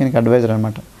మినిస్టర్స్కి ఈయనకి అడ్వైజర్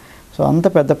అనమాట. సో అంత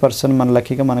పెద్ద పర్సన్ మన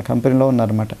లక్కీగా మన కంపెనీలో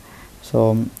ఉన్నారన్నమాట. సో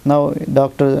నా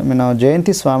doctor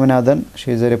Jayanthi Swaminathan, she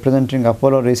is representing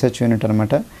Apollo research unit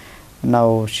అనమాట. నా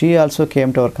she also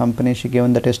came to our company, she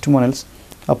given the testimonials.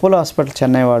 Apollo hospital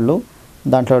Chennai వాళ్ళు,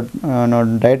 దాంట్లో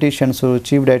dietitians,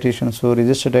 chief dietitians,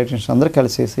 registered dietitians అందరూ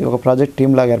కలిసేసి ఒక ప్రాజెక్ట్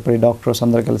టీమ్ లాగా ఏర్పడి డాక్టర్స్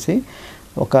అందరూ కలిసి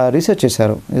ఒక రీసెర్చ్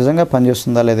చేశారు, నిజంగా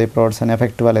పనిచేస్తుందా లేదా ఈ ప్రోడక్ట్స్ అని,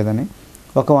 ఎఫెక్టివా లేదని.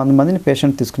 ఒక 100 మందిని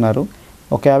పేషెంట్ తీసుకున్నారు.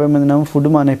 ఒక 50 మందినేమో ఫుడ్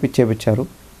చేపించారు.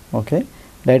 ఓకే,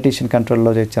 డైటీషియన్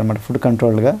కంట్రోల్లో చేయించారన్నమాట, ఫుడ్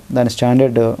కంట్రోల్గా దాని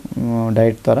స్టాండర్డ్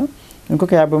డైట్ ద్వారా.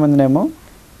 ఇంకొక 50 మందినేమో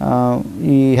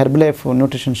ఈ హెర్బలైఫ్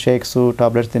న్యూట్రిషన్ షేక్స్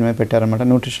టాబ్లెట్స్ దీని మీద పెట్టారన్నమాట,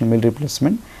 న్యూట్రిషన్ మీల్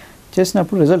రీప్లేస్మెంట్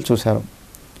చేసినప్పుడు రిజల్ట్ చూశారు.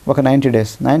 ఒక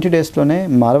 90 డేస్లోనే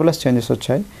మార్వలస్ చేంజెస్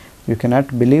వచ్చాయి. You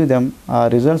cannot believe them. ఆ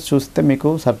రిజల్ట్స్ చూస్తే మీకు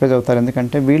సర్ప్రైజ్ అవుతారు.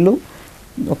 ఎందుకంటే వీళ్ళు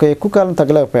ఒక ఎక్కువ కాలం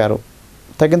తగ్గలేకపోయారు.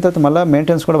 తగ్గిన తర్వాత మళ్ళీ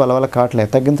మెయింటెనెన్స్ కూడా వాళ్ళ కావట్లేదు.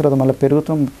 తగ్గిన తర్వాత మళ్ళీ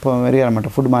పెరిగారన్నమాట.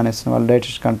 ఫుడ్ మానేసిన వాళ్ళు,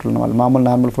 డైటిషియన్ కంట్రోల్ ఉన్న వాళ్ళు,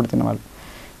 నార్మల్ ఫుడ్ తిన్న వాళ్ళు.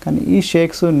 కానీ ఈ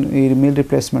షేక్స్, ఈ మీల్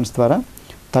రీప్లేస్మెంట్స్ ద్వారా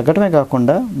తగ్గడమే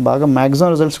కాకుండా బాగా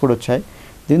మ్యాక్సిమం రిజల్ట్స్ కూడా వచ్చాయి.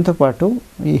 దీంతోపాటు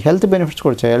ఈ హెల్త్ బెనిఫిట్స్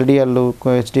కూడా వచ్చాయి. LDL,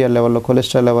 HDL లెవెల్లో,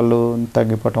 కొలెస్ట్రాల్ లెవెల్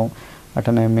తగ్గిపోవటం,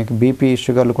 అట్లనే మీకు బీపీ,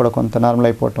 షుగర్లు కూడా కొంత నార్మల్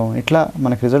అయిపోవటం, ఇట్లా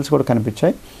మనకి రిజల్ట్స్ కూడా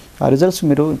కనిపించాయి. ఆ రిజల్ట్స్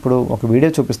మీరు ఇప్పుడు ఒక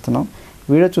వీడియో చూపిస్తున్నాం.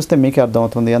 వీడియో చూస్తే మీకే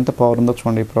అర్థమవుతుంది ఎంత పవర్ ఉందో.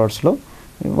 చూడండి ఈ ప్రోడక్ట్స్లో,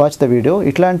 వాచ్ ద వీడియో.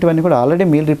 ఇట్లాంటివన్నీ కూడా ఆల్రెడీ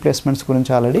మీల్ రీప్లేస్మెంట్స్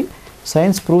గురించి ఆల్రెడీ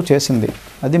సైన్స్ ప్రూవ్ చేసింది.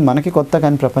 అది మనకి కొత్త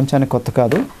కానీ ప్రపంచానికి కొత్త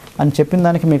కాదు అని చెప్పిన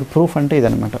దానికి మీకు ప్రూఫ్ అంటే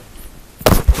ఇదనమాట.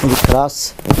 ఇది క్రాస్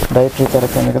డైటరీ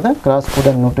థెరపీ అని కదా, cross food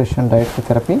and nutrition dietary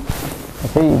therapy.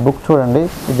 అయితే ఈ బుక్ చూడండి,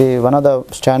 ఇది one of the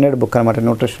standard book అనమాట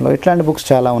న్యూట్రిషన్లో. ఇట్లాంటి బుక్స్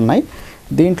చాలా ఉన్నాయి.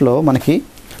 దీంట్లో మనకి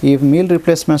ఈ మీల్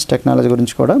రీప్లేస్మెంట్స్ టెక్నాలజీ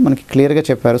గురించి కూడా మనకి క్లియర్గా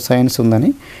చెప్పారు, సైన్స్ ఉందని.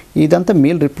 ఇదంతా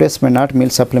meal replacement, not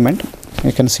meal supplement.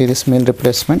 You can see this meal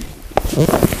replacement.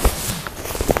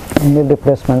 Meal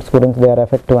replacements గురించి దే ఆర్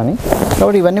ఎఫెక్టివ్ అని.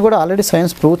 కాబట్టి ఇవన్నీ కూడా ఆల్రెడీ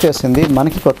సైన్స్ ప్రూవ్ చేసింది.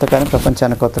 మనకి కొత్త కానీ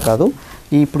ప్రపంచానికి కొత్త కాదు.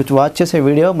 ఇప్పుడు వాచ్ చేసే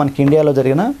వీడియో మనకి ఇండియాలో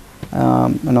జరిగిన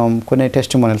కొన్ని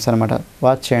టెస్టిమోనియల్స్ అనమాట.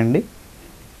 వాచ్ చేయండి.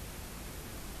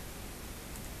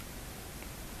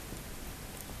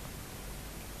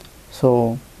 సో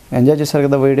ఎంజాయ్ చేశారు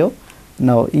కదా వీడియో.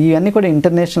 ఇవన్నీ కూడా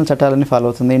ఇంటర్నేషనల్ చట్టాలని ఫాలో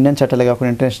అవుతుంది. ఇండియన్ చట్టాలే కాకుండా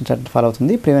ఇంటర్నేషనల్ చట్టాలు ఫాలో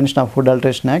అవుతుంది. Prevention of food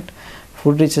alteration act,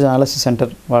 food research analysis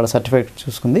centre వాళ్ళ సర్టిఫికేట్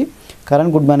చూసుకుంది.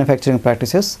 Current good manufacturing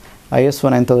practices ISO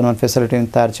 9001 ఫెసిలిటీని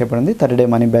తయారు చేయబడింది. 30 day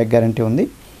మనీ బ్యాక్ గ్యారంటీ ఉంది.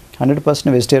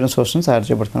 100% వెజిటేరియన్ సోర్సెస్ తయారు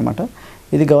చేయబడుతుంది అనమాట.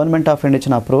 ఇది గవర్నమెంట్ ఆఫ్ ఇండియా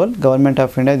ఇచ్చిన అప్రూవల్. గవర్నమెంట్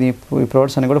ఆఫ్ ఇండియా ఈ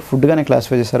ప్రొడక్ట్స్ అని కూడా ఫుడ్గానే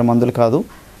క్లాసిఫై చేశారు, మందులు కాదు.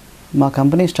 మా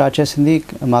కంపెనీ స్టార్ట్ చేసింది,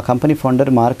 మా కంపెనీ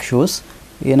ఫౌండర్ మార్క్ షూస్.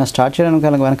 ఈయన స్టార్ట్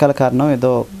చేయడానికి వెనకాల కారణం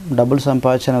ఏదో డబ్బులు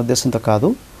సంపాదించే ఉద్దేశంతో కాదు.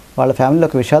 వాళ్ళ ఫ్యామిలీలో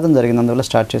ఒక విషాదం జరిగింది, అందువల్ల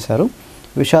స్టార్ట్ చేశారు.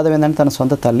 విషాదం ఏంటంటే తన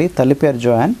సొంత తల్లి పేరు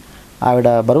జోయాన్. ఆవిడ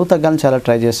బరువు తగ్గాలని చాలా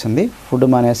ట్రై చేసింది. ఫుడ్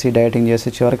మానేసి డైటింగ్ చేసి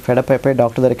చివరికి ఫెడప్ అయిపోయి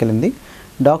డాక్టర్ దగ్గరికి వెళ్ళింది.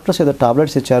 డాక్టర్స్ ఏదో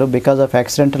టాబ్లెట్స్ ఇచ్చారు. Because of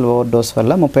accidental over dose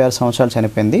వల్ల 36 సంవత్సరాలు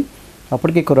చనిపోయింది.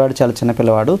 అప్పటికి కుర్రాడు చాలా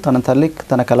చిన్నపిల్లవాడు. తన తల్లి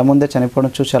తన కళ్ళ ముందే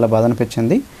చనిపోవడం చూసి చాలా బాధ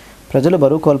అనిపించింది. ప్రజలు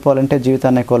బరువు కోల్పోవాలంటే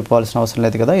జీవితాన్ని కోల్పోవాల్సిన అవసరం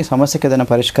లేదు కదా, ఈ సమస్యకి ఏదైనా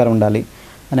పరిష్కారం ఉండాలి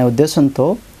అనే ఉద్దేశంతో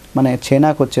మన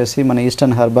చైనాకు వచ్చేసి మన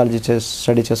ఈస్టర్న్ హెర్బాలజీ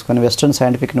స్టడీ చేసుకొని వెస్ట్రన్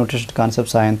సైంటిఫిక్ న్యూట్రిషన్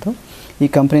కాన్సెప్ట్ సాయంతో ఈ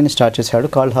కంపెనీని స్టార్ట్ చేశాడు,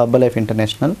 కాల్డ్ హెర్బలైఫ్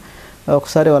ఇంటర్నేషనల్.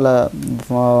 ఒకసారి వాళ్ళ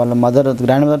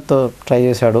గ్రాండ్ మదర్తో ట్రై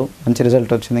చేశాడు, మంచి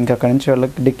రిజల్ట్ వచ్చింది. ఇంకా అక్కడి నుంచి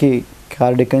వాళ్ళకి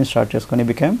కార్ డిక్కీని స్టార్ట్ చేసుకొని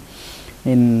became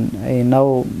in now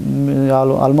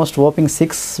almost ఓపింగ్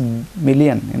 6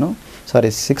 million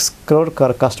 6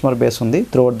 crore customer base ఉంది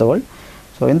త్రూఅవుట్ ద వరల్డ్.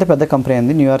 సో ఇంత పెద్ద కంపెనీ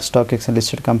అయింది, New York stock exchange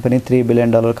listed company, $3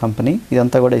 billion company.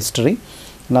 ఇదంతా కూడా హిస్టరీ.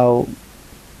 నా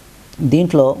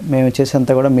దీంట్లో మేము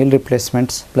చేసేంత కూడా meal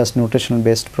replacements plus nutritional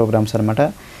based programmes అనమాట.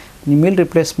 ఈ meal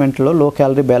రిప్లేస్మెంట్లో low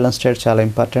calorie balance diet చాలా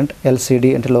ఇంపార్టెంట్. LCD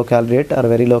అంటే low calorie diet are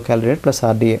very low calorie diet plus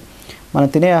RDA. మనం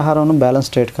తినే ఆహారం బ్యాలెన్స్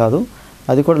డైట్ కాదు,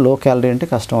 అది కూడా లో క్యాలరీ అంటే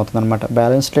కష్టం అవుతుంది అనమాట.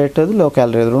 బ్యాలెన్స్ డైట్ అది, లో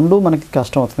క్యాలరీ అది, రెండు మనకి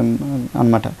కష్టం అవుతుంది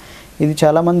అనమాట. ఇది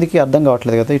చాలామందికి అర్థం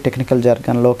కావట్లేదు కదా, ఈ technical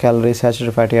jargon. Low calorie,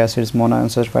 saturated fatty acids, mono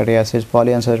unsaturated fatty acids,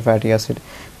 poly unsaturated fatty acid,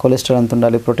 cholesterol ఎంత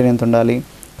ఉండాలి, ప్రోటీన్ ఎంత ఉండాలి,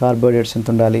 కార్బోహైడ్రేట్స్ ఎంత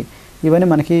ఉండాలి, ఇవన్నీ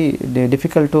మనకి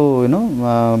డిఫికల్ట్ టు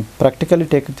ప్రాక్టికల్లీ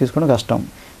తీసుకోవడం కష్టం.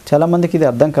 చాలామందికి ఇది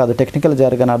అర్థం కాదు, టెక్నికల్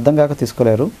జార్గన్ అర్థం కాక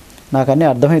తీసుకోలేరు. నాకు అన్నీ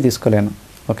అర్థమై తీసుకోలేను.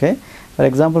 ఓకే, ఫర్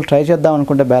ఎగ్జాంపుల్ ట్రై చేద్దాం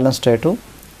అనుకుంటే బ్యాలెన్స్ డైట్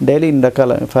డైలీ ఇన్ని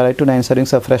రకాల 5 to 9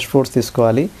 servings of fresh fruits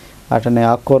తీసుకోవాలి. అట్లనే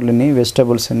ఆకుకూరలని,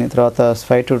 వెజిటబుల్స్ని, తర్వాత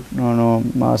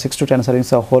 6 to 10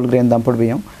 servings of whole grain దంపుడు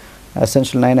బియ్యం,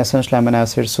 9 essential amino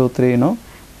acids, 3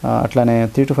 అట్లానే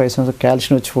 3 to 5 servings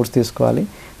calcium rich foods తీసుకోవాలి.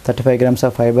 35 grams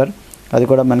ఆఫ్ ఫైబర్, అది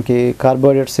కూడా మనకి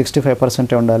కార్బోహైడ్రేట్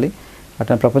 65% ఉండాలి.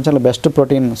 అట్లా ప్రపంచంలో బెస్ట్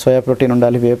ప్రోటీన్ సోయా ప్రోటీన్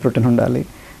ఉండాలి, వే ప్రోటీన్ ఉండాలి.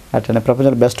 అట్లనే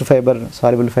ప్రపంచంలో best fibre,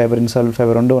 soluble fibre, insoluble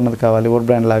fibre రెండు ఉన్నది కావాలి, ఓట్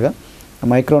బ్రాండ్ లాగా.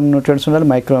 మైక్రో న్యూట్రియంట్స్ ఉండాలి,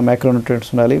 మైక్రో న్యూట్రియంట్స్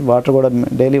ఉండాలి. వాటర్ కూడా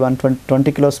daily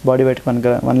 20 kilos body వెయిట్కి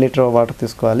 1 liter water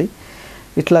తీసుకోవాలి.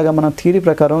 ఇట్లాగా మనం థియరీ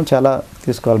ప్రకారం చాలా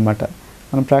తీసుకోవాలన్నమాట.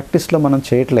 మనం ప్రాక్టీస్లో మనం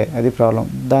చేయట్లే, అది ప్రాబ్లం.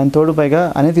 దాని తోడు పైగా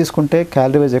అని తీసుకుంటే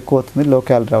క్యాలరీ వైజ్ ఎక్కువ అవుతుంది, లో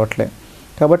క్యాలరీ రావట్లే.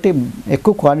 కాబట్టి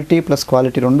ఎక్కువ క్వాంటిటీ ప్లస్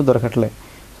క్వాలిటీ రెండు దొరకట్లే.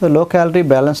 So low calorie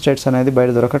balance diets అనేది బయట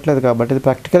దొరకట్లేదు కాబట్టి ఇది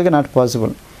ప్రాక్టికల్గా నాట్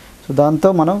పాసిబుల్. సో దాంతో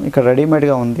మనం ఇక్కడ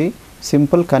రెడీమేడ్గా ఉంది,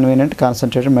 simple, convenient,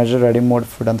 concentrated, measure, ready mode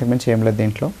food, అంతకుమించి ఏం లేదు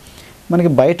దీంట్లో. మనకి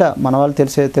బయట మన వాళ్ళు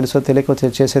తెలుసో తెలియకో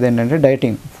చేసేది ఏంటంటే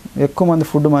డైటింగ్. ఎక్కువ మంది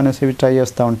ఫుడ్ మానేసి ట్రై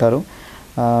చేస్తూ ఉంటారు.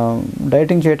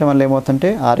 డైటింగ్ చేయడం వల్ల ఏమవుతుందంటే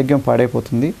ఆరోగ్యం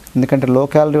పాడైపోతుంది. ఎందుకంటే లో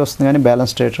క్యాలరీ వస్తుంది కానీ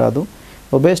బ్యాలెన్స్ డైట్ రాదు.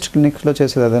 ఒబేసిటీ క్లినిక్స్లో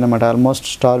చేసేది అదేనమాట. ఆల్మోస్ట్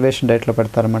స్టార్వేషన్ డైట్లో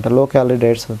పెడతారనమాట. లో క్యాలరీ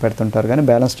డైట్స్ పెడుతుంటారు కానీ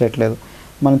బ్యాలెన్స్ డైట్ లేదు.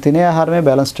 మనం తినే ఆహారమే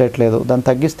బ్యాలెన్స్ డైట్ లేదు. దాన్ని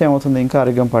తగ్గిస్తే ఏమవుతుంది, ఇంకా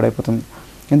ఆరోగ్యం పాడైపోతుంది.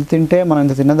 ఇంత తింటే మనం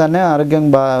ఇంత తిన్నదాన్నే ఆరోగ్యం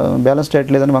బ్యాలెన్స్ డైట్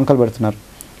లేదని వంకలు పెడుతున్నారు.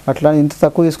 అట్లా ఇంత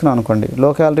తక్కువ తీసుకున్నాం అనుకోండి, లో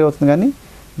క్యాలరీ అవుతుంది కానీ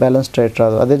బ్యాలెన్స్ డైట్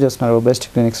రాదు. అదే చేస్తున్నారు ఒబేసిటీ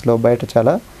క్లినిక్స్లో. బయట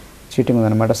చాలా చీటింగ్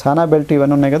ఉందన్నమాట. సానా బెల్ట్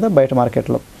ఇవన్నీ ఉన్నాయి కదా బయట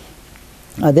మార్కెట్లో,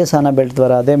 అదే సానా బెల్ట్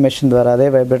ద్వారా, అదే మెషిన్ ద్వారా, అదే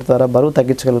వైబ్రేట్ ద్వారా బరువు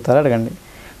తగ్గించగలుగుతారా అడగండి.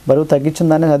 బరువు తగ్గించిన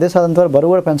దాన్ని అదే సాధన ద్వారా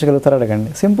బరువు కూడా పెంచగలుగుతారా అడగండి.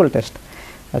 Simple test.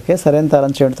 ఓకే, సరైన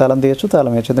తాళం చేయండి, తాళం తీయచ్చు,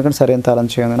 తాళం వేయచ్చు. ఎందుకంటే సరైన తాళం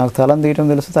చేయండి, నాకు తాళం తీయటం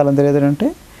తెలుసు, తాళం తెలియదు అంటే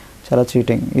చాలా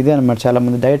చీటింగ్. ఇదే అనమాట.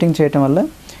 చాలామంది డైటింగ్ చేయటం వల్ల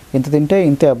ఇంత తింటే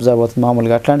ఇంతే అబ్జర్వ్ అవుతుంది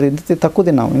మామూలుగా. అట్లాంటిది ఇంత తక్కువ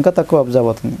తిన్నాం, ఇంకా తక్కువ అబ్జర్వ్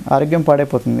అవుతుంది, ఆరోగ్యం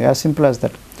పాడైపోతుంది. As simple as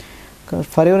that.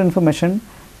 For your information,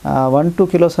 1-2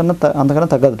 kilos అన్న అంతకన్నా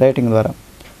తగ్గదు డైటింగ్ ద్వారా.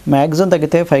 మ్యాక్సిమం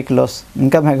తగ్గితే 5 కిలోస్,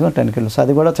 ఇంకా మ్యాక్సిమం 10 కిలోస్.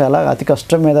 అది కూడా చాలా అతి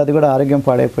కష్టం మీద, అది కూడా ఆరోగ్యం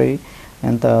పాడైపోయి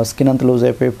ఎంత స్కిన్ అంత లూజ్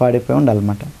అయిపోయి పాడైపోయి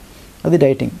ఉండాలన్నమాట. అది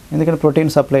డైటింగ్. ఎందుకంటే ప్రోటీన్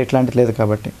సప్లై ఇట్లాంటిది లేదు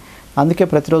కాబట్టి. అందుకే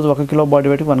ప్రతిరోజు 1 kilo body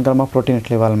వెయిట్కి 1 gram of protein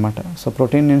ఇట్లా ఇవ్వాలన్నమాట. సో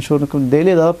ప్రోటీన్ ఇన్షూర్కి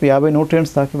డైలీ దాదాపు 50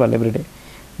 న్యూట్రియంట్స్ దాకా ఇవ్వాలి ఎవ్రీడే.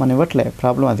 మనం ఇవ్వట్లే,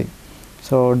 ప్రాబ్లం అది.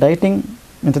 సో డైటింగ్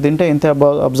ఇంత తింటే ఇంత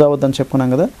అబ్జర్వ్ అవుతుందని చెప్పుకున్నాం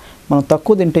కదా. మనం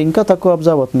తక్కువ తింటే ఇంకా తక్కువ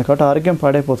అబ్జర్వ్ అవుతుంది కాబట్టి ఆరోగ్యం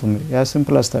పాడైపోతుంది. As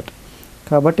simple as that.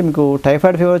 కాబట్టి మీకు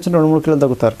టైఫాయిడ్ ఫీవర్ వచ్చిన 2-3 కిలోలు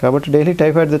తగ్గుతారు. కాబట్టి డైలీ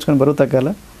టైఫాయిడ్ తెచ్చుకొని బరువు తగ్గాల.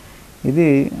 ఇది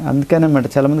అందుకనే అన్నమాట.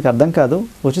 చాలామందికి అర్థం కాదు.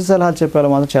 ఉచిత సలహాలు చెప్పేవాళ్ళు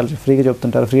మాత్రం చాలా ఫ్రీగా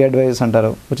చెప్తుంటారు. ఫ్రీ అడ్వైజెస్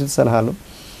అంటారు, ఉచిత సలహాలు.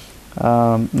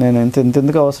 నేను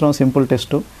ఇంతెందుకు అవసరం, సింపుల్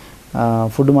టెస్టు.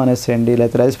 ఫుడ్ మానేసేయండి,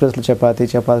 లేకపోతే రైస్ ప్లేస్లో చపాతీ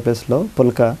ప్లేస్లో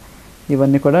పుల్కా,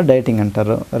 ఇవన్నీ కూడా డైటింగ్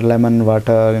అంటారు. లెమన్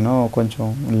వాటర్ కొంచెం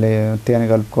తేనె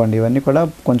కలుపుకోండి, ఇవన్నీ కూడా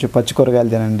కొంచెం పచ్చి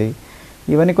కూరగాయలు తినండి.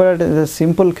 ఇవన్నీ కూడా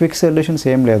సింపుల్ క్విక్ సొల్యూషన్స్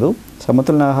ఏం లేదు.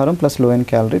 సమతుల్య ఆహారం ప్లస్ లో ఇన్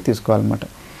క్యాలరీ తీసుకోవాలన్నమాట.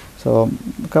 సో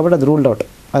కాబట్టి అది రూల్డ్ అవుట్.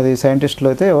 అది సైంటిస్టులు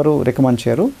అయితే ఎవరు రికమెండ్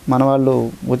చేయరు. మన వాళ్ళు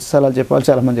ఉచిత సలహాలు చెప్పేవాళ్ళు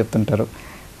చాలామంది చెప్తుంటారు.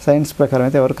 సైన్స్ ప్రకారం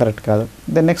అయితే ఎవరు కరెక్ట్ కాదు.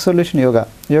 Then next solution yoga.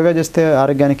 Yoga చేస్తే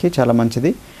ఆరోగ్యానికి చాలా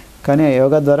మంచిది. కానీ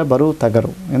యోగా ద్వారా బరువు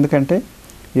తగ్గరు. ఎందుకంటే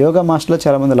యోగా మాస్టర్లో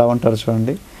చాలామంది ఇలా ఉంటారు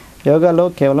చూడండి. యోగాలో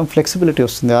కేవలం ఫ్లెక్సిబిలిటీ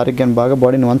వస్తుంది, ఆరోగ్యాన్ని బాగా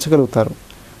బాడీని వంచగలుగుతారు.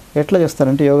 ఎట్లా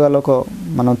చేస్తారంటే యోగాలో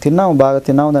మనం బాగా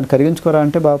తిన్నాము, దాన్ని కరిగించుకోరా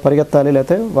అంటే బాగా పరిగెత్తాలి,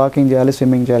 లేకపోతే వాకింగ్ చేయాలి,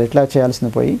 స్విమ్మింగ్ చేయాలి, ఇట్లా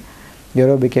చేయాల్సింది పోయి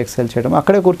ఏరోబిక్ ఎక్సర్సైజ్ చేయడం.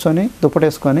 అక్కడే కూర్చొని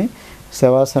దుప్పటేసుకొని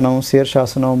శవాసనం,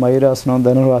 శీర్షాసనం, మయూరాసనం,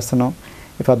 ధనుర్వాసనం,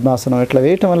 పద్మాసనం ఇట్లా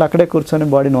వేయటం వల్ల అక్కడే కూర్చొని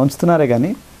బాడీని వంచుతున్నారే కానీ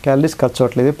క్యాలరీస్ ఖర్చు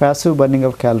అవ్వట్లేదు. Passive burning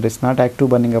of calories, not active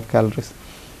burning of calories.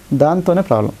 దాంతోనే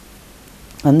ప్రాబ్లం.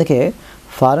 అందుకే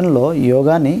ఫారెన్లో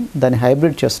యోగాని దాన్ని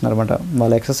హైబ్రిడ్ చేస్తున్నారు అనమాట.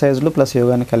 వాళ్ళ ఎక్సర్సైజ్లు ప్లస్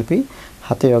యోగాని కలిపి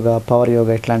హఠ యోగా, పవర్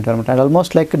యోగా ఇట్లాంటివి అనమాట. And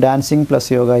almost like dancing plus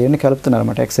yoga ఇవన్నీ కలుపుతున్నారు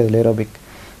అనమాట, ఎక్సర్సైజ్ ఏరోబిక్.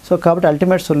 సో కాబట్టి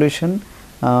ultimate solution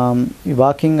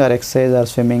walking are exercise or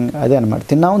swimming అదే అనమాట.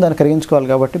 తిన్నాము, దాన్ని కరిగించుకోవాలి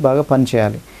కాబట్టి బాగా పని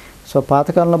చేయాలి. సో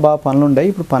పాతకాలంలో బాగా పనులు ఉండేవి,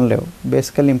 ఇప్పుడు పని లేవు.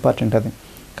 బేసికల్లీ ఇంపార్టెంట్ అది.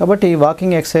 కాబట్టి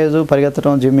వాకింగ్, ఎక్సర్సైజ్,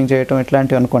 పరిగెత్తడం, జిమ్మింగ్ చేయడం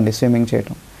ఇట్లాంటివి అనుకోండి, స్విమ్మింగ్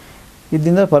చేయడం, ఇది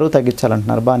దీని పరువు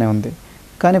తగ్గించాలంటున్నారు, బాగానే ఉంది.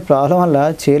 కానీ ప్రాబ్లం వల్ల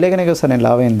చేయలేకనే కదా సార్ నేను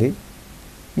లావైంది.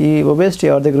 ఈ ఒబేసిటీ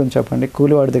ఎవరి దగ్గర ఉంది చెప్పండి?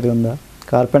 కూలివాడి దగ్గర ఉందా?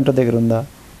 కార్పెంటర్ దగ్గర ఉందా?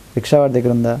 రిక్షావాడి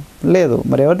దగ్గర ఉందా? లేదు.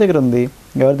 మరి ఎవరి దగ్గర ఉంది?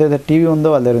 ఎవరి దగ్గర టీవీ ఉందో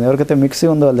వాళ్ళ దగ్గర ఉంది, ఎవరికైతే మిక్సీ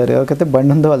ఉందో వాళ్ళ దగ్గర, ఎవరికైతే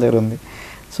బండి ఉందో వాళ్ళ దగ్గర ఉంది.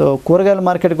 సో కూరగాయల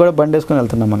మార్కెట్కి కూడా బండి వేసుకొని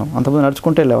వెళ్తున్నాం మనం. అంతకుముందు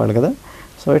నడుచుకుంటూ వెళ్ళేవాళ్ళు కదా.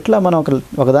 సో ఇట్లా మనం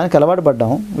ఒకదానికి అలవాటు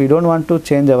పడ్డాము. We don't want to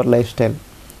change our life style.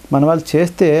 మన వాళ్ళు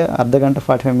చేస్తే అర్ధగంట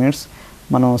 45 మినిట్స్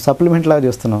మనం సప్లిమెంట్ లాగా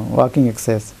చేస్తున్నాం వాకింగ్,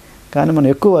 ఎక్సర్సైజ్. కానీ మనం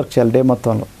ఎక్కువ వర్క్ చేయాలి డే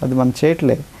మొత్తంలో, అది మనం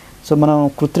చేయట్లేదు. సో మనం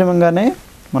కృత్రిమంగానే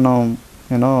మనం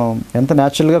ఎంత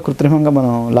న్యాచురల్గా కృత్రిమంగా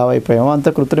మనం లావ్ అయిపోయామో అంత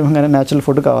కృత్రిమంగానే న్యాచురల్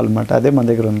ఫుడ్ కావాలన్నమాట. అదే మన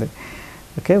దగ్గర ఉంది.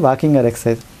 Okay, walking are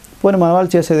exercise. పోనీ మన వాళ్ళు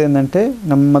చేసేది ఏంటంటే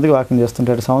నెమ్మదిగా వాకింగ్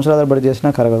చేస్తుంటారు, సంవత్సరాల బడి చేసినా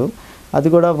కరగదు. అది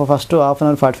కూడా first half an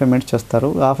hour 45 minutes చేస్తారు.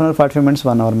 Half an hour 45 minutes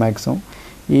 1 hour maximum.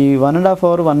 ఈ 1.5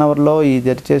 అవర్ 1 అవర్లో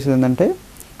ఇది చేసేది ఏంటంటే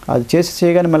అది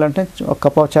చేయగానే మళ్ళీ అంటే ఒక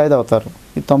కప్ ఆఫ్ చాయ్ తాగుతారు.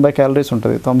 ఇది 90 క్యాలరీస్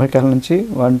ఉంటుంది. 90 క్యాలరీ నుంచి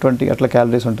 120 అట్లా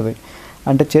క్యాలరీస్ ఉంటుంది.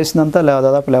 అంటే చేసినంత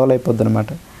దాదాపు లెవెల్ అయిపోద్ది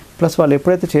అనమాట. ప్లస్ వాళ్ళు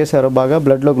ఎప్పుడైతే చేశారో బాగా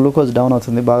బ్లడ్లో గ్లూకోజ్ డౌన్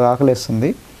అవుతుంది, బాగా ఆకలేస్తుంది.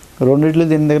 2 ఇడ్లీ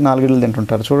తిన్న దగ్గర 4 ఇడ్లీ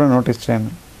తింటుంటారు. చూడండి, నోటీస్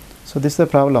చేయండి. So this the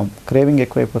problem, craving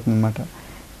ఎక్కువైపోతుంది అనమాట.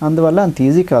 అందువల్ల అంత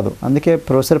ఈజీ కాదు. అందుకే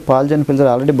ప్రొఫెసర్ పాల్జన్ పిల్జర్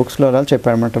ఆల్రెడీ బుక్స్లో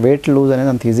చెప్పాడు అనమాట, వెయిట్ లూజ్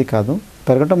అనేది అంత ఈజీ కాదు.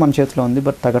 పెరగటం మన చేతిలో ఉంది,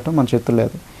 బట్ తగ్గటం మన చేతిలో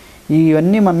లేదు.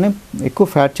 ఇవన్నీ మనని ఎక్కువ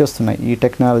ఫ్యాట్ చేస్తున్నాయి. ఈ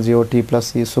టెక్నాలజీ, ఓటీ ప్లస్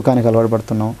ఈ సుఖానికి అలవాటు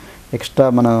పడుతున్నాం. ఎక్స్ట్రా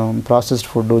మన ప్రాసెస్డ్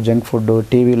ఫుడ్, జంక్ ఫుడ్,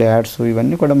 టీవీలో యాడ్స్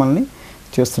ఇవన్నీ కూడా మనల్ని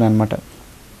చేస్తున్నాయి అన్నమాట.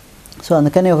 సో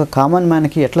అందుకని ఒక కామన్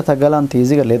మ్యాన్కి ఎట్లా తగ్గాలో అంత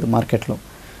ఈజీగా లేదు మార్కెట్లో.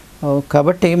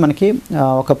 కాబట్టి మనకి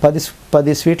ఒక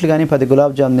 10 స్వీట్లు కానీ 10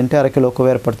 గులాబ్ జామ్ తింటే 1 కిలో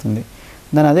కొవ్వు ఏర్పడుతుంది.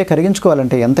 దాన్ని అదే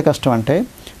కరిగించుకోవాలంటే ఎంత కష్టం అంటే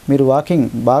మీరు వాకింగ్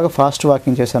బాగా ఫాస్ట్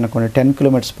వాకింగ్ చేశారనుకోండి 10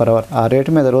 km/h ఆ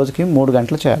రేటు మీద రోజుకి 3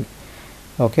 గంటలు చేయాలి.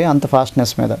 ఓకే, అంత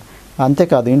ఫాస్ట్నెస్ మీద.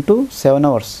 అంతేకాదు into 7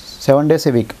 hours 7 days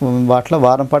a week వాటిలో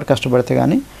వారం పాటు కష్టపడితే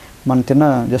కానీ మనం తిన్న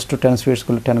జస్ట్ 10 స్వీట్స్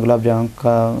 10 గులాబ్ జామ్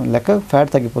లెక్క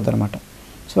ఫ్యాట్ తగ్గిపోతుంది అనమాట.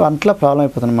 సో అట్లా ప్రాబ్లం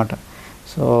అయిపోతుంది అనమాట.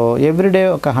 సో ఎవ్రీడే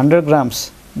ఒక 100 grams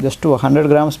జస్ట్ 100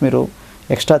 grams మీరు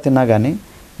ఎక్స్ట్రా తిన్నా కానీ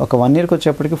ఒక 1 yearకి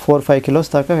వచ్చేప్పటికి 4-5 kilos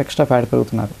దాకా ఎక్స్ట్రా ఫ్యాట్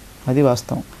పెరుగుతున్నారు. అది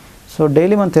వాస్తవం. సో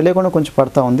డైలీ మనం తెలియకుండా కొంచెం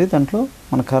పడతా ఉంది, దాంట్లో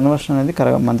మన కన్వర్షన్ అనేది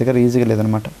మన దగ్గర ఈజీగా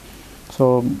లేదనమాట. సో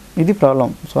ఇది ప్రాబ్లం.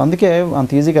 సో అందుకే అంత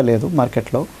ఈజీగా లేదు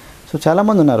మార్కెట్లో. సో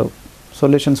చాలామంది ఉన్నారు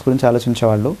సొల్యూషన్స్ గురించి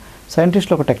ఆలోచించేవాళ్ళు.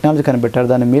 సైంటిస్టులు ఒక టెక్నాలజీ కనిపెట్టారు,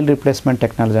 దాన్ని మీల్ రీప్లేస్మెంట్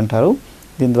టెక్నాలజీ అంటారు.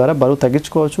 దీని ద్వారా బరువు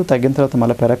తగ్గించుకోవచ్చు, తగ్గిన తర్వాత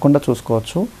మళ్ళీ పెరగకుండా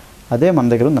చూసుకోవచ్చు. అదే మన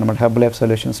దగ్గర ఉందన్నమాట హెర్బలైఫ్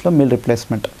సొల్యూషన్స్లో మీల్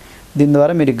రీప్లేస్మెంట్. దీని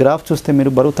ద్వారా మీరు గ్రాఫ్ చూస్తే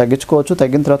మీరు బరువు తగ్గించుకోవచ్చు,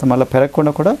 తగ్గిన తర్వాత మళ్ళీ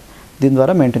పెరగకుండా కూడా దీని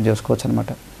ద్వారా మెయింటైన్ చేసుకోవచ్చు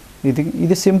అనమాట.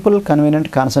 ఇది simple, convenient,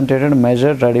 concentrated,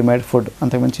 measured, readymade food.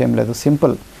 అంతకుమించి ఏం లేదు.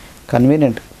 Simple,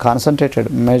 convenient, concentrated,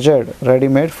 measured,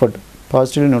 readymade food,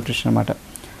 positive nutrition అనమాట.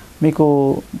 మీకు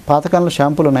పాతకాలంలో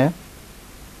షాంపూలు ఉన్నాయా?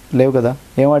 లేవు కదా.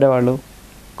 ఏం వాడేవాళ్ళు?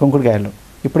 కుంకుడుకాయలు.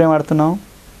 ఇప్పుడు ఏం వాడుతున్నాం?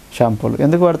 షాంపూలు.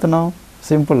 ఎందుకు వాడుతున్నాం?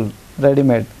 సింపుల్,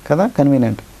 రెడీమేడ్ కదా,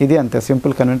 కన్వీనియంట్. ఇది అంతే,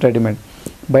 సింపుల్, కన్వీనియంట్, రెడీమేడ్.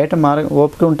 బయట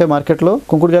ఓపిక ఉంటే మార్కెట్లో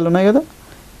కుంకుడుకాయలు ఉన్నాయి కదా,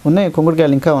 ఉన్నాయి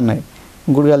కుంకుడుకాయలు ఇంకా ఉన్నాయి.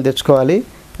 కుంకుడుకాయలు తెచ్చుకోవాలి,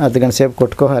 అర్ధగంట సేపు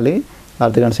కొట్టుకోవాలి,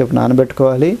 అర్ధగంట సేపు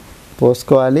నానబెట్టుకోవాలి,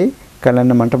 పోసుకోవాలి,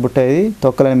 కళ్ళన్న మంట పుట్టేది,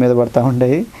 తొక్కలని మీద పడుతూ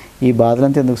ఉండేవి. ఈ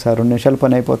బాధలంతా ఎందుకు సార్, 2 నిమిషాలు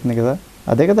పని అయిపోతుంది కదా.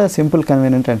 అదే కదా సింపుల్,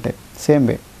 కన్వీనియంట్ అంటే. సేమ్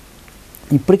వే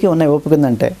ఇప్పటికీ ఉన్నాయి, ఓపిక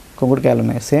ఉందంటే కుంకుడుకాయలు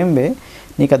ఉన్నాయి. సేమ్ వే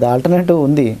నీకు అది ఆల్టర్నేటివ్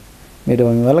ఉంది. మీరు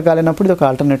వల్ల కాలేనప్పుడు ఇది ఒక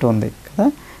ఆల్టర్నేటివ్ ఉంది కదా.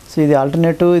 సో ఇది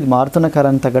ఆల్టర్నేటివ్. ఇది మారుతున్న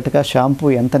కాలానికి తగ్గట్టుగా షాంపూ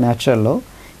ఎంత న్యాచురల్లో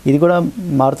ఇది కూడా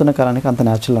మారుతున్న కాలానికి అంత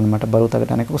న్యాచురల్ అనమాట, బరువు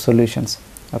తగ్గడానికి ఒక సొల్యూషన్స్.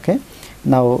 ఓకే,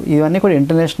 నా ఇవన్నీ కూడా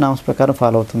ఇంటర్నేషనల్ నామ్స్ ప్రకారం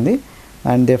ఫాలో అవుతుంది.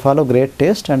 And they follow great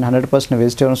taste and 100%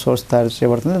 vegetable source తయారు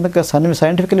చేయబడుతుంది. ఎందుకంటే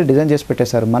సైంటిఫికల్లీ డిజైన్ చేసి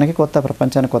పెట్టేశారు. మనకి కొత్త,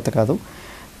 ప్రపంచానికి కొత్త కాదు.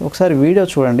 ఒకసారి వీడియో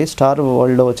చూడండి, స్టార్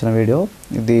వరల్డ్లో వచ్చిన వీడియో.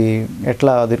 ఇది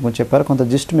ఎట్లా దీని గురించి చెప్పారు, కొంత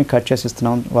జిస్ట్ మీకు కట్ చేసి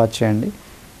ఇస్తున్నాం, వాచ్ చేయండి.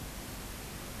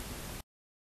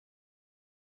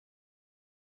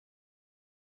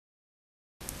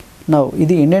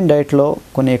 ఇది ఇండియన్ డైట్లో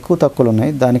కొన్ని ఎక్కువ తక్కువలు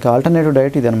ఉన్నాయి. దానికి ఆల్టర్నేటివ్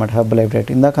డైట్ ఇది అనమాట, హెర్బలైఫ్ డైట్.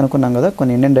 ఇందాక అనుకున్నాం కదా,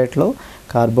 కొన్ని ఇండియన్ డైట్లో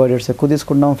కార్బోహైడ్రేట్స్ ఎక్కువ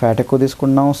తీసుకుంటున్నాం, ఫ్యాట్ ఎక్కువ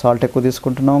తీసుకుంటున్నాం, సాల్ట్ ఎక్కువ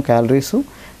తీసుకుంటున్నాం, క్యాలరీస్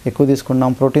ఎక్కువ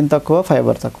తీసుకుంటున్నాం, ప్రోటీన్ తక్కువ,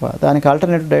 ఫైబర్ తక్కువ. దానికి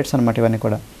ఆల్టర్నేటివ్ డైట్స్ అనమాట ఇవన్నీ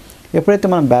కూడా. ఎప్పుడైతే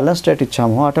మనం బ్యాలెన్స్ డైట్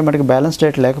ఇచ్చామో ఆటోమేటిక్గా బ్యాలెన్స్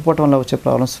డైట్ లేకపోవడం వల్ల వచ్చే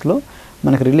ప్రాబ్లమ్స్లో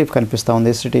మనకి రిలీఫ్ కనిపిస్తూ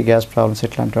ఉంది. ఎసిడిటీ, గ్యాస్ ప్రాబ్లమ్స్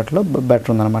ఇట్లాంటి వాటిలో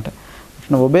బెటర్ ఉందన్నమాట.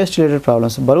 ఒబేసిటీ రిలేటెడ్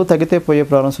ప్రాబ్లమ్స్, బరువు తగ్గితే పోయే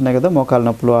ప్రాబ్లమ్స్ ఉన్నాయి కదా, మోకాల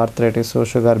నొప్పులు, arthritis,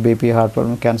 sugar, BP, heart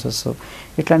problem, cancers,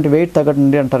 ఇట్లాంటి వెయిట్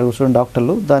తగ్గండి అంటారు చూడండి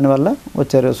డాక్టర్లు. దానివల్ల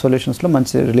వచ్చే సొల్యూషన్స్లో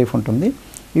మంచి రిలీఫ్ ఉంటుంది.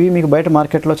 ఇవి మీకు బయట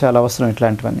మార్కెట్లో చాలా అవసరం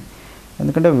ఇట్లాంటివన్నీ,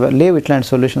 ఎందుకంటే లేవు, ఇట్లాంటి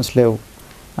సొల్యూషన్స్ లేవు.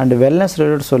 అండ్ వెల్నెస్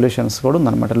రిలేటెడ్ సొల్యూషన్స్ కూడా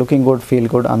ఉందన్నమాట. లుకింగ్ గుడ్, ఫీల్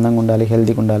గుడ్, అందంగా ఉండాలి,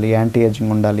 హెల్తీగా ఉండాలి, యాంటీ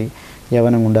ఏజింగ్ ఉండాలి,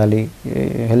 యవ్వనంగా ఉండాలి,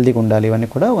 హెల్తీగా ఉండాలి, ఇవన్నీ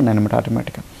కూడా ఉన్నాయన్నమాట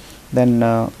ఆటోమేటిక్గా. దెన్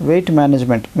వెయిట్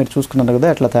మేనేజ్మెంట్ మీరు చూసుకున్నారు కదా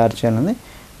ఎట్లా తయారు చేయాలని.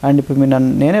 అండ్ ఇప్పుడు మీరు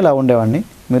నేనే లా ఉండేవాడిని,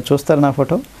 మీరు చూస్తారు నా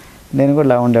ఫోటో, నేను కూడా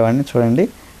లా ఉండేవాడిని. చూడండి,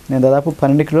 నేను దాదాపు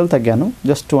 12 kilos తగ్గాను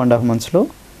జస్ట్ 2.5 monthsలో.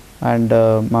 అండ్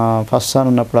మా ఫస్ట్ సన్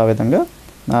ఉన్నప్పుడు ఆ విధంగా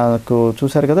నాకు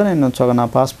చూశారు కదా, నేను నా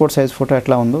పాస్పోర్ట్ సైజ్ ఫోటో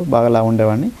ఎట్లా ఉందో బాగా లా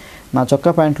ఉండేవాడిని. నా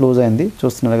చొక్కా ప్యాంట్ లూజ్ అయింది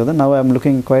చూస్తున్నారు కదా. Now I'm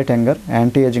looking quiet younger,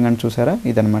 anti ageing అని చూసారా,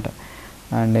 ఇదనమాట.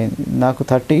 అండ్ నాకు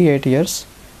 38 years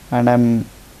and I'm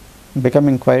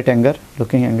becoming quiet younger,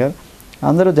 looking younger.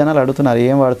 అందరూ జనాలు అడుగుతున్నారు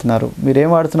ఏం వాడుతున్నారు, మీరు ఏం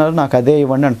వాడుతున్నారు, నాకు అదే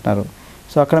ఇవ్వండి అంటున్నారు.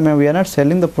 సో అక్కడ మేము we are not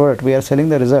selling the product, we are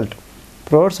selling the result.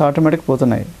 Products automatic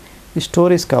పోతున్నాయి, ఈ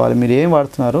స్టోరీస్ కావాలి, మీరు ఏం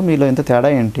వాడుతున్నారు, మీలో ఎంత తేడా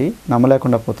ఏంటి,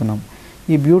 నమ్మలేకుండా పోతున్నాం.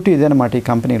 ఈ బ్యూటీ ఇదేనమాట ఈ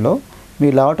కంపెనీలో. మీ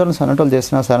లావటోలు సన్నటోలు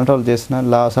చేసినా,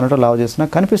 సన్నటోలు లావ్ చేసినా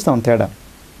కనిపిస్తాం తేడా.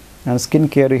 And skin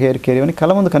care, hair care ఇవన్నీ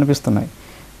కళ్ళ ముందు కనిపిస్తున్నాయి.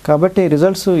 కాబట్టి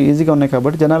రిజల్ట్స్ ఈజీగా ఉన్నాయి.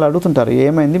 కాబట్టి జనాలు అడుగుతుంటారు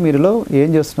ఏమైంది, మీరులో ఏం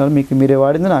చేస్తున్నారు, మీరే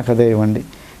వాడింది నాకు అదే ఇవ్వండి.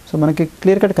 సో మనకి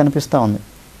క్లియర్ కట్ కనిపిస్తూ ఉంది.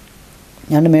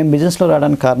 అండ్ మేము బిజినెస్లో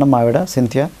రావడానికి కారణం ఆవిడ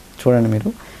సింథియా. చూడండి మీరు,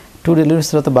 2 deliveries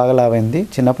తర్వాత బాగా లావ్ అయింది.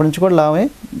 చిన్నప్పటి నుంచి కూడా లావే,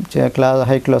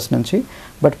 హై క్లాస్ నుంచి.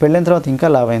 బట్ పెళ్ళైన తర్వాత ఇంకా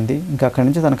లావ్ అయింది. ఇంకా అక్కడి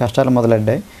నుంచి తన కష్టాలు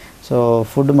మొదలడ్డాయి. సో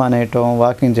ఫుడ్ మానేయటం,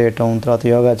 వాకింగ్ చేయటం, తర్వాత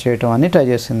యోగా చేయటం అన్నీ ట్రై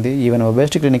చేసింది. ఈవెన్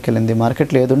ఒబేసిటీ క్లినిక్ వెళ్ళింది,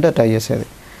 మార్కెట్లో ఏది ఉంటే ట్రై చేసేది.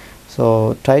 సో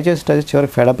ట్రై చేసి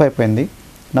చివరికి ఫెడప్ అయిపోయింది.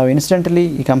 నా ఇన్సిడెంటలీ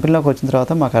ఈ కంపెనీలోకి వచ్చిన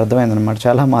తర్వాత మాకు అర్థమైందనమాట,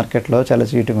 చాలా మార్కెట్లో చాలా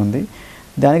చీటింగ్ ఉంది.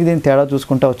 దీని తేడా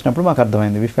చూసుకుంటూ వచ్చినప్పుడు మాకు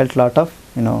అర్థమైంది. We felt lot of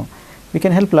we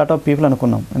can help lot of people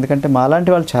అనుకున్నాం. ఎందుకంటే మాలాంటి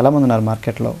వాళ్ళు చాలామంది ఉన్నారు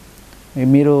మార్కెట్లో,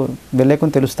 మీరు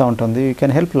వెళ్ళేకొని తెలుస్తూ ఉంటుంది. You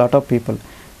can help lot of people.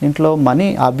 ఇంట్లో మనీ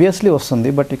ఆబ్వియస్లీ వస్తుంది,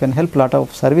 but you can help lot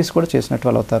of service కూడా చేసినట్టు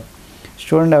వాళ్ళు అవుతారు.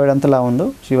 చూడండి ఆవిడ ఎంతలా ఉందో,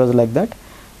 she was like that.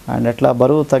 And ఎట్లా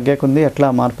బరువు తగ్గేకుంది, ఎట్లా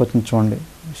మార్పు వచ్చింది చూడండి.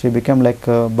 She become like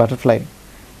butterfly.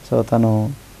 So తను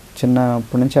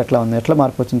చిన్నప్పటి నుంచి ఎట్లా ఉంది, ఎట్లా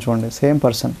మార్పు వచ్చింది చూడండి. Same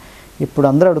person. ఇప్పుడు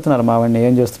అందరూ అడుగుతున్నారు మా వాడిని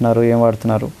ఏం చేస్తున్నారు, ఏం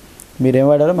వాడుతున్నారు, మీరు ఏం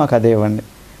వాడారో మాకు అదే ఇవ్వండి.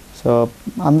 సో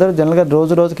అందరూ జనరల్గా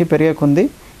రోజుకి పెరిగే కొంది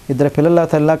ఇద్దరు పిల్లల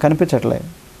తల్లిలా కనిపించట్లేదు.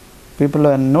 పీపుల్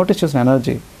నోటీస్ చేసిన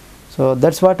ఎనర్జీ. సో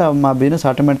దట్స్ వాట్ మా బిజినెస్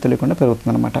ఆటోమేటిక్ తెలియకుండా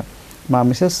పెరుగుతుంది అనమాట. మా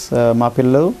మిసెస్, మా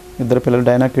పిల్లలు, ఇద్దరు పిల్లలు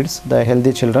డైనా kids, the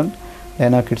healthy children,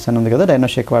 డైనా kids అని ఉంది కదా, డైనో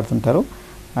షేక్ వాడుతుంటారు.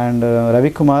 And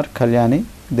Ravikumar, Kalyani,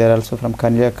 they are also from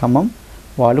Khammam.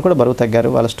 వాళ్ళు కూడా బరువు తగ్గారు,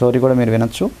 వాళ్ళ స్టోరీ కూడా మీరు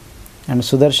వినొచ్చు. అండ్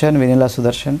సుదర్శన్, వినీలా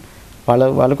సుదర్శన్,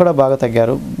 వాళ్ళు కూడా బాగా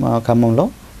తగ్గారు మా ఖమ్మంలో,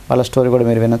 వాళ్ళ స్టోరీ కూడా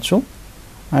మీరు వినొచ్చు.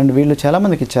 అండ్ వీళ్ళు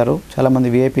చాలామందికి ఇచ్చారు, చాలామంది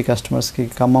విఐపీ కస్టమర్స్కి,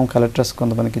 ఖమ్మం కలెక్టర్స్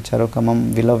కొంతమందికి ఇచ్చారు, ఖమ్మం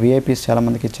వీళ్ళ విఐపీస్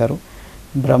చాలామందికి ఇచ్చారు.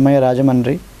 బ్రహ్మయ్య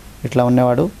రాజమండ్రి ఇట్లా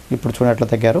ఉన్నవాడు ఇప్పుడు చూడండి ఎట్లా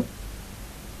తగ్గారు.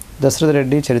 దశరథ్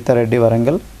రెడ్డి, చరితారెడ్డి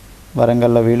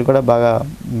వరంగల్లో వీళ్ళు కూడా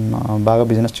బాగా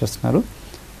బిజినెస్ చేస్తున్నారు,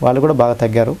 వాళ్ళు కూడా బాగా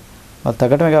తగ్గారు. వాళ్ళు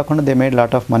తగ్గడమే కాకుండా they made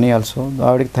lot of money also.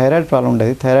 ఆవిడకి థైరాయిడ్ ప్రాబ్లం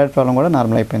ఉండేది, థైరాయిడ్ ప్రాబ్లం కూడా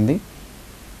నార్మల్ అయిపోయింది.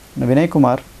 వినయ్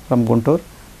కుమార్ ఫ్రమ్ గుంటూరు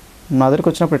నా దగ్గరికి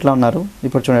వచ్చినప్పుడు ఎట్లా ఉన్నారు,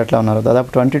 ఇప్పుడు చూడండి ఎట్లా ఉన్నారు. దాదాపు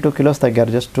 22 కిలోస్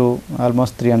తగ్గారు జస్ట్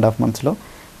ఆల్మోస్ట్ 3.5 monthsలో.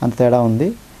 అంత తేడా ఉంది.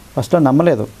 ఫస్ట్లో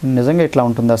నమ్మలేదు నిజంగా ఇట్లా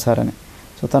ఉంటుందా సార్ అని.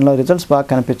 సో తనలో రిజల్ట్స్ బాగా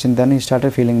కనిపించింది. దాన్ని ఈ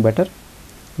స్టార్టెడ్ ఫీలింగ్ బెటర్.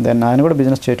 దెన్ ఆయన కూడా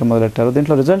బిజినెస్ చేయడం మొదలెట్టారు.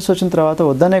 దీంట్లో రిజల్ట్స్ వచ్చిన తర్వాత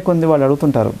వద్దనే కొంది వాళ్ళు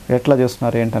అడుగుతుంటారు ఎట్లా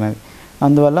చేస్తున్నారు ఏంటనేది.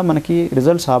 అందువల్ల మనకి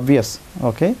రిజల్ట్స్ ఆబ్వియస్,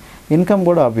 ఓకే, ఇన్కమ్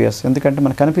కూడా ఆబ్వియస్, ఎందుకంటే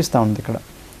మనకు కనిపిస్తూ ఉంది ఇక్కడ.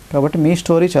 కాబట్టి మీ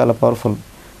స్టోరీ చాలా పవర్ఫుల్.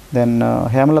 దెన్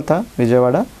హేమలత,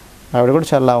 విజయవాడ, ఆవిడ కూడా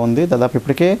చాలా ఉంది, దాదాపు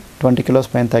ఇప్పటికే 20 కిలోస్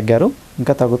పైన తగ్గారు,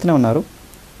 ఇంకా తగ్గుతూనే ఉన్నారు.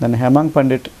 దెన్ హేమాంగ్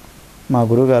పండిట్ మా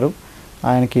గురువుగారు,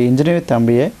 ఆయనకి ఇంజనీర్ విత్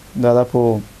MBA, దాదాపు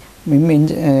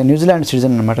న్యూజిలాండ్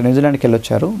సిటిజన్ అనమాట, న్యూజిలాండ్కి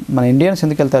వెళ్ళొచ్చారు. మన ఇండియన్స్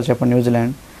ఎందుకు వెళ్తారు చెప్పండి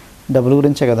న్యూజిలాండ్, డబ్బుల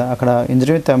గురించే కదా. అక్కడ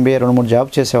ఇంజనీర్ విత్ MBA 2-3 జాబ్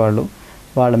చేసేవాళ్ళు,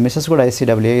 వాళ్ళ మిస్సెస్ కూడా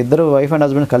ICWA, ఇద్దరు వైఫ్ అండ్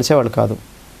హస్బెండ్ కలిసేవాళ్ళు కాదు,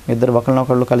 ఇద్దరు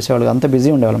ఒకరినొకళ్ళు కలిసేవాళ్ళు, అంత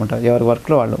బిజీ ఉండేవాళ్ళు అనమాట, ఎవరి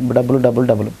వర్క్లో వాళ్ళు,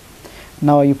 డబ్బులు.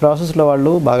 నా ఈ ప్రాసెస్లో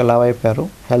వాళ్ళు బాగా లావ్ అయిపోయారు,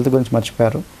 హెల్త్ గురించి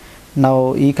మర్చిపోయారు. నా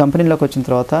ఈ కంపెనీలోకి వచ్చిన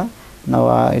తర్వాత నా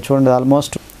చూడండి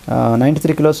ఆల్మోస్ట్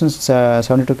 93 కిలోస్ నుంచి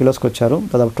 72 కిలోస్కి వచ్చారు,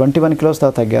 దాదాపు 21 కిలోస్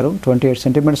దాకా తగ్గారు. 28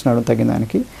 సెంటీమీటర్స్ నడుము తగ్గింది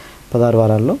ఆయనకి 16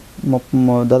 వారాల్లో.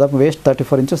 దాదాపు వేస్ట్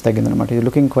 34 inches తగ్గిందనమాట. ఇది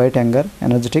looking quiet younger,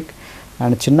 energetic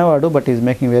and చిన్నవాడు, but is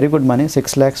making very good money.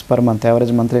 6 lakhs per month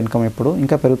average monthly income. ఇప్పుడు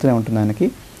ఇంకా పెరుగుతూనే ఉంటుంది ఆయనకి.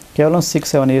 కేవలం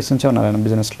 6-7 years నుంచే ఉన్నారు ఆయన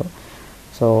బిజినెస్లో.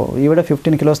 సో ఈవిడ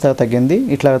 15 కిలోస్ దాకా తగ్గింది.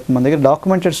 ఇట్లా మన దగ్గర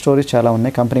డాక్యుమెంటెడ్ స్టోరీస్ చాలా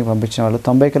ఉన్నాయి. కంపెనీకి పంపించిన వాళ్ళు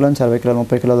 90 కిలో నుంచి 60 కిలోలు,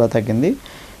 30 కిలోల దాకా తగ్గింది.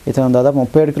 ఇతను దాదాపు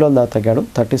 37 కిలోల దాకా తగ్గాడు,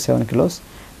 37 కిలోస్.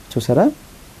 చూసారా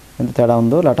ఎంత తేడా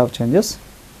ఉందో, లాట్ ఆఫ్ చేంజెస్.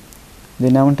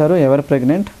 దీన్ని ఏమంటారు, ఎవర్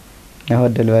ప్రెగ్నెంట్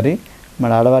ఎవర్ డెలివరీ.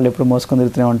 మన ఆడవాళ్ళు ఎప్పుడు మోసుకొని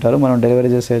తిరుగుతూనే ఉంటారు, మనం డెలివరీ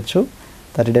చేసేయచ్చు.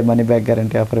 30 day money back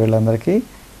guarantee offer వీళ్ళందరికీ.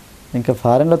 ఇంకా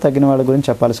ఫారెన్లో తగ్గిన వాళ్ళ గురించి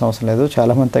చెప్పాల్సిన అవసరం లేదు,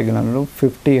 చాలామంది తగ్గిన వాళ్ళు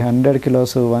 50, 100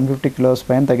 కిలోస్, 150 కిలోస్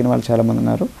పైన తగ్గిన వాళ్ళు చాలామంది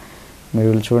ఉన్నారు. మీరు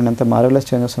వీళ్ళు చూడండి ఎంత మార్వెలస్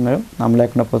చేంజెస్ ఉన్నాయో,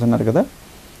 నమ్మలేకుండా పోతున్నారు కదా.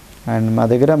 అండ్ మా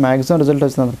దగ్గర మ్యాక్సిమం రిజల్ట్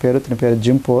వచ్చిన తన పేరు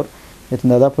జింపోర్. ఇతను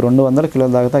దాదాపు 200 కిలోల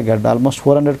దాకా తగ్గాడు, ఆల్మోస్ట్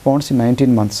 400 pounds in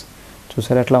 19 months.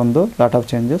 చూసారు ఎట్లా ఉందో, lot of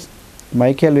changes.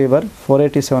 Michael Weaver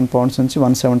 487 pounds నుంచి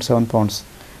 177 pounds.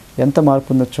 ఎంత మార్పు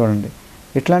ఉందో చూడండి.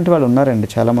 ఇట్లాంటి వాళ్ళు ఉన్నారండి,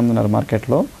 చాలామంది ఉన్నారు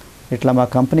మార్కెట్లో. ఇట్లా మా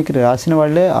కంపెనీకి రాసిన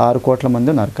వాళ్ళే 6 కోట్ల మంది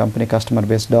ఉన్నారు company customer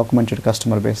base, documented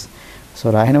customer base. So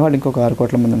రాయని వాళ్ళు ఇంకొక 6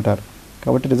 కోట్ల మంది ఉంటారు.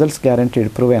 కాబట్టి రిజల్ట్స్ గ్యారంటీడ్,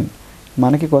 ప్రూవెన్.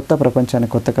 మనకి కొత్త,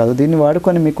 ప్రపంచానికి కొత్త కాదు. దీన్ని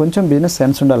వాడుకొని మీకు కొంచెం బిజినెస్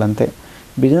సెన్స్ ఉండాలి అంతే.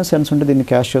 బిజినెస్ సెన్స్ ఉంటే దీన్ని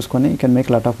క్యాష్ చేసుకొని you can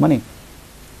make lot of money.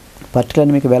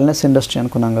 Particularly మీకు వెల్నెస్ ఇండస్ట్రీ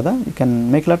అనుకున్నాం కదా, you can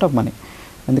make lot of money.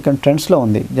 ఎందుకంటే ట్రెండ్స్లో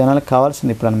ఉంది, జనాలకు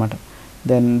కావాల్సింది ఇప్పుడు అనమాట.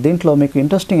 దెన్ దీంట్లో మీకు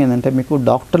ఇంట్రెస్టింగ్ ఏంటంటే, మీకు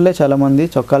డాక్టర్లే చాలామంది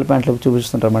చొక్కాల ప్యాంట్లు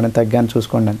చూపిస్తుంటారు మేడం తగ్గాను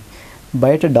చూసుకోండి అని.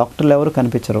 బయట డాక్టర్లు ఎవరు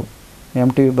కనిపించరు,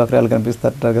 MTV బక్రాలు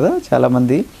కనిపిస్తుంటారు కదా,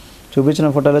 చాలామంది చూపించిన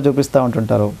ఫోటోలో చూపిస్తూ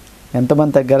ఉంటుంటారు.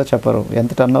 ఎంతమంది తగ్గారో చెప్పరు,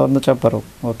 ఎంత టర్న్ ఓవర్ ఉందో చెప్పరు.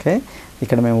 ఓకే,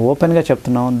 ఇక్కడ మేము ఓపెన్గా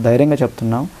చెప్తున్నాం, ధైర్యంగా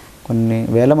చెప్తున్నాం. కొన్ని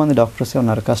వేల మంది డాక్టర్సే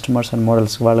ఉన్నారు, కస్టమర్స్ అండ్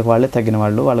మోడల్స్, వాళ్ళే తగ్గిన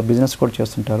వాళ్ళు, వాళ్ళ బిజినెస్ కూడా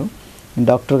చేస్తుంటారు.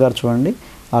 డాక్టర్ గారు చూడండి,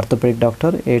 orthopaedic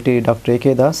doctor doctor AK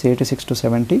Das 86 to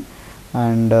 70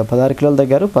 and 16 కిలోలు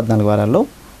తగ్గారు 14 వారాల్లో.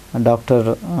 డాక్టర్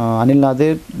అనిల్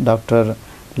నాదేర్, డాక్టర్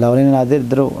లవలీనా నాదేర్,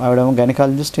 ఇద్దరు, ఆవిడేమో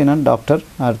గైనకాలజిస్ట్, ఈయన డాక్టర్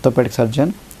ఆర్థోపెడిక్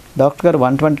సర్జన్. డాక్టర్ గారు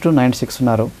 120 to 96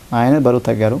 ఉన్నారు, ఆయనే బరువు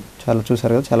తగ్గారు. చాలా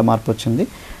చూసారు కదా, చాలా మార్పు వచ్చింది.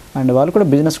 అండ్ వాళ్ళు కూడా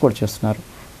బిజినెస్ కూడా చేస్తున్నారు.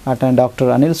 అట్లా డాక్టర్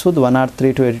అనిల్ సూద్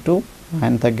 103 to 82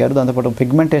 ఆయన తగ్గారు. దాంతోపాటు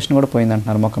పిగ్మెంటేషన్ కూడా పోయింది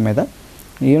అంటున్నారు ముఖం మీద,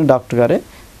 ఈయన డాక్టర్ గారే.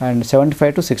 And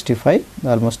 75 to 65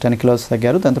 almost 10 kilos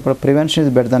తగ్గారు. దాంతోపాటు prevention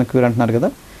is better than cure అంటున్నారు కదా,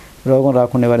 రోగం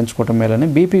రాకుండా నివారించుకోవటం మేలని.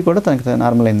 BP కూడా తనకి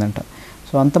నార్మల్ అయిందంట.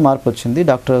 సో అంత మార్పు వచ్చింది.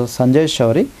 Doctor Sanjay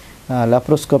Shouri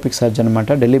laparoscopic surgeon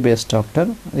అనమాట, ఢిల్లీ బేస్డ్ డాక్టర్,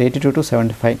 82 to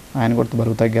 75 ఆయన కూడా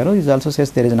బరువు తగ్గారు. Is also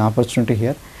says there is an opportunity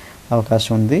here,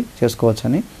 అవకాశం ఉంది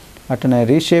చేసుకోవచ్చని. అట్లనే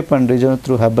reshape and reason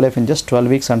through Herbalife in just 12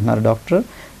 weeks అంటున్నారు doctor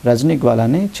Rajani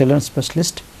గ్వాలాని, children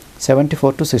specialist,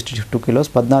 74 to 62 kilos,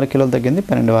 14 కిలోలు తగ్గింది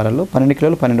 12 వారాల్లో, 12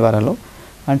 కిలోలు 12 వారాల్లో,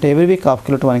 అంటే every week half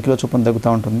kilo to 1 kilo చొప్పున తగ్గుతూ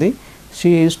ఉంటుంది. She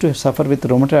use to suffer with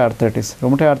rheumatoid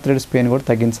arthritis pain కూడా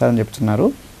తగ్గించాలని చెప్తున్నారు.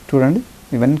 చూడండి,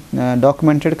 ఈవెన్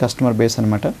డాక్యుమెంటెడ్ కస్టమర్ బేస్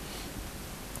అనమాట.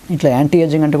 ఇట్లా యాంటీ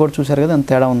ఏజింగ్ అంటే కూడా చూసారు కదా ఎంత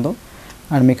తేడా ఉందో.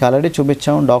 అండ్ మీకు ఆల్రెడీ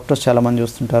చూపించాం, డాక్టర్స్ చాలామంది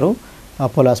చూస్తుంటారు.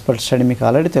 అపోలో హాస్పిటల్ స్టడీ మీకు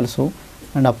ఆల్రెడీ తెలుసు.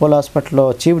 అండ్ అపోలో హాస్పిటల్లో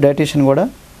చీఫ్ డైటీషియన్ కూడా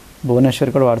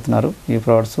భువనేశ్వర్ కూడా వాడుతున్నారు ఈ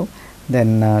ప్రోడక్ట్స్.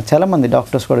 దెన్ చాలామంది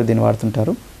డాక్టర్స్ కూడా దీన్ని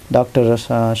వాడుతుంటారు. డాక్టర్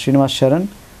శ్రీనివాస్ శరణ్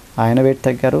ఆయన wait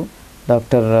తగ్గారు.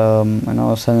 Doctor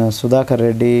Sudhakar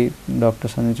Reddy, doctor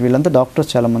Sanjay, వీళ్ళంతా డాక్టర్స్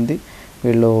చాలామంది.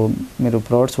 వీళ్ళు మీరు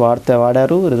ప్రోడక్ట్స్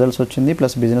వాడారు, రిజల్ట్స్ వచ్చింది.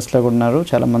 ప్లస్ బిజినెస్లో కూడా ఉన్నారు,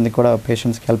 చాలామంది కూడా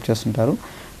పేషెంట్స్కి హెల్ప్ చేస్తుంటారు.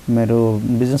 మీరు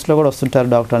బిజినెస్లో కూడా వస్తుంటారు.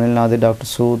 డాక్టర్ అనిల్ నాది, doctor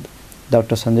Sood,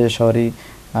 doctor Sanjay Shouri,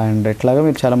 and ఇట్లాగా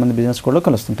మీరు చాలామంది బిజినెస్ కూడా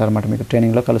కలుస్తుంటారు అన్నమాట. మీకు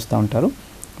ట్రైనింగ్లో కలుస్తూ ఉంటారు.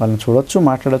 వాళ్ళని చూడొచ్చు,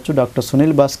 మాట్లాడచ్చు. డాక్టర్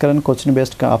సునీల్ భాస్కర్ అని కొచ్చిన్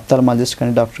బేస్డ్ ఆప్థాల్మాలజిస్ట్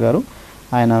కానీ డాక్టర్ గారు,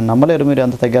 ఆయన నమ్మలేరు మీరు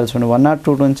ఎంత తగ్గాల్సి ఉండి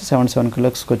 102 నుంచి 77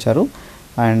 కిలోస్కి వచ్చారు.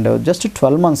 అండ్ జస్ట్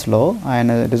 12 మంత్స్లో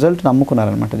ఆయన రిజల్ట్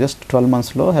నమ్ముకున్నారనమాట. జస్ట్ 12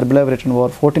 మంత్స్లో Herbalife return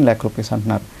over 14 lakh rupees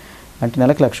అంటున్నారు. అంటే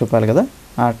నెలకు ₹1,00,000 కదా,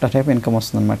 అట్లా టైప్ ఇన్కమ్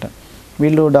వస్తుందన్నమాట.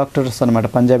 వీళ్ళు డాక్టర్స్ అనమాట,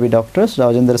 Punjabi doctors,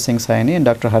 Rajender Singh Saini and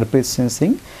doctor Harpreet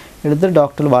Singh. వీళ్ళిద్దరు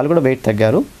డాక్టర్లు, వాళ్ళు కూడా వెయిట్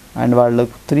తగ్గారు. అండ్ వాళ్ళు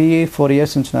 3-4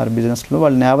 years ఉంటున్నారు బిజినెస్లో.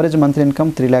 వాళ్ళని యావరేజ్ మంత్లీ ఇన్కమ్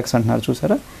 3 lakhs అంటున్నారు,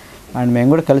 చూసారా. అండ్ మేము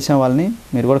కూడా కలిసాం వాళ్ళని,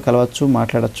 మీరు కూడా కలవచ్చు,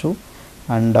 మాట్లాడచ్చు.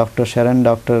 And doctor Sharan,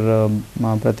 doctor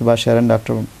Pratibha Sharan,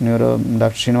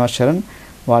 doctor Srinivas Sharan,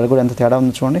 వాళ్ళు కూడా ఎంత తేడా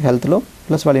ఉందో చూడండి హెల్త్లో.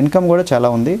 ప్లస్ వాళ్ళ ఇన్కమ్ కూడా చాలా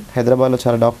ఉంది. హైదరాబాద్లో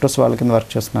చాలా డాక్టర్స్ వాళ్ళ కింద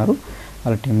వర్క్ చేస్తున్నారు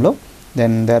వాళ్ళ టీంలో.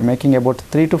 Then they are making about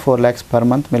 3 to 4 lakhs per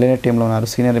month. Millionaire టీంలో ఉన్నారు,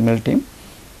 సీనియర్ మిలియనర్ టీమ్.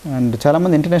 అండ్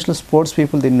చాలామంది ఇంటర్నేషనల్ స్పోర్ట్స్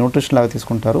పీపుల్ దీన్ని న్యూట్రిషన్ లాగా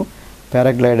తీసుకుంటారు.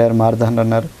 పారాగ్లైడర్, marathon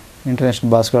runner,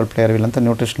 international basketball player, వీళ్ళంతా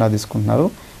న్యూట్రిషన్ లాగా తీసుకుంటున్నారు.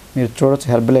 మీరు చూడొచ్చు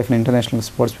హెర్బలైఫ్ని ఇంటర్నేషనల్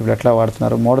స్పోర్ట్స్ పీపుల్ ఎట్లా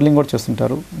వాడుతున్నారు. మోడలింగ్ కూడా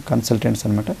చేస్తుంటారు, కన్సల్టెంట్స్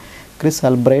అనమాట. క్రిస్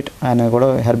అల్బ్రైట్, ఆయన కూడా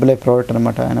హెర్బలైఫ్ ప్రోడక్ట్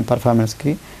అనమాట ఆయన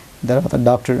పర్ఫార్మెన్స్కి. తర్వాత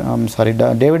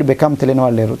డేవిడ్ బెకామ్ తెలియని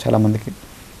వాళ్ళు లేరు చాలామందికి.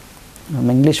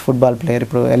 ఇంగ్లీష్ ఫుట్బాల్ ప్లేయర్,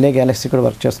 ఇప్పుడు LA Galaxy కూడా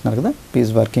వర్క్ చేస్తున్నారు కదా.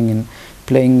 Is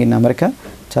playing in America.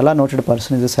 చాలా noted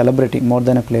person, is celebrity more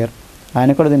than a player.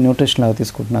 ఆయన కూడా దీన్ని న్యూట్రిషన్ లాగా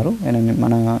తీసుకుంటున్నారు. ఆయన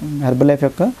మన హెర్బలైఫ్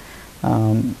యొక్క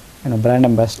బ్రాండ్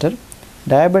అంబాసిడర్.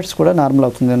 డయాబెటీస్ కూడా నార్మల్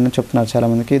అవుతుంది అని చెప్తున్నారు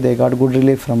చాలామందికి. They got good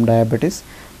relief from diabetes.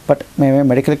 But మేమే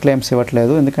మెడికల్ క్లెయిమ్స్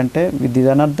ఇవ్వట్లేదు, ఎందుకంటే ఇది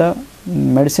అన్ ద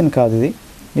మెడిసిన్ కాదు,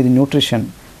 ఇది న్యూట్రిషన్.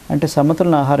 అంటే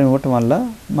సమతుల్య ఆహారం ఇవ్వటం వల్ల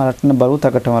మన అట్లా బరువు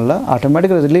తగ్గటం వల్ల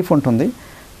ఆటోమేటిక్గా రిలీఫ్ ఉంటుంది.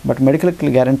 బట్ మెడికల్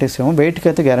గ్యారంటీస్ ఏమో, వెయిట్కి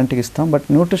అయితే గ్యారంటీకి ఇస్తాం. బట్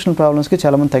న్యూట్రిషనల్ ప్రాబ్లమ్స్కి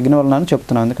చాలామంది తగ్గిన వలన అని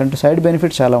చెప్తున్నాం, ఎందుకంటే సైడ్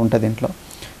బెనిఫిట్ చాలా ఉంటుంది దీంట్లో.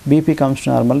 BP comes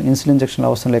normal, insulin injection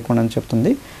అవసరం లేకుండా అని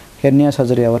చెప్తుంది. హెర్నియా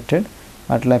సర్జరీ అవర్టెడ్,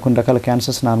 అట్లా కొన్ని రకాల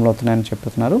క్యాన్సర్స్ నార్మల్ అవుతున్నాయని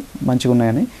చెప్తున్నారు, మంచిగా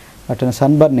ఉన్నాయని. అట్లా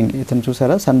సన్ బర్నింగ్, ఇతను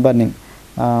చూసారా సన్ బర్నింగ్,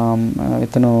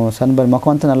 ముఖం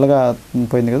అంతా నల్లగా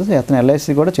పోయింది కదా, అతను LIC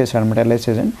కూడా చేశాడు అనమాట. LIC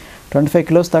ఏజెంట్ 25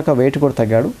 kilos దాకా వెయిట్ కూడా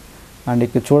తగ్గాడు. అండ్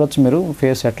ఇక్కడ చూడొచ్చు మీరు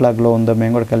ఫేస్ ఎట్లా గ్లో ఉందో,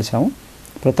 మేము కూడా కలిసాము.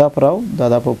 ప్రతాపరావు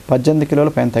దాదాపు 18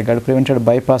 kilos పైన తగ్గాడు, ప్రివెంటెడ్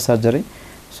బైపాస్ సర్జరీ.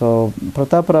 సో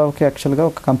ప్రతాపరావుకి యాక్చువల్గా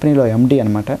ఒక కంపెనీలో MD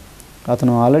అనమాట.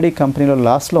 అతను ఆల్రెడీ కంపెనీలో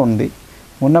లాస్లో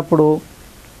ఉన్నప్పుడు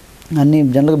అన్నీ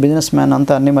జనరల్గా బిజినెస్ మ్యాన్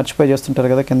అంతా అన్నీ మర్చిపోయి చేస్తుంటారు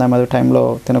కదా, కింద మీద టైంలో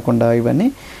తినకుండా ఇవన్నీ.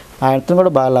 అతను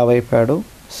కూడా బాగా లావ్ అయిపోయాడు,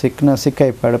 సిక్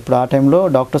అయిపోయాడు. ఇప్పుడు ఆ టైంలో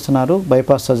డాక్టర్స్ అన్నారు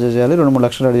బైపాస్ సర్జరీ చేయాలి, 2-3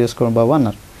 లక్షలు రెడీ చేసుకోండి బాబు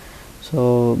అన్నారు. సో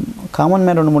కామన్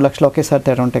మ్యాన్ 2-3 లక్షలు ఒకేసారి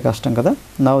తేడా ఉంటే కష్టం కదా.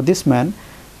 నౌ దిస్ మ్యాన్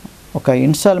ఒక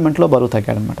ఇన్స్టాల్మెంట్లో బరువు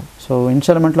తగ్గాడనమాట. సో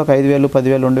ఇన్స్టాల్మెంట్లో ఒక 5,000,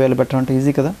 10,000, 2,000 పెట్టాలంటే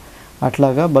ఈజీ కదా.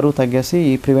 అట్లాగా బరువు తగ్గేసి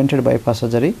ఈ prevented bypass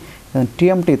surgery.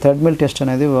 TMT treadmill test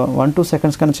అనేది 1-2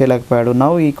 seconds కానీ చేయలేకపోయాడు.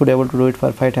 నౌ ఈ could able to do it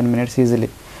for 5-10 minutes easily.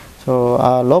 So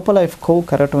ఆ లోపల కొవ్వు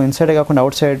కరగటం ఇన్సైడ్ కాకుండా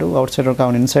అవుట్ సైడ్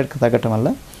కాకుండా ఇన్సైడ్కి తగ్గటం వల్ల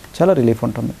చాలా రిలీఫ్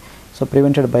ఉంటుంది. So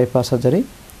prevented bypass surgery.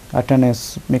 అట్లనే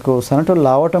మీకు సనటోళ్ళు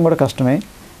లావటం కూడా కష్టమే.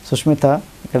 సుష్మిత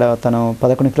ఇక్కడ తను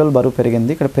 11 kilos బరువు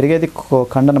పెరిగింది. ఇక్కడ పెరిగేది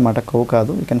కండ అనమాట, కొవ్వు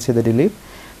కాదు. You can see the relief.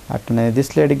 అట్లనే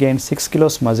this lady gain 6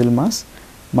 kilos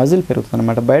muscle పెరుగుతుంది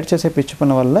అనమాట. బయట చేసే పిచ్చి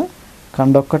పని వల్ల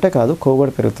కండ ఒక్కటే కాదు, కొవ్వు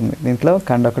కూడా పెరుగుతుంది. దీంట్లో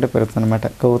కండ ఒక్కటే పెరుగుతుంది అనమాట,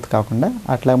 కొవ్వు కాకుండా.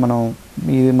 అట్లా మన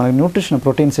న్యూట్రిషన్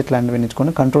ప్రోటీన్స్ ఇట్లాంటివి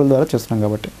ఎంచుకొని కంట్రోల్ ద్వారా చేస్తున్నాం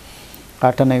కాబట్టి.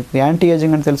 అట్లనే యాంటీ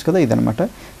ఏజింగ్ అని తెలుసు కదా, ఇదనమాట.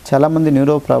 చాలామంది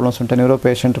న్యూరో ప్రాబ్లమ్స్ ఉంటాయి. న్యూరో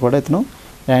పేషెంట్ కూడా ఇతను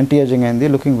యాంటీ ఏజింగ్ అయింది,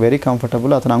 లుకింగ్ వెరీ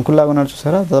కంఫర్టబుల్. అతను అంకుల్లాగా ఉన్నాడు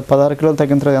చూసారా, 16 kilos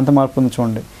తగ్గిన తర్వాత ఎంత మార్పు ఉంది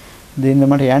చూడండి. దీని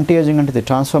అనమాట యాంటీ ఏజింగ్ అంటే ఇది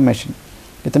ట్రాన్స్ఫర్మేషన్.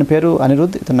 ఇతని పేరు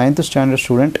అనిరుద్ధ్, ఇతను 9th standard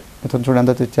స్టూడెంట్. ఇతను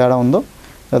చూడండి ఎంత తేడా ఉందో.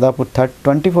 దాదాపు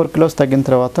 24 kilos తగ్గిన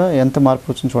తర్వాత ఎంత మార్పు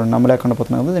వచ్చింది చూడండి, నమ్మలేకుండా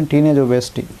పోతున్నాం కదా. దీని టీనేజ్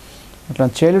ఒబేసిటీ, అట్లా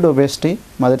చైల్డ్ ఒబేసిటీ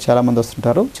మొదటి చాలామంది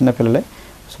వస్తుంటారు, చిన్నపిల్లలే.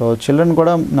 సో చిల్డ్రన్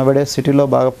కూడా నవడేస్ సిటీలో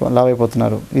బాగా లావ్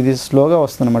అయిపోతున్నారు. ఇది స్లోగా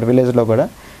వస్తుంది అన్నమాట విలేజ్లో కూడా.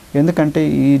 ఎందుకంటే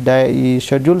ఈ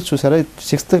షెడ్యూల్స్ చూసారా,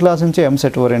 6th class నుంచి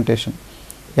MSET ఓరియంటేషన్,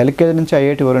 LKG నుంచి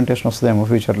IIT ఓరియంటేషన్ వస్తుందేమో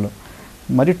ఫ్యూచర్లో.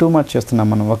 మరీ టూ మచ్ చేస్తున్నాం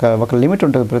మనం. ఒక లిమిట్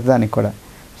ఉంటుంది ప్రతిదానికి కూడా.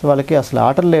 సో వాళ్ళకి అసలు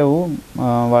ఆటలు లేవు,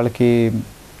 వాళ్ళకి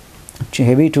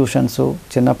హెవీ ట్యూషన్స్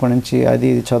చిన్నప్పటి నుంచి, అది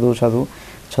ఇది చదువు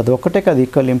ఒక్కటే కాదు,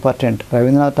 ఈక్వల్ ఇంపార్టెంట్.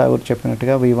 రవీంద్రనాథ్ ఠాగూర్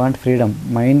చెప్పినట్టుగా we want freedom,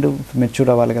 mind mature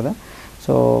అవ్వాలి కదా.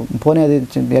 సో పోనీ అది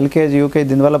ఎల్కేజీ యూకేజీ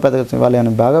దీనివల్ల పెద్ద వాళ్ళు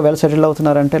ఏమైనా బాగా వెల్ సెటిల్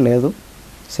అవుతున్నారంటే లేదు.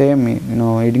 సేమ్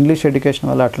ఇంగ్లీష్ ఎడ్యుకేషన్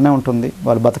వల్ల అట్లనే ఉంటుంది.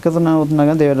 వాళ్ళు అవుతున్నారు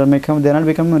కానీ దే నాట్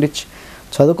బికమ్ రిచ్.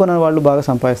 చదువుకున్న వాళ్ళు బాగా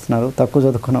సంపాదిస్తున్నారు, తక్కువ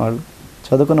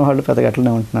చదువుకున్న వాళ్ళు పెద్దగా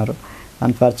అట్లనే ఉంటున్నారు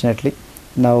అన్ఫార్చునేట్లీ.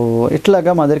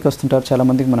 ఇట్లాగా మా దగ్గరికి వస్తుంటారు,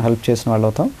 చాలామందికి మనం హెల్ప్ చేసిన వాళ్ళు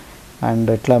అవుతాం. అండ్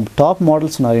ఇట్లా టాప్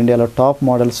మోడల్స్ ఉన్నారు ఇండియాలో, టాప్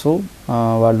మోడల్స్.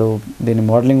 వాళ్ళు దీన్ని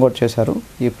మోడలింగ్ కూడా చేశారు.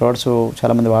 ఈ ప్రోడక్ట్స్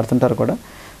చాలామంది వాడుతుంటారు కూడా.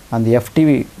 అండ్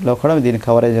FTVలో కూడా దీని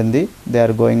కవరేజ్ ఉంది. They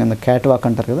are going on the cat walk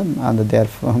అంటారు కదా, and they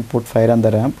are put fire on the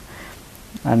ramp.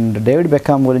 And David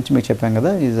బెకామ్ గురించి మీకు చెప్పాం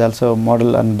కదా, is also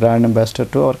model and brand ambassador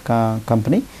to our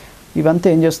company. ఇవంతా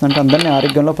ఏం చేస్తుందంటే అందరినీ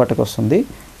ఆరోగ్యంలో పట్టుకొస్తుంది.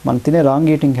 మనం తినే రాంగ్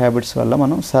ఈటింగ్ హ్యాబిట్స్ వల్ల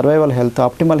మనం సర్వైవల్ హెల్త్,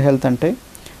 ఆప్టిమల్ హెల్త్ అంటే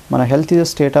మన health is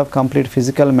state of complete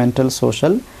physical, mental,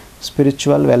 social,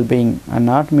 spiritual wellbeing and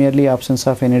not merely absence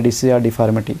of any disease are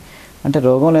deformity. అంటే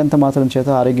రోగంలో ఎంత మాత్రం చేత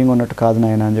ఆరోగ్యంగా ఉన్నట్టు కాదు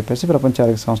నాయన అని చెప్పేసి ప్రపంచ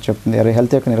ఆరోగ్య సంస్థ చెప్తుంది.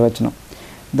 హెల్త్ యొక్క నిర్వచనం.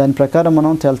 దాని ప్రకారం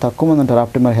మనం చాలా తక్కువ మంది ఉంటారు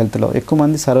ఆప్టిమల్ హెల్త్లో, ఎక్కువ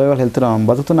మంది సర్వైవల్ హెల్త్లో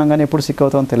బతుకుతున్నాం కానీ ఎప్పుడు సిక్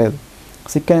అవుతామో తెలియదు.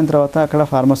 సిక్ అయిన తర్వాత అక్కడ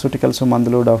ఫార్మాస్యూటికల్స్,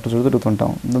 మందులు, డాక్టర్స్ తిరుగుతుంటాం.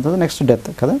 దాని తర్వాత నెక్స్ట్ డెత్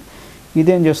కదా.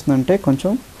 ఇదేం చేస్తుందంటే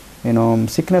కొంచెం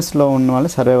సిక్నెస్లో ఉన్న వాళ్ళు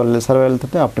సర్వైవల్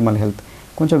తోటి ఆప్టిమల్ హెల్త్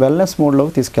కొంచెం వెల్నెస్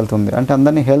మోడ్లోకి తీసుకెళ్తుంది. అంటే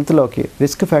అందరినీ హెల్త్లోకి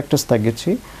రిస్క్ ఫ్యాక్టర్స్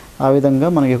తగ్గించి ఆ విధంగా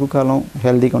మనకి ఎక్కువ కాలం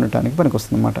హెల్తీగా ఉండటానికి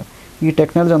పనికొస్తుంది అన్నమాట. ఈ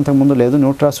టెక్నాలజీ అంతకుముందు లేదు.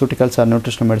 న్యూట్రాసూటికల్స్ ఆర్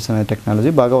న్యూట్రిషనల్ మెడిసిన్ అనే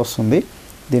టెక్నాలజీ బాగా వస్తుంది.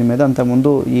 దీని మీద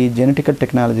అంతకుముందు ఈ genetical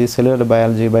technology, cellular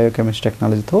biology, biochemistry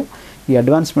టెక్నాలజీతో ఈ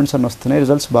అడ్వాన్స్మెంట్స్ అన్నీ వస్తున్నాయి.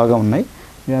 రిజల్ట్స్ బాగా ఉన్నాయి.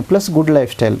 ప్లస్ గుడ్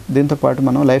లైఫ్ స్టైల్, దీంతోపాటు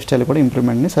మనం లైఫ్ స్టైల్ కూడా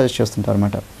ఇంప్రూవ్మెంట్ని సజెస్ట్ చేస్తుంటారు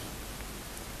అనమాట.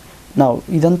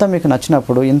 ఇదంతా మీకు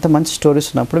నచ్చినప్పుడు, ఇంత మంచి స్టోరీస్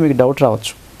ఉన్నప్పుడు మీకు డౌట్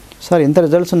రావచ్చు, సార్ ఇంత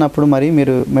రిజల్ట్స్ ఉన్నప్పుడు మరి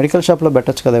మీరు మెడికల్ షాప్లో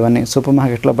పెట్టచ్చు కదా, ఇవన్నీ సూపర్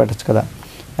మార్కెట్లో పెట్టచ్చు కదా,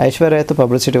 ఐశ్వర్యతో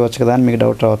పబ్లిసిటీ ఇవ్వచ్చు కదా అని మీకు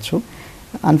డౌట్ రావచ్చు.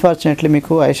 అన్ఫార్చునేట్లీ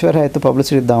మీకు ఐశ్వర్యతో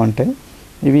పబ్లిసిటీ ఇద్దామంటే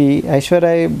ఇవి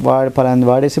ఐశ్వర్య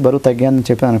వాడేసి బరువు తగ్గానని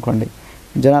చెప్పాను అనుకోండి,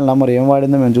 జనాలు నమ్మరు. ఏం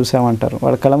వాడిందో మేము చూసామంటారు.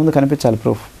 వాళ్ళ కళ్ళ ముందు కనిపించాలి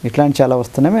ప్రూఫ్. ఇట్లాంటి చాలా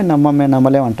వస్తున్నాయి, మేము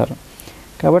నమ్మలేమంటారు.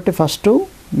 కాబట్టి ఫస్ట్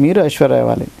మీరు ఐశ్వర్య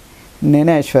అవ్వాలి.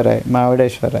 నేనే ఐశ్వర్య, మా ఆవిడ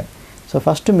ఐశ్వర్య. సో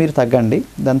ఫస్ట్ మీరు తగ్గండి,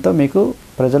 దాంతో మీకు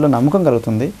ప్రజల్లో నమ్మకం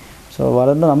కలుగుతుంది. సో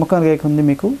వాళ్ళలో నమ్మకం కలిగేకుంది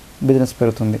మీకు బిజినెస్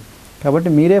పెరుగుతుంది. కాబట్టి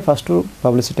మీరే ఫస్ట్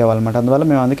పబ్లిసిటీ అవ్వాలన్నమాట. అందువల్ల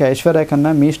మేము అందుకే ఐశ్వర్య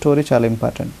కన్నా మీ స్టోరీ చాలా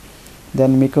ఇంపార్టెంట్.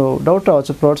 దాన్ని మీకు డౌట్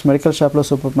రావచ్చు, ప్రోడక్ట్స్ మెడికల్ షాప్లో,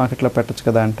 సూపర్ మార్కెట్లో పెట్టచ్చు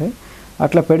కదా అంటే,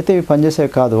 అట్లా పెడితే ఇవి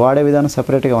పనిచేసేవి కాదు. వాడే విధానం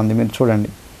సపరేట్గా ఉంది. మీరు చూడండి,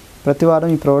 ప్రతి వారం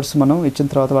ఈ ప్రోడక్ట్స్ మనం ఇచ్చిన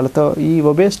తర్వాత వాళ్ళతో ఈ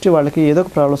ఒబేసిటీ వాళ్ళకి ఏదో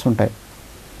ఒక ప్రాబ్లమ్స్ ఉంటాయి.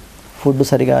 ఫుడ్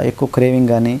సరిగా ఎక్కువ క్రేవింగ్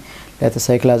కానీ, లేకపోతే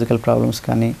సైకలాజికల్ ప్రాబ్లమ్స్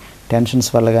కానీ, టెన్షన్స్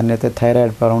వల్ల కానీ, లేకపోతే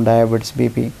thyroid problem, diabetes,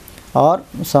 BP or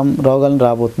some రోగాలను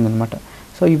రాబోతుంది అనమాట.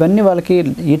 సో ఇవన్నీ వాళ్ళకి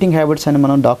ఈటింగ్ హ్యాబిట్స్ అని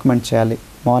మనం డాక్యుమెంట్ చేయాలి.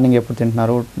 మార్నింగ్ ఎప్పుడు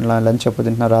తింటున్నారు, లంచ్ ఎప్పుడు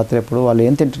తింటున్నారు, రాత్రి ఎప్పుడు, వాళ్ళు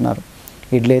ఏం తింటున్నారు,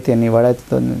 ఇడ్లీ అయితే ఎన్ని, వడ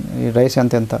అయితే రైస్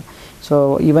ఎంత. సో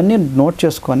ఇవన్నీ నోట్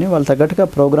చేసుకొని వాళ్ళు తగ్గట్టుగా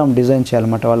ప్రోగ్రామ్ డిజైన్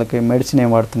చేయాలన్నమాట. వాళ్ళకి మెడిసిన్ ఏం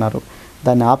వాడుతున్నారు,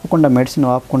 దాన్ని మెడిసిన్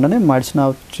ఆపకుండానే మెడిసిన్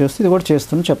ఆఫ్ చేస్తే ఇది కూడా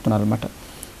చేస్తుందని చెప్తున్నారు అనమాట.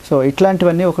 సో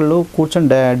ఇట్లాంటివన్నీ ఒకళ్ళు కూర్చొని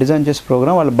డిజైన్ చేసే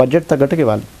ప్రోగ్రామ్ వాళ్ళ బడ్జెట్ తగ్గట్టుగా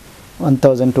ఇవ్వాలి.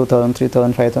 1000, 2000,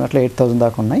 3000, 5000 అట్లా 8000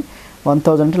 దాకా ఉన్నాయి.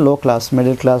 1000 అంటే లో క్లాస్,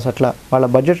 మిడిల్ క్లాస్ అట్లా వాళ్ళ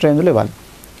బడ్జెట్ రేంజ్లో ఇవ్వాలి.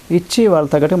 ఇచ్చి వాళ్ళ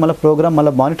తగ్గట్టుగా మళ్ళీ ప్రోగ్రామ్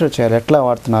మానిటర్ చేయాలి, ఎట్లా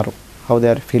వాడుతున్నారు, how they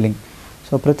are feeling.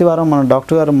 So ప్రతి వారం మన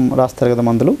డాక్టర్ గారు రాస్తారు కదా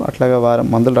మందులు, అట్లాగా వారం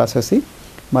మందులు రాసేసి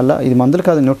మళ్ళీ ఇది మందులు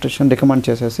కాదు న్యూట్రిషన్ రికమెండ్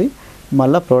చేసేసి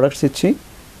మళ్ళీ ప్రోడక్ట్స్ ఇచ్చి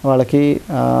వాళ్ళకి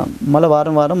మళ్ళీ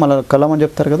వారం మళ్ళీ కలమని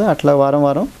చెప్తారు కదా, అట్లా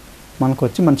వారం మనకు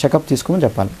వచ్చి మన చెకప్ తీసుకోమని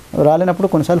చెప్పాలి. రాలేనప్పుడు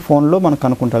కొన్నిసార్లు ఫోన్లో మనకు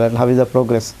కనుక్కుంటారు హౌ ఇస్ ద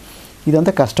ప్రోగ్రెస్.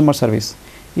 ఇదంతా కస్టమర్ సర్వీస్.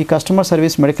 ఈ కస్టమర్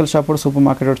సర్వీస్ మెడికల్ షాప్ కూడా, సూపర్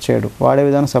మార్కెట్ కూడా చేయడు. వాడే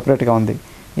విధానం సపరేట్గా ఉంది.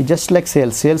 ఇది జస్ట్ లైక్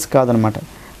సేల్స్ కాదనమాట.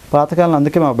 పాతకాలం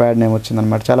అందుకే మా బ్యాడ్ నేమ్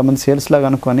వచ్చిందనమాట. చాలామంది సేల్స్లా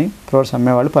కనుక్కొని ప్రోడక్ట్స్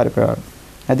అమ్మేవాళ్ళు పారిపోయేవారు.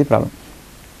 అది ప్రాబ్లం.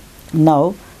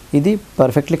 ఇది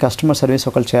పర్ఫెక్ట్లీ కస్టమర్ సర్వీస్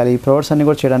ఒకళ్ళు చేయాలి. ఈ ప్రోడక్ట్స్ అన్నీ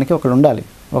కూడా చేయడానికి ఒకళ్ళు ఉండాలి.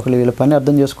 ఒకళ్ళు వీళ్ళ పని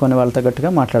అర్థం చేసుకొని వాళ్ళ తగ్గట్టుగా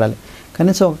మాట్లాడాలి.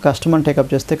 కనీసం ఒక కస్టమర్ టేకప్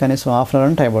చేస్తే కనీసం ½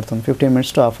 అవర్ టైం పడుతుంది, 15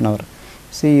 minutes to ½ hour.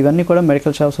 ఇవన్నీ కూడా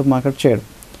మెడికల్ షాప్, సూపర్ మార్కెట్ చేయడు.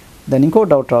 దాని ఇంకో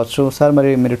డౌట్ రావచ్చు, సార్ మరి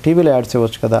మీరు టీవీలో యాడ్స్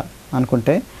ఇవ్వచ్చు కదా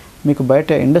అనుకుంటే, మీకు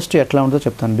బయట ఇండస్ట్రీ ఎట్లా ఉంటుందో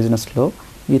చెప్తాను. బిజినెస్లో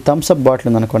ఈ థమ్స్అప్ బాటిల్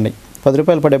ఉందనుకోండి,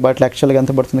 ₹10 పడే బాటిల్ యాక్చువల్గా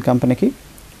ఎంత పడుతుంది కంపెనీకి?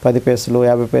 10 పైసలు,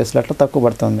 50 పైసలు అట్లా తక్కువ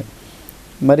పడుతుంది.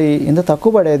 మరి ఇంత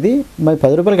తక్కువ పడేది మరి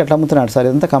 ₹10 ఎట్లా అమ్ముతున్నాడు సార్?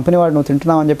 ఇదంతా కంపెనీ వాడు నువ్వు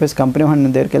తింటున్నావు అని చెప్పేసి కంపెనీ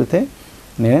వాడిని దగ్గరికి వెళ్తే,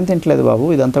 నేనేం తింటలేదు బాబు,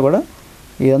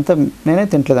 ఇదంతా నేనే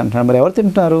తింటలేదు అంటున్నాడు. మరి ఎవరు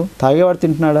తింటున్నారు? తాగేవాడు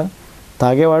తింటున్నాడా?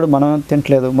 తాగేవాడు మనం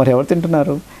తింటలేదు, మరి ఎవరు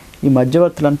తింటున్నారు? ఈ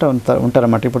మధ్యవర్తులు అంతా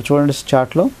ఉంటారన్నమాట. ఇప్పుడు చూడండి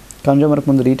చార్ట్లో కన్జ్యూమర్కి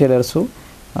ముందు రీటైలర్సు,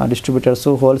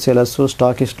 distributors, హోల్సేలర్సు,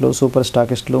 స్టాకిస్టులు, super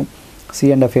స్టాకిస్టులు,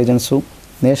 C&F ఏజెంట్సు,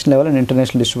 national level and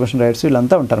international distribution rights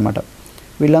వీళ్ళంతా ఉంటారన్నమాట.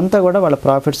 వీళ్ళంతా కూడా వాళ్ళ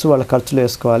ప్రాఫిట్స్ వాళ్ళ ఖర్చులు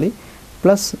వేసుకోవాలి.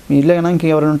 ప్లస్ వీళ్ళైనా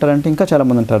ఇంకెవరైనా ఉంటారంటే ఇంకా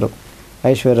చాలామంది ఉంటారు.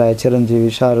 ఐశ్వర్య, చిరంజీవి,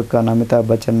 షారుఖ్ ఖాన్, అమితాబ్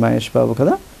బచ్చన్, మహేష్ బాబు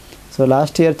కదా. So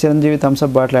last year Chiranjeevi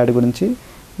Thums Up bottle add గురించి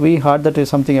we hard that is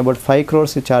something about 5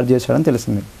 crores charge చేశాడని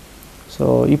తెలిసింది. సో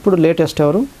ఇప్పుడు లేటెస్ట్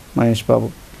ఎవరు, మహేష్ బాబు.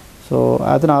 సో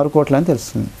అతను 6 కోట్లు అని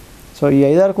తెలుస్తుంది. సో ఈ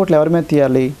 5-6 కోట్లు ఎవరి మీద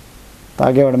తీయాలి,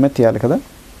 తాగేవాడి మీద తీయాలి కదా.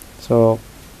 సో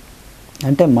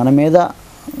అంటే మన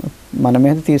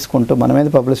మీద తీసుకుంటూ మన మీద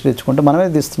పబ్లిసిటీ ఇచ్చుకుంటూ మన మీద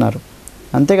తీస్తున్నారు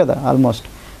అంతే కదా ఆల్మోస్ట్.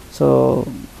 సో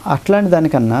అట్లాంటి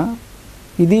దానికన్నా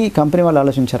ఇది కంపెనీ వాళ్ళు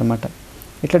ఆలోచించారన్నమాట.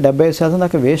 ఇట్లా 75%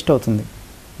 దాకా వేస్ట్ అవుతుంది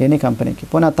ఎనీ కంపెనీకి.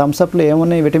 పోనీ ఆ థమ్స్అప్లో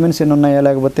ఏమున్నాయి, విటమిన్స్ ఎన్ని ఉన్నాయా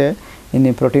లేకపోతే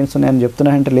ఇన్ని ప్రోటీన్స్ ఉన్నాయని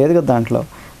చెప్తున్నాయంటే లేదు కదా. దాంట్లో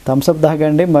థమ్స్అప్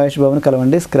తాగండి, మహేష్ బాబుని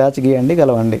కలవండి, స్క్రాచ్ గీయండి,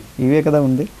 కలవండి, ఇవే కదా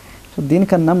ఉంది. సో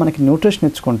దీనికన్నా మనకి న్యూట్రిషన్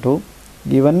ఇచ్చుకుంటూ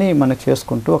ఇవన్నీ మనకు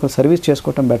చేసుకుంటూ ఒక సర్వీస్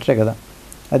చేసుకోవటం బెటరే కదా.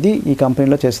 అది ఈ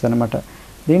కంపెనీలో చేసేదన్నమాట.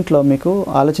 దీంట్లో మీకు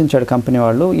ఆలోచించాడు కంపెనీ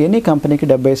వాళ్ళు, ఎనీ కంపెనీకి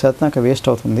 70% దాకా వేస్ట్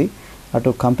అవుతుంది. అటు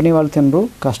కంపెనీ వాళ్ళు తినరు,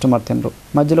 కస్టమర్ తినరు,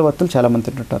 మధ్యలో వర్తులు చాలామంది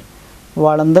తింటుంటారు.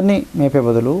 వాళ్ళందరినీ మేపే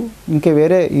బదులు ఇంకా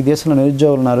వేరే ఈ దేశంలో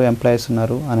నిరుద్యోగులు ఉన్నారు, ఎంప్లాయీస్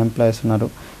ఉన్నారు, అన్ఎంప్లాయీస్ ఉన్నారు,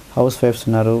 హౌస్ వైఫ్స్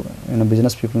ఉన్నారు,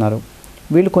 బిజినెస్ పీపుల్ ఉన్నారు.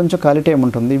 వీళ్ళు కొంచెం ఖాళీ టైం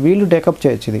ఉంటుంది, వీళ్ళు టేకప్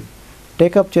చేయొచ్చు. ఇది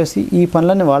టేకప్ చేసి ఈ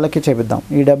పనులన్నీ వాళ్ళకి చేపిద్దాం.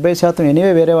 ఈ 70%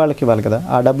 ఎనీవే వేరే వాళ్ళకి ఇవ్వాలి కదా.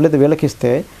 ఆ డబ్బులు అయితే వీళ్ళకి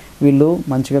ఇస్తే వీళ్ళు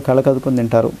మంచిగా కళ్ళకదుకొని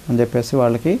తింటారు అని చెప్పేసి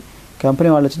వాళ్ళకి కంపెనీ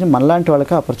వాళ్ళు వచ్చి మనలాంటి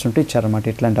వాళ్ళకి ఆపర్చునిటీ ఇచ్చారన్నమాట.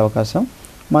 ఇట్లాంటి అవకాశం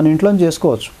మన ఇంట్లో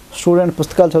చేసుకోవచ్చు. స్టూడెంట్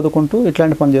పుస్తకాలు చదువుకుంటూ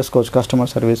ఇట్లాంటి పని చేసుకోవచ్చు. కస్టమర్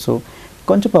సర్వీసు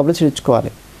కొంచెం పబ్లిసిటీ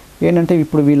ఇచ్చుకోవాలి. ఏంటంటే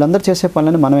ఇప్పుడు వీళ్ళందరూ చేసే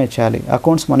పనులని మనమే చేయాలి.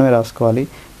 అకౌంట్స్ మనమే రాసుకోవాలి,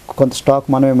 కొంత స్టాక్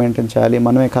మనమే మెయింటైన్ చేయాలి,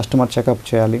 మనమే కస్టమర్ చెకప్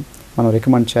చేయాలి, మనం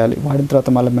రికమెండ్ చేయాలి. వాడిన తర్వాత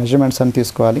మళ్ళీ మెజర్మెంట్స్ అని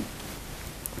తీసుకోవాలి,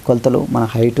 కొలతలు, మన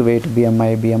హైట్, వెయిట్,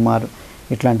 BMI, BMR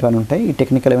ఇట్లాంటివన్నీ ఉంటాయి. ఈ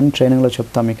టెక్నికల్ ఇవన్నీ ట్రైనింగ్లో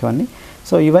చెప్తాం మీకు ఇవన్నీ.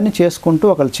 సో ఇవన్నీ చేసుకుంటూ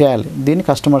ఒకళ్ళు చేయాలి. దీన్ని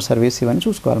కస్టమర్ సర్వీస్ ఇవన్నీ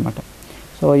చూసుకోవాలన్నమాట.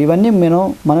 సో ఇవన్నీ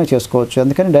మనమే చేసుకోవచ్చు.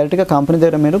 అందుకని డైరెక్ట్గా కంపెనీ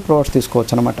దగ్గర మీరు ప్రొడక్ట్స్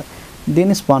తీసుకోవచ్చు అనమాట.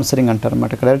 దీన్ని స్పాన్సరింగ్ అంటారు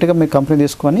అనమాట. డైరెక్ట్గా మీరు కంపెనీ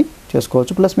తీసుకొని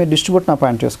చేసుకోవచ్చు, ప్లస్ మీరు డిస్ట్రిబ్యూటర్ని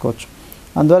అపాయింట్ చేసుకోవచ్చు.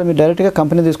 అందువల్ల మీరు డైరెక్ట్గా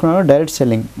కంపెనీ తీసుకున్నారు, direct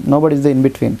selling, no bud is the in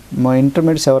between, మా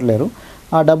ఇంటర్మీడియట్స్ ఎవరు లేరు.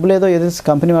 ఆ డబ్బులు ఏదైతే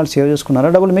కంపెనీ వాళ్ళు సేవ్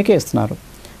చేసుకున్నారో డబ్బులు మీకే ఇస్తున్నారు.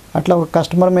 అట్లా ఒక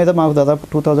కస్టమర్ మీద మాకు దాదాపు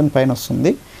 2000 పైన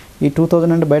వస్తుంది. ఈ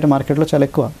 2000 అంటే బయట మార్కెట్లో చాలా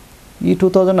ఎక్కువ. ఈ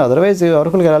 2000 అదర్వైజ్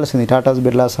ఎవరికి వెళ్ళాల్సింది, టాటాస్,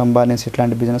 బిర్లాస్, అంబానీస్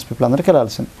ఇట్లాంటి బిజినెస్ పీపుల్ అందరికీ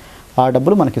వెళ్ళాల్సింది. ఆ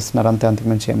డబ్బులు మనకి ఇస్తున్నారు అంతే,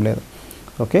 అంతకుమించి ఏం లేదు.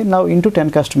 ఓకే, నా ఇంటూ 10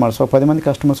 customers, ఒక 10 మంది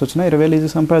కస్టమర్స్ వచ్చినా 20,000 ఈజీ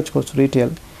సంపాదించుకోవచ్చు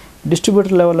రీటైల్.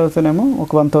 డిస్ట్రిబ్యూటర్ లెవెల్ అయితేనేమో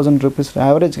ఒక 1,000 రూపీస్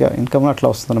యావరేజ్గా ఇన్కమ్ అట్లా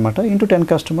వస్తుంది అనమాట. Into 10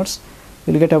 customers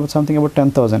will get about something about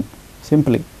 10,000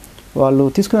 simply. వాళ్ళు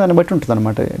తీసుకునే దాన్ని బట్టి ఉంటుంది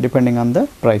అనమాట, డిపెండింగ్ ఆన్ ద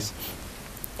ప్రైస్.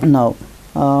 నా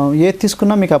ఏది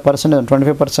తీసుకున్నా మీకు ఆ పర్సెంటేజ్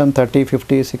 25%, 30,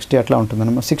 50, 60 అట్లా ఉంటుంది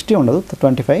అనమాట. 60 ఉండదు,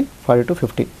 25, 40 to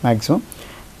 50 మ్యాక్సిమం.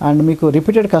 అండ్ మీకు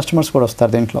రిపీటెడ్ కస్టమర్స్ కూడా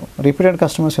వస్తారు దీంట్లో. రిపీటెడ్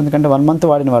కస్టమర్స్ ఎందుకంటే 1 month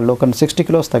వాడిన వాళ్ళు ఒక 60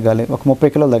 kilos తగ్గాలి, ఒక 30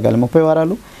 kilos తగ్గాలి, 30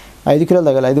 వారాలు 5 kilos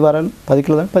తగ్గాలి, 5 వారాలు 10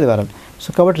 kilos తగ్గాలి, 10 వారాలు. సో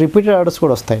కాబట్టి రిపీటెడ్ ఆర్డర్స్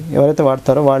కూడా వస్తాయి. ఎవరైతే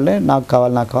వాడతారో వాళ్ళే నాకు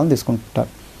కావాలని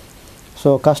తీసుకుంటారు.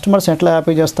 సో కస్టమర్స్ ఎట్లా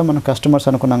హ్యాపీ చేస్తాం మనం, కస్టమర్స్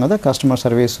అనుకున్నాం కదా, కస్టమర్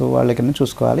సర్వీసు వాళ్ళ దగ్గర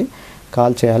చూసుకోవాలి.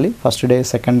 కాల్ చేయాలి, first day,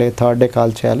 second day, third day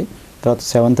call చేయాలి, తర్వాత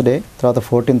 7th డే, తర్వాత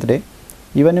 14th డే.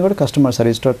 ఇవన్నీ కూడా customer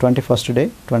service. 21st day,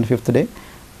 25th day,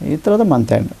 ఈ తర్వాత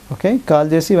మంత్ ఎండ్. ఓకే, కాల్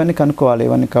చేసి ఇవన్నీ కనుక్కోవాలి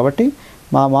ఇవన్నీ. కాబట్టి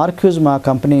మా మార్క్యూజ్, మా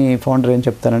కంపెనీ ఫౌండర్ ఏం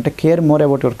చెప్తారంటే, care more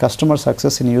about your customer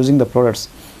success in using the products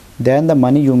than the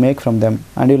money you make from them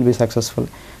and you will be successful.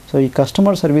 So ఈ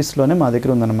కస్టమర్ సర్వీస్లోనే మా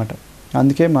దగ్గర ఉందన్నమాట.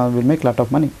 అందుకే మా will make lot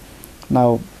of money. నా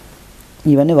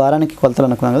ఇవన్నీ వారానికి కొలతలు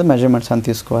అనుకున్నాం కదా, మెజర్మెంట్స్ అని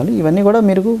తీసుకోవాలి. ఇవన్నీ కూడా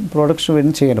మీరు ప్రొడక్ట్స్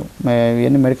ఇవన్నీ చేయడం,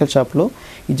 ఇవన్నీ మెడికల్ షాప్లో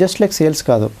ఇది జస్ట్ లైక్ సేల్స్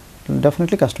కాదు,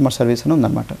 డెఫినెట్లీ కస్టమర్ సర్వీస్ అని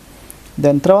ఉందన్నమాట.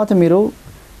 దాని తర్వాత మీరు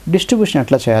డిస్ట్రిబ్యూషన్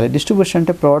ఎట్లా చేయాలి. డిస్ట్రిబ్యూషన్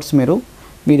అంటే ప్రొడక్ట్స్ మీరు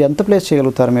ఎంత ప్లేస్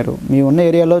చేయగలుగుతారు. మీ ఉన్న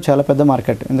ఏరియాలో చాలా పెద్ద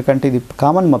మార్కెట్, ఎందుకంటే ఇది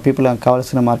కామన్ మా పీపుల్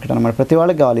కావాల్సిన మార్కెట్ అనమాట. ప్రతి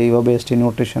వాళ్ళకి కావాలి. ఒబేసిటీ,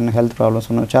 న్యూట్రిషన్, హెల్త్ ప్రాబ్లమ్స్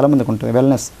ఉన్న చాలామందికి ఉంటుంది,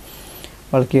 వెల్నెస్.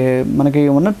 వాళ్ళకి మనకి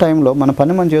ఉన్న టైంలో మన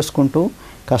పని మనం చేసుకుంటూ,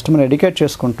 కస్టమర్ ఎడ్యుకేట్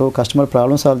చేసుకుంటూ, కస్టమర్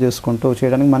ప్రాబ్లమ్ సాల్వ్ చేసుకుంటూ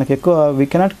చేయడానికి మనకి ఎక్కువ we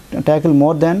cannot tackle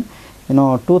more than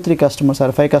 2-3 customers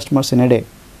are 5 customers in a day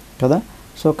కదా.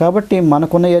 సో కాబట్టి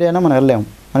మనకున్న ఏరియానే మనం వెళ్ళలేము,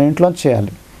 మన ఇంట్లోంచి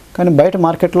చేయాలి. కానీ బయట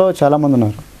మార్కెట్లో చాలామంది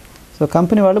ఉన్నారు. సో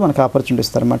కంపెనీ వాళ్ళు మనకు ఆపర్చునిటీ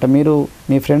ఇస్తారన్నమాట. మీరు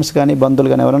మీ ఫ్రెండ్స్ కానీ బంధువులు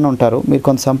కానీ ఎవరైనా ఉంటారు, మీరు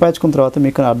కొంత సంపాదించుకున్న తర్వాత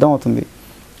మీకు అర్థమవుతుంది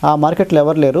ఆ మార్కెట్లో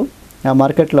ఎవరు లేరు, ఆ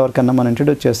మార్కెట్లో ఎవరికన్నా మనం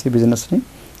ఇంట్రడ్యూస్ చేసి బిజినెస్ని,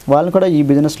 వాళ్ళు కూడా ఈ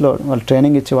బిజినెస్లో వాళ్ళు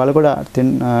ట్రైనింగ్ ఇచ్చి వాళ్ళు కూడా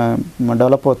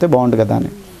డెవలప్ అవుతే బాగుంటుంది కదా అని.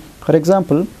 ఫర్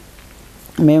ఎగ్జాంపుల్,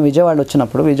 మేము విజయవాడ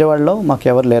వచ్చినప్పుడు విజయవాడలో మాకు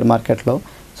ఎవరు లేరు మార్కెట్లో.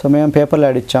 సో మేము పేపర్లు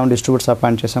యాడ్ ఇచ్చాము, డిస్ట్రిబ్యూటర్స్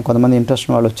అపాయింట్ చేసాం. కొంతమంది ఇంట్రెస్ట్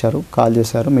వాళ్ళు వచ్చారు, కాల్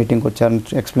చేశారు, మీటింగ్కి వచ్చారు,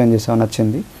 ఎక్స్ప్లెయిన్ చేసాము,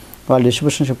 నచ్చింది. వాళ్ళు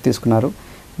డిస్ట్రిబ్యూషన్షిప్ తీసుకున్నారు.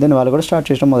 దెన్ వాళ్ళు కూడా స్టార్ట్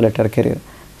చేయడం మొదలెట్టారు కెరీర్.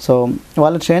 సో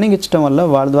వాళ్ళు ట్రైనింగ్ ఇచ్చడం వల్ల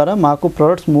వాళ్ళ ద్వారా మాకు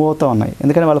ప్రొడక్ట్స్ మూవ్ అవుతూ ఉన్నాయి.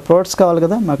 ఎందుకంటే వాళ్ళ ప్రొడక్ట్స్ కావాలి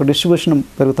కదా, మాకు డిస్ట్రిబ్యూషన్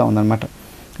పెరుగుతూ ఉందన్నమాట.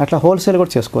 అట్లా హోల్సేల్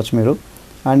కూడా చేసుకోవచ్చు మీరు.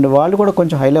 అండ్ వాళ్ళు కూడా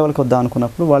కొంచెం హై లెవెల్కి వద్దాం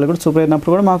అనుకున్నప్పుడు వాళ్ళు కూడా సూపర్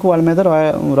అయినప్పుడు కూడా మాకు వాళ్ళ మీద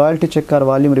royalty check are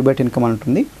volume rebate income అని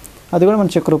ఉంటుంది, అది కూడా మన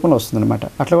చెక్ రూపంలో వస్తుందన్నమాట.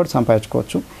 అట్లా కూడా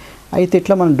సంపాదించుకోవచ్చు. అయితే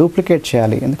ఇట్లా మనం డూప్లికేట్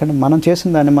చేయాలి, ఎందుకంటే మనం చేసిన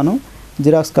దాన్ని మనం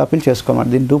జిరాక్స్ కాపీలు చేసుకోవాలి,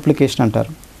 దీన్ని డూప్లికేషన్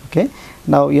అంటారు. ఓకే,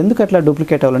 నా ఎందుకు అట్లా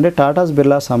డూప్లికేట్ అవ్వాలంటే టాటాస్,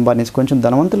 బిర్లాస్, అంబానీస్ కొంచెం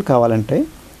ధనవంతులు కావాలంటే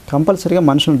కంపల్సరీగా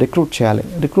మనుషులను రిక్రూట్ చేయాలి.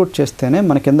 రిక్రూట్ చేస్తేనే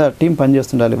మన కింద టీం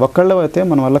పనిచేస్తుండాలి. ఒక్కళ్ళు అయితే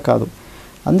మన వల్ల కాదు.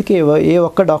 అందుకే ఏ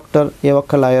ఒక్క డాక్టర్, ఏ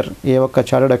ఒక్క లాయర్, ఏ ఒక్క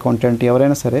చార్టర్డ్ అకౌంటెంట్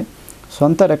ఎవరైనా సరే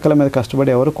సొంత రెక్కల మీద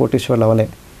కష్టపడి ఎవరు కోటీశ్వర్లు అవ్వలే.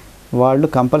 వాళ్ళు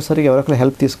కంపల్సరీగా ఎవరొకరు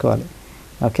హెల్ప్ తీసుకోవాలి.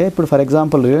 ఓకే, ఇప్పుడు ఫర్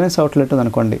ఎగ్జాంపుల్ రిలయన్స్ అవుట్లెట్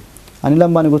అనుకోండి, అనిల్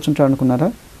అంబానీ కూర్చుంటారు అనుకున్నారా?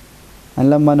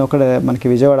 అనిల్ అంబానీ ఒకడే మనకి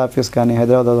విజయవాడ ఆఫీస్ కానీ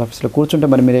హైదరాబాద్ ఆఫీస్లో కూర్చుంటే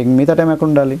మరి మీరు మిగతా టైం ఎక్కడ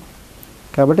ఉండాలి?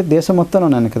 కాబట్టి దేశం మొత్తం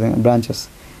ఉన్నాను కదా బ్రాంచెస్.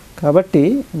 కాబట్టి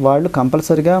వాళ్ళు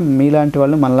కంపల్సరీగా మీలాంటి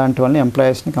వాళ్ళు మనలాంటి వాళ్ళని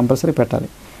ఎంప్లాయీస్ని కంపల్సరీ పెట్టాలి.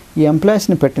 ఈ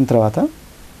ఎంప్లాయీస్ని పెట్టిన తర్వాత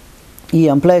ఈ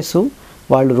ఎంప్లాయీస్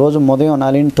వాళ్ళు రోజు ఉదయం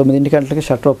 9 గంటలకి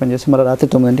షట్టర్ ఓపెన్ చేసి మళ్ళీ రాత్రి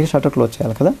 9 షట్టర్ క్లోజ్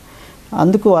చేయాలి కదా.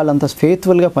 అందుకు వాళ్ళంతా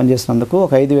ఫెయిత్ఫుల్గా పనిచేసినందుకు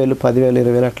ఒక 5,000, 10,000,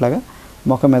 20,000 అట్లాగా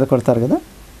మొక్క మీద కొడతారు కదా.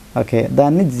 ఓకే,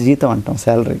 దాన్ని జీతం అంటాం,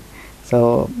 శాలరీ. సో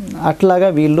అట్లాగా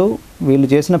వీళ్ళు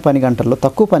చేసిన పని గంటల్లో,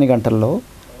 తక్కువ పని గంటల్లో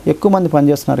ఎక్కువ మంది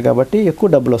పనిచేస్తున్నారు కాబట్టి ఎక్కువ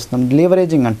డబ్బులు వస్తుంది.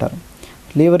 లీవరేజింగ్ అంటారు.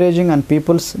 లీవరేజింగ్ and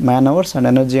peoples man hours and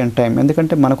energy and time.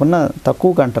 ఎందుకంటే మనకున్న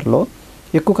తక్కువ గంటల్లో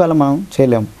ఎక్కువ కాలం మనం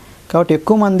చేయలేము కాబట్టి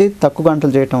ఎక్కువ మంది తక్కువ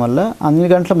గంటలు చేయటం వల్ల అన్ని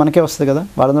గంటలు మనకే వస్తుంది కదా,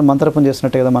 వాళ్ళందరూ మన తరపున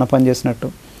చేసినట్టే కదా మన పని చేసినట్టు.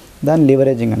 దాన్ని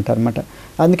లీవరేజింగ్ అంటారు అనమాట.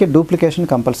 అందుకే డూప్లికేషన్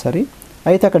కంపల్సరీ.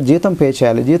 అయితే అక్కడ జీతం పే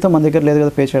చేయాలి. జీతం మన దగ్గర లేదు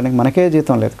కదా పే చేయడానికి, మనకే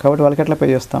జీతం లేదు కాబట్టి వాళ్ళకి ఎట్లా పే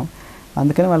చేస్తాం?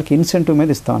 అందుకని వాళ్ళకి ఇన్సెంటివ్ మీద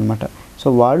ఇస్తాం అనమాట. సో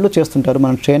వాళ్ళు చేస్తుంటారు,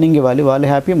 మనం ట్రైనింగ్ ఇవ్వాలి, వాళ్ళు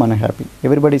హ్యాపీ, మనం హ్యాపీ,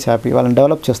 ఎవ్రీబడీస్ హ్యాపీ. వాళ్ళని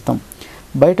డెవలప్ చేస్తాం.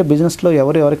 బయట బిజినెస్లో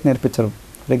ఎవరికి నేర్పించరు.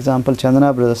 ఫర్ ఎగ్జాంపుల్ చందనా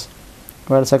బ్రదర్స్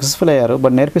వాళ్ళు సక్సెస్ఫుల్ అయ్యారు,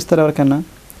 బట్ నేర్పిస్తారు ఎవరికైనా?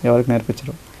 ఎవరికి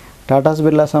నేర్పించరు. టాటాస్,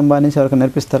 బిర్లాస్, అంబానీస్ ఎవరికి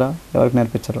నేర్పిస్తారా? ఎవరికి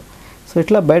నేర్పించరు. సో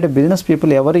ఇట్లా బయట బిజినెస్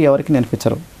పీపుల్ ఎవరికి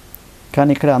నేర్పించరు,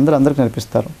 కానీ ఇక్కడ అందరికి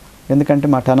నేర్పిస్తారు. ఎందుకంటే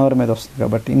మా టర్నోవర్ మీద వస్తుంది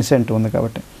కాబట్టి, ఇన్సెంటివ్ ఉంది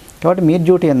కాబట్టి. మీ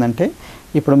డ్యూటీ ఏంటంటే,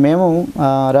 ఇప్పుడు మేము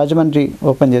రాజమండ్రి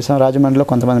ఓపెన్ చేసాం, రాజమండ్రిలో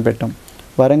కొంతమంది పెట్టాం,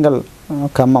 వరంగల్,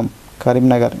 ఖమ్మం,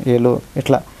 కరీంనగర్, ఏలూరు,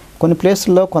 ఇట్లా కొన్ని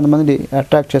ప్లేసుల్లో కొంతమంది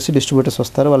అట్రాక్ట్ చేసి డిస్ట్రిబ్యూటర్స్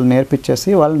వస్తారు, వాళ్ళు నేర్పించేసి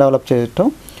వాళ్ళని డెవలప్ చేయటం.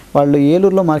 వాళ్ళు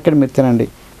ఏలూరులో మార్కెట్ మీరు తినండి,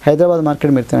 హైదరాబాద్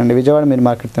మార్కెట్ మీరు తినండి, విజయవాడ మీరు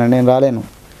మార్కెట్ తినండి, నేను రాలేను.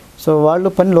 సో వాళ్ళు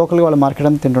పని లోకల్గా వాళ్ళ మార్కెట్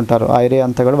అంతా తింటుంటారు. ఆ ఏరియా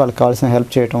అంతా కూడా వాళ్ళకి కావాల్సిన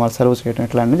హెల్ప్ చేయడం, వాళ్ళు సర్వ్ చేయడం,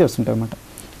 ఇట్లాంటివి చేస్తుంటారు అనమాట.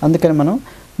 అందుకని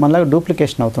మనలాగా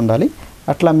డూప్లికేషన్ అవుతుండాలి.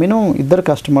 అట్లా మినిమం 2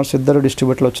 కస్టమర్స్, 2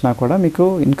 డిస్ట్రిబ్యూటర్లు వచ్చినా కూడా మీకు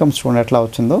ఇన్కమ్ చూడండి ఎట్లా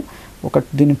వచ్చిందో.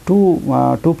 దీన్ని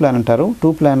టూ ప్లాన్ అంటారు.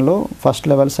 2 ప్లాన్లో ఫస్ట్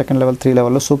లెవెల్, సెకండ్ లెవెల్, 3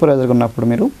 లెవెల్లో సూపర్వైజర్గా ఉన్నప్పుడు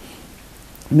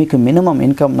మీకు మినిమం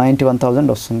ఇన్కమ్ 91,000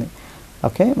 వస్తుంది.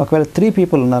 ఓకే, ఒకవేళ 3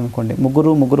 పీపుల్ ఉన్నారనుకోండి,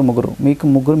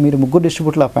 ముగ్గురు మీరు ముగ్గురు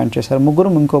డిస్ట్రిబ్యూటర్లు అపాయింట్ చేశారు,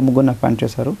 ఇంకో ముగ్గురిని అపాయింట్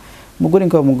చేశారు,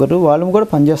 ఇంకో ముగ్గురు వాళ్ళు కూడా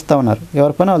పనిచేస్తూ ఉన్నారు,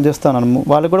 ఎవరి పని వాళ్ళు చేస్తూ ఉన్నారు,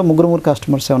 వాళ్ళు కూడా ముగ్గురు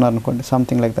కస్టమర్సే ఉన్నారనుకోండి,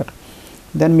 something like that.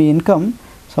 Then me income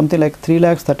something like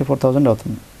 3,34,000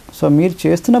 అవుతుంది. సో మీరు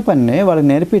చేస్తున్న పనినే వాళ్ళకి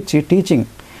నేర్పించి టీచింగ్,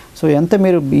 సో ఎంత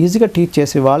మీరు ఈజీగా టీచ్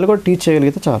చేసి వాళ్ళు కూడా టీచ్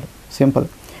చేయగలిగితే చాలు, సింపుల్.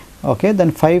 ఓకే,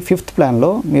 దాని ఫిఫ్త్ ప్లాన్లో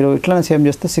మీరు ఇట్లానే సేమ్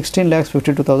చేస్తే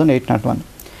 16,52,801.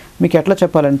 మీకు ఎట్లా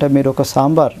చెప్పాలంటే, మీరు ఒక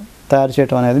సాంబార్ తయారు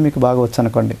చేయడం అనేది మీకు బాగా వచ్చు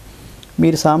అనుకోండి,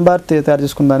 మీరు సాంబార్ తయారు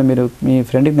చేసుకున్న మీరు మీ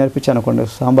ఫ్రెండ్కి నేర్పించారనుకోండి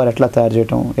సాంబార్ ఎట్లా తయారు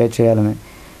చేయటం, చేయాలని.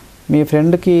 మీ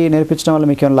ఫ్రెండ్కి నేర్పించడం వల్ల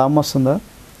మీకు ఏమైనా లాభం వస్తుందా?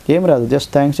 ఏం రాదు, జస్ట్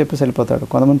థ్యాంక్స్ చెప్పేసి వెళ్ళిపోతాడు.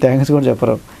 కొంతమంది థ్యాంక్స్ కూడా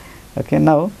చెప్పరు. ఓకే,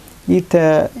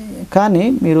 కానీ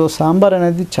మీరు సాంబార్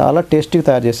అనేది చాలా టేస్టీగా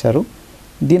తయారు చేశారు,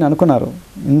 దీన్ని అనుకున్నారు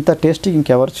ఇంత టేస్టీ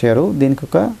ఇంకెవరు చేయరు, దీనికి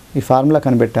ఈ ఫార్ములా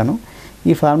కనిపెట్టాను,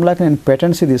 ఈ ఫార్ములాకి నేను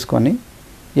పేటెంట్స్ తీసుకొని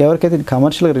ఎవరికైతే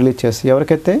కమర్షియల్గా రిలీజ్ చేసి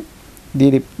ఎవరికైతే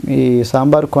ఈ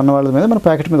సాంబార్ కొన్న వాళ్ళ మీద మన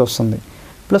ప్యాకెట్ మీద వస్తుంది.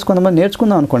 ప్లస్ కొంతమంది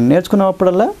నేర్చుకుందాం అనుకోండి,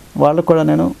 నేర్చుకున్నప్పుడల్లా వాళ్ళకు కూడా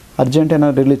నేను అర్జెంటీనా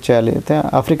రిలీజ్ చేయాలి, అయితే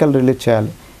ఆఫ్రికాలో రిలీజ్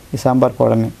చేయాలి ఈ సాంబార్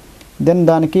పౌడర్ని. దెన్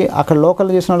దానికి అక్కడ లోకల్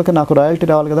చేసిన వాళ్ళకి నాకు రాయల్టీ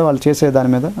రావాలి కదా, వాళ్ళు చేసే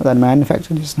దాన్ని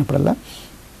మ్యానుఫ్యాక్చర్ చేసినప్పుడల్లా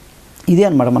ఇదే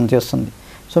అనమాట మనం చేస్తుంది.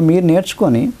 సో మీరు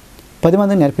నేర్చుకొని 10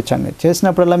 మందిని నేర్పించండి.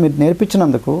 చేసినప్పుడల్లా మీరు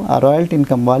నేర్పించినందుకు ఆ రాయల్టీ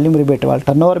ఇన్కమ్, వాల్యూమ్ రిబేట్ వాళ్ళ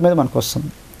టర్నోవర్ మీద మనకు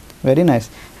వస్తుంది. Very nice.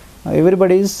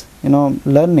 Everybody is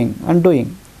learning and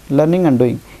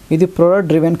doing. ఇది product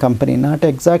driven company, not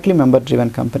exactly member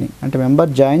driven company. అంటే మెంబర్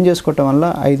జాయిన్ చేసుకోవటం వల్ల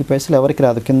 5 పైసలు ఎవరికి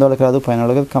రాదు, కింద వాళ్ళకి రాదు, పైన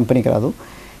వాళ్ళకి కంపెనీకి రాదు.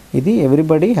 ఇది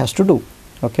everybody has to do.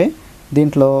 Okay,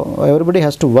 దీంట్లో ఎవ్రీబడి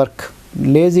హ్యాస్ టు వర్క్.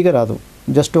 లేజీగా రాదు,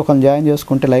 జస్ట్ ఒకరిని జాయిన్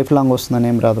చేసుకుంటే లైఫ్ లాంగ్ వస్తుందని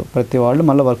ఏం రాదు, ప్రతి వాళ్ళు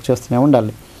మళ్ళీ వర్క్ చేస్తూనే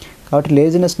ఉండాలి. కాబట్టి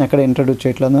లేజినెస్ని ఎక్కడ ఇంట్రడ్యూస్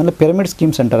చేయట్లేదు. అందువల్ల పిరమిడ్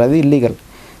స్కీమ్స్ అంటారు, అది ఇల్లీగల్.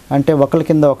 అంటే ఒకరి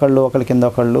కింద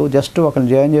ఒకళ్ళు జస్ట్ ఒకరిని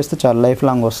జాయిన్ చేస్తే చాలా లైఫ్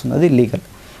లాంగ్ వస్తుంది, అది ఇల్లీగల్.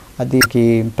 అదికి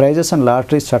ప్రైజెస్ అండ్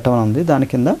లాటరీస్ చట్టం ఉంది, దాని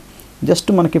కింద జస్ట్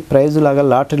మనకి ప్రైజ్ లాగా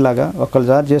లాటరీ లాగా ఒకళ్ళు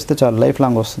జాయిన్ చేస్తే చాలా లైఫ్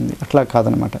లాంగ్ వస్తుంది, అట్లా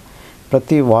కాదనమాట.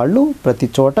 ప్రతి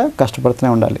చోట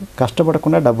కష్టపడుతూనే ఉండాలి,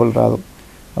 కష్టపడకుండా డబ్బులు రాదు.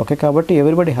 ఓకే, కాబట్టి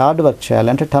ఎవ్రీబడి హార్డ్ వర్క్ చేయాలి,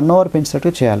 అంటే టర్న్ ఓవర్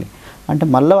పెంచేటట్టు చేయాలి. అంటే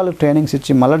మళ్ళీ వాళ్ళకి ట్రైనింగ్స్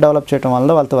ఇచ్చి మళ్ళీ డెవలప్ చేయడం వల్ల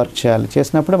వాళ్ళతో వర్క్ చేయాలి,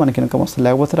 చేసినప్పుడే మనకి ఇన్కమ్ వస్తుంది,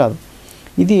 లేకపోతే రాదు.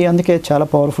 ఇది అందుకే చాలా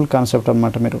పవర్ఫుల్ కాన్సెప్ట్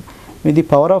అనమాట. ఇది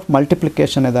పవర్ ఆఫ్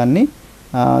మల్టిప్లికేషన్ అనే దాన్ని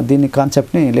దీని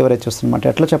కాన్సెప్ట్ని లివరేజ్ చేస్తుందన్నమాట.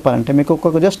 ఎట్లా చెప్పాలంటే మీకు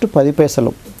ఒక్కొక్క జస్ట్ 10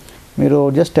 పైసలు మీరు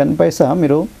జస్ట్ 10 పైసా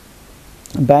మీరు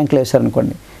బ్యాంక్లో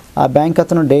వేసారనుకోండి, ఆ బ్యాంక్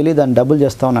అతను డైలీ దాన్ని డబుల్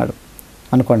చేస్తూ ఉన్నాడు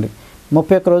అనుకోండి,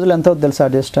 31 రోజులు ఎంత అవుతుంది తెలుసా?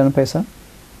 జస్ట్ 10 పైసా.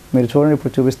 మీరు చూడండి,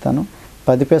 ఇప్పుడు చూపిస్తాను.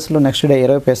 10 పైసలు నెక్స్ట్ డే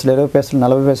 20 పైసలు, 20 పైసలు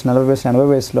 40 పైసలు, 40 పైసలు 80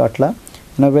 పైసలు, అట్లా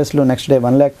 80 పైసలు నెక్స్ట్ డే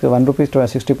 1 lakh 1 రూపీస్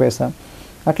 60 పైసా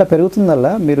అట్లా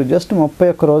పెరుగుతుందల్లా. మీరు జస్ట్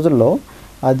 31 రోజుల్లో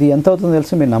అది ఎంత అవుతుందో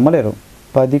తెలిసి మీరు నమ్మలేరు.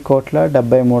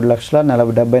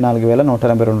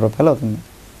 10,73,74,182 రూపాయలు అవుతుంది.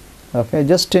 Okay,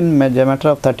 just in matter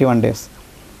of 31 days.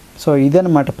 So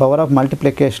ఇదన్నమాట పవర్ ఆఫ్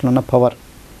మల్టిప్లికేషన్ ఉన్న పవర్.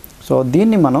 సో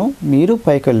దీన్ని మీరు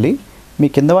పైకి వెళ్ళి మీ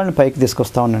కింద వాళ్ళని పైకి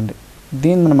తీసుకొస్తూ ఉండండి.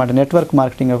 దీన్ని అన్నమాట నెట్వర్క్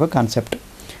మార్కెటింగ్ యొక్క కాన్సెప్ట్.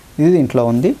 ఇది దీంట్లో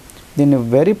ఉంది. దీన్ని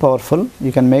very powerful.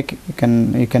 You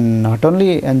can not only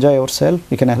enjoy your self,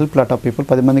 you can help lot of people.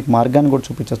 10 మందికి మార్గాన్ని కూడా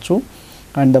చూపించవచ్చు.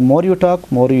 And the more you talk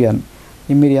more you earn.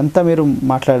 మీరు ఎంత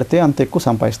మాట్లాడితే అంత ఎక్కువ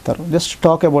సంపాదిస్తారు. Just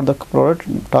talk about the product,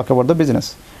 talk about the business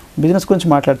గురించి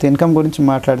మాట్లాడితే, ఇన్కమ్ గురించి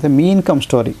మాట్లాడితే, మీ ఇన్కమ్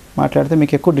స్టోరీ మాట్లాడితే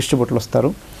మీకు ఎక్కువ డిస్ట్రిబ్యూటర్లు వస్తారు.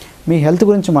 మీ హెల్త్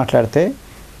గురించి మాట్లాడితే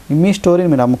మీ స్టోరీని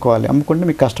మీరు అమ్ముకుంటే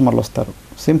మీకు కస్టమర్లు వస్తారు.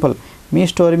 సింపుల్. మీ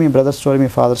స్టోరీ, మీ బ్రదర్ స్టోరీ, మీ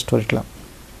ఫాదర్ స్టోరీ, ఇట్లా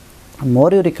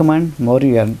more you recommend more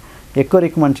you earn. ఎక్కువ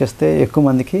రికమెండ్ చేస్తే ఎక్కువ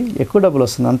మందికి ఎక్కువ డబ్బులు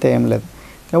వస్తుంది, అంతే, ఏం లేదు.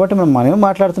 కాబట్టి మనమే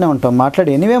మాట్లాడుతూనే ఉంటాం.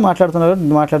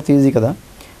 మాట్లాడితే ఈజీ కదా.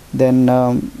 దెన్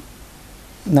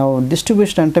నా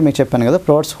డిస్ట్రిబ్యూషన్ అంటే మీకు చెప్పాను కదా,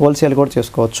 ప్రొడక్ట్స్ హోల్సేల్ కూడా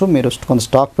చేసుకోవచ్చు. మీరు కొంత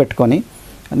స్టాక్ పెట్టుకొని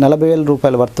 40,000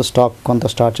 రూపాయల వర్త్ స్టాక్ కొంత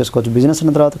స్టార్ట్ చేసుకోవచ్చు. బిజినెస్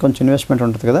అయిన తర్వాత కొంచెం ఇన్వెస్ట్మెంట్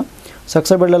ఉంటుంది కదా.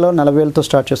 సక్సెస్ బిల్డర్లో 40,000తో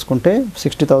స్టార్ట్ చేసుకుంటే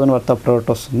 60,000 వర్త్ ఆఫ్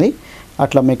ప్రోడక్ట్ వస్తుంది.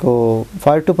 అట్లా మీకు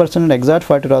 42% ఎగ్జాక్ట్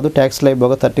 40 రాదు, ట్యాక్స్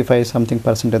అయిపోగా 35 సంథింగ్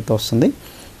 % ఎంత వస్తుంది.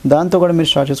 దాంతో కూడా మీరు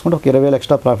స్టార్ట్ చేసుకుంటే ఒక 20,000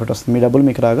 ఎక్స్ట్రా ప్రాఫిట్ వస్తుంది. మీ డబ్బులు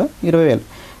మీకు రాగా 20,000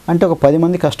 అంటే ఒక 10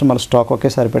 మంది కస్టమర్ స్టాక్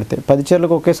ఒకేసారి పెడితే 10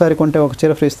 చీరలకు ఒకేసారి కొంటే ఒక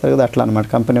చీర ఫ్రీ ఇస్తారు కదా, అట్లా అనమాట.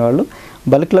 కంపెనీ వాళ్ళు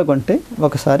బల్క్లో కొంటే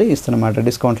ఒకసారి ఇస్తారన్నమాట,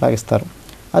 డిస్కౌంట్ లాగా ఇస్తారు.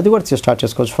 అది కూడా స్టార్ట్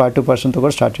చేసుకోవచ్చు. 42%తో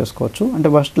కూడా స్టార్ట్ చేసుకోవచ్చు. అంటే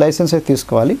ఫస్ట్ లైసెన్స్ అయితే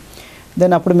తీసుకోవాలి.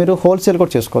 దెన్ అప్పుడు మీరు హోల్సేల్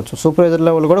కూడా చేసుకోవచ్చు. సూపర్వైజర్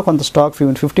లెవెల్ కూడా కొంత స్టాక్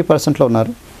 50%లో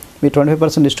ఉన్నారు, మీరు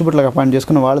 25% డిస్ట్రిబ్యూటర్లకు అపాయింట్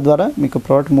చేసుకుని వాళ్ళ ద్వారా మీకు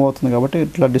ప్రోడక్ట్ మూవ్ అవుతుంది కాబట్టి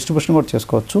ఇట్లా డిస్ట్రిబ్యూషన్ కూడా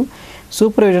చేసుకోవచ్చు.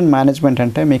 సూపర్విజన్ మేనేజ్మెంట్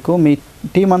అంటే మీకు మీ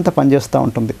టీం అంతా పనిచేస్తూ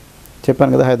ఉంటుంది.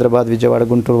 చెప్పాను కదా, హైదరాబాద్, విజయవాడ,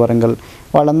 గుంటూరు, వరంగల్,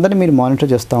 వాళ్ళందరినీ మీరు మానిటర్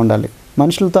చేస్తూ ఉండాలి.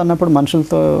 మనుషులతో అన్నప్పుడు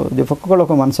మనుషులతో ఒక్కొక్కరు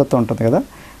ఒక మనసత్వం ఉంటుంది కదా.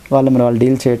 వాళ్ళు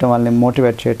డీల్ చేయటం, వాళ్ళని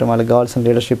మోటివేట్ చేయటం, వాళ్ళకి కావాల్సిన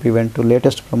leadership event,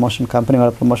 latest promotion, company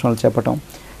వాళ్ళ ప్రమోషన్ వాళ్ళు చెప్పటం,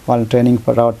 వాళ్ళని ట్రైనింగ్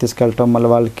తీసుకెళ్ళటం, మళ్ళీ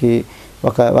వాళ్ళకి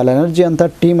వాళ్ళ ఎనర్జీ అంతా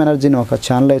టీమ్ ఎనర్జీని ఒక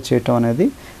ఛానలైజ్ చేయటం అనేది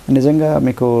నిజంగా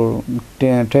మీకు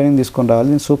ట్రైనింగ్ తీసుకొని రావాలి.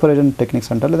 దీన్ని సూపర్విజన్ టెక్నిక్స్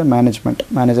అంటారు, లేదా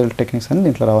మేనేజరల్ టెక్నిక్స్ అని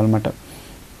దీంట్లో రావాలన్నమాట.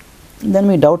 దాన్ని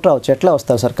మీ డౌట్ రావచ్చు, ఎట్లా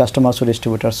వస్తారు సార్ కస్టమర్స్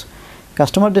డిస్ట్రిబ్యూటర్స్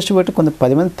కొంత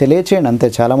 10 మంది తెలియచేయండి అంతే.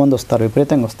 చాలామంది వస్తారు,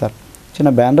 విపరీతంగా వస్తారు. చిన్న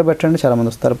బ్యానర్ పెట్టండి, చాలామంది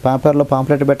వస్తారు. పేపర్లో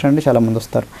పాంప్లెట్ పెట్టండి, చాలామంది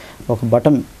వస్తారు. ఒక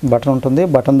బటన్ ఉంటుంది,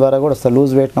 బటన్ ద్వారా కూడా వస్తారు.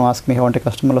 Lose weight ask me how అంటే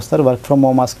కస్టమర్లు వస్తారు, work from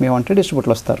home ask me how అంటే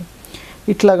డిస్ట్రిబ్యూటర్లు వస్తారు.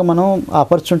 ఇట్లాగా మనం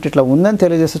ఆపర్చునిటీ ఇట్లా ఉందని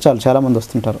తెలియజేస్తే చాలామంది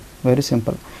వస్తుంటారు. Very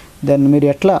simple. దెన్ మీరు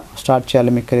ఎట్లా స్టార్ట్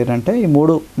చేయాలి మీ కెరీర్ అంటే ఈ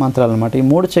 3 మంత్రాలు అనమాట. ఈ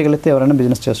 3 చేయగలిగితే ఎవరైనా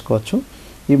బిజినెస్ చేసుకోవచ్చు.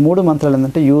 ఈ 3 మంత్రాలు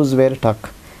ఏంటంటే యూజ్, వేర్, టాక్.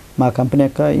 మా కంపెనీ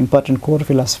యొక్క ఇంపార్టెంట్ కోర్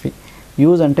ఫిలాసఫీ.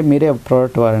 యూజ్ అంటే మీరే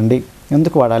ప్రోడక్ట్ వాడండి.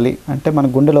 ఎందుకు వాడాలి అంటే మన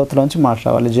గుండె లోతులోంచి మాట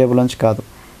రావాలి, జేబులోంచి కాదు.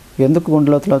 ఎందుకు గుండె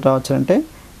లోతులో రావచ్చు అంటే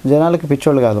జనాలకి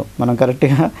పిచ్చోళ్ళు కాదు, మనం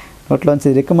కరెక్ట్గా నోట్లోంచి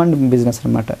రికమెండ్ బిజినెస్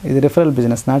అనమాట. ఇది referral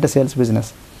business, not sales business.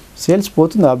 Sales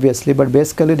పోతుంది ఆబ్వియస్లీ, బట్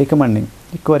బేసికలీ రికమెండింగ్.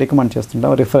 ఎక్కువ రికమెండ్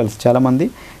చేస్తుంటాం. రిఫరల్స్ చాలామంది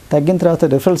తగ్గిన తర్వాత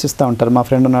రిఫరల్స్ ఇస్తూ ఉంటారు. మా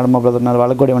ఫ్రెండ్ ఉన్నాడు, మా బ్రదర్ ఉన్నారు,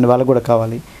 వాళ్ళకి కూడా ఇవ్వండి, వాళ్ళకి కూడా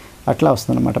కావాలి, అట్లా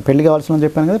వస్తుంది అనమాట. పెళ్లి కావాల్సిన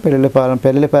చెప్పాను కదా,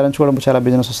 పెళ్ళి పేరెంట్స్ కూడా చాలా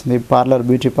బిజినెస్ వస్తుంది. పార్లర్,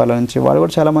 బ్యూటీ పార్లర్ నుంచి వాళ్ళు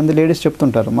కూడా చాలామంది లేడీస్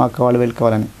చెప్తుంటారు మాకు కావాలి, వీళ్ళు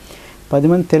కావాలని. 10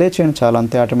 మంది తెలియచేయండి, చాలా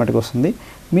అంతే, ఆటోమేటిక్గా వస్తుంది.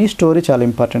 మీ స్టోరీ చాలా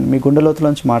ఇంపార్టెంట్. మీ గుండె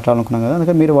లోతులోంచి మాట్లాడాలనుకున్నాం కదా,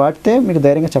 అందుకని మీరు వాడితే మీకు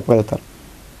ధైర్యంగా చెప్పగలుగుతారు.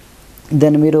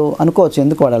 దెన్ మీరు అనుకోవచ్చు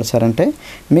ఎందుకు వాడాలి సార్ అంటే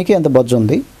మీకే ఎంత బొజ్జు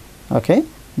ఉంది. ఓకే,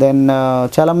 దెన్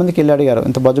చాలామందికి వెళ్ళి అడిగారు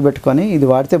ఇంత బొజ్జు పెట్టుకొని ఇది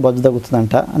వాడితే బొజ్జు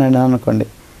తగ్గుతుందంట అని అనుకోండి.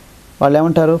 వాళ్ళు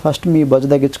ఏమంటారు, ఫస్ట్ మీ బొజ్జు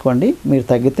తగ్గించుకోండి, మీరు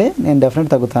తగ్గితే నేను డెఫినెట్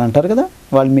తగ్గుతాను అంటారు కదా.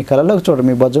 వాళ్ళు మీ కళ్ళలోకి చూడరు,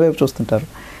 మీ బొజ్జు వైపు చూస్తుంటారు.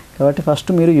 కాబట్టి ఫస్ట్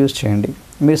మీరు యూజ్ చేయండి.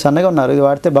 మీరు సన్నగా ఉన్నారు, ఇది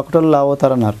వాడితే బక్కటోళ్ళు లావు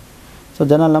అవుతారన్నారు. సో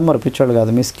జనాలు నమ్మరు, పిచ్చోళ్ళు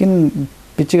కాదు, మీ స్కిన్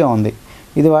పిచ్చిగా ఉంది,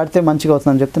 ఇది వాడితే మంచిగా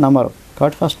అవుతుందని చెప్తే నమ్మరు.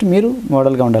 కాబట్టి ఫస్ట్ మీరు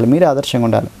మోడల్గా ఉండాలి, మీరే ఆదర్శంగా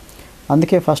ఉండాలి.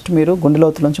 అందుకే ఫస్ట్ మీరు గుండె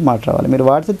లోతుల నుంచి మాట రావాలి. మీరు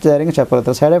వాడితే ధైర్యంగా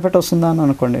చెప్పగలుగుతారు. సైడ్ ఎఫెక్ట్ వస్తుందా అని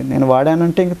అనుకోండి, నేను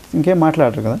వాడానంటే ఇంకేం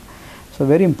మాట్లాడరు కదా. So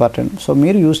very important. సో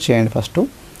మీరు యూజ్ చేయండి ఫస్ట్.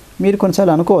 మీరు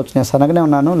కొన్నిసార్లు అనుకోవచ్చు నేను సనగనే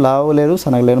ఉన్నాను, లావు లేదు,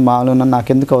 సనగలేను, మామూలు ఉన్నాను,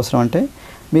 నాకెందుకు అవసరం అంటే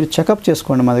మీరు చెకప్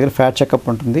చేసుకోండి. మా దగ్గర ఫ్యాట్ చెకప్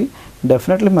ఉంటుంది.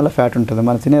 డెఫినెట్లీ మళ్ళీ ఫ్యాట్ ఉంటుంది.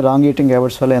 మనం తినే రాంగ్ ఈటింగ్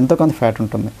హ్యాబిట్స్ వల్ల ఎంతో కొంత ఫ్యాట్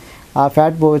ఉంటుంది. ఆ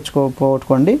ఫ్యాట్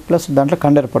పోగొట్టుకోండి, ప్లస్ దాంట్లో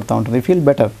కండ ఏర్పడుతూ ఉంటుంది, యూ ఫీల్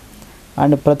బెటర్.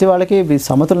 అండ్ ప్రతి వాళ్ళకి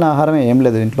సమతుల్య ఆహారమే ఏం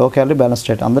లేదు, లో క్యాలరీ బ్యాలెన్స్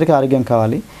డైట్, అందరికీ ఆరోగ్యం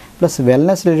కావాలి, ప్లస్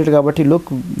వెల్నెస్ రిలేటెడ్ కాబట్టి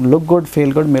లుక్ గుడ్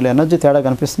ఫీల్ గుడ్, మీరు ఎనర్జీ తేడా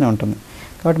కనిపిస్తూనే ఉంటుంది.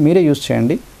 కాబట్టి మీరే యూజ్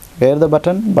చేయండి. వేర్ ద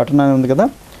బటన్ అనేది ఉంది కదా,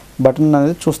 బటన్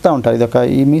అనేది చూస్తూ ఉంటారు. ఇది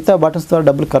ఈ మిగతా బటన్స్ ద్వారా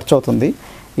డబ్బులు ఖర్చు అవుతుంది,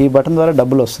 ఈ బటన్ ద్వారా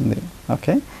డబ్బులు వస్తుంది.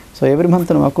 ఓకే, సో ఎవ్రీ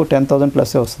మంత్ మాకు 10,000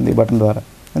 ప్లస్ వస్తుంది ఈ బటన్ ద్వారా.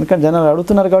 ఎందుకంటే జనాలు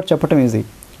అడుగుతున్నారు కాబట్టి చెప్పడం easy.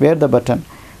 Wear the button.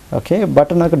 Okay,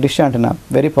 button ఒక డిష్ యాంటెన్నా,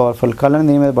 వెరీ పవర్ఫుల్, కళ్ళని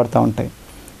దీని మీద పడుతూ ఉంటాయి.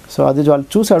 సో అది వాళ్ళు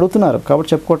చూసి అడుగుతున్నారు కాబట్టి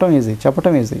చెప్పుకోవటం ఈజీ,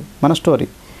 చెప్పటం ఈజీ, మన స్టోరీ.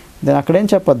 నేను అక్కడేం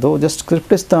చెప్పొద్దు, జస్ట్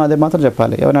స్క్రిప్ట్ ఇస్తాం, అదే మాత్రం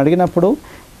చెప్పాలి. ఎవరిని అడిగినప్పుడు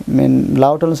మేము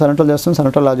లావటోళ్ళు సన్నటోళ్ళు చేస్తాం,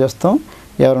 సన్నటోళ్ళు లా చేస్తాం,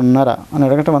 ఎవరు ఉన్నారా అని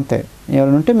అడగటం అంతే.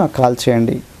 ఎవరైనా ఉంటే మాకు కాల్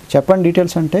చేయండి, చెప్పండి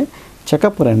డీటెయిల్స్ అంటే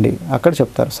చెకప్ రండి, అక్కడ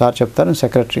చెప్తారు, సార్ చెప్తారు,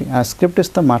 సెక్రటరీ. ఆ స్క్రిప్ట్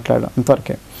ఇస్తాం, మాట్లాడడం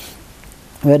అంతవరకే.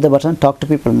 Wear the person talk to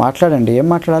people, మాట్లాడండి. ఏం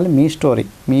మాట్లాడాలి? మీ story,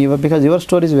 because your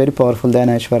story is very powerful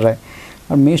than Aishwar Roy.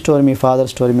 Me story, me father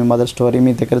story, me mother story,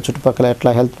 మీ దగ్గర చుట్టుపక్కల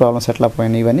ఎట్లా హెల్త్ ప్రాబ్లమ్స్ ఎట్లా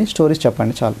పోయినాయి, ఇవన్నీ స్టోరీస్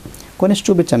చెప్పండి చాలు. కొన్ని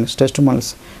చూపించండి,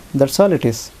 testimonials, that's all it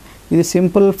is. ఇది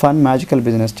సింపుల్ ఫన్ మ్యాజికల్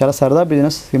బిజినెస్, చాలా సరదా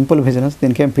బిజినెస్, సింపుల్ బిజినెస్.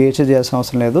 దీనికి ఏం పిహెచ్డీ చేయాల్సిన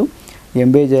అవసరం లేదు,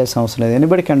 ఎంబీఏ చేయాల్సిన అవసరం లేదు,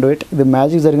 ఎనీబడి కెన్ డూ ఇట్. ఇది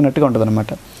మ్యాజిక్ జరిగినట్టుగా ఉంటుంది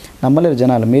అనమాట. నమ్మలేరు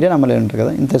జనాలు, మీరే నమ్మలేరు ఉంటారు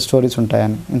కదా ఇంత స్టోరీస్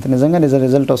ఉంటాయని, ఇంత నిజంగా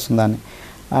రిజల్ట్ వస్తుందని.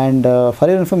 And for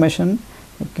your information,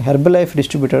 Herbalife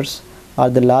distributors are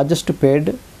the largest paid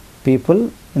people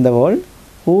in the world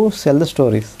who cell the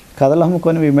stories. కథలు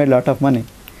అమ్ముకొని we made lot of money.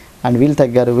 And వీళ్ళు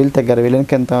తగ్గారు,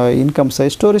 వీళ్ళకి ఎంత ఇన్కమ్స్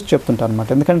అయ్యి స్టోరీస్ చెప్తుంటారు అనమాట.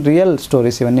 ఎందుకంటే రియల్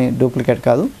స్టోరీస్, ఇవన్నీ డూప్లికేట్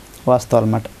కాదు, వాస్తవాలు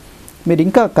అనమాట. మీరు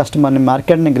ఇంకా కస్టమర్ని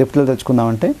మార్కెట్ని గ్రిప్లో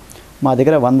తెచ్చుకుందామంటే మా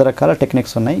దగ్గర 100 రకాల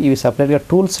టెక్నిక్స్ ఉన్నాయి. ఇవి సపరేట్గా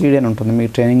టూల్స్ వీడియో ఉంటుంది, మీ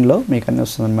ట్రైనింగ్లో మీకు అన్నీ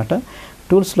వస్తుంది అనమాట.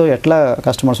 టూల్స్లో ఎట్లా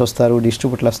కస్టమర్స్ వస్తారు,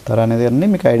 డిస్ట్రిబ్యూటర్లు వస్తారు అనేది అన్నీ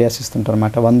మీకు ఐడియాస్ ఇస్తుంటారు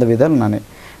అనమాట. 100 విధాలు ఉన్నాయి.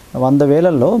 100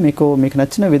 వేలల్లో మీకు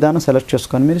నచ్చిన విధానం సెలెక్ట్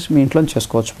చేసుకొని మీరు మీ ఇంట్లో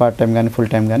చేసుకోవచ్చు, పార్ట్ టైం కానీ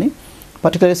ఫుల్ టైం కానీ.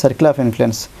 పర్టికులర్లీ సర్కిల్ ఆఫ్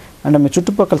ఇన్ఫ్లుయెన్స్ అంటే మీ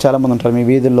చుట్టుపక్కల చాలామంది ఉంటారు, మీ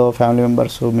వీధుల్లో ఫ్యామిలీ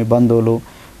మెంబర్స్, మీ బంధువులు,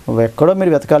 ఎక్కడో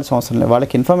మీరు వెతకాల్సిన అవసరం లేదు.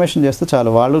 వాళ్ళకి ఇన్ఫర్మేషన్ చేస్తే చాలు,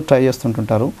 వాళ్ళు ట్రై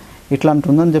చేస్తుంటుంటారు. ఇట్లాంటి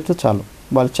ఉందని చెప్తే చాలు,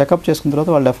 వాళ్ళు చెకప్ చేసుకున్న తర్వాత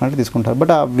వాళ్ళు డెఫినెట్గా తీసుకుంటారు.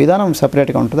 బట్ ఆ విధానం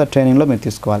సపరేట్గా ఉంటుంది, ఆ ట్రైనింగ్లో మీరు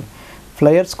తీసుకోవాలి.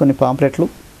 ఫ్లయర్స్, కొన్ని పాంప్లెట్లు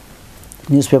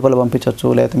న్యూస్ పేపర్లో పంపించవచ్చు,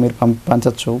 లేకపోతే మీరు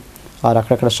పంచవచ్చు, ఆరు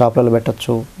అక్కడక్కడ షాపులలో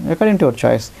పెట్టచ్చు, ఎక్కడింటి యువర్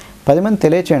చాయిస్. 10 మంది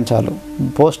తెలియచేయండి చాలు.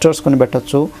 పోస్టర్స్ కొన్ని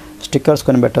పెట్టచ్చు, స్టిక్కర్స్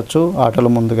కొన్ని పెట్టచ్చు, ఆటోల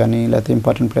ముందు కానీ లేకపోతే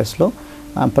ఇంపార్టెంట్ ప్లేస్లో.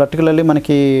 పర్టికులర్లీ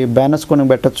మనకి బ్యానర్స్ కొన్ని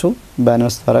పెట్టచ్చు.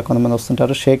 బ్యానర్స్ ద్వారా కొంతమంది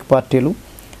వస్తుంటారు. షేక్ పార్టీలు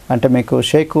అంటే మీకు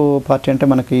షేక్ పార్టీ అంటే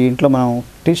మనకి ఇంట్లో మనం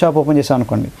టీ షాప్ ఓపెన్ చేసాం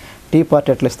అనుకోండి, టీ పార్టీ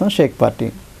ఎట్లా ఇస్తాం, షేక్ పార్టీ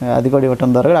అది కూడా ఇవ్వటం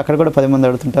ద్వారా అక్కడ కూడా 10 మంది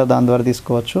అడుగుతుంటారు, దాని ద్వారా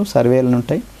తీసుకోవచ్చు. సర్వేలు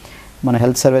ఉంటాయి, మన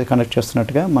హెల్త్ సర్వే కండక్ట్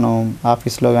చేస్తున్నట్టుగా మనం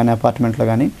ఆఫీస్లో కానీ అపార్ట్మెంట్లో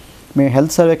కానీ మేము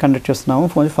హెల్త్ సర్వే కండక్ట్ చేస్తున్నాము,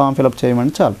 ఫామ్ ఫిలప్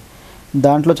చేయమని చాలు.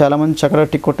 దాంట్లో చాలామంది చక్కగా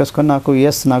టిక్ కొట్టేసుకొని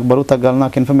నాకు బరువు తగ్గాలి,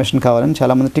 నాకు ఇన్ఫర్మేషన్ కావాలని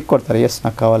చాలామంది టిక్ కొడతారు,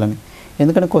 నాకు కావాలని.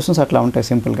 ఎందుకంటే క్వశ్చన్స్ అట్లా ఉంటాయి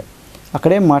సింపుల్గా.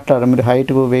 అక్కడేం మాట్లాడరు, మీరు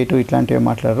హైట్ వెయిట్ ఇట్లాంటివి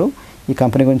మాట్లాడరు, ఈ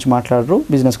కంపెనీ గురించి మాట్లాడరు,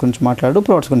 బిజినెస్ గురించి మాట్లాడరు,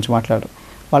 ప్రొడక్ట్స్ గురించి మాట్లాడరు.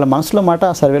 వాళ్ళ మనసులో మాట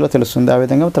ఆ సర్వేలో తెలుస్తుంది. ఆ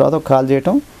విధంగా తర్వాత కాల్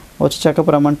చేయటం, వచ్చి చెకప్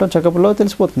రమ్మంటాం, చెకప్లో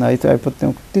తెలిసిపోతుంది,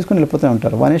 అయిపోతుంది, తీసుకుని వెళ్ళిపోతూ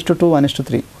ఉంటారు. 1:2,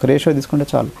 1:3 ఒక రేషియో తీసుకుంటే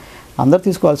చాలు. అందరు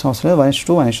తీసుకోవాల్సిన అవసరం లేదు,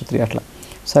 1:2, 1:3 అట్లా.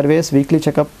 సర్వేస్, వీక్లీ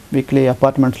చెకప్, వీక్లీ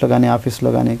అపార్ట్మెంట్స్లో కానీ ఆఫీస్లో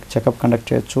కానీ చెకప్ కండక్ట్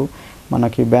చేయొచ్చు.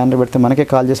 మనకి బ్యానర్ పెడితే మనకే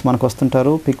కాల్ చేసి మనకు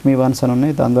వస్తుంటారు. పిక్ మీ వన్స్ అని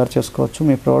ఉన్నాయి, దాని ద్వారా చేసుకోవచ్చు.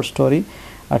 మీ ప్రొడక్ట్ స్టోరీ,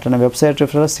 అట్లనే website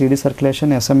referrals, CD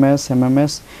circulation, SMS,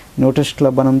 MMS, nutrition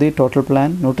club అని ఉంది, టోటల్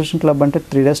ప్లాన్. న్యూట్రిషన్ క్లబ్ అంటే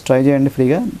 3 days ట్రై చేయండి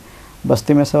ఫ్రీగా,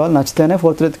 బస్తీ మెస్ అవ్వాలి, నచ్చితేనే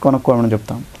 4th day కొనుక్కోమని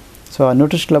చెప్తాం. సో ఆ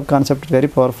nutrition club concept very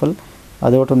powerful,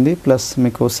 అదొకటి ఉంది. ప్లస్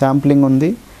మీకు శాంప్లింగ్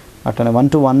ఉంది. అట్లనే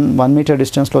 1 meter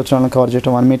డిస్టెన్స్లో వచ్చిన వాళ్ళని కవర్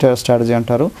చేయడం 1 meter స్ట్రాటజీ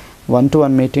అంటారు.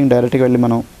 1-to-1 మీటింగ్, డైరెక్ట్గా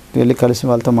వెళ్ళి కలిసి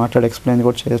వాళ్ళతో మాట్లాడి ఎక్స్ప్లెయిన్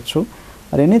కూడా చేయొచ్చు.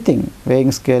 అది anything,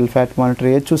 weighing scale, fat monitor,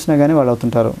 ఏది చూసినా కానీ వాళ్ళు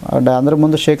అవుతుంటారు. అందరి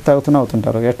ముందు షేక్ తాగుతూనే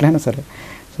అవుతుంటారు, ఎట్లయినా సరే.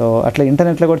 సో అట్లా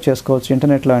ఇంటర్నెట్లో కూడా చేసుకోవచ్చు.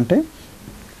 ఇంటర్నెట్లో అంటే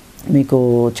మీకు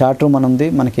చాట్ రూమ్ అని ఉంది.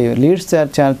 మనకి లీడ్స్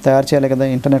తయారు చేయాలి కదా,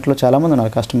 ఇంటర్నెట్లో చాలామంది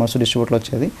ఉన్నారు కస్టమర్స్, డిస్ట్రిబ్యూటర్లు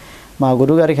వచ్చేది. మా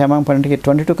గురువుగారికి హేమాంగ్ పండిట్కి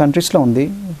 22 countries ఉంది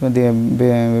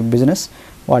బిజినెస్.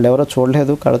 వాళ్ళు ఎవరో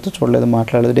చూడలేదు, కడుతూ చూడలేదు,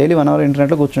 మాట్లాడలేదు, డైలీ 1 hour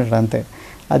ఇంటర్నెట్లో కూర్చుంటారు అంతే.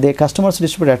 అదే కస్టమర్స్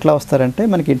డిస్ట్రిబ్యూటర్ ఎట్లా వస్తారంటే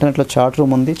మనకి ఇంటర్నెట్లో చాట్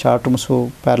రూమ్ ఉంది, చాట్ రూమ్స్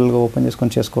ప్యారల్గా ఓపెన్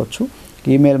చేసుకొని చేసుకోవచ్చు.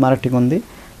 ఈమెయిల్ మార్కెటింగ్ ఉంది,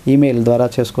 ఈమెయిల్ ద్వారా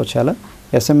చేసుకోవచ్చు. అలా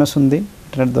SMS ఉంది,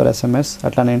 ఇంటర్నెట్ ద్వారా SMS.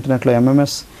 అట్లానే ఇంటర్నెట్లో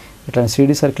MMS, ఇట్లా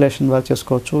CD సర్క్యులేషన్ ద్వారా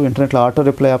చేసుకోవచ్చు. ఇంటర్నెట్లో ఆటో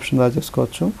రిప్లై ఆప్షన్ ద్వారా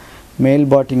చేసుకోవచ్చు. మెయిల్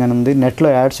బాటింగ్ అని ఉంది, నెట్లో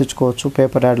యాడ్స్ ఇచ్చుకోవచ్చు,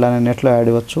 పేపర్ యాడ్లు అనే నెట్లో యాడ్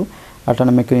ఇవ్వచ్చు.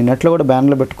 అట్లనే మీకు ఈ నెట్లో కూడా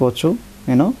బ్యానర్లు పెట్టుకోవచ్చు.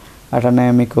 అట్లనే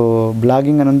మీకు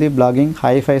బ్లాగింగ్ అని ఉంది, బ్లాగింగ్.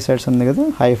 హైఫై సైట్స్ ఉంది కదా,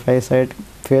 హైఫై సైట్,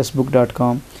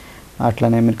 facebook.com,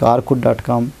 అట్లనే మీకు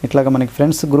arcud.com. ఇట్లాగా మనకి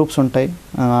ఫ్రెండ్స్ గ్రూప్స్ ఉంటాయి,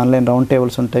 ఆన్లైన్ రౌండ్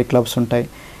టేబుల్స్ ఉంటాయి, క్లబ్స్ ఉంటాయి,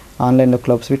 ఆన్లైన్లో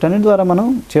క్లబ్స్. వీటన్నిటి ద్వారా మనం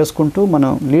చేసుకుంటూ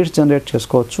మనం లీడ్స్ జనరేట్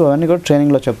చేసుకోవచ్చు. అవన్నీ కూడా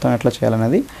ట్రైనింగ్లో చెప్తాం ఎట్లా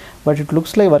చేయాలనేది. But it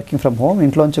looks like working from home.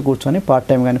 ఇంట్లోంచి కూర్చొని పార్ట్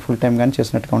టైం కానీ ఫుల్ టైం కానీ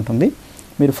చేసినట్టుగా ఉంటుంది.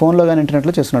 మీరు ఫోన్లో కానీ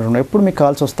ఇంటర్నెట్లో చేసినట్టు ఉంటుంది. ఎప్పుడు మీకు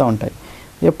కాల్స్ వస్తూ ఉంటాయి,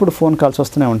 ఎప్పుడు ఫోన్ కాల్స్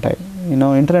వస్తూనే ఉంటాయి.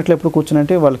 ఇంటర్నెట్లో ఎప్పుడు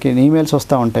కూర్చుంటే వాళ్ళకి ఈమెయిల్స్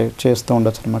వస్తూ ఉంటాయి, చేస్తూ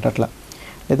ఉండొచ్చు అనమాట. అట్లా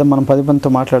లేదా మనం 10 మందితో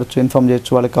మాట్లాడచ్చు, ఇన్ఫామ్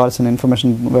చేయొచ్చు, వాళ్ళకి కావాల్సిన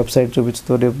ఇన్ఫర్మేషన్ వెబ్సైట్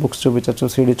చూపించచ్చు, బుక్స్ చూపించచ్చు,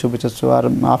 సీడీ చూపించచ్చు,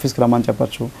 ఆఫీస్కి రమ్మని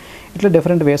చెప్పచ్చు. ఇట్లా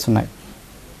డిఫరెంట్ వేస్ ఉన్నాయి.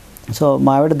 సో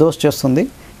మా ఆవిడ దోస్త్ చేస్తుంది,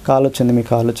 కాల్ వచ్చింది. మీ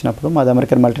కాల్ వచ్చినప్పుడు మాది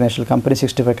American multinational company,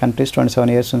 65 countries,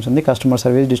 27 years నుంచి ఉంది. Customer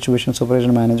service, distribution,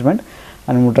 supervision, management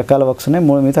అని 3 రకాల వర్క్స్ ఉన్నాయి.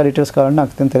 మిగతా డీటెయిల్స్ కావాలంటే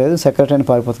నాకు తెలియదు, సెక్రటరీ అని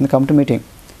పారిపోతుంది, కమ్ టు మీటింగ్.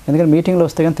 ఎందుకంటే మీటింగ్లో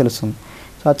వస్తే కానీ తెలుస్తుంది.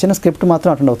 సో ఆ చిన్న స్క్రిప్ట్ మాత్రం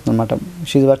అటెండ్ అవుతుంది అనమాట.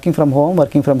 She working from home,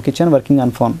 working from kitchen, working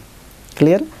on phone.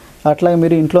 Clear? అట్లాగే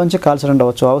మీరు ఇంట్లోంచి కాల్స్ అటెండ్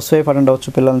అవ్వచ్చు, హౌస్ వైఫ్ అటెండ్ అవ్వచ్చు,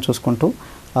 పిల్లల్ని చూసుకుంటూ,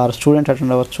 ఆర్ స్టూడెంట్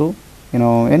అటెండ్ అవ్వచ్చు,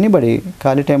 ఎనీబడి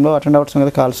ఖాళీ టైంలో అటెండ్ అవ్వచ్చు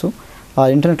కదా కాల్స్. ఆ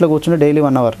ఇంటర్నెట్లో కూర్చుని డైలీ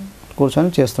 1 అవర్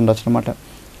కూర్చొని చేస్తుండొచ్చు అనమాట.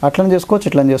 అట్లని చేసుకోవచ్చు,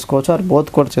 ఇట్లని చేసుకోవచ్చు, ఆర్ బోత్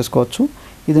కూడా చేసుకోవచ్చు.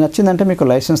 ఇది నచ్చిందంటే మీకు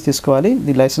లైసెన్స్ తీసుకోవాలి.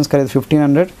 ఈ లైసెన్స్ ఖరీదు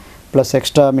 1500 ప్లస్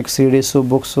ఎక్స్ట్రా మీకు సీడీస్,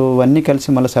 బుక్స్ ఇవన్నీ కలిసి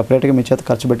మళ్ళీ సపరేట్గా మీ చేత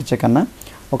ఖర్చు పెట్టించే కన్నా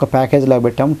ఒక ప్యాకేజ్ లాగా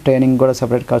పెట్టాం. ట్రైనింగ్ కూడా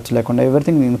సపరేట్ ఖర్చు లేకుండా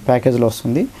ఎవ్రీథింగ్ ప్యాకేజ్లో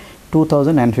వస్తుంది.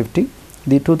 2950.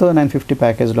 ఈ 2950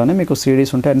 ప్యాకేజ్లోనే మీకు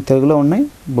సీడీస్ ఉంటాయి, అన్ని తెలుగులో ఉన్నాయి,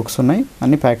 బుక్స్ ఉన్నాయి,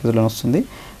 అన్ని ప్యాకేజ్లోనే వస్తుంది.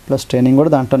 ప్లస్ ట్రైనింగ్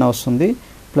కూడా దాంట్లోనే వస్తుంది.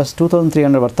 ప్లస్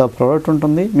 2300 వర్త్ ఆఫ్ ప్రోడక్ట్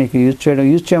ఉంటుంది. మీకు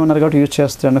యూజ్ చేయమన్నారు కాబట్టి యూజ్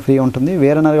చేస్తారని ఫ్రీ ఉంటుంది.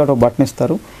 వేరన్నారు కాబట్టి ఒక బటన్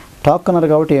ఇస్తారు. టాక్ అన్నారు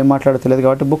కాబట్టి ఏం మాట్లాడో తెలియదు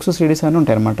కాబట్టి బుక్స్, సీడీస్ అని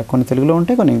ఉంటాయి అనమాట. కొన్ని తెలుగులో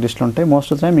ఉంటాయి, కొన్ని ఇంగ్లీష్లో ఉంటాయి.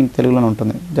 మోస్ట్ ఆఫ్ ద టైం మీకు తెలుగులోనే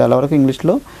ఉంటుంది. చాలా వరకు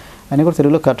ఇంగ్లీష్లో అని కూడా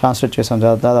తెలుగులో ట్రాన్స్లేట్ చేసాం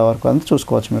దాదాపు వరకు, అంతా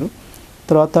చూసుకోవచ్చు మీరు.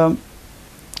 తర్వాత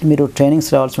మీరు ట్రైనింగ్స్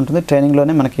రావాల్సి ఉంటుంది.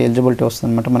 ట్రైనింగ్లోనే మనకి ఎలిజిబిలిటీ వస్తుంది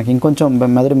అనమాట. మనకి ఇంకొంచెం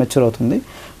మెదడు మెచ్యూర్ అవుతుంది.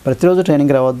 ప్రతిరోజు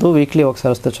ట్రైనింగ్ రావద్దు, వీక్లీ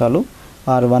ఒకసారి వస్తే చాలు.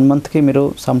 ఆర్ 1 మంత్కి మీరు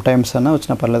సమ్ టైమ్స్ అన్నా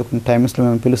వచ్చినా పర్లేదు. కొన్ని టైమ్స్లో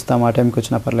మేము పిలుస్తాం, ఆ టైంకి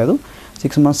వచ్చినా పర్లేదు.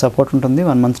 6 మంత్స్ సపోర్ట్ ఉంటుంది,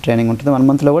 1 మంత్ ట్రైనింగ్ ఉంటుంది. 1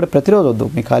 మంత్లో కూడా ప్రతిరోజు వద్దు,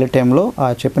 మీ ఖాళీ టైంలో ఆ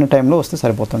చెప్పిన టైంలో వస్తే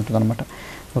సరిపోతుంటుంది అనమాట.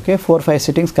 ఓకే, 4-5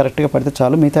 సిట్టింగ్స్ కరెక్ట్గా పడితే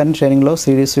చాలు. మిగతా అన్ని ట్రైనింగ్లో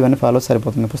సీరీస్ ఇవన్నీ ఫాలో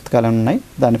సరిపోతుంది. పుస్తకాలు ఉన్నాయి,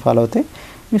 దాన్ని ఫాలో అయితే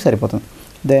మీకు సరిపోతుంది.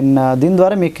 దెన్ దీని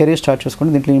ద్వారా మీ కెరీర్ స్టార్ట్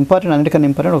చేసుకోండి. దీంట్లో అన్నిటికన్నా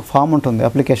ఇంపార్టెంట్ ఒక ఫామ్ ఉంటుంది,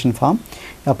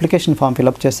 అప్లికేషన్ ఫామ్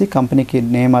ఫిలప్ చేసి కంపెనీకి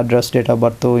name, address, date of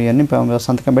birth ఇవన్నీ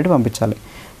సంతకం పెట్టి పంపించాలి.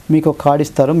 మీకు ఒక కార్డు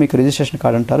ఇస్తారు, మీకు రిజిస్ట్రేషన్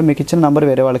కార్డు అంటారు. మీకు ఇచ్చిన నెంబర్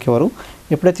వేరే వాళ్ళకి ఎవరు.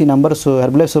 ఎప్పుడైతే ఈ నెంబర్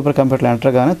హెర్బలైఫ్ సూపర్ కంప్యూటర్లో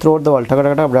ఎంటర్ కానీ త్రూఅవుట్ ద వరల్డ్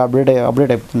టగటగట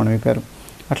అప్డేట్ అయిపోతుంది మీ పేరు.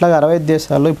 అట్లాగే 65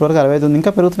 దేశాల్లో ఇప్పటివరకు 65 ఉంది,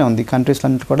 ఇంకా పెరుగుతూనే ఉంది. కంట్రీస్లో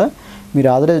అన్నిటి కూడా మీరు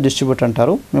ఆథరైజ్ డిస్ట్రిబ్యూటర్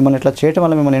అంటారు. మిమ్మల్ని ఇట్లా చేయడం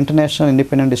వల్ల మిమ్మల్ని ఇంటర్నేషనల్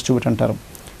ఇండిపెండెంట్ డిస్ట్రిబ్యూటర్ అంటారు.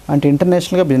 అంటే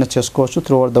ఇంటర్నేషనల్గా బిజినెస్ చేసుకోవచ్చు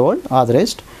throughout the world,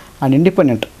 authorised and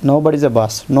independent. No body is a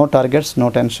boss, no targets, no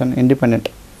tension, independent.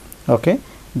 Okay,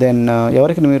 then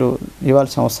ఎవరికి మీరు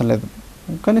ఇవ్వాల్సిన అవసరం లేదు.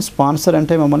 కానీ స్పాన్సర్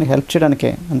అంటే మమ్మల్ని హెల్ప్ చేయడానికే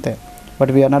అంతే.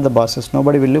 But we are not the bosses, no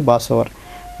body will you boss over.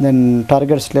 Then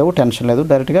targets లేవు, టెన్షన్ లేదు.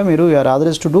 డైరెక్ట్గా మీరు you're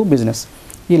authorise to do business.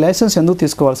 ఈ లైసెన్స్ ఎందుకు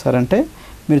తీసుకోవాలి సార్ అంటే,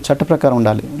 మీరు చట్ట ప్రకారం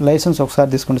ఉండాలి. లైసెన్స్ ఒకసారి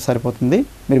తీసుకుంటే సరిపోతుంది,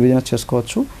 మీరు బిజినెస్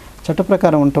చేసుకోవచ్చు. చట్ట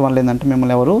ప్రకారం ఉండటం వల్ల ఏంటంటే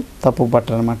మిమ్మల్ని ఎవరు తప్పు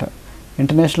పట్టరు అనమాట.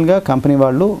 ఇంటర్నేషనల్గా company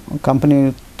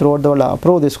throughout the world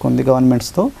approve తీసుకుంది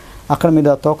గవర్నమెంట్స్తో. అక్కడ మీద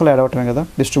తోకలు ఏడవటమే కదా,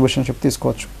 డిస్ట్రిబ్యూషన్షిప్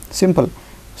తీసుకోవచ్చు, సింపుల్.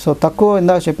 సో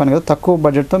ఇందాక చెప్పాను కదా, తక్కువ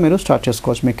బడ్జెట్తో మీరు స్టార్ట్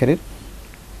చేసుకోవచ్చు మీ కెరీర్.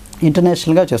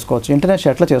 ఇంటర్నేషనల్గా చేసుకోవచ్చు.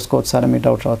 ఇంటర్నేషనల్ ఎట్లా చేసుకోవచ్చు సార్ మీ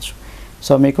డౌట్ రావచ్చు.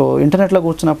 సో మీకు ఇంటర్నెట్లో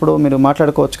కూర్చున్నప్పుడు మీరు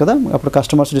మాట్లాడుకోవచ్చు కదా, అప్పుడు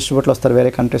కస్టమర్స్, డిస్ట్రిబ్యూటర్లు వస్తారు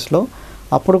వేరే కంట్రీస్లో.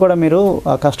 అప్పుడు కూడా మీరు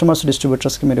ఆ కస్టమర్స్,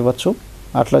 డిస్ట్రిబ్యూటర్స్కి మీరు ఇవ్వచ్చు,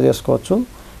 అట్లా చేసుకోవచ్చు.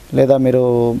 లేదా మీరు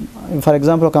ఫర్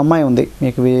ఎగ్జాంపుల్ ఒక అమ్మాయి ఉంది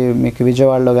మీకు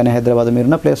విజయవాడలో కానీ హైదరాబాద్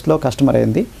మీరున్న ప్లేస్లో కస్టమర్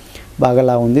అయింది,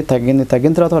 బాగా ఉంది,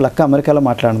 తగ్గిన తర్వాత వాళ్ళ అక్క అమెరికాలో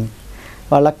మాట్లాడింది.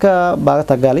 వాళ్ళ అక్క బాగా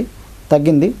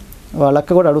తగ్గింది. వాళ్ళ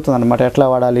అక్క కూడా అడుగుతుంది అనమాట ఎట్లా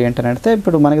వాడాలి ఏంటని అడిగితే,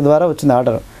 ఇప్పుడు మనకి ద్వారా వచ్చింది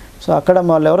ఆర్డర్. సో అక్కడ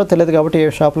వాళ్ళు ఎవరో తెలియదు కాబట్టి ఏ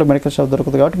షాప్లో మెడికల్ షాప్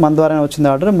దొరుకుతుంది కాబట్టి మన ద్వారానే వచ్చింది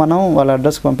ఆర్డర్. మనం వాళ్ళ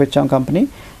అడ్రస్కి పంపించాం కంపెనీ,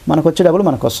 మనకు వచ్చే డబ్బులు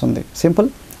మనకు వస్తుంది, సింపుల్.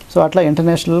 సో అట్లా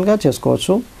ఇంటర్నేషనల్గా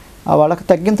చేసుకోవచ్చు. వాళ్ళకి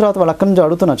తగ్గిన తర్వాత వాళ్ళ అక్కడి నుంచి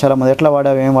అడుగుతున్నారు చాలామంది ఎట్లా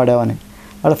వాడావు, ఏం వాడావని.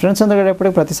 వాళ్ళ ఫ్రెండ్స్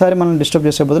అందరికీ ప్రతిసారి మనం డిస్టర్బ్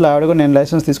చేసే బదులు ఆవిడ కూడా నేను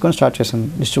లైసెన్స్ తీసుకొని స్టార్ట్ చేశాను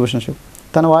డిస్ట్రిబ్యూషన్షిప్.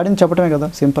 తను వాడిని చెప్పడమే కదా,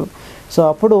 సింపుల్. సో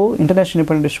అప్పుడు ఇంటర్నేషనల్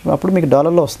ఇండిపెండెంట్ డిస్ట్రిబ్యూషన్, అప్పుడు మీకు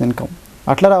డాలర్లో వస్తుంది ఇన్కమ్.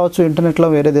 అట్లా రావచ్చు. ఇంటర్నెట్లో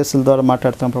వేరే దేశాల ద్వారా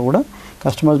మాట్లాడుతున్నప్పుడు కూడా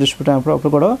కస్టమర్స్ డిస్ట్రిబ్యూట్ అయినప్పుడు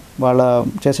అప్పుడు కూడా వాళ్ళ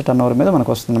చేసే టర్న్ ఓవర్ మీద మనకు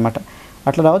వస్తుంది అనమాట.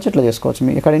 అట్లా రావచ్చు, ఇట్లా చేసుకోవచ్చు,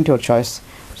 మీ according to your choice.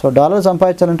 So dollar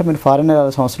సంపాదించాలంటే మీరు ఫారిన్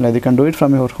వెళ్ళాల్సిన అవసరం లేదు, you can do it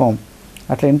from your home.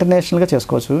 అట్లా ఇంటర్నేషనల్గా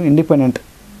చేసుకోవచ్చు. ఇండిపెండెంట్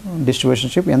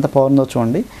డిస్ట్రిబ్యూషన్షిప్ ఎంత పవర్ ఉందో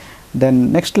చూడండి. దెన్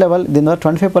నెక్స్ట్ లెవెల్, దీని ద్వారా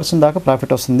 25% దాకా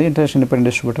ప్రాఫిట్ వస్తుంది ఇంటర్నేషనల్ ఇండిపెండెంట్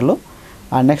డిస్ట్రిబ్యూటర్లో.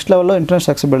 అండ్ నెక్స్ట్ లెవెల్లో ఇంటర్నేషనల్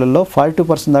సక్సెస్ బిల్డర్లో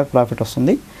 42% దాకా ప్రాఫిట్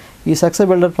వస్తుంది. ఈ సక్సెస్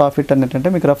బిల్డర్ ప్రాఫిట్ ఏంటంటే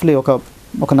మీకు రఫ్లీ ఒక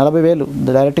 40,000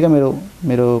 డైరెక్ట్గా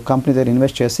మీరు కంపెనీ దగ్గర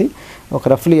ఇన్వెస్ట్ చేసి ఒక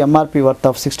రఫ్లీ MRP worth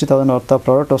of 60,000 worth of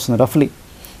product వస్తుంది రఫ్లీ.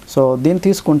 సో దీన్ని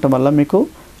తీసుకుంటాం వల్ల మీకు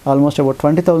ఆల్మోస్ట్ అబౌట్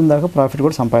 20,000 దాకా ప్రాఫిట్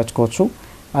కూడా సంపాదించుకోవచ్చు.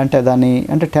 అంటే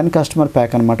 10 కస్టమర్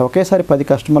ప్యాక్ అనమాట. ఒకేసారి 10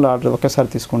 కస్టమర్ల ఆర్డర్ ఒకేసారి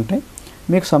తీసుకుంటే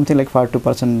మీకు సంథింగ్ లైక్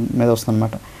 42% మీద వస్తుంది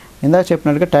అనమాట. ఇందాక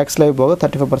చెప్పినట్టుగా ట్యాక్స్ లైవ్ పోగా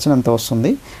 35% అంత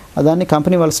వస్తుంది. దాన్ని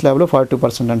కంపెనీ వాళ్ళ స్లాబ్లో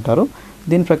 42% అంటారు.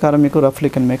 దీని ప్రకారం మీకు రఫ్లీ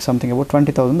కెన్ మేక్ సంథింగ్ అబౌట్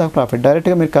 20,000 దాకా ప్రాఫిట్.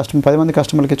 డైరెక్ట్గా మీరు 10 మంది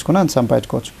కస్టమర్కి ఇచ్చుకుని అంత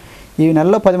సంపాదించుకోవచ్చు. ఈ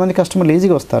నెలలో 10 మంది కస్టమర్లు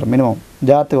ఈజీగా వస్తారు మినిమం,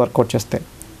 జాగ్రత్తగా వర్కౌట్ చేస్తే.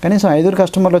 కనీసం 5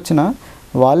 కస్టమర్లు వచ్చినా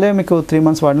వాళ్ళే మీకు 3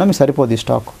 months వాడినా మీకు సరిపోదు ఈ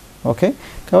స్టాక్. ఓకే,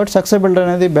 కాబట్టి సక్సెస్ బిల్డర్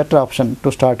అనేది better option to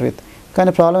start with.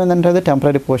 కానీ ప్రాబ్లం ఏంటంటే అది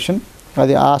టెంపరీ పొజిషన్,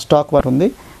 అది ఆ స్టాక్ వరకు ఉంది,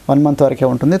 1 month వరకే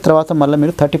ఉంటుంది. తర్వాత మళ్ళీ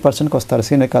మీరు 30%కి వస్తారు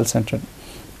సీనియర్ కాల్ సెంటర్.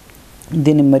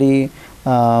 దీన్ని మరి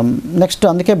నెక్స్ట్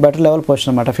అందుకే బెటర్ లెవెల్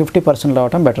పొజిషన్ అనమాట. 50%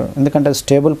 రావటం బెటర్, ఎందుకంటే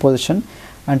స్టేబుల్ పొజిషన్.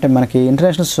 అంటే మనకి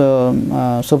ఇంటర్నేషనల్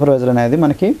సూపర్వైజర్ అనేది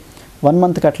మనకి 1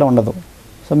 monthకి అట్లా ఉండదు.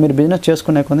 సో మీరు బిజినెస్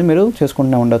చేసుకునే కొంది మీరు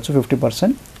చేసుకుంటూనే ఉండొచ్చు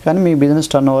 50%, కానీ మీ బిజినెస్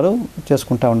టర్న్ ఓవర్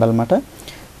చేసుకుంటూ ఉండాలన్నమాట.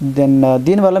 దెన్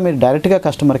దీనివల్ల మీరు డైరెక్ట్గా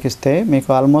కస్టమర్కి ఇస్తే మీకు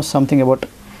ఆల్మోస్ట్ సంథింగ్ అబౌట్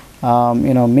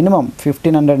మినిమం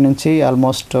 1500 నుంచి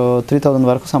ఆల్మోస్ట్ 3000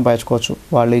 వరకు సంపాదించుకోవచ్చు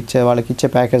వాళ్ళకి ఇచ్చే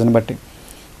ప్యాకేజ్ని బట్టి.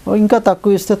 ఇంకా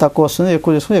తక్కువ ఇస్తే తక్కువ వస్తుంది,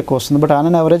 ఎక్కువ చేసుకుంటే ఎక్కువ వస్తుంది. But on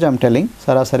an average I'm telling,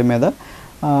 సరాసరి మీద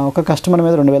ఒక కస్టమర్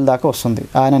మీద 2000 దాకా వస్తుంది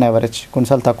ఆన్ అన్ యావరేజ్.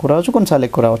 కొన్నిసార్లు తక్కువ రావచ్చు, కొన్నిసార్లు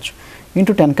ఎక్కువ రావచ్చు.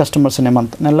 Into 10 customers in a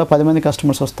month, నెలలో 10 మంది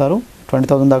కస్టమర్స్ వస్తారు,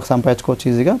 20,000 దాకా సంపాదించుకోవచ్చు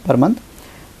ఈజీగా పర్ మంత్.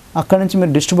 అక్కడ నుంచి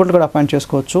మీరు డిస్ట్రిబ్యూటర్ కూడా అపాయింట్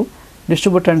చేసుకోవచ్చు.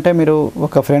 డిస్ట్రిబ్యూటర్ అంటే మీరు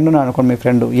ఒక ఫ్రెండ్ ఉన్నాడు అనుకోండి, మీ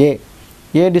ఫ్రెండ్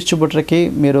ఏ డిస్ట్రిబ్యూటర్కి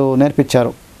మీరు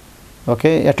నేర్పించారు,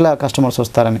 ఓకే, ఎట్లా కస్టమర్స్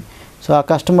వస్తారని. సో ఆ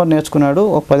కస్టమర్ నేర్చుకున్నాడు,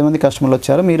 ఒక 10 మంది కస్టమర్లు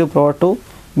వచ్చారు, మీరు ప్రోడక్ట్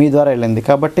మీ ద్వారా వెళ్ళింది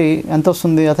కాబట్టి ఎంత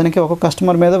వస్తుంది అతనికి? ఒక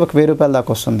కస్టమర్ మీద ఒక 1000 రూపాయల దాకా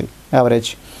వస్తుంది యావరేజ్.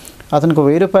 అతనికి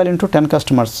 1000 రూపాయలు ఇంటూ 10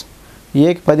 customers,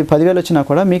 10,000 వచ్చినా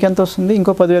కూడా మీకు ఎంత వస్తుంది?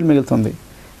 ఇంకో 10,000 మిగులుతుంది.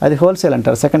 అది హోల్సేల్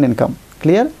అంటారు, సెకండ్ ఇన్కమ్.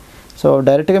 క్లియర్? సో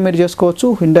డైరెక్ట్గా మీరు చేసుకోవచ్చు,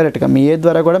 ఇండైరెక్ట్గా మీ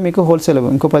ద్వారా కూడా మీకు హోల్సేల్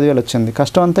ఇంకో 10,000 వచ్చింది.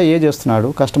 కష్టం అంతా చేస్తున్నాడు,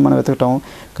 కస్టమర్ వెతకటం,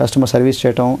 కస్టమర్ సర్వీస్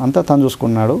చేయటం అంతా తను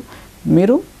చూసుకున్నాడు.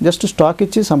 మీరు జస్ట్ స్టాక్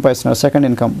ఇచ్చి సంపాదిస్తున్నారు, సెకండ్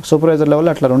ఇన్కమ్. సూపర్వైజర్ లెవెల్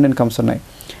అట్లా 2 ఇన్కమ్స్ ఉన్నాయి.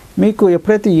 మీకు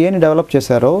ఎప్పుడైతే ఏని డెవలప్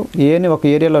చేశారో, ఏని ఒక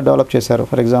ఏరియాలో డెవలప్ చేశారో,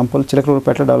 ఫర్ ఎగ్జాంపుల్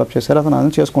చిలకలూరుపేటలో డెవలప్ చేశారో,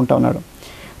 అతను చేసుకుంటా ఉన్నాడు.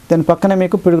 దాని పక్కనే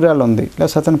మీకు పిడుగురాళ్ళు ఉంది,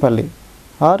 లేదా సతనపల్లి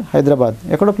ఆర్ హైదరాబాద్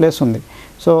ఎక్కడో ప్లేస్ ఉంది.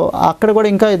 సో అక్కడ కూడా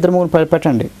ఇంకా 2-3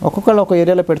 పెట్టండి. ఒక్కొక్కళ్ళు ఒక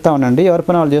ఏరియాలో పెడతా ఉండండి, ఎవరి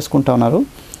పని వాళ్ళు చేసుకుంటా ఉన్నారు,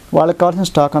 వాళ్ళకి కావాల్సిన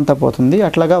స్టాక్ అంతా పోతుంది.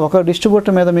 అట్లాగా ఒక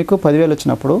డిస్ట్రిబ్యూటర్ మీద మీకు 10,000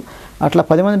 వచ్చినప్పుడు అట్లా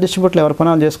 10 మంది డిస్ట్రిబ్యూటర్లు ఎవరి పని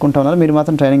వాళ్ళు చేసుకుంటా ఉన్నారు, మీరు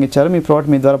మాత్రం ట్రైనింగ్ ఇచ్చారు, మీ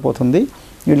ప్రోడక్ట్ మీ ద్వారా పోతుంది.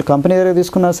 వీళ్ళు కంపెనీ దగ్గర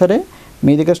తీసుకున్నా సరే,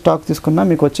 మీ దగ్గర స్టాక్ తీసుకున్నా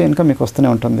మీకు వచ్చే ఇన్కమ్ మీకు వస్తూనే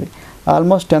ఉంటుంది.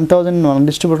 ఆల్మోస్ట్ 10,000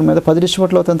 డిస్ట్రిబ్యూటర్ మీద 10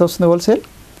 డిస్ట్రిబ్యూటర్లు ఎంత వస్తుంది హోల్సేల్?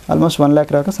 ఆల్మోస్ట్ 1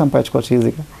 lakh దాకా సంపాదించుకోవచ్చు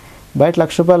ఈజీగా. బయట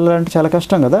 1,00,000 రూపాయలు అంటే చాలా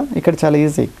కష్టం కదా, ఇక్కడ చాలా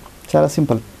ఈజీ, చాలా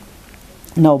సింపుల్.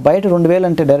 నా బయట 2,000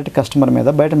 అంటే డైరెక్ట్ కస్టమర్ మీద,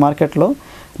 బయట మార్కెట్లో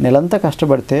నెలంతా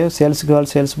కష్టపడితే సేల్స్ గర్ల్,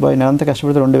 సేల్స్ బాయ్ నెలంతా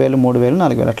కష్టపడితే 2,000, 3,000,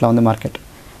 4,000 అట్లా ఉంది మార్కెట్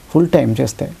ఫుల్ టైం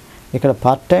చేస్తే. ఇక్కడ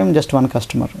పార్ట్ టైం జస్ట్ 1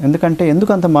 customer.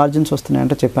 ఎందుకు అంత మార్జిన్స్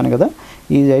వస్తున్నాయంటే చెప్పాను కదా,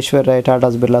 ఈ ఐశ్వర్య,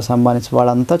 టాటాస్, బిర్లాస్, అంబానీస్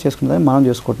వాళ్ళంతా చేసుకుంటే మనం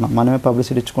చేసుకుంటున్నాం, మనమే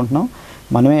పబ్లిసిటీ ఇచ్చుకుంటున్నాం,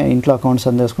 మనమే ఇంట్లో అకౌంట్స్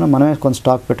అని చేసుకున్నాం, మనమే కొంచెం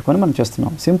స్టాక్ పెట్టుకొని మనం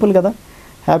చేస్తున్నాం. సింపుల్ కదా,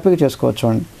 హ్యాపీగా చేసుకోవచ్చు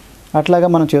అండి. అట్లాగా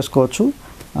మనం చేసుకోవచ్చు.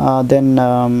 దెన్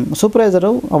సూపర్వైజర్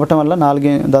అవ్వటం వల్ల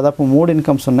దాదాపు 3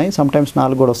 ఇన్కమ్స్ ఉన్నాయి, సమ్టైమ్స్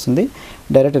 4 కూడా వస్తుంది.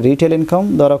 డైరెక్ట్ రీటైల్ ఇన్కమ్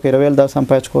ద్వారా ఒక 20,000 దాకా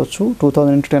సంపాదించుకోవచ్చు,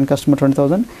 2,000 ఇంటూ 10 customers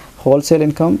 20,000. హోల్సేల్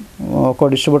ఇన్కమ్ ఒక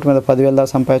డిస్ట్రిబ్యూటర్ మీద 10,000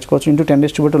 దాకా సంపాదించుకోవచ్చు, ఇంటూ 10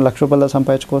 డిస్ట్రిబ్యూటర్ 1,00,000 రూపాయల దాకా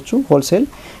సంపాదించుకోవచ్చు హోల్సేల్.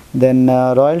 దెన్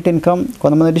రాయల్టీ ఇన్కమ్,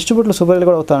 కొంతమంది డిస్ట్రిబ్యూటర్లు సూపర్వైజర్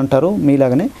కూడా అవుతారంటారు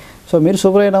మీలాగనే. సో మీరు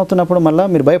సూపర్వైజర్ అవుతున్నప్పుడు మళ్ళీ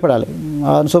మీరు భయపడాలి,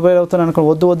 సూపర్వైజర్ అవుతాను అనుకో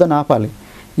వద్దని ఆపాలి.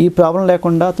 ఈ ప్రాబ్లం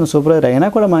లేకుండా అతను సూపర్వైజర్ అయినా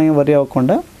కూడా మనం వరి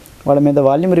అవ్వకుండా వాళ్ళ మీద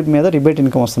వాల్యూమ్ మీద రిబేట్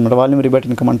ఇన్కమ్ వస్తుంది. వాల్యూమ్ రిబేట్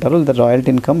ఇన్కమ్ అంటారు, లేదా రాయల్టీ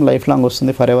ఇన్కమ్ లైఫ్ లాంగ్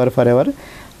వస్తుంది, ఫర్ ఎవర్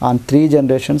ఆన్ 3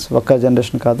 generations. ఒక్క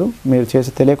జనరేషన్ కాదు, మీరు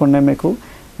చేసి తెలియకుండా మీకు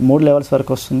 3 levels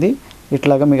వరకు వస్తుంది.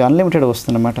 ఇట్లాగా మీకు అన్లిమిటెడ్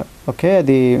వస్తుంది అన్నమాట. ఓకే,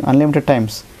 అది అన్లిమిటెడ్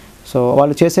టైమ్స్. సో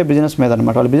వాళ్ళు చేసే బిజినెస్ మీద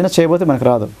అనమాట, వాళ్ళు బిజినెస్ చేయబోతే మనకు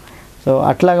రాదు. సో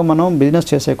అట్లాగా మనం బిజినెస్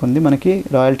చేసే కొంది మనకి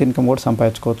రాయల్టీ ఇన్కమ్ కూడా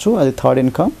సంపాదించుకోవచ్చు, అది థర్డ్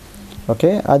ఇన్కమ్.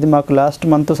 ఓకే, అది మాకు లాస్ట్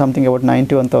మంత్ సంథింగ్ అబౌట్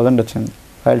 91,000 వచ్చింది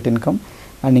రాయల్టీ ఇన్కమ్.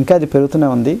 అండ్ ఇంకా అది పెరుగుతూనే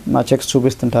ఉంది, మా checks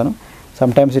చూపిస్తుంటాను.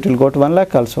 Sometimes it will go to 1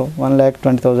 lakh also,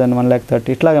 1,20,000, 1,30,000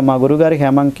 ఇట్లాగా. మా గురుగారికి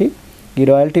హేమంకి ఈ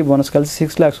రాయల్టీ బోనస్ కలిసి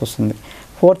 6 lakhs వస్తుంది.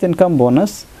 ఫోర్త్ ఇన్కమ్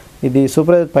బోనస్, ఇది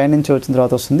సూపర్వైజర్ పైనుంచి వచ్చిన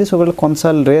తర్వాత వస్తుంది. సూపర్వైజర్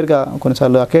కొన్నిసార్లు రేర్గా,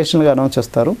 కొన్నిసార్లు అకేషనల్గా అనౌన్స్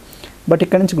చేస్తారు. బట్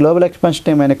ఇక్కడ నుంచి గ్లోబల్ ఎక్స్పాన్షన్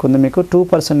టైం అయినా కొంది మీకు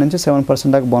 2% నుంచి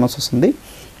 7% దాకా బోనస్ వస్తుంది.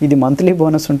 ఇది మంత్లీ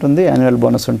బోనస్ ఉంటుంది, యాన్యువల్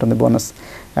బోనస్ ఉంటుంది.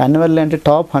 యాన్యువల్ అంటే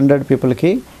టాప్ 100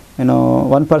 పీపుల్కి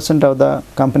 1% of the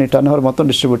company turn over మొత్తం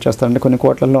డిస్ట్రిబ్యూట్ చేస్తారంటే కొన్ని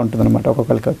కోట్లలో ఉంటుంది అనమాట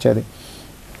ఒక్కొక్కరికి వచ్చేది.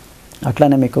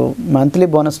 అట్లానే మీకు మంత్లీ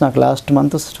బోనస్ నాకు లాస్ట్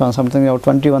మంత్ సంథింగ్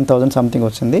 21,000 సంథింగ్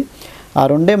వచ్చింది. ఆ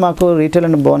రెండే మాకు రీటైల్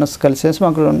అండ్ బోనస్ కలిసేసి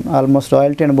మాకు ఆల్మోస్ట్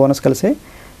రాయల్టీ అండ్ బోనస్ కలిసి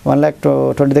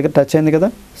 1,20,000 దగ్గర టచ్ అయింది కదా.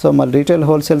 సో మళ్ళీ రీటైల్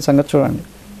హోల్సేల్ సంగతి చూడండి.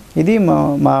 ఇది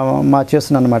మా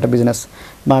చేస్తున్నాను అనమాట బిజినెస్,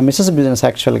 మా మిస్సెస్ బిజినెస్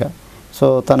యాక్చువల్గా. సో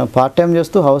తను పార్ట్ టైం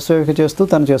చేస్తూ హౌస్ వైఫ్ చేస్తూ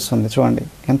తను చేస్తుంది, చూడండి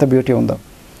ఎంత బ్యూటీ ఉందో.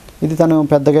 ఇది తను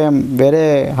పెద్దగా వేరే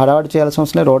హడావడి చేయాల్సిన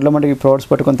అవసరం లేదు, రోడ్ల మటుకు ప్రోడక్ట్స్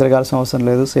పట్టుకొని తిరగాల్సిన అవసరం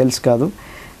లేదు, సేల్స్ కాదు.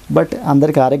 బట్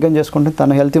అందరికీ ఆరోగ్యం చేసుకుంటుంది,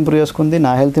 తన హెల్త్ ఇంప్రూవ్ చేసుకుంది,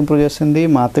 నా హెల్త్ ఇంప్రూవ్ చేసింది,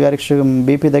 మా అత్తగారికి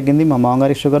బీపీ తగ్గింది, మా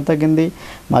మామగారికి షుగర్ తగ్గింది,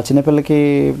 మా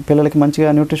పిల్లలకి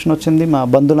మంచిగా న్యూట్రిషన్ వచ్చింది, మా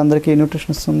బంధువులందరికీ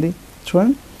న్యూట్రిషన్ వస్తుంది.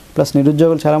 చూడండి, ప్లస్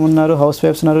నిరుద్యోగులు చాలామంది ఉన్నారు, హౌస్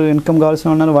వైఫ్స్ ఉన్నారు, ఇన్కమ్ కావాల్సిన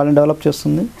ఉన్నారు, వాళ్ళని డెవలప్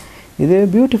చేస్తుంది. ఇదే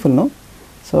బ్యూటిఫుల్ నో.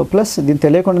 సో ప్లస్ దీన్ని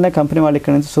తెలియకుండానే కంపెనీ వాళ్ళు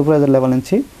ఇక్కడ నుంచి సూపర్వైజర్ లెవెల్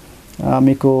నుంచి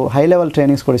మీకు హై లెవెల్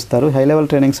ట్రైనింగ్స్ కూడా ఇస్తారు. హై లెవెల్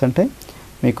ట్రైనింగ్స్ అంటే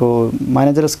మీకు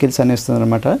మేనేజర్ స్కిల్స్ అని ఇస్తుంది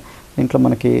అనమాట. దీంట్లో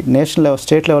మనకి national level,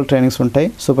 state level trainings ఉంటాయి,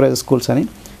 సూపర్వైజర్ స్కూల్స్ అని.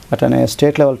 అట్లానే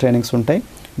స్టేట్ లెవెల్ ట్రైనింగ్స్ ఉంటాయి,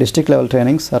 డిస్ట్రిక్ట్ లెవెల్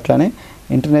ట్రైనింగ్స్, అట్లానే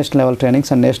international level trainings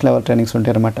and national level trainings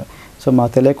ఉంటాయి అనమాట. సో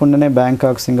మాకు తెలియకుండానే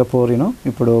బ్యాంకాక్, సింగపూర్,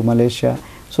 ఇప్పుడు మలేషియా,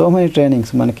 సో మెనీ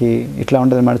ట్రైనింగ్స్ మనకి ఇట్లా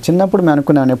ఉంటుంది అనమాట. చిన్నప్పుడు మేము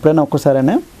అనుకున్నాను ఎప్పుడైనా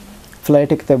ఒక్కసారైనా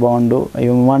ఫ్లైట్ ఎక్కితే బాగుండు,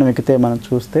 విమానం ఎక్కితే మనం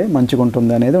చూస్తే మంచిగా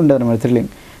ఉంటుంది అనేది ఉండదు అనమాట.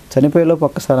 థ్రిల్లింగ్. చనిపోయేలోపు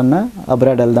ఒక్కసారన్నా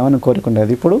అబ్రాడ్ వెళ్దామని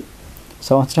కోరుకుండేది. ఇప్పుడు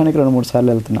సంవత్సరానికి 2-3 సార్లు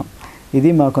వెళ్తున్నాం. ఇది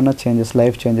మాకున్న చేంజెస్,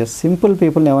 లైఫ్ చేంజెస్. సింపుల్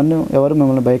పీపుల్ని ఎవరు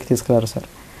మిమ్మల్ని బైక్ తీసుకురారు సార్.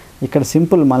 ఇక్కడ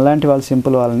సింపుల్ మనలాంటి వాళ్ళు,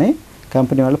 సింపుల్ వాళ్ళని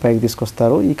కంపెనీ వాళ్ళు పైకి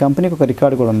తీసుకొస్తారు. ఈ కంపెనీకి ఒక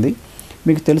రికార్డు కూడా ఉంది.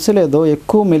 మీకు తెలుసులేదో,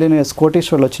 ఎక్కువ మిలియనర్స్,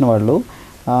 కోటీశ్వర్లు వచ్చిన వాళ్ళు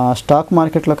స్టాక్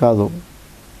మార్కెట్లో కాదు,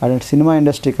 అదే సినిమా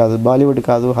ఇండస్ట్రీ కాదు, బాలీవుడ్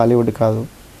కాదు, హాలీవుడ్ కాదు,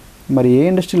 మరి ఏ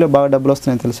ఇండస్ట్రీలో బాగా డబ్బులు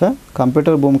వస్తున్నాయో తెలుసా?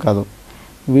 కంప్యూటర్ బూమ్ కాదు.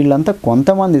 వీళ్ళంతా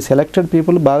కొంతమంది సెలెక్టెడ్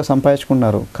పీపుల్ బాగా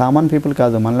సంపాదించుకున్నారు, కామన్ పీపుల్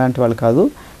కాదు, మనలాంటి వాళ్ళు కాదు,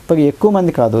 ఎక్కువ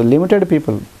మంది కాదు, limited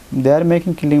people, they are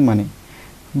making killing money.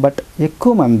 But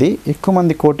ఎక్కువ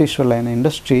మంది కోటీశ్వర్లు అయిన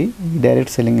ఇండస్ట్రీ ఈ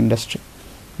డైరెక్ట్ సెల్లింగ్ ఇండస్ట్రీ.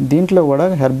 దీంట్లో కూడా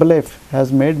Herbalife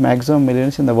has made maximum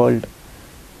millions in the world.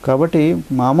 కాబట్టి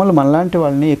మామూలు మనలాంటి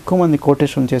వాళ్ళని ఎక్కువ మంది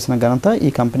కోటేషన్ చేసిన ఘనత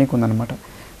ఈ కంపెనీకి ఉందన్నమాట.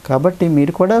 కాబట్టి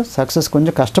మీరు కూడా సక్సెస్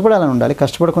కొంచెం కష్టపడాలని ఉండాలి.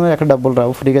 కష్టపడకుండా ఎక్కడ డబ్బులు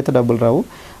రావు, ఫ్రీగా అయితే డబ్బులు రావు.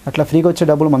 అట్లా ఫ్రీగా వచ్చే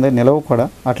డబ్బులు మన దగ్గర నిలవు కూడా.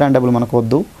 అట్లాంటి డబ్బులు మనకు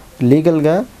వద్దు.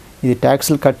 లీగల్గా ఇది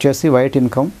ట్యాక్స్లు కట్ చేసి వైట్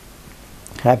ఇన్కమ్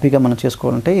హ్యాపీగా మనం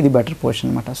చేసుకోవాలంటే ఇది బెటర్ పొజిషన్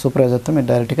అనమాట. సూపర్వైజర్తో మీరు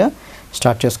డైరెక్ట్గా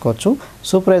స్టార్ట్ చేసుకోవచ్చు.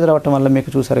 సూపర్వైజర్ అవ్వటం వల్ల మీకు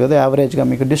చూసారు కదా, యావరేజ్గా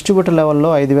మీకు డిస్ట్రిబ్యూటర్ లెవెల్లో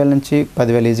 5,000 నుంచి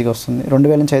 10,000 ఈజీగా వస్తుంది,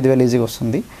 2,000 నుంచి 5,000 ఈజీగా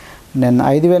వస్తుంది. నేను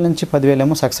 5,000 నుంచి 10,000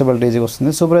 ఏమో సక్సెబిలిటీ ఈజీగా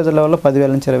వస్తుంది. సూపర్వైజర్ లెవెల్లో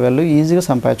 10,000 నుంచి 20,000 ఈజీగా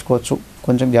సంపాదించుకోవచ్చు,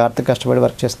 కొంచెం జాగ్రత్తగా కష్టపడి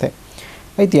వర్క్ చేస్తే.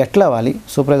 అయితే ఎట్లా అవ్వాలి?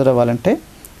 సూపర్వైజర్ అవ్వాలంటే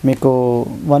మీకు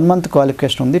 1 మంత్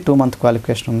క్వాలిఫికేషన్ ఉంది, 2 మంత్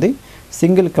క్వాలిఫికేషన్ ఉంది,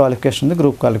 సింగిల్ క్వాలిఫికేషన్ ఉంది,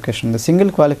 గ్రూప్ క్వాలిఫికేషన్ ఉంది.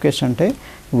 సింగిల్ క్వాలిఫికేషన్ అంటే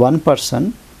 1 పర్సన్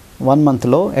 1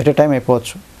 మంత్లో ఎట్ ఎ టైం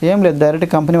అయిపోవచ్చు. ఏం లేదు, డైరెక్ట్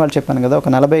కంపెనీ వాళ్ళు చెప్పాను కదా, ఒక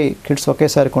 40 కిట్స్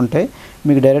ఒకేసారి కొంటే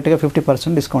మీకు డైరెక్ట్గా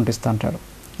 50% డిస్కౌంట్ ఇస్తా అంటాడు.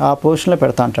 ఆ పొజిషన్లో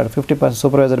పెడతా అంటాడు. 50%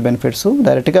 సూపర్వైజర్ బెనిఫిట్స్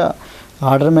డైరెక్ట్గా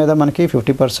ఆర్డర్ మీద మనకి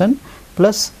 50%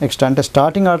 ప్లస్ ఎక్స్ట్రా, అంటే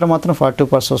స్టార్టింగ్ ఆర్డర్ మాత్రం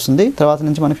 42% వస్తుంది, తర్వాత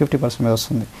నుంచి మనకి 50% మీద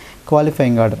వస్తుంది.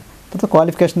 క్వాలిఫైయింగ్ ఆర్డర్ తర్వాత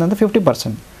క్వాలిఫికేషన్ అంతా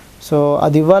 50%. సో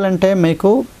అది ఇవ్వాలంటే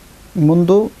మీకు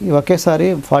ముందు ఒకేసారి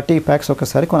 40 ప్యాక్స్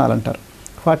ఒకేసారి కొనాలంటారు.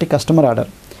 40 కస్టమర్ ఆర్డర్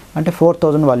అంటే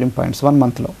 4,000 వాల్యూమ్ పాయింట్స్ 1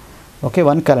 మంత్లో. Okay,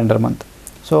 1 calendar month.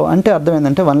 సో అంటే అర్థం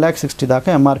ఏంటంటే 1,60,000 దాకా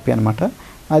ఎంఆర్పి అనమాట.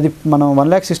 అది మనం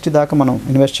 1,60,000 దాకా మనం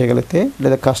ఇన్వెస్ట్ చేయగలిగితే,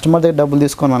 లేదా కస్టమర్ దగ్గర డబ్బులు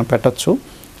తీసుకొని మనం పెట్టచ్చు,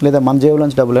 లేదా మన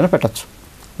జేబులోంచి డబ్బులైనా పెట్టచ్చు.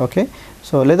 ఓకే,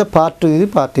 సో లేదా పార్ట్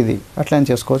ఇది అట్లా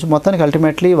చేసుకోవచ్చు. మొత్తానికి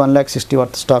అల్టిమేట్లీ 1,60,000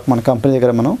 వర్త్ స్టాక్ మన కంపెనీ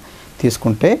దగ్గర మనం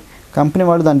తీసుకుంటే కంపెనీ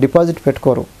వాళ్ళు దాన్ని డిపాజిట్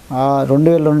పెట్టుకోరు. ఆ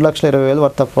 2,20,000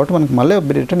 వర్త్ ఆఫ్ అవుట్ మనకి మళ్ళీ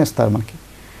రిటర్న్ ఇస్తారు మనకి.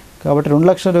 కాబట్టి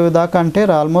 2,20,000 దాకా అంటే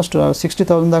ఆల్మోస్ట్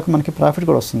 60,000 దాకా మనకి ప్రాఫిట్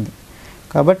కూడా వస్తుంది.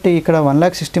 కాబట్టి ఇక్కడ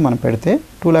 1,60,000 మనం పెడితే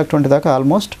 2,20,000 దాకా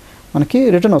ఆల్మోస్ట్ మనకి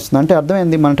రిటర్న్ వస్తుంది. అంటే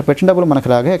అర్థమైంది, మన పెట్టిన డబ్బులు మనకు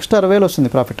రాగా ఎక్స్ట్రా 60,000 వస్తుంది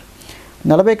profit.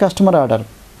 40 customer order.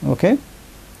 Okay,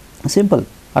 simple,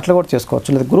 అట్లా కూడా చేసుకోవచ్చు.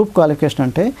 లేదా గ్రూప్ క్వాలిఫికేషన్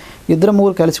అంటే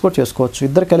 2-3 కలిసి కూడా చేసుకోవచ్చు.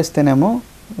 ఇద్దరు కలిస్తేనేమో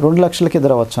 2 లక్షలకి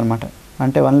ఇద్దరు అవ్వచ్చు అనమాట.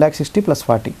 అంటే 1,60,000 +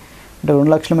 40 అంటే 2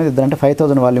 లక్షల మీద ఇద్దరు అంటే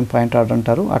 5,000 వాల్యూమ్ పాయింట్ ఆర్డర్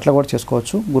అంటారు. అట్లా కూడా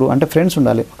చేసుకోవచ్చు. అంటే ఫ్రెండ్స్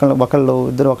ఉండాలి,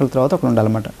 ఒకళ్ళ తర్వాత ఒకళ్ళు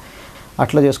ఉండాలన్నమాట.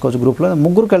 అట్లా చేసుకోవచ్చు. గ్రూప్లో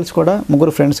 3 కలిసి కూడా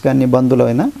 3 ఫ్రెండ్స్ కానీ బంధువులు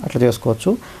అయినా అట్లా చేసుకోవచ్చు.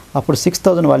 అప్పుడు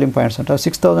 6,000 వాల్యూమ్ పాయింట్స్ అంటారు.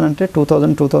 6,000 అంటే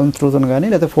 2,000 కానీ,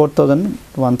 లేదా 4,000,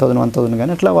 1,000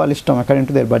 కానీ అట్లా వాళ్ళ ఇష్టం, అకార్డింగ్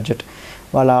టు దేర్ బడ్జెట్.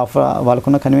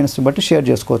 వాళ్ళకున్న కన్వీనియన్స్ బట్టి షేర్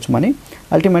చేసుకోవచ్చు మనీ.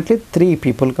 అల్టిమేట్లీ 3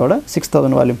 పీపుల్ కూడా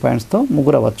 6,000 వాల్యూమ్ పాయింట్స్తో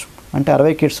 3 అవ్వచ్చు. అంటే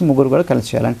 60 కిట్స్ 3 కూడా కలిసి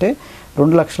చేయాలంటే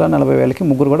 2,40,000కి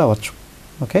 3 కూడా అవ్వచ్చు.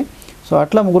 ఓకే, సో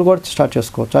అట్లా 3 కూడా స్టార్ట్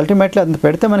చేసుకోవచ్చు. అల్టిమేట్లీ అది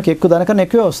పెడితే మనకి దానికన్నా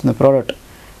ఎక్కువే వస్తుంది ప్రోడక్ట్.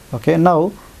 ఓకే, నౌ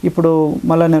ఇప్పుడు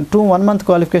మళ్ళీ నేను 1 month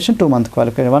qualification, 2 month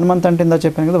qualification. 1 month అంటే ఇందా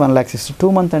చెప్పాను కదా 1,60,000. 2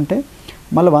 మంత్ అంటే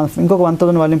మళ్ళీ ఇంకొక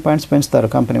 1,000 వాల్యూమ్ పాయింట్స్ పెంచుతారు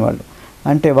కంపెనీ వాళ్ళు.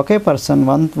 అంటే ఒకే పర్సన్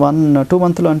 2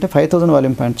 మంత్లో అంటే 5,000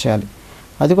 వాల్యూమ్ పాయింట్స్ చేయాలి.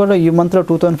 అది కూడా ఈ మంత్లో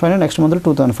 2,500, నెక్స్ట్ మంత్లో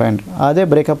 2,500. అదే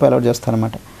బ్రేకప్ అలౌట్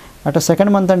చేస్తారనమాట. అట్లా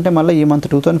సెకండ్ మంత్ అంటే మళ్ళీ ఈ month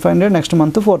 2,500, next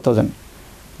month 4,000.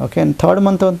 Okay, third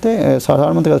month అంటే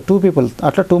థర్డ్ మంత్ కదా 2 పీపుల్,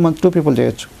 అట్లా 2 పీపుల్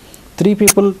చేయొచ్చు. 3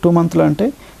 పీపుల్ 2 మంత్లో అంటే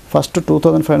first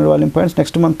 2,500 volume points,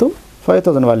 next month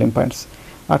 5,000 volume points.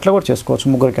 అట్లా కూడా చేసుకోవచ్చు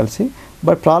 3 కలిసి.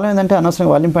 బట్ ప్రాబ్లం ఏంటంటే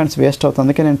అనవసరంగా వాల్యూమ్ పాయింట్స్ వేస్ట్ అవుతుంది.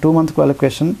 అందుకే నేను 2 మంత్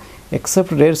క్వాలిఫికేషన్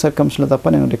ఎక్సెప్ట్ రేర్ సర్కమ్స్లో తప్ప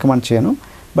నేను రికమెండ్ చేయను.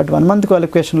 బట్ 1 మంత్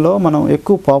క్వాలిఫికేషన్లో మనం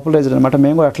ఎక్కువ పాపులరైజ్డ్ అనమాట.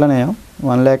 మేము కూడా అట్లనే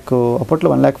 1 lakh అప్పట్లో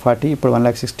 1,40,000 ఇప్పుడు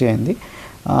 1,60,000 అయింది.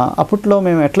 అప్పట్లో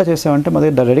మేము ఎట్లా చేసామంటే మా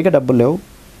దగ్గర రెడీగా డబ్బులు లేవు.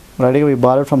 రెడీగా we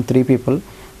borrowed from 3 people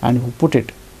and who put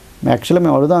it. యాక్చువల్గా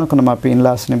మేము అడుగుదాం అనుకున్నాం మా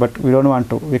ఇన్లాస్ని, but we don't want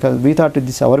to because we thought it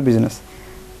this our business.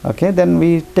 Okay, then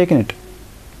we taken it.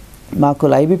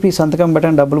 మాకు ఐబీపీ సంతకం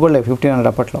పెట్టిన డబ్బులు కూడా లేవు 1,500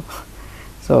 అప్పట్లో.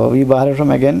 So we borrow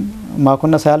from again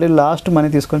మాకున్న శాలరీ లాస్ట్ మనీ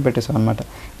తీసుకొని పెట్టేసాం అనమాట.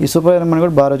 ఈ సూపర్వైజర్ మనీ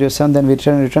కూడా బారో చేసాం. Then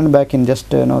return back in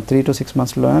just 3 to 6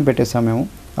 monthsలోనే పెట్టేసాం మేము.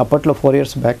 అప్పట్లో 4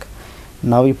 years బ్యాక్.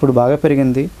 ఇప్పుడు బాగా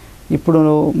పెరిగింది. ఇప్పుడు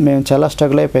మేము చాలా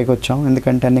స్ట్రగుల్ అయి పైకి వచ్చాం.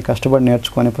 ఎందుకంటే అన్ని కష్టపడి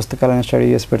నేర్చుకొని పుస్తకాలను స్టడీ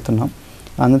చేసి పెడుతున్నాం.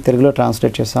 అందులో తెలుగులో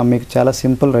ట్రాన్స్లేట్ చేస్తాం. మీకు చాలా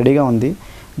సింపుల్ రెడీగా ఉంది.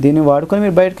 దీన్ని వాడుకొని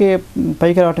మీరు బయటికి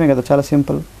పైకి రావటమే కదా, చాలా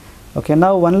సింపుల్. ఓకే, నా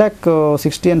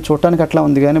 1,60,000 అని చూడటానికి అట్లా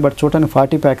ఉంది కానీ బట్ చూడటానికి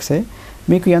 40 packs.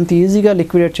 మీకు ఎంత ఈజీగా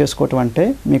లిక్విడేట్ చేసుకోవటం అంటే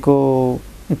మీకు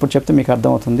ఇప్పుడు చెప్తే మీకు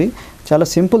అర్థమవుతుంది. చాలా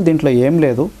సింపుల్, దీంట్లో ఏం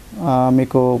లేదు.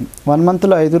 మీకు 1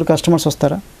 monthలో 5 customers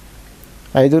వస్తారా?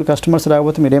 5 customers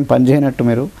రాకపోతే మీరేం పని చేయనట్టు.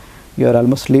 మీరు యూఆర్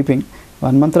ఆల్మోస్ట్ స్లీపింగ్.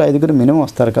 1 monthలో 5 మినిమం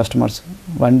వస్తారు కస్టమర్స్.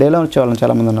 1 dayలో వచ్చేవాళ్ళం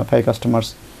చాలామంది ఉన్నారు, 5 customers.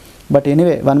 బట్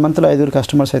ఎనీవే 1 monthలో 5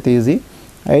 customers అయితే ఈజీ.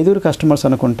 5 customers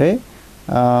అనుకుంటే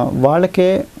వాళ్ళకే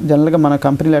జనరల్గా మన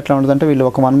కంపెనీలో ఎట్లా ఉంటుందంటే వీళ్ళు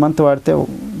ఒక 1 month వాడితే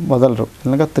వదలరు.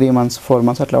 జనరల్గా 3 months 4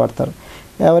 months అట్లా వాడతారు.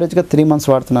 యావరేజ్గా 3 months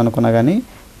వాడుతున్నాను అనుకున్నా కానీ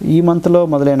ఈ మంత్లో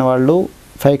మొదలైన వాళ్ళు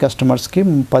 5 customersకి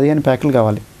 15 ప్యాకులు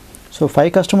కావాలి. So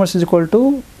 5 customers is equal to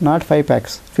not 5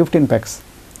 packs 15 packs.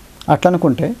 అట్లా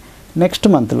అనుకుంటే నెక్స్ట్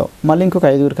మంత్లో మళ్ళీ ఇంకొక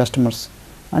 5 customers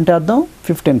అంటే అర్థం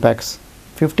 15 packs.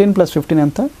 15 + 15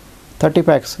 ఎంత? 30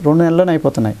 packs 2 నెలల్లోనే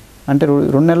అయిపోతున్నాయి. అంటే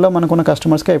 2 నెలల్లో మనకున్న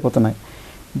కస్టమర్స్కి అయిపోతున్నాయి.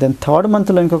 దెన్ థర్డ్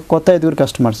మంత్లో ఇంకొక కొత్త 5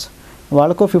 customers,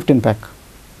 వాళ్ళకు 15 pack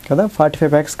కదా, 45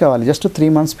 packs కావాలి జస్ట్ 3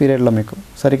 months పీరియడ్లో. మీకు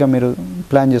సరిగా మీరు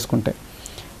ప్లాన్ చేసుకుంటే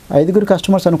 5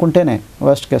 customers అనుకుంటేనే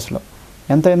వర్స్ట్ కేసులో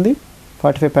ఎంత అయింది?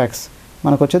 45 packs.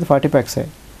 మనకు వచ్చేది 40 packs.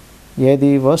 ఏది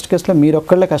వర్స్ట్ కేసులో మీరు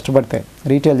ఒక్కళ్ళే కష్టపడితే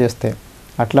రీటైల్ చేస్తే.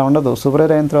 అట్లా ఉండదు.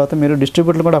 సూపర్వైజర్ అయిన తర్వాత మీరు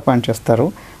డిస్ట్రిబ్యూటర్లు కూడా అపాయింట్ చేస్తారు.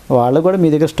 వాళ్ళు కూడా మీ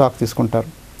దగ్గర స్టాక్ తీసుకుంటారు.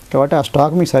 కాబట్టి ఆ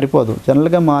స్టాక్ మీకు సరిపోదు.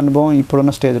 జనరల్గా మా అనుభవం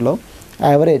ఇప్పుడున్న స్టేజ్లో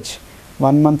యావరేజ్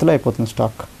 1 monthలో అయిపోతుంది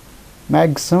stock.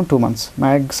 Maximum 2 months,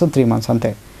 maximum 3 months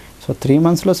అంతే. So 3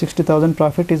 monthsలో 60,000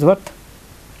 profit is worth.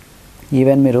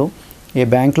 Even మీరు ఏ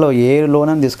బ్యాంక్లో ఏ లోన్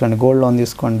అని తీసుకోండి, గోల్డ్ లోన్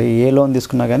తీసుకోండి, ఏ లోన్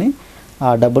తీసుకున్నా కానీ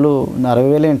ఆ డబ్బులు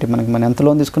 60,000 ఏంటి మనం ఎంత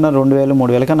లోన్ తీసుకున్నా 2,000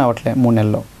 3,000 కన్నా అవ్వట్లే 3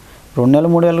 నెలల్లో. 2 నెలలు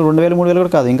 3,000 2,000 3,000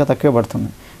 కూడా కాదు, ఇంకా తక్కువే పడుతుంది.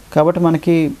 కాబట్టి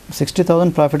మనకి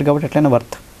 60,000 ప్రాఫిట్ కాబట్టి ఎట్లయినా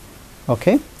worth.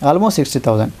 Okay, almost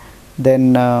 60,000. Then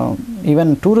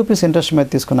even 2 rupees interest మీద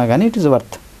తీసుకున్నా కానీ ఇట్ ఈస్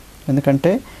వర్త్.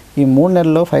 ఎందుకంటే ఈ 3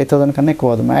 నెలల్లో 5,000 కన్నా ఎక్కువ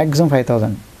అవ్వదు, మ్యాక్సిమం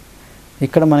 5,000.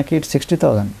 ఇక్కడ మనకి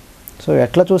 60,000. సో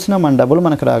ఎట్లా చూసినా మన డబ్బులు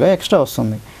మనకు రాగా ఎక్స్ట్రా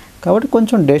వస్తుంది. కాబట్టి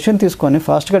కొంచెం డెసిషన్ తీసుకొని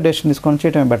ఫాస్ట్గా డెసిషన్ తీసుకొని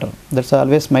చేయటమే better. That's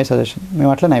always my suggestion. మేము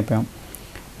అట్లనే అయిపోయాం.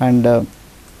 అండ్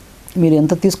మీరు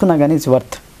ఎంత తీసుకున్నా కానీ ఇట్స్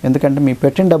వర్త్. ఎందుకంటే మీ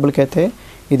పెట్టిన డబ్బులకైతే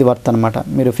ఇది వర్త్ అనమాట.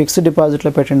 మీరు ఫిక్స్డ్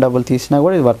డిపాజిట్లో పెట్టిన డబ్బులు తీసినా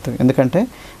కూడా ఇది వర్త్. ఎందుకంటే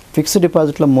ఫిక్స్డ్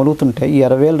డిపాజిట్లో ములుగుతుంటే ఈ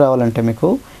 60,000 రావాలంటే మీకు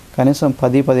కనీసం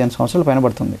 10-15 సంవత్సరాలు పైన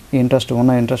పడుతుంది ఈ ఇంట్రెస్ట్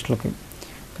ఉన్న ఇంట్రెస్ట్లకి.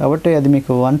 కాబట్టి అది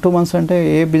మీకు 1-2 months అంటే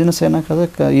ఏ బిజినెస్ అయినా కదా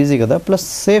ఈజీ కదా. ప్లస్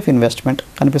సేఫ్ ఇన్వెస్ట్మెంట్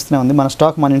కనిపిస్తూనే ఉంది. మన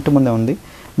స్టాక్ మన ఇంటి ముందే ఉంది,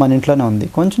 మన ఇంట్లోనే ఉంది.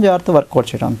 కొంచెం జాగ్రత్త వర్కౌట్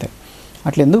చేయడం అంతే.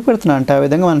 అట్లా ఎందుకు పెడుతున్నా అంటే ఆ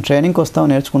విధంగా మనం ట్రైనింగ్కి వస్తాం,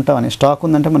 నేర్చుకుంటామని. స్టాక్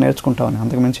ఉందంటే మనం నేర్చుకుంటామని,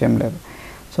 అంతకుమించి ఏం లేదు.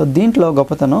 సో దీంట్లో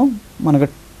గొప్పతనం మనకు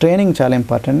ట్రైనింగ్ చాలా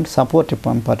ఇంపార్టెంట్, సపోర్ట్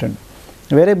ఇంపార్టెంట్.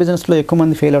 వేరే బిజినెస్లో ఎక్కువ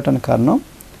మంది ఫెయిల్ అవడానికి కారణం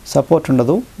సపోర్ట్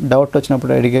ఉండదు. డౌట్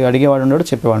వచ్చినప్పుడు అడిగేవాడు ఉండడు,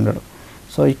 చెప్పేవాడు ఉండడు.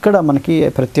 సో ఇక్కడ మనకి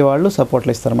ప్రతి వాళ్ళు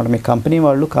సపోర్ట్లు ఇస్తారు అన్నమాట. మీ కంపెనీ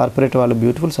వాళ్ళు, కార్పొరేట్ వాళ్ళు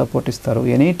బ్యూటిఫుల్ సపోర్ట్ ఇస్తారు.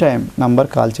 ఎనీ టైం నంబర్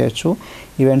కాల్ చేయొచ్చు.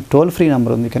 ఈవెన్ టోల్ ఫ్రీ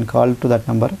నెంబర్ ఉంది, you can call to that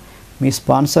number. Me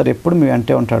sponsor ఎప్పుడు మీ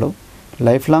వెంటే ఉంటాడు.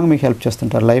 లైఫ్ లాంగ్ మీకు హెల్ప్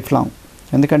చేస్తుంటారు, లైఫ్ లాంగ్.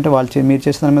 ఎందుకంటే మీరు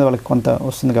చేసిన దాని మీద వాళ్ళకి కొంత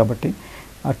వస్తుంది కాబట్టి.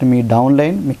 అటు మీ డౌన్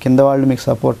లైన్, మీ కింద వాళ్ళు మీకు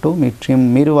సపోర్టు, మీ టీమ్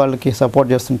మీరు వాళ్ళకి సపోర్ట్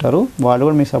చేస్తుంటారు, వాళ్ళు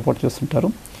కూడా మీకు సపోర్ట్ చేస్తుంటారు.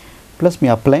 ప్లస్ మీ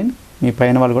అప్లైన్, మీ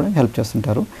పైన వాళ్ళు కూడా హెల్ప్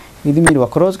చేస్తుంటారు. ఇది మీరు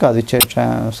ఒకరోజు కాదు ఇచ్చే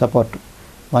సపోర్ట్,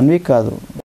 1 week కాదు,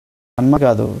 1 month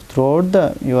కాదు, త్రూఅవుట్ ద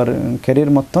యువర్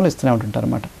కెరీర్ మొత్తంలో ఇస్తూనే ఉంటుంటారు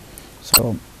అన్నమాట. సో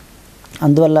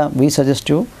అందువల్ల we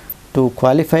suggest you to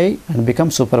qualify and become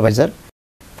supervisor.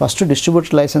 First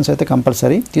distributor licence అయితే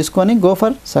కంపల్సరీ తీసుకొని go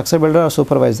for success builder are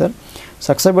supervisor.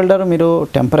 Success builder మీరు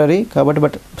టెంపరీ కాబట్టి,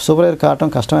 బట్ సూపర్వైజర్ కావటం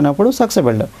కష్టమైనప్పుడు success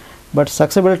builder. But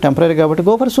success builder temporary కాబట్టి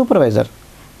గో ఫర్ సూపర్వైజర్.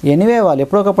 ఎనీవే అవ్వాలి,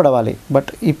 ఎప్పుడొకప్పుడు అవ్వాలి. But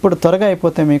ఇప్పుడు త్వరగా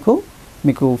అయిపోతే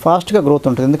మీకు ఫాస్ట్గా గ్రోత్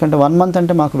ఉంటుంది. ఎందుకంటే 1 month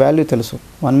అంటే మాకు వాల్యూ తెలుసు.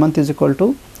 1 month ఈజ్ ఈక్వల్ టు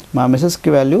మా మిసెస్కి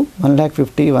వాల్యూ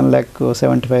 1,50,000,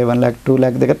 1,75,000, 1,00,000,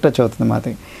 2,00,000 దగ్గర టచ్ అవుతుంది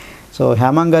మాది. సో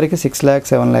హేమాంగ్ గారికి 6 lakhs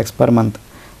 7 lakhs per month,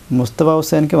 Mustafa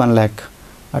హుస్సేన్కి 1 lakh,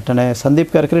 అట్లనే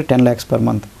సందీప్ గారికి 10 lakhs per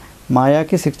month,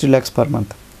 మాయాకి 60 lakhs per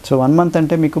month. So 1 month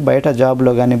అంటే మీకు బయట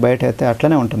జాబ్లో కానీ బయట అయితే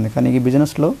అట్లనే ఉంటుంది. కానీ ఈ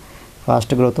బిజినెస్లో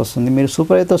ఫాస్ట్ గ్రోత్ వస్తుంది. మీరు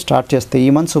సూపర్వైజర్తో స్టార్ట్ చేస్తే ఈ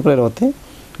మంత్ సూపర్వైజర్ అవుతే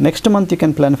next month you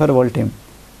can plan for world team.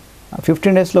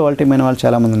 15 డేస్లో వరల్డ్ టీమ్ అయిన వాళ్ళు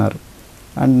చాలామంది ఉన్నారు.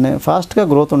 అండ్ ఫాస్ట్గా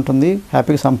గ్రోత్ ఉంటుంది,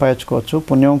 హ్యాపీగా సంపాదించుకోవచ్చు,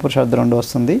 పుణ్యం పురుషార్థం 2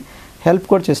 వస్తుంది, హెల్ప్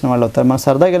కూడా చేసిన వాళ్ళు అవుతారు. మనం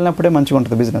సరదాగా వెళ్ళినప్పుడే మంచిగా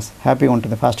ఉంటుంది బిజినెస్, హ్యాపీగా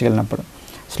ఉంటుంది ఫాస్ట్గా వెళ్ళినప్పుడు.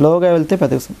 స్లోగా వెళ్తే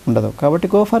పెద్దగా ఉండదు. కాబట్టి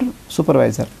go for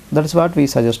supervisor, that is what we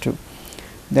suggest you.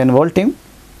 Then world team,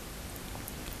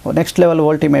 next level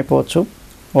world team అయిపోవచ్చు.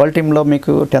 వరల్డ్ టీంలో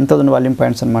మీకు 10,000 వాల్యూమ్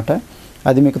పాయింట్స్ అనమాట.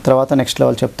 అది మీకు తర్వాత నెక్స్ట్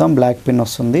లెవెల్ చెప్తాం. బ్లాక్ పిన్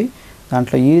వస్తుంది,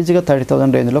 దాంట్లో ఈజీగా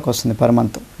 30,000 రేంజ్లోకి వస్తుంది పర్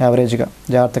మంత్ యావరేజ్గా,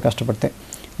 జాగ్రత్త కష్టపడితే.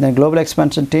 నేను global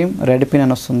expansion team red pin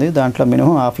అని వస్తుంది, దాంట్లో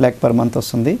మినిమం 500,000 పర్ మంత్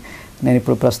వస్తుంది. నేను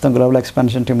ఇప్పుడు ప్రస్తుతం గ్లోబల్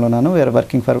ఎక్స్పాన్షన్ టీంలో ఉన్నాను. We are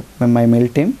working for my mill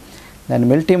team. దాని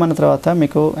మిల్ టీమ్ అన్న తర్వాత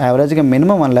మీకు యావరేజ్గా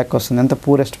మినిమం 1,00,000 వస్తుంది. ఎంత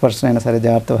పూరెస్ట్ పర్సన్ అయినా సరే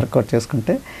జాగ్రత్త వర్కౌట్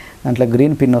చేసుకుంటే. దాంట్లో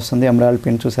గ్రీన్ పిన్ వస్తుంది, ఎమరాల్డ్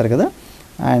పిన్ చూసారు కదా.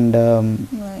 అండ్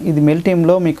ఇది మిల్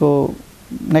టీంలో మీకు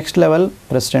next level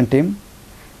president team.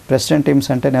 President teams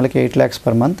అంటే నెలకి 8 lakhs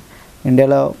పర్ మంత్.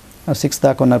 ఇండియాలో 6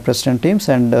 దాకా ఉన్నారు president teams.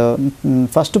 And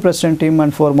first president team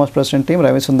and foremost president team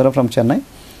Ravi Sundaram from Chennai.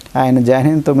 ఆయన జాయిన్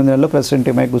అయిన 9 నెలల్లో ప్రెసిడెంట్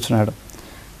టీమ్ అయి కూర్చున్నాడు.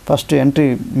 ఫస్ట్ ఎంట్రీ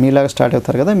మీలాగా స్టార్ట్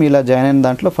అవుతారు కదా, మీలా జాయిన్ అయిన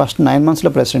దాంట్లో ఫస్ట్ 9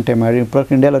 monthsలో ప్రెసిడెంట్ టీమ్ అయ్యాడు.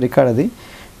 ఇప్పుడు ఇండియాలో రికార్డ్ అది,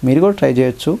 మీరు కూడా ట్రై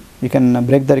చేయొచ్చు. You can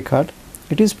break the record,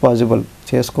 it is possible,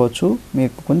 చేసుకోవచ్చు.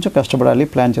 మీకు కొంచెం కష్టపడాలి,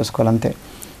 ప్లాన్ చేసుకోవాలి అంతే.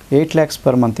 8 lakhs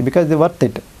పర్ మంత్ బికాజ్ ఇది worth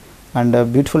it. And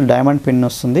beautiful diamond pin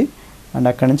వస్తుంది. అండ్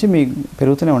అక్కడ నుంచి మీ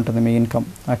పెరుగుతూనే ఉంటుంది మీ ఇన్కమ్.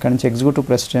 అక్కడ నుంచి executive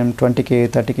president 20K,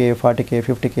 30K, 40K,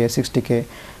 50K, 60K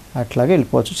అట్లాగే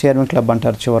వెళ్ళిపోవచ్చు. చైర్మన్ క్లబ్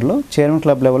అంటారు చివరిలో. చైర్మన్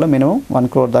క్లబ్ లెవెల్లో మినిమం 1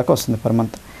 crore దాకా వస్తుంది పర్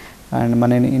మంత్. అండ్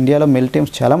మన ఇండియాలో మిల్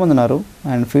టీమ్స్ చాలామంది ఉన్నారు.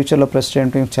 అండ్ ఫ్యూచర్లో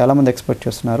ప్రెసిడెంట్ టీమ్స్ చాలామంది ఎక్స్పెక్ట్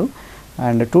చేస్తున్నారు.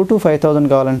 అండ్ 2 to 5,000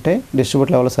 కావాలంటే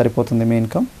డిస్ట్రిబ్యూట్ లెవెల్లో సరిపోతుంది మీ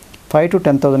ఇన్కమ్. 5 to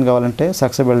 10,000 కావాలంటే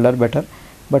సక్సెస్ బిల్డర్ బెటర్.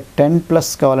 బట్ 10+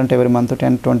 కావాలంటే ఎవరి మంత్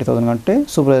 10-20,000 అంటే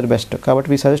సూపర్వైజర్ బెస్ట్. కాబట్టి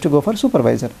we suggest go for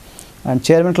supervisor. And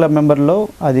chairman club మెంబర్లో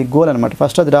అది గోల్ అనమాట.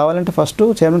 ఫస్ట్ అది రావాలంటే ఫస్ట్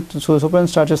చైర్మన్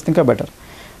సూపర్వైజర్ స్టార్ట్ చేస్తే ఇంకా better.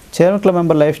 Chairman club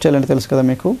member life style అంటే తెలుసు కదా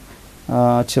మీకు.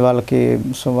 వాళ్ళకి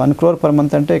 1 crore పర్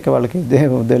మంత్ అంటే ఇక వాళ్ళకి they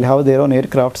have their own air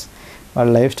crafts. వాళ్ళ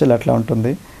లైఫ్ స్టైల్ అట్లా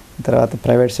ఉంటుంది. తర్వాత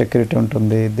ప్రైవేట్ సెక్యూరిటీ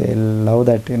ఉంటుంది, దే లవ్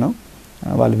దట్ యూనో.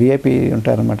 వాళ్ళు విఐపి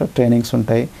ఉంటారనమాట, ట్రైనింగ్స్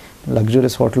ఉంటాయి,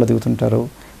 లగ్జరీస్ హోటల్లో దిగుతుంటారు.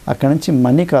 అక్కడ నుంచి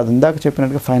మనీ కాదు, ఇందాక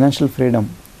చెప్పినట్టుగా ఫైనాన్షియల్ ఫ్రీడమ్.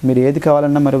 మీరు ఏది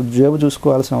కావాలన్నా మరి జేబు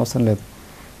చూసుకోవాల్సిన అవసరం లేదు.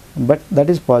 But that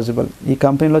is possible. ఈ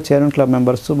కంపెనీలో చైర్మన్ క్లబ్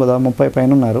మెంబర్స్ 30 పైన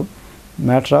ఉన్నారు.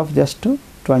 Matter of just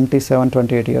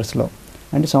 27-28 yearsలో.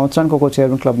 అంటే సంవత్సరానికి ఒక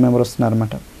chairman club member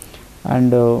వస్తున్నారన్నమాట.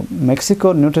 And Mexico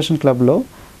nutrition క్లబ్లో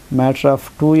matter of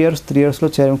 2 years, 3 yearsలో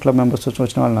chairman club members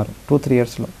వచ్చిన వాళ్ళు ఉన్నారు, 2-3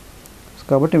 yearsలో.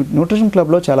 కాబట్టి న్యూట్రిషన్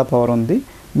క్లబ్లో చాలా పవర్ ఉంది.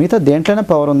 మిగతా దేంట్లోనే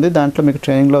పవర్ ఉంది, దాంట్లో మీకు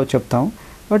ట్రైనింగ్లో చెప్తాం.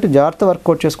 బట్ జాగ్రత్త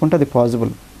వర్కౌట్ చేసుకుంటే అది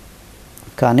పాసిబుల్.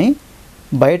 కానీ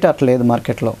బయట అట్లా లేదు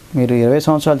మార్కెట్లో. మీరు 20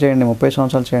 సంవత్సరాలు చేయండి, 30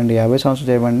 సంవత్సరాలు చేయండి, 50 సంవత్సరాలు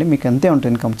చేయండి, మీకు అంతే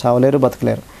ఉంటుంది ఇన్కమ్. చావలేరు,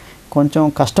 బతకలేరు. కొంచెం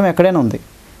కష్టం ఎక్కడైనా ఉంది.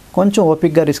 కొంచెం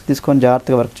ఓపిక్గా రిస్క్ తీసుకొని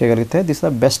జాగ్రత్తగా వర్క్ చేయగలిగితే this the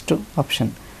best option.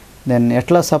 Then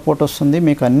ఎట్లా సపోర్ట్ వస్తుంది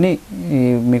మీకు అన్నీ,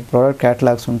 మీకు ప్రోడక్ట్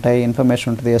క్యాటలాగ్స్ ఉంటాయి, ఇన్ఫర్మేషన్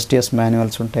ఉంటుంది, STS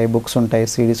మాన్యువల్స్ ఉంటాయి, బుక్స్ ఉంటాయి,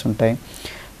 CDs ఉంటాయి.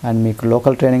 అండ్ మీకు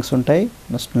లోకల్ ట్రైనింగ్స్ ఉంటాయి,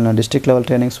 డిస్ట్రిక్ట్ లెవెల్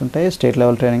ట్రైనింగ్స్ ఉంటాయి, స్టేట్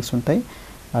లెవెల్ ట్రైనింగ్స్ ఉంటాయి,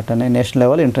 అట్లనే నేషనల్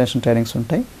లెవెల్, ఇంటర్నేషనల్ ట్రైనింగ్స్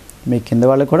ఉంటాయి. మీ కింద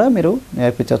వాళ్ళకి కూడా మీరు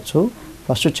నేర్పించవచ్చు.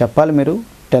 ఫస్ట్ చెప్పాలి, మీరు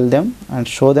tell them and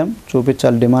show them,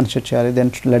 చూపించాలి, డిమాన్స్ట్రేట్ చేయాలి.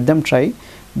 Then let them try,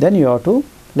 then you have to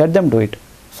let them do it.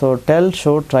 So tell,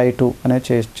 show, try to అనేది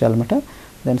చేయాలన్నమాట.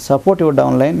 Then support your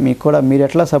downline. మీకు కూడా మీరు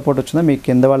ఎట్లా సపోర్ట్ వచ్చిందో మీ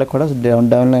కింద వాళ్ళకి కూడా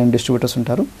డౌన్లైన్ డిస్ట్రిబ్యూటర్స్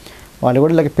ఉంటారు, వాళ్ళు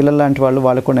కూడా ఇలా పిల్లలు లాంటి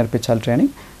వాళ్ళకు కూడా నేర్పించాలి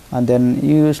training. And then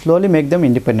you slowly make them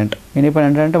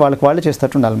independent అంటే వాళ్ళకి వాళ్ళే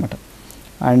చేస్తట్టు ఉండాలన్నమాట.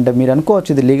 అండ్ మీరు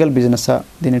అనుకోవచ్చు ఇది లీగల్ బిజినెస్సా,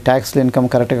 దీని ట్యాక్స్లో ఇన్కమ్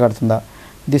కరెక్ట్గా కడుతుందా.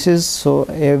 This is so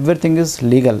everything is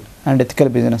legal and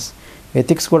ethical business.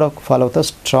 Ethics కూడా ఫాలో అవుతా,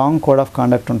 స్ట్రాంగ్ కోడ్ ఆఫ్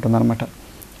కాండక్ట్ ఉంటుందన్నమాట.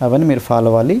 అవన్నీ మీరు ఫాలో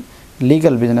అవ్వాలి.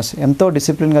 లీగల్ బిజినెస్ ఎంతో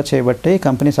డిసిప్లిన్గా చేయబట్టే ఈ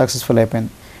కంపెనీ సక్సెస్ఫుల్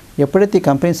అయిపోయింది. ఎప్పుడైతే ఈ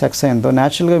కంపెనీ సక్సెస్ అయిందో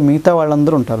న్యాచురల్గా మిగతా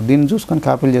వాళ్ళందరూ ఉంటారు, దీన్ని చూసుకొని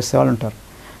కాపీలు చేసే వాళ్ళు ఉంటారు.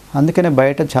 అందుకనే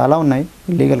బయట చాలా ఉన్నాయి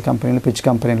లీగల్ కంపెనీలు, పిచ్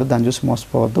కంపెనీలు. దాన్ని చూసి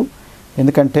మోసపోవద్దు.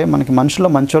 ఎందుకంటే మనకి మనుషుల్లో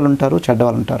మంచి వాళ్ళు ఉంటారు,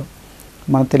 చెడ్డవాళ్ళు ఉంటారు.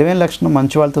 మన తెలివైన లక్షణం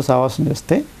మంచి వాళ్ళతో సహవాసం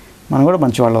చేస్తే మనం కూడా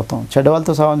మంచి వాళ్ళు అవుతాం,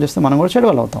 చెడ్డవాళ్ళతో సహవాసం చేస్తే మనం కూడా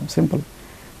చెడ్డవాళ్ళు అవుతాం. సింపుల్.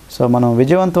 సో మనం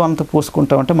విజయవంతంతో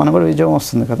పూసుకుంటామంటే మనం కూడా విజయం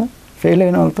వస్తుంది కదా. ఫెయిల్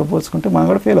అయిన వాళ్ళతో పూసుకుంటే మనం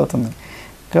కూడా ఫెయిల్ అవుతుంది.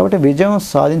 కాబట్టి విజయం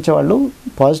సాధించే వాళ్ళు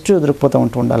పాజిటివ్ దృక్పథం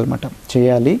ఉండాలన్నమాట.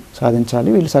 చేయాలి, సాధించాలి,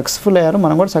 వీళ్ళు సక్సెస్ఫుల్ అయ్యారు,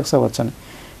 మనం కూడా సక్సెస్ అవ్వచ్చని.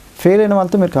 ఫెయిల్ అయిన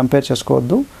వాళ్ళతో మీరు కంపేర్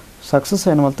చేసుకోవద్దు, సక్సెస్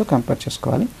అయిన వాళ్ళతో కంపేర్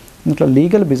చేసుకోవాలి. ఇంట్లో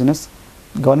legal business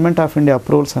government of India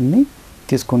approvals అన్నీ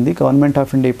తీసుకుంది. గవర్నమెంట్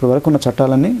ఆఫ్ ఇండియా ఇప్పటి వరకు ఉన్న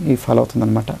చట్టాలన్నీ ఈ ఫాలో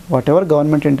అవుతుందన్నమాట. What ever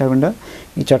government of India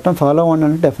ఈ చట్టం ఫాలో అవ్వండి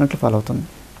అంటే డెఫినెట్లీ ఫాలో అవుతుంది.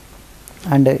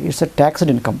 And it's a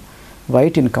taxed income,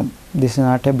 white income, this is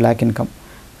not a black income.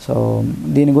 So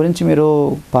దీని గురించి మీరు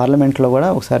పార్లమెంట్లో కూడా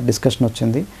ఒకసారి డిస్కషన్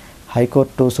వచ్చింది.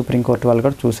 హైకోర్టు సుప్రీంకోర్టు వాళ్ళు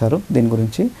కూడా చూశారు దీని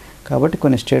గురించి. కాబట్టి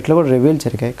కొన్ని స్టేట్లో కూడా రివ్యూలు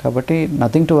జరిగాయి. కాబట్టి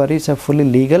nothing to worry, it's a fully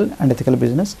legal and ethical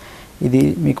business. ఇది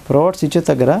మీకు ప్రొడక్ట్స్ ఇచ్చే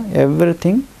దగ్గర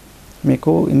ఎవ్రీథింగ్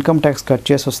మీకు ఇన్కమ్ ట్యాక్స్ కట్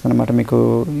చేసి వస్తుంది అనమాట. మీకు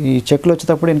ఈ చెక్లు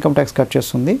వచ్చేటప్పుడు ఇన్కమ్ ట్యాక్స్ కట్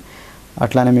చేస్తుంది.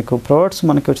 అట్లానే మీకు ప్రొడక్ట్స్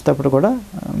మనకి వచ్చేటప్పుడు కూడా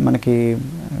మనకి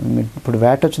ఇప్పుడు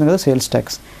వ్యాట్ వచ్చింది కదా, సేల్స్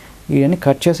ట్యాక్స్, ఇవన్నీ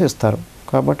కట్ చేసి ఇస్తారు.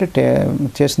 కాబట్టి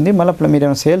చేసింది. మళ్ళీ మీరు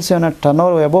ఏమైనా సేల్స్ ఏమైనా టర్న్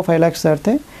ఓవర్ అబోవ్ 5 lakhs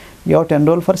దాటితే you have to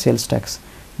enrol for sales tax.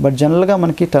 But జనరల్గా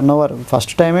మనకి టర్న్ ఓవర్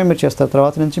ఫస్ట్ టైమే మీరు చేస్తారు,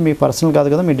 తర్వాత నుంచి మీ పర్సనల్ కాదు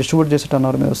కదా, మీరు డిస్ట్రిబ్యూట్ చేసే టర్న్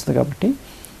ఓవర్ మీద వస్తుంది. కాబట్టి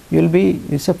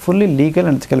it's a fully legal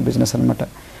and ethical business అనమాట.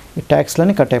 ఈ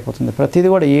ట్యాక్స్లన్నీ కట్ అయిపోతుంది. ప్రతిదీ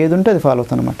కూడా ఏది ఉంటే అది ఫాలో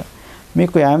అవుతుంది అనమాట.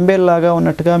 మీకు యాంబే లాగా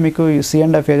ఉన్నట్టుగా మీకు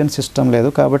C&F ఏజెంట్ సిస్టమ్ లేదు.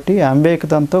 కాబట్టి యాంబేకి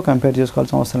దాంతో కంపేర్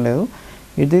చేసుకోవాల్సిన అవసరం లేదు.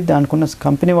 ఇది దానికున్న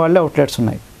కంపెనీ వాళ్ళే అవుట్లెట్స్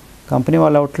ఉన్నాయి. కంపెనీ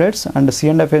వాళ్ళ outlets and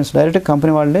C&F agents direct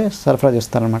company వాళ్ళే సరఫరా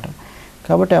చేస్తారనమాట.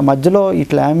 కాబట్టి ఆ మధ్యలో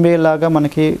ఇట్లా యాంబే లాగా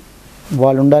మనకి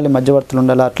వాళ్ళు ఉండాలి, మధ్యవర్తులు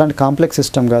ఉండాలి, అట్లాంటి కాంప్లెక్స్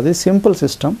సిస్టమ్ కాదు. Simple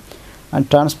system and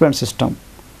transparent system.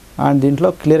 And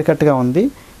దీంట్లో క్లియర్ కట్గా ఉంది.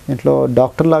 దీంట్లో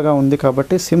డాక్టర్ లాగా ఉంది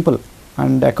కాబట్టి సింపుల్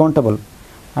అండ్ అకౌంటబుల్.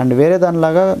 అండ్ వేరే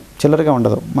దానిలాగా చిల్లరగా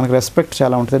ఉండదు. మనకు రెస్పెక్ట్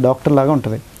చాలా ఉంటుంది. డాక్టర్ లాగా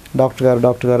ఉంటుంది. డాక్టర్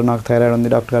గారు నాకు థైరాయిడ్ ఉంది,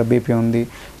 డాక్టర్ గారు బీపీ ఉంది,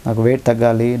 నాకు వెయిట్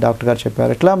తగ్గాలి, డాక్టర్ గారు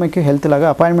చెప్పారు, ఇట్లా మీకు హెల్త్ లాగా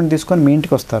అపాయింట్మెంట్ తీసుకొని మీ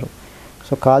ఇంటికి వస్తారు.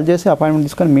 సో కాల్ చేసి అపాయింట్మెంట్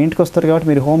తీసుకొని మీ ఇంటికి వస్తారు. కాబట్టి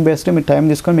మీరు హోమ్ బేస్డ్ మీరు టైం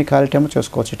తీసుకొని మీ ఖాళీ టైంలో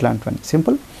చేసుకోవచ్చు ఇట్లాంటివన్నీ.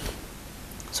 సింపుల్.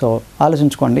 సో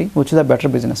ఆలోచించుకోండి, which is the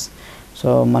better business. So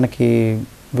మనకి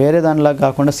వేరే దానిలాగా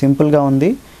కాకుండా సింపుల్గా ఉంది.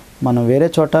 మనం వేరే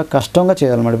చోట కష్టంగా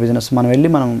చేయాలన్నమాట బిజినెస్. మనం వెళ్ళి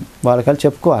మనం వాళ్ళకి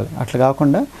చెప్పుకోవాలి. అట్లా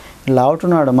కాకుండా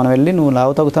లావుతున్నాడు మనం వెళ్ళి నువ్వు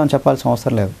లావు తగ్గుతావు అని చెప్పాల్సిన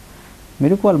అవసరం లేదు.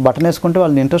 మీరు వాళ్ళు బటన్ వేసుకుంటే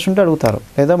వాళ్ళని ఇంట్రెస్ట్ ఉంటే అడుగుతారు,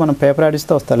 లేదా మనం పేపర్ యాడ్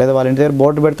ఇస్తే వస్తారు, లేదా వాళ్ళ ఇంటి దగ్గర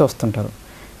బోర్డు పెడితే వస్తుంటారు.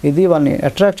 ఇది వాళ్ళని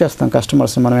అట్రాక్ట్ చేస్తాం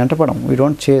కస్టమర్స్ని. మనం వెంటపడం. వీ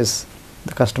డోంట్ చేస్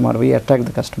the customer, we attract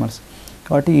the customers.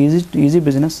 కాబట్టి ఈజీ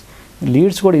బిజినెస్.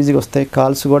 లీడ్స్ కూడా ఈజీగా వస్తాయి,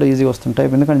 కాల్స్ కూడా ఈజీగా వస్తుంటాయి.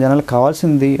 ఎందుకంటే జనాలకు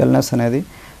కావాల్సింది వెల్నెస్ అనేది.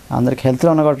 అందరికి హెల్త్లో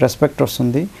ఉన్న కూడా రెస్పెక్ట్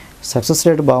వస్తుంది. సక్సెస్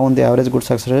రేట్ బాగుంది, యావరేజ్ గుడ్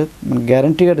సక్సెస్ రేట్. మనకి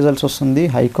గ్యారంటీగా రిజల్ట్స్ వస్తుంది,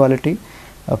 high quality.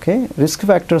 Okay, risk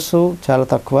factors చాలా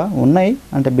తక్కువ ఉన్నాయి.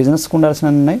 అంటే బిజినెస్కి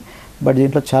ఉండాల్సినవి ఉన్నాయి, బట్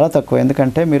దీంట్లో చాలా తక్కువ.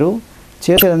 ఎందుకంటే మీరు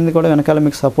చేసేది కూడా వెనకాల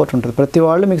మీకు సపోర్ట్ ఉంటుంది. ప్రతి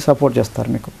వాళ్ళు మీకు సపోర్ట్ చేస్తారు.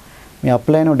 మీకు మీ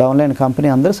అప్లైన్ డౌన్లైన్ కంపెనీ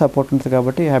అందరూ సపోర్ట్ ఉంటుంది.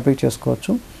 కాబట్టి హ్యాపీగా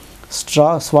చేసుకోవచ్చు.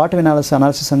 స్వాట్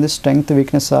అనాలిసిస్ అంది strength,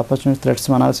 weakness, opportunity, threats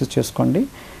analysis చేసుకోండి.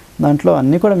 దాంట్లో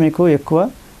అన్నీ కూడా మీకు ఎక్కువ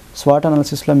స్వాట్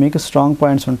అనాలిసిస్లో మీకు స్ట్రాంగ్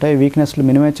పాయింట్స్ ఉంటాయి. వీక్నెస్లు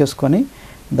మినిమైజ్ చేసుకొని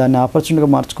దాన్ని ఆపర్చునిటీగా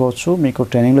మార్చుకోవచ్చు. మీకు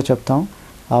ట్రైనింగ్లో చెప్తాం.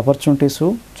 ఆపర్చునిటీస్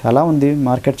చాలా ఉంది,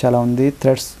 మార్కెట్ చాలా ఉంది,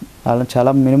 థ్రెట్స్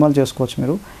చాలా మినిమల్ చేసుకోవచ్చు.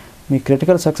 మీరు మీ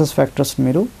క్రిటికల్ సక్సెస్ ఫ్యాక్టర్స్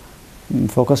మీరు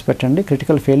ఫోకస్ పెట్టండి.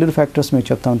 క్రిటికల్ ఫెయిల్యూర్ ఫ్యాక్టర్స్ మీకు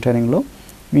చెప్తాం ట్రైనింగ్లో.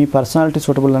 మీ పర్సనాలిటీ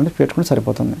సూటబుల్ అంటే పెట్టుకుని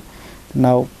సరిపోతుంది.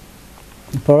 నా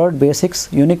ప్రోడక్ట్ బేసిక్స్,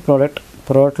 యూనిక్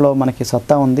ప్రోడక్ట్లో మనకి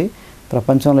సత్తా ఉంది.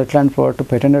 ప్రపంచంలో ఇట్లాంటి ప్రోడక్ట్,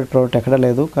 పేటెంటెడ్ ప్రోడక్ట్ ఎక్కడ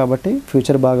లేదు. కాబట్టి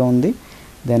ఫ్యూచర్ బాగా ఉంది.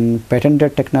 దెన్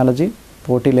పేటెంటెడ్ టెక్నాలజీ,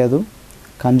 పోటీ లేదు.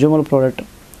 కన్జ్యూమర్ ప్రోడక్ట్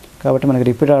కాబట్టి మనకి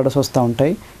రిపీట్ ఆర్డర్స్ వస్తూ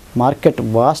ఉంటాయి. Market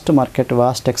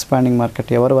vast expanding market.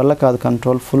 ఎవరి వల్ల కాదు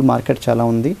కంట్రోల్, ఫుల్ మార్కెట్ చాలా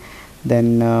ఉంది.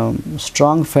 Then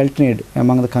strong felt need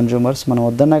among the consumers. మనం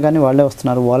వద్దన్నా కానీ వాళ్ళే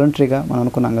వస్తున్నారు వాలంటరీగా. మనం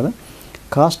అనుకున్నాం కదా.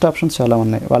 కాస్ట్ ఆప్షన్స్ చాలా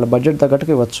ఉన్నాయి, వాళ్ళ బడ్జెట్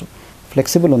తగ్గట్టుకు ఇవ్వచ్చు.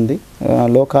 ఫ్లెక్సిబుల్ ఉంది,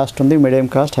 లో కాస్ట్ ఉంది, మీడియం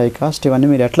కాస్ట్, హై కాస్ట్. ఇవన్నీ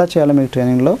మీరు ఎట్లా చేయాలో మీకు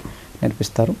ట్రైనింగ్లో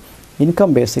నేర్పిస్తారు.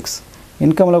 Income basics.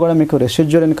 ఇన్కంలో కూడా మీకు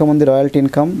రెసిడ్యువల్ ఇన్కమ్ ఉంది, royalty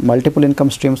income, multiple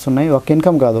income streams ఉన్నాయి. ఒక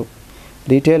ఇన్కమ్ కాదు,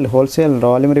 retail, wholesale,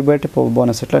 volume rebate,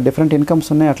 bonus, ఇట్లా డిఫరెంట్ ఇన్కమ్స్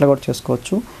ఉన్నాయి. అట్లా కూడా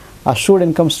చేసుకోవచ్చు. అష్యూర్డ్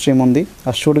ఇన్కమ్ స్ట్రీమ్ ఉంది.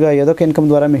 అష్యూర్డ్గా ఏదో ఒక ఇన్కమ్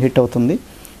ద్వారా మీకు హిట్ అవుతుంది.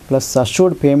 ప్లస్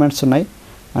అష్యూర్డ్ పేమెంట్స్ ఉన్నాయి.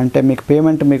 అంటే మీకు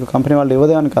పేమెంట్ మీకు కంపెనీ వాళ్ళు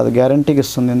ఇవ్వదేమని కాదు, గ్యారంటీగా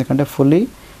ఇస్తుంది. ఎందుకంటే ఫుల్లీ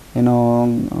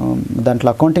దాంట్లో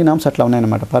అకౌంటింగ్ నామ్స్ అట్లా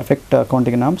ఉన్నాయన్నమాట. Perfect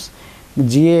accounting norms.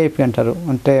 GAAP అంటారు,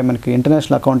 అంటే మనకి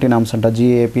ఇంటర్నేషనల్ అకౌంటింగ్ నామ్స్ అంటారు.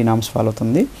 GAAP నామ్స్ ఫాలో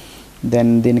అవుతుంది.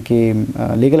 దెన్ దీనికి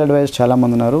లీగల్ అడ్వైజర్స్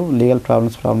చాలామంది ఉన్నారు. లీగల్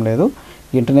ప్రాబ్లం లేదు.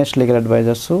 International legal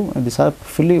advisors. This are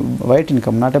fully white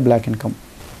income, not a black income.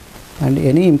 And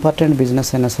any important business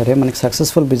అయినా సరే మనకి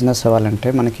సక్సెస్ఫుల్ బిజినెస్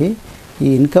అవ్వాలంటే మనకి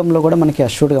ఈ ఇన్కంలో కూడా మనకి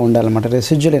అష్యూర్డ్గా ఉండాలన్నమాట.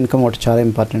 రెసిడ్యువల్ ఇన్కమ్ ఒకటి చాలా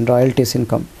ఇంపార్టెంట్. రాయల్టీస్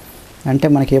ఇన్కమ్ అంటే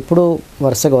మనకి ఎప్పుడు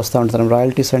వరుసగా వస్తూ ఉంటారు.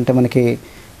 రాయల్టీస్ అంటే మనకి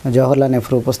జవహర్లాల్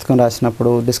నెహ్రూ పుస్తకం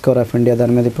రాసినప్పుడు డిస్కవర్ ఆఫ్ ఇండియా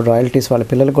దాని మీద ఇప్పుడు రాయల్టీస్ వాళ్ళ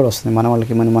పిల్లలకు కూడా వస్తుంది, మన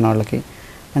వాళ్ళకి.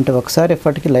 అంటే ఒకసారి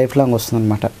ఎప్పటికీ లైఫ్ లాంగ్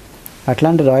వస్తుందన్నమాట.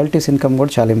 అట్లాంటి రాయల్టీస్ ఇన్కమ్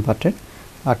కూడా చాలా ఇంపార్టెంట్.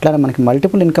 అట్లానే మనకి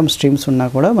మల్టిపుల్ ఇన్కమ్ స్ట్రీమ్స్ ఉన్నా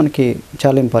కూడా మనకి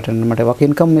చాలా ఇంపార్టెంట్ అనమాట. ఒక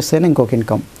ఇన్కమ్ మిస్ అయినా ఇంకొక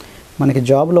ఇన్కమ్. మనకి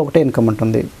జాబ్లో ఒకటే ఇన్కమ్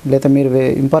ఉంటుంది, లేదా మీరు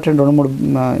ఇంపార్టెంట్ 2-3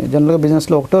 జనరల్గా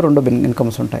బిజినెస్లో 1-2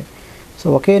 ఇన్కమ్స్ ఉంటాయి. సో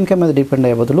ఒకే ఇన్కమ్ మీద డిపెండ్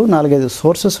అయ్యే బదులు 4-5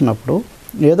 సోర్సెస్ ఉన్నప్పుడు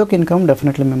ఏదో ఒక ఇన్కమ్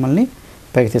డెఫినెట్లీ మిమ్మల్ని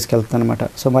పైకి తీసుకెళ్తుంది అనమాట.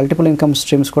 సో మల్టిపుల్ ఇన్కమ్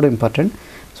స్ట్రీమ్స్ కూడా ఇంపార్టెంట్.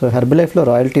 సో హెర్బలైఫ్లో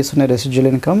రాయల్టీస్ ఉన్నాయి, residual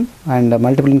income and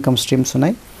multiple income streams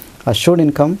ఉన్నాయి. అష్యూర్డ్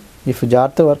ఇన్కమ్, ఇఫ్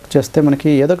జాగ్రత్త వర్క్ చేస్తే మనకి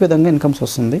ఏదో ఒక విధంగా ఇన్కమ్స్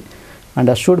వస్తుంది. And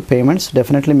assured payments.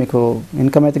 డెఫినెట్లీ మీకు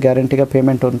ఇన్కమ్ అయితే గ్యారంటీగా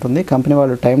పేమెంట్ ఉంటుంది. కంపెనీ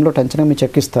వాళ్ళు టైంలో టెన్షన్గా మీకు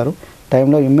చెక్ ఇస్తారు,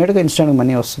 టైంలో ఇమ్మీడియట్గా ఇన్స్టెంట్గా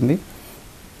మనీ వస్తుంది.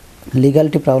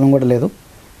 లీగాలిటీ ప్రాబ్లం కూడా లేదు,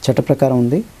 చట్ట ప్రకారం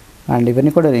ఉంది. అండ్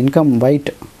ఇవన్నీ కూడా ఇన్కమ్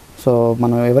వైట్, సో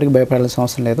మనం ఎవరికి భయపడాల్సిన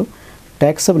అవసరం లేదు.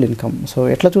 Taxable income. సో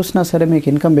ఎట్లా చూసినా సరే మీకు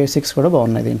ఇన్కమ్ బేసిక్స్ కూడా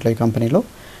బాగున్నాయి దీంట్లో ఈ కంపెనీలో.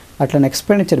 అట్లనే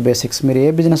ఎక్స్పెండిచర్ బేసిక్స్, మీరు ఏ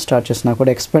బిజినెస్ స్టార్ట్ చేసినా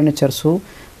కూడా ఎక్స్పెండిచర్స్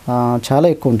చాలా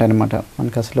ఎక్కువ ఉంటాయి అన్నమాట.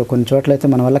 మనకి అసలు కొన్ని చోట్ల అయితే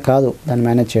మన వల్ల కాదు దాన్ని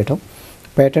మేనేజ్ చేయటం.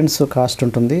 పేటెంట్స్ కాస్ట్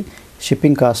ఉంటుంది,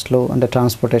 షిప్పింగ్ కాస్ట్లు అంటే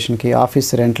ట్రాన్స్పోర్టేషన్కి, ఆఫీస్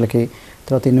రెంట్లకి,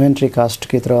 తర్వాత ఇన్వెంటరీ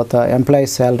కాస్ట్కి, తర్వాత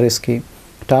employees శాలరీస్కి,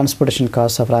 transportation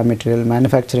cost of raw material,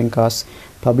 manufacturing cost,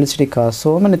 publicity cost,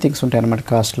 so many things ఉంటాయి అన్నమాట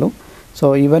కాస్ట్లు. సో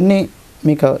ఇవన్నీ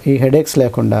మీకు ఈ హెడేక్స్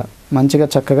లేకుండా మంచిగా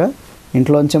చక్కగా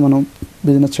ఇంట్లోంచే మనం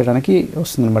బిజినెస్ చేయడానికి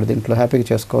వస్తుంది అన్నమాట. దీంట్లో హ్యాపీగా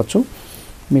చేసుకోవచ్చు.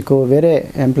 మీకు వేరే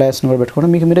ఎంప్లాయీస్ని కూడా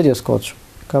పెట్టుకోవడం మీకు మీరే చేసుకోవచ్చు.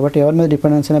 కాబట్టి ఎవరి మీద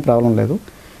డిపెండెన్స్ అనే ప్రాబ్లం లేదు.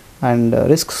 అండ్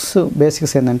రిస్క్స్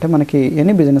బేసిక్స్ ఏంటంటే మనకి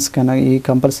ఎనీ బిజినెస్ కన్నా ఈ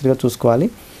కంపల్సరీగా చూసుకోవాలి.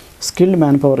 స్కిల్డ్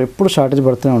మ్యాన్ పవర్ ఎప్పుడు షార్టేజ్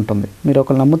పడుతూనే ఉంటుంది. మీరు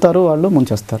ఒకరు నమ్ముతారు, వాళ్ళు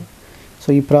ముంచేస్తారు. సో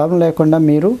ఈ ప్రాబ్లం లేకుండా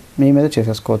మీరు మీ మీద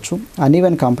చేసేసుకోవచ్చు.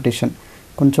 అన్ఈవెన్ కాంపిటీషన్,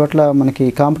 కొన్ని చోట్ల మనకి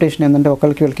కాంపిటీషన్ ఏంటంటే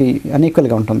ఒకరికి వీళ్ళకి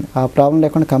అన్ఈక్వల్గా ఉంటుంది. ఆ ప్రాబ్లం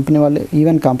లేకుండా కంపెనీ వాళ్ళు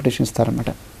ఈవెన్ కాంపిటీషన్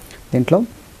ఇస్తారన్నమాట దీంట్లో.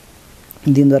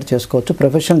 దీని ద్వారా చేసుకోవచ్చు.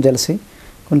 ప్రొఫెషనల్ జెల్సీ,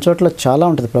 కొన్ని చోట్ల చాలా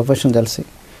ఉంటుంది ప్రొఫెషనల్ జెల్సీ.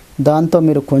 దాంతో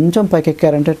మీరు కొంచెం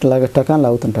పైకెక్కారంటే టకాన్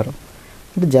లాగుతుంటారు.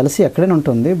 ఇది జెల్సీ ఎక్కడైనా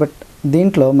ఉంటుంది, బట్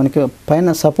దీంట్లో మనకి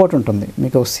పైన సపోర్ట్ ఉంటుంది,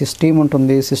 మీకు టీమ్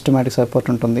ఉంటుంది, సిస్టమేటిక్ సపోర్ట్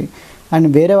ఉంటుంది. అండ్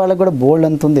వేరే వాళ్ళకి కూడా బోల్డ్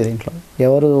అంత ఉంది దీంట్లో.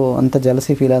 ఎవరు అంత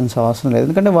జెలసీ ఫీల్ అవ్వాల్సిన అవసరం లేదు,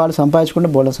 ఎందుకంటే వాళ్ళు సంపాదించుకుంటే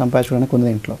బోల్డ్ సంపాదించుకోవడానికి ఉంది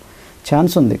దీంట్లో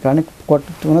ఛాన్స్ ఉంది. కానీ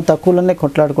ఉన్న తక్కువలోనే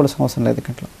కొట్లాడుకోవాల్సిన అవసరం లేదు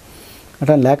దీంట్లో.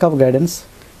 అట్లా lack of guidance,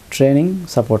 training,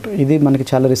 support, ఇది మనకి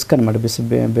చాలా రిస్క్ అనమాట.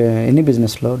 ఎనీ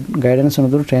బిజినెస్లో గైడెన్స్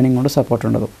ఉండదు, ట్రైనింగ్ ఉండదు, సపోర్ట్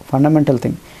ఉండదు. Fundamental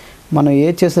thing. మనం ఏ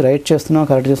చేసి రైట్ చేస్తున్నాం,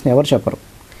 కరెక్ట్ చేస్తున్నాం ఎవరు చెప్పరు.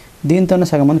 దీంతోనే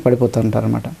సగం మంది పడిపోతుంటారు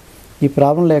అనమాట. ఈ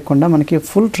ప్రాబ్లం లేకుండా మనకి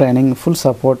full training, full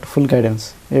support, full guidance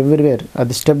everywhere,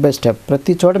 అది స్టెప్ బై స్టెప్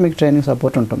ప్రతి చోట మీకు ట్రైనింగ్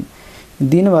సపోర్ట్ ఉంటుంది.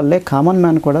 దీనివల్లే కామన్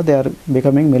మ్యాన్ కూడా దే ఆర్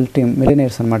బికమింగ్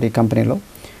మిలియనీర్స్ అనమాట ఈ కంపెనీలో.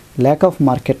 ల్యాక్ ఆఫ్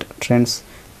మార్కెట్ ట్రెండ్స్,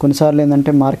 కొన్నిసార్లు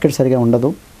ఏంటంటే మార్కెట్ సరిగా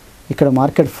ఉండదు. ఇక్కడ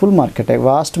market full market,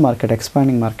 vast market,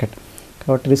 expanding market,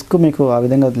 కాబట్టి రిస్క్ మీకు ఆ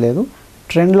విధంగా లేదు.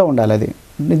 ట్రెండ్లో ఉండాలి,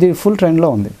 ఇది ఫుల్ ట్రెండ్లో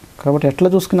ఉంది. కాబట్టి ఎట్లా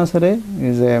చూసుకున్నా సరే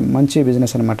ఈజ్ ఏ మంచి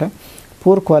బిజినెస్ అనమాట.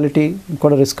 పూర్ క్వాలిటీ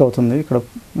కూడా రిస్క్ అవుతుంది. ఇక్కడ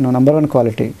number 1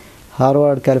 quality,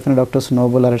 Harvard, California doctors,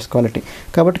 Nobel awards quality.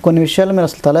 కాబట్టి కొన్ని విషయాలు మీరు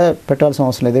అసలు తల పెట్టాల్సిన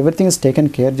అవసరం లేదు. Everything is taken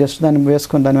care. Just దాన్ని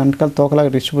వేసుకొని దాని వెనకాల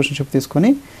తోకలాగా డిస్ట్రిబ్యూషన్షిప్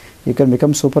తీసుకొని you can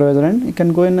become supervisor and you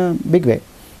can go in big way.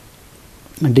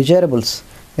 డిజైరబుల్స్,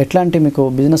 ఎట్లాంటి మీకు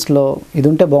బిజినెస్లో ఇది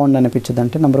ఉంటే బాగుండు అనిపించదు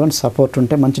అంటే నెంబర్ 1 సపోర్ట్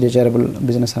ఉంటే మంచి డిజైరబుల్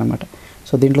బిజినెస్ అనమాట.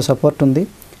 సో దీంట్లో సపోర్ట్ ఉంది.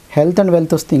 హెల్త్ అండ్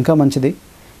వెల్త్ వస్తే ఇంకా మంచిది,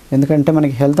 ఎందుకంటే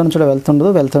మనకి హెల్త్ అని చూడ వెల్త్ ఉండదు,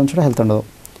 వెల్త్ అని చూడ హెల్త్ ఉండదు.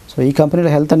 సో ఈ కంపెనీలో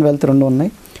హెల్త్ అండ్ వెల్త్ రెండు ఉన్నాయి.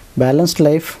 బ్యాలెన్స్డ్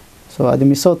లైఫ్, సో అది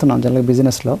మిస్ అవుతున్నాం జనరల్గా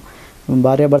బిజినెస్లో.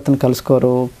 భార్యాభర్తలను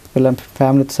కలుసుకోరు,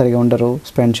 ఫ్యామిలీతో సరిగా ఉండరు,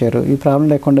 స్పెండ్ చేయరు. ఈ ప్రాబ్లం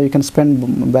లేకుండా you can spend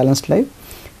balanced life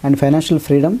and financial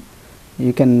freedom.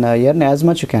 You can earn as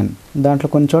much you can. దాంట్లో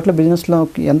కొన్ని చోట్ల బిజినెస్లో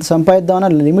ఎంత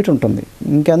సంపాదిద్దామని లిమిట్ ఉంటుంది.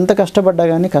 ఇంకెంత కష్టపడ్డా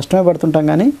కానీ, కష్టమే పడుతుంటాం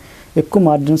కానీ ఎక్కువ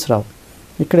మార్జిన్స్ రావు.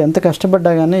 ఇక్కడ ఎంత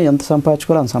కష్టపడ్డా కానీ ఎంత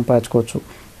సంపాదించుకోవాలో అంత సంపాదించుకోవచ్చు,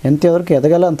 ఎంత ఎవరికి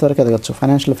ఎదగాలో అంతవరకు ఎదగచ్చు.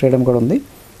 ఫైనాన్షియల్ ఫ్రీడమ్ కూడా ఉంది.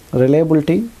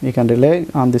 Reliability, you can relay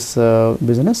on this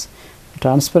business.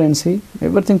 Transparency,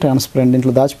 everything transparent.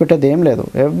 దీంట్లో దాచిపెట్టేది ఏం లేదు,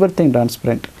 ఎవ్రీథింగ్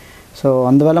ట్రాన్స్పరెంట్. సో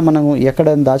అందువల్ల మనం ఎక్కడ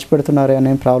దాచిపెడుతున్నారే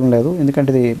అనే ప్రాబ్లం లేదు,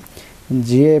 ఎందుకంటే ఇది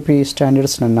GAP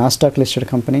standards Nasdaq listed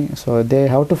company. So they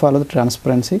have to follow the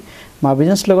transparency. మా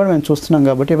బిజినెస్లో కూడా మేము చూస్తున్నాం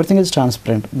కాబట్టి ఎవ్రీథింగ్ ఈజ్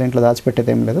ట్రాన్స్పరెంట్. దీంట్లో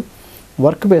దాచిపెట్టేది ఏం లేదు.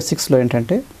 వర్క్ బేసిక్స్లో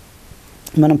ఏంటంటే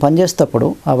మనం పనిచేసేటప్పుడు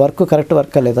ఆ వర్క్ కరెక్ట్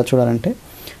వర్క్ లేదా చూడాలంటే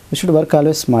you should work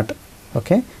always smart.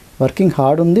 Okay, working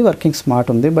hard ఉంది, వర్కింగ్ స్మార్ట్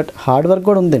ఉంది, బట్ హార్డ్ వర్క్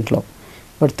కూడా ఉంది దీంట్లో.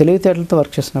 బట్ తెలివితేటలతో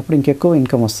వర్క్ చేసినప్పుడు ఇంకెక్కువ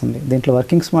ఇన్కమ్ వస్తుంది. దీంట్లో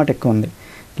వర్కింగ్ స్మార్ట్ ఎక్కువ ఉంది,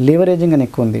 లీవరేజింగ్ అని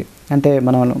ఎక్కువ ఉంది. అంటే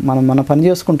మన పని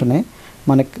చేసుకుంటూనే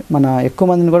మన ఎక్కువ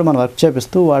మందిని కూడా మనం వర్క్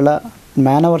చేపిస్తూ వాళ్ళ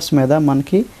మ్యాన్ అవర్స్ మీద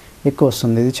మనకి ఎక్కువ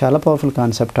వస్తుంది. ఇది చాలా పవర్ఫుల్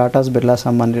కాన్సెప్ట్. టాటాస్, బిర్లాస్,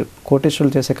 అంబానీ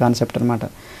కోటీశ్వరులు చేసే కాన్సెప్ట్ అనమాట.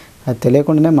 అది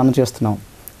తెలియకుండానే మనం చేస్తున్నాం.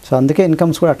 సో అందుకే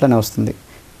ఇన్కమ్స్ కూడా అట్లనే వస్తుంది.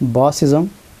 బాసిజం,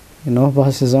 no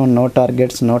బాసిజం, no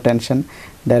targets, no tension.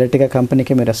 డైరెక్ట్గా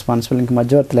కంపెనీకి మీరు రెస్పాన్సిబుల్, ఇంక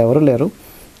మధ్యవర్తులు ఎవరు లేరు.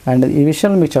 అండ్ ఈ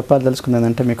విషయంలో మీకు చెప్పాలి తెలుసుకుంది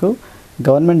ఏంటంటే మీకు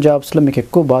గవర్నమెంట్ జాబ్స్లో మీకు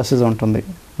ఎక్కువ బాసిజం ఉంటుంది.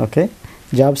 ఓకే,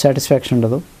 జాబ్ సాటిస్ఫాక్షన్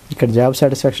ఉండదు. ఇక్కడ జాబ్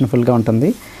సాటిస్ఫాక్షన్ ఫుల్గా ఉంటుంది.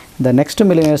 ద నెక్స్ట్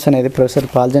మిలియనర్స్ అనేది ప్రొఫెసర్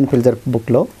పాల్జన్ పిల్జర్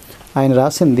బుక్లో ఆయన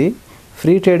రాసింది.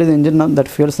 Free trade is engine that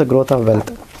fuels the growth of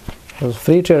wealth.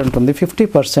 Free trade ఉంటుంది.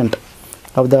 50%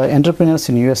 of the entrepreneurs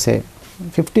in USA,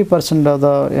 50% of the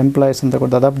employees అంతా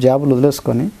కూడా దాదాపు జాబులు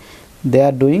వదిలేసుకొని they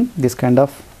are doing this kind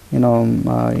of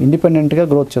ఇండిపెండెంట్గా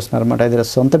గ్రోత్ చేస్తున్నారు అనమాట. ఇది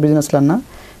సొంత బిజినెస్లన్నా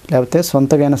లేకపోతే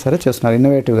సొంతగా అయినా సరే చేస్తున్నారు,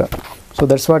 ఇన్నోవేటివ్గా. సో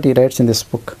దట్స్ వాట్ ఈ రైట్స్ ఇన్ దిస్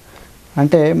బుక్.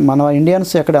 అంటే మన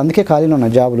ఇండియన్స్ ఎక్కడ అందుకే ఖాళీలు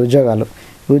ఉన్నాయి జాబులు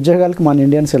ఉద్యోగాలకు మన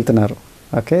ఇండియన్స్ వెళ్తున్నారు.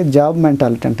 ఓకే, జాబ్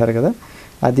మెంటాలిటీ అంటారు కదా,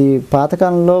 అది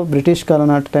పాతకాలంలో బ్రిటిష్ కాలం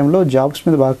నాటి టైంలో జాబ్స్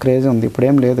మీద బాగా క్రేజీ ఉంది. ఇప్పుడు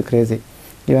ఏం లేదు క్రేజీ.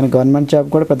 ఈవెన్ గవర్నమెంట్ జాబ్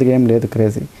కూడా పెద్దగా ఏం లేదు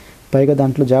క్రేజీ, పైగా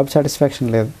దాంట్లో జాబ్ సాటిస్ఫాక్షన్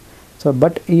లేదు. సో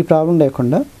బట్ ఈ ప్రాబ్లం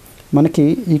లేకుండా మనకి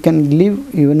you can live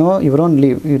your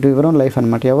own life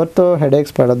అనమాట. ఎవరితో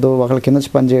హెడేక్స్ పడద్దు, ఒకళ్ళ కింద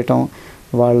పని చేయటం,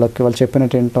 వాళ్ళు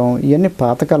చెప్పినట్టు వినటం, ఇవన్నీ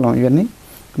పాతకాలం. ఇవన్నీ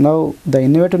నౌ ద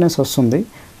ఇన్నోవేటివ్నెస్ వస్తుంది.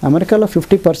 అమెరికాలో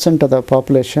 50% ఆఫ్ ద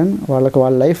పాపులేషన్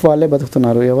వాళ్ళ లైఫ్ వాళ్ళే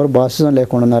బతుకుతున్నారు, ఎవరు బాసిజం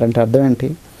లేకుండా ఉన్నారంటే అర్థం ఏంటి?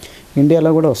 ఇండియాలో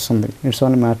కూడా వస్తుంది. It's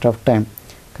only matter of time.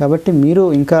 కాబట్టి మీరు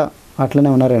ఇంకా అట్లనే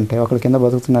ఉన్నారంటే, ఒకరి కింద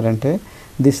బతుకుతున్నారంటే,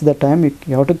 this is the time you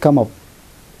have to come up.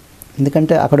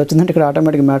 ఎందుకంటే అక్కడ వచ్చిందంటే ఇక్కడ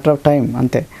ఆటోమేటిక్ మ్యాటర్ ఆఫ్ టైం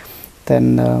అంతే.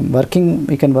 Then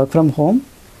you can work from home,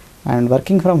 and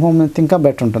working from home ఇంకా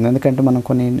బెటర్ ఉంటుంది. ఎందుకంటే మనం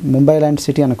ముంబై లాంటి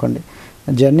సిటీ అనుకోండి,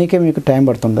 జర్నీకే మీకు టైం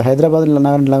పడుతుంది. హైదరాబాద్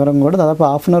నగరం కూడా దాదాపు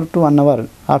 1/2 అవర్ to 1 అవర్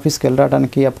ఆఫీస్కి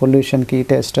వెళ్ళడానికి, ఆ పొల్యూషన్కి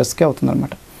స్ట్రెస్కి అవుతుంది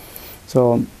అనమాట. సో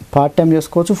పార్ట్ టైం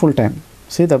చేసుకోవచ్చు, full time.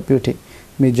 See the beauty,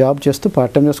 me job చేస్తూ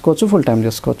పార్ట్ టైం చేసుకోవచ్చు, ఫుల్ టైం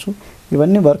చేసుకోవచ్చు.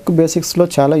 ఇవన్నీ వర్క్ బేసిక్స్లో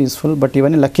చాలా యూస్ఫుల్. బట్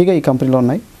ఇవన్నీ లక్కీగా ఈ కంపెనీలో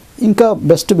ఉన్నాయి. ఇంకా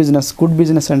బెస్ట్ బిజినెస్, గుడ్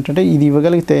బిజినెస్ ఏంటంటే ఇది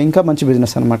ఇవ్వగలిగితే ఇంకా మంచి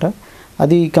బిజినెస్ అనమాట.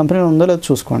 అది ఈ కంపెనీలో ఉందో లేదో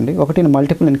చూసుకోండి. ఒకటి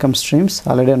మల్టిపుల్ ఇన్కమ్ స్ట్రీమ్స్,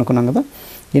 ఆల్రెడీ అనుకున్నాం కదా.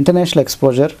 International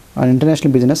exposure and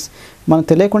international business. మనకు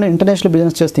తెలియకుండా ఇంటర్నేషనల్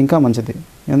బిజినెస్ చేస్తే ఇంకా మంచిది.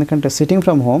 ఎందుకంటే sitting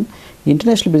from home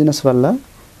international business వల్ల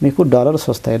మీకు డాలర్స్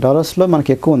వస్తాయి. డాలర్స్లో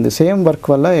మనకి ఎక్కువ ఉంది. సేమ్ వర్క్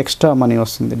వల్ల ఎక్స్ట్రా మనీ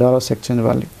వస్తుంది, dollars exchange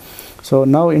value. So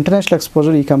now international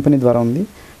exposure ఈ కంపెనీ ద్వారా ఉంది.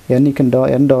 You can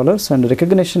earn dollars, and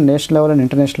recognition national level and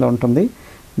international ఉంటుంది.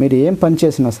 మీరు ఏం పని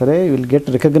చేసినా సరే will get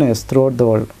recognise through out the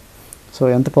world. So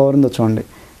ఎంత పవర్ ఉందో చూడండి.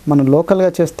 మనం లోకల్గా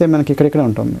చేస్తే మనకి ఇక్కడిక్కడే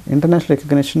ఉంటుంది, ఇంటర్నేషనల్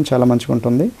రికగ్నిషన్ చాలా మంచిగా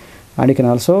ఉంటుంది. And you can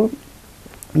also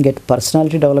get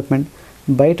personality development.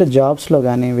 బయట జాబ్స్లో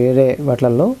కానీ వేరే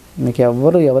వాటిల్లో మీకు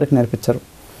ఎవరికి నేర్పించరు.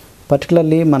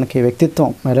 పర్టికులర్లీ మనకి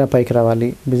వ్యక్తిత్వం ఎలా పైకి రావాలి,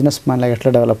 బిజినెస్ మ్యాన్లా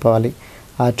ఎట్లా డెవలప్ అవ్వాలి,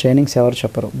 ఆ ట్రైనింగ్స్ ఎవరు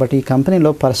చెప్పరు. బట్ ఈ కంపెనీలో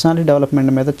పర్సనాలిటీ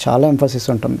డెవలప్మెంట్ మీద చాలా ఎంఫసిస్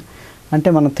ఉంటుంది. అంటే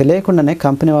మనకు తెలియకుండానే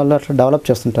కంపెనీ వాళ్ళు అట్లా డెవలప్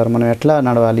చేస్తుంటారు. మనం ఎట్లా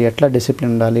నడవాలి, ఎట్లా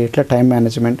డిసిప్లిన్ ఉండాలి, ఎట్లా టైం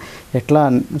మేనేజ్మెంట్,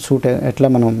 ఎట్లా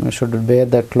మనం షుడ్ వేర్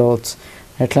ద క్లోత్స్,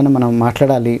 ఎట్లనే మనం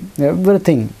మాట్లాడాలి,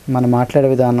 ఎవ్రీథింగ్, మనం మాట్లాడే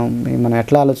విధానం, మనం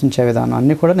ఎట్లా ఆలోచించే విధానం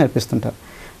అన్నీ కూడా నేర్పిస్తుంటారు.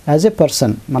 యాజ్ ఏ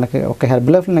పర్సన్ మనకి ఒక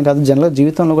హెర్బలైఫ్లోనే కాదు, జనరల్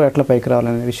జీవితంలో కూడా ఎట్లా పైకి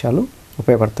రావాలనే విషయాలు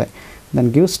ఉపయోగపడతాయి.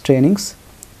 దాని గివ్స్ ట్రైనింగ్స్,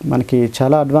 మనకి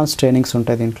చాలా అడ్వాన్స్ ట్రైనింగ్స్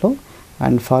ఉంటాయి దీంట్లో.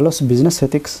 అండ్ ఫాలోస్ బిజినెస్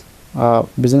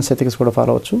ఎథిక్స్ కూడా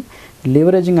ఫాలో అవచ్చు.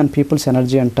 Leveraging and peoples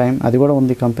energy and time, అది కూడా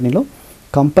ఉంది కంపెనీలో.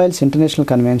 Compiles international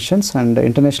conventions and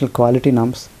international quality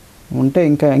norms ఉంటే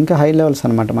ఇంకా హై లెవెల్స్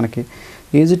అనమాట. మనకి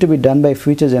easy to be done by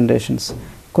future generations.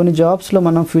 కొన్ని జాబ్స్లో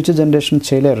మనం ఫ్యూచర్ జనరేషన్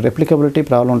చేయలేరు, రెప్లికబిలిటీ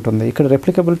ప్రాబ్లం ఉంటుంది. ఇక్కడ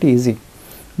రెప్లికబిలిటీ ఈజీ.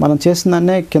 మనం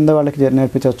చేసిందాన్నే కింద వాళ్ళకి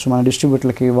నేర్పించవచ్చు, మన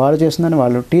డిస్ట్రిబ్యూటర్లకి. వాళ్ళు చేసిందని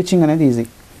వాళ్ళు టీచింగ్ అనేది ఈజీ.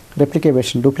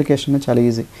 డూప్లికేషన్ చాలా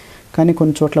ఈజీ. కానీ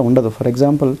కొన్ని చోట్ల ఉండదు. For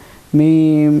example,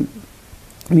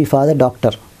 me father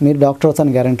doctor, మీరు డాక్టర్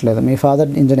అవుతాను గ్యారెంటీ లేదు. మీ ఫాదర్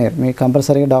ఇంజనీర్, మీకు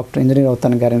కంపల్సరీగా ఇంజనీర్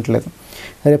అవుతాను గ్యారెంటీ లేదు.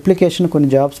 రెప్లికేషన్ కొన్ని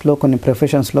జాబ్స్లో, కొన్ని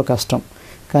ప్రొఫెషన్స్లో కష్టం,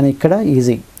 కానీ ఇక్కడ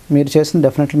ఈజీ. మీరు చేసిన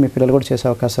డెఫినెట్లీ మీ పిల్లలు కూడా చేసే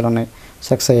అవకాశాలు ఉన్నాయి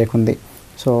success అయ్యేకుంది.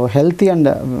 So healthy and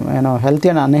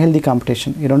unhealthy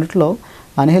competition, ఈ రెండిట్లో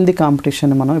అన్హెల్దీ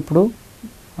కాంపిటీషన్ మనం ఇప్పుడు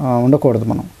ఉండకూడదు.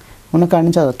 మనం ఉన్న కాడి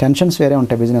నుంచి టెన్షన్స్ వేరే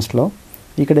ఉంటాయి బిజినెస్లో.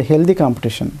 ఇక్కడ హెల్దీ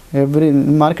కాంపిటీషన్,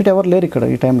 మార్కెట్ ఎవరు లేరు ఇక్కడ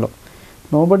ఈ టైంలో,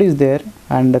 nobody is there.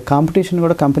 And competition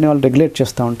కూడా కంపెనీ వాళ్ళు రెగ్యులేట్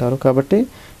చేస్తూ ఉంటారు. కాబట్టి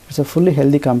it's a fully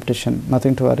healthy competition,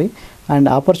 nothing to worry. And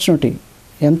opportunity,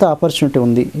 ఎంత ఆపర్చునిటీ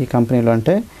ఉంది ఈ కంపెనీలో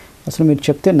అంటే అసలు మీరు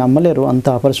చెప్తే నమ్మలేరు, అంత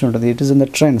ఆపర్చునిటీ ఉంది. It is in the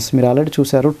trends, మీరు ఆల్రెడీ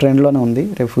చూశారు, ట్రెండ్లోనే ఉంది.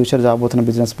 రేపు ఫ్యూచర్ రాబోతున్న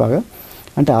బిజినెస్ బాగా,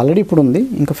 అంటే ఆల్రెడీ ఇప్పుడు ఉంది,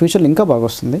 ఇంకా ఫ్యూచర్లో ఇంకా బాగా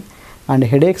వస్తుంది. అండ్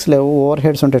హెడేక్స్ లేవు, ఓవర్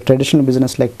హెడ్స్ ఉంటాయి. Traditional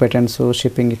business like patents,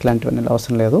 shipping ఇట్లాంటివన్నీ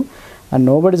అవసరం లేదు. And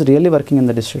nobody is really working in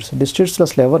the డిస్ట్రిక్ట్స్లో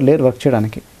అసలు ఎవరు లేరు వర్క్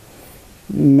చేయడానికి.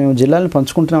 మేము జిల్లాలను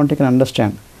పంచుకుంటున్నామంటే కెన్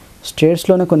అండర్స్టాండ్.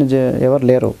 స్టేట్స్లోనే కొన్ని ఎవరు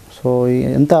లేరు. సో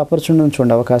ఎంత ఆపర్చునిటీ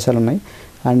చూడండి, అవకాశాలు ఉన్నాయి.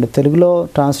 అండ్ తెలుగులో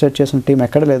ట్రాన్స్లేట్ చేసిన టీం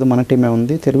ఎక్కడ లేదు, మన టీమే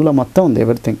ఉంది. తెలుగులో మొత్తం ఉంది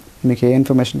ఎవ్రీథింగ్. మీకు ఏ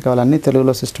ఇన్ఫర్మేషన్ కావాలన్నీ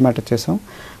తెలుగులో సిస్టమేటిక్ చేసాం.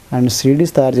 అండ్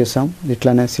సీడీస్ తయారు చేసాం,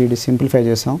 ఇట్లానే సీడీ సింప్లిఫై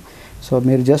చేసాం. సో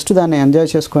మీరు జస్ట్ దాన్ని ఎంజాయ్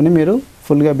చేసుకొని మీరు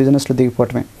ఫుల్గా బిజినెస్లో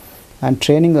దిగిపోవటమే. And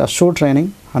training, assured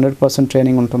training, 100%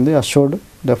 training ఉంటుంది. అష్యూర్డ్,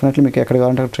 డెఫినెట్లీ మీకు ఎక్కడ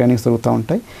కావాలంటే అక్కడ ట్రైనింగ్స్ దొరుకుతూ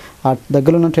ఉంటాయి. ఆ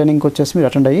దగ్గర ఉన్న ట్రైనింగ్కి వచ్చేసి మీరు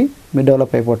అటెండ్ అయ్యి మీరు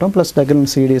డెవలప్ అయిపోవటం, ప్లస్ దగ్గర ఉన్న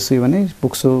సీడీస్, ఇవన్నీ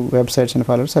బుక్స్, వెబ్సైట్స్ అని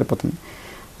ఫాలో సరిపోతుంది.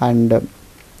 And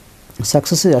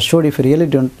success is assured if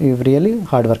really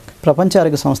hard work. ప్రపంచ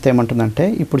ఆరోగ్య సంస్థ ఏమంటుందంటే,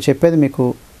 ఇప్పుడు చెప్పేది మీకు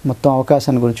మొత్తం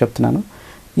అవకాశాన్ని గురించి చెప్తున్నాను.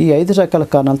 ఈ 5 రకాల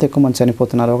కారణాలతో ఎక్కువ మంది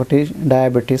చనిపోతున్నారు. ఒకటి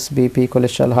diabetes, BP,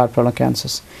 cholesterol, heart problem,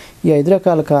 cancers. ఈ 5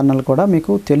 రకాల కారణాలు కూడా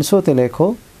మీకు తెలుసో తెలియకో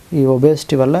ఈ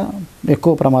ఒబేసిటీ వల్ల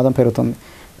ఎక్కువ ప్రమాదం పెరుగుతుంది.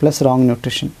 Plus wrong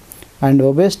nutrition. And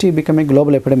obesity become a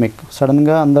global epidemic.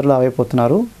 సడన్గా అందరిలో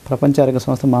అయిపోతున్నారు, ప్రపంచ ఆరోగ్య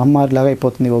సంస్థ మహమ్మారిలాగా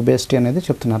అయిపోతుంది ఒబేసిటీ అనేది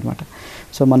చెప్తున్నారు అనమాట.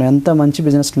 సో మనం ఎంత మంచి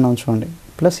బిజినెస్లో ఉన్నాం చూడండి.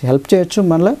 ప్లస్ హెల్ప్ చేయొచ్చు,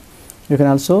 మళ్ళీ యూ కెన్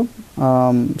ఆల్సో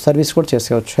సర్వీస్ కూడా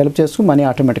చేసుకోవచ్చు. హెల్ప్ చేస్తూ మనీ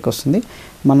ఆటోమేటిక్ వస్తుంది.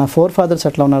 మన ఫోర్ ఫాదర్స్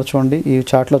ఎట్లా ఉన్నారు చూడండి, ఈ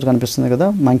చార్ట్లో కనిపిస్తుంది కదా,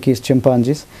 మంకీస్,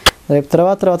 చింపాంజీస్. రేపు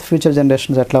తర్వాత ఫ్యూచర్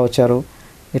జనరేషన్స్ ఎట్లా వచ్చారు,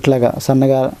 ఇట్లాగా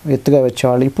సన్నగా ఎత్తుగా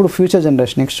వచ్చేవాళ్ళు. ఇప్పుడు future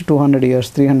generation next 200 years,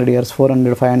 300 years,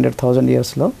 400, 500, 1000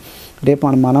 yearsలో రేపు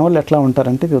మన వాళ్ళు ఎట్లా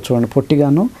ఉంటారంటే చూడండి,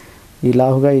 పొట్టిగాను ఈ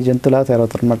లావుగా ఈ జంతువులా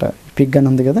తయారవుతారు అనమాట. పిగ్ అని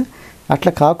ఉంది కదా,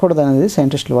 అట్లా కాకూడదు అనేది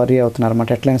సైంటిస్టులు వరీ అవుతున్నారు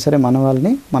అనమాట. ఎట్లయినా సరే మన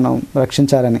వాళ్ళని మనం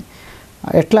రక్షించాలని.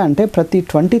 ఎట్లా అంటే ప్రతి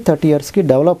 20-30 yearsకి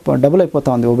డబుల్ అయిపోతూ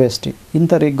ఉంది ఒబేసిటీ.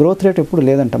 ఇంత గ్రోత్ రేట్ ఎప్పుడు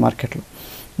లేదంట మార్కెట్లో.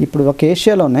 ఇప్పుడు ఒక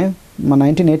ఏషియాలోనే మన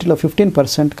 1980లో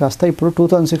 15% కాస్త ఇప్పుడు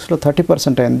 2006లో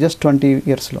 30% అయింది, జస్ట్ 20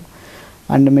 yearsలో.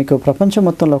 అండ్ మీకు ప్రపంచం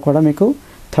మొత్తంలో కూడా మీకు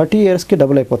 30 yearsకి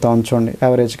డబుల్ అయిపోతూ ఉంది చూడండి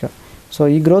యావరేజ్గా. సో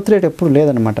ఈ గ్రోత్ రేట్ ఎప్పుడు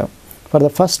లేదనమాట. For the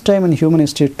first time in human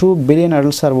history 2 billion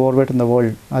adults are over weight in the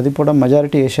world. అది కూడా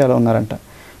మెజారిటీ ఏషియాలో ఉన్నారంట,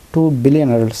 2 billion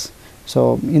adults. సో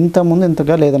ఇంతకుముందు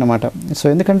ఇంతగా లేదనమాట. సో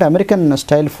ఎందుకంటే అమెరికన్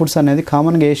స్టైల్ ఫుడ్స్ అనేది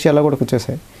కామన్గా ఏషియాలో కూడా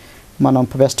వచ్చేసాయి. మనం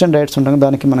వెస్ట్రన్ డైట్స్ ఉంటాం,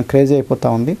 దానికి మనం క్రేజీ అయిపోతూ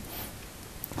ఉంది.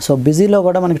 సో బిజీలో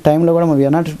కూడా మనకి టైంలో కూడా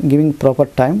we are not giving proper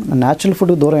time, natural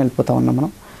ఫుడ్కి దూరం వెళ్ళిపోతూ ఉన్నాం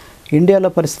మనం. ఇండియాలో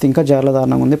పరిస్థితి ఇంకా చాలా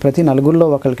దారుణంగా ఉంది. ప్రతి 4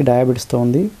 ఒకరికి డయాబెటీస్తో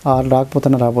ఉంది,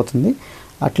 6 రాబోతుంది.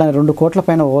 అట్లా 2 కోట్ల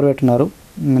పైన ఓవర్ వెయిట్ ఉన్నారు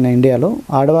మన ఇండియాలో.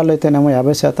 ఆడవాళ్ళు అయితేనేమో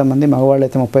 50% మంది, మగవాళ్ళు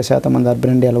అయితే 30% మంది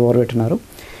అర్బన్ ఇండియాలో ఓవర్ వెయిట్ ఉన్నారు.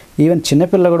 ఈవెన్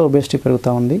చిన్నపిల్లలు కూడా ఒబేసిటీ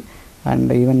పెరుగుతూ ఉంది. అండ్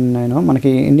ఈవెన్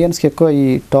మనకి ఇండియన్స్కి ఎక్కువ ఈ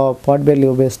పాట్ బెల్లీ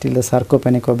ఒబేసిటీ, లేదా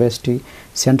సార్కోపెనిక్ ఒబేసిటీ,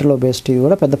 సెంట్రల్ ఒబేసిటీ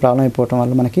కూడా పెద్ద ప్రాబ్లం అయిపోవటం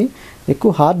వల్ల మనకి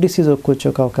ఎక్కువ హార్ట్ డిసీజ్ వచ్చే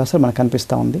అవకాశాలు మనకు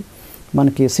కనిపిస్తూ ఉంది.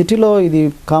 మనకి సిటీలో ఇది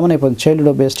కామన్ అయిపోతుంది,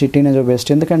 చైల్డ్హుడ్ ఒబేసిటీ, టీనేజ్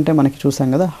ఒబేసిటీ. ఎందుకంటే మనకి చూసాం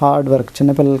కదా, హార్డ్ వర్క్,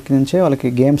 చిన్నపిల్లలకి నుంచే వాళ్ళకి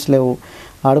గేమ్స్ లేవు,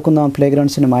 ఆడుకుందాం ప్లే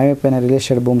గ్రౌండ్స్ని మాయమైపోయిన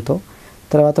రిలేషెడ్ భూమితో.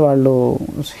 తర్వాత వాళ్ళు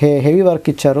హెవీ వర్క్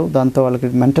ఇచ్చారు, దాంతో వాళ్ళకి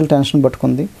మెంటల్ టెన్షన్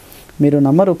పట్టుకుంది. మీరు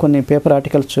నమ్మరు, కొన్ని పేపర్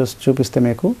ఆర్టికల్స్ చూపిస్తే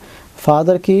మీకు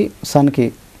ఫాదర్కి సన్కి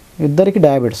ఇద్దరికి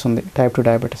డయాబెటీస్ ఉంది, టైప్ 2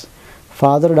 డయాబెటీస్.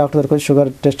 ఫాదర్ డాక్టర్ దగ్గరికి వచ్చి షుగర్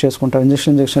టెస్ట్ చేసుకుంటాం,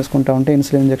 ఇంజెక్షన్ చేసుకుంటా ఉంటే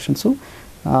ఇన్సులిన్ ఇంజెక్షన్స్,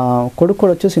 కొడుకు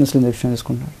కూడా వచ్చేసి ఇన్సులిన్ ఇంజెక్షన్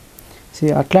తీసుకుంటారు.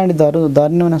 అట్లాంటి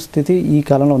దారుణమైన స్థితి ఈ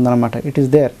కాలంలో ఉందన్నమాట. ఇట్ ఈస్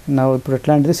దేర్ నా. ఇప్పుడు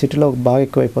ఎట్లాంటిది సిటీలో బాగా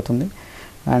ఎక్కువ అయిపోతుంది.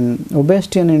 అండ్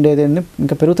ఒబేసిటీ అని ఇండియా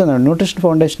ఇంకా పెరుగుతుంది. న్యూట్రిషన్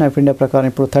ఫౌండేషన్ ఆఫ్ ఇండియా ప్రకారం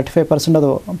ఇప్పుడు 35%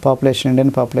 ఆఫ్ పాపులేషన్,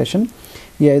 ఇండియన్ పాపులేషన్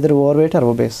ఈ either over weight are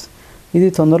obese. ఇది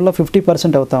తొందరలో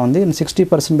 50% అవుతా ఉంది,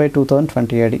 60% బై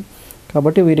 2028.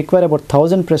 కాబట్టి we require about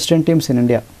 1000 president teams in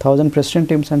India. 1000 president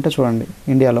teams అంటే చూడండి,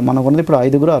 ఇండియాలో మనకు ఉన్నది ఇప్పుడు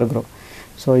 5-6.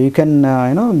 So you can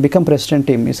become president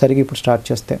team ఈ సరిగ్గా ఇప్పుడు స్టార్ట్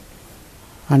చేస్తే.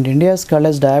 And India is called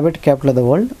as diabetic capital of the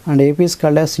world, and AP is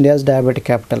called as India's diabetic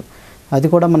capital. అది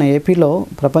కూడా మన ఏపీలో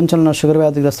ప్రపంచంలో షుగర్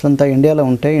వ్యాధిగ్రస్తులంతా ఇండియాలో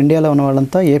ఉంటే, ఇండియాలో ఉన్న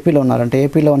వాళ్ళంతా ఏపీలో ఉన్నారంటే,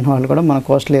 ఏపీలో ఉన్న వాళ్ళు కూడా మన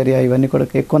కోస్టల్ ఏరియా ఇవన్నీ కూడా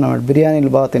ఎక్కువ ఉన్నమాట.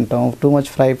 బిర్యానీలు బాగా తింటాం, too much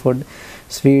fry food,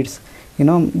 sweets,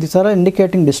 this are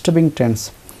indicating disturbing trends.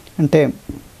 అంటే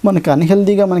మనకి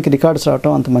అన్హెల్దీగా మనకి రికార్డ్స్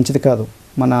రావటం అంత మంచిది కాదు.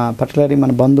 మన పర్టికులర్లీ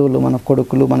మన బంధువులు, మన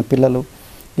కొడుకులు, మన పిల్లలు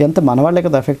ఎంత మన వాళ్ళే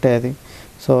కదా ఎఫెక్ట్ అయ్యేది.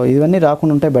 సో ఇవన్నీ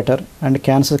రాకుండా ఉంటే బెటర్. అండ్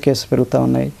క్యాన్సర్ కేసు పెరుగుతూ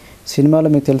ఉన్నాయి. సినిమాలో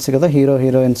మీకు తెలుసు కదా,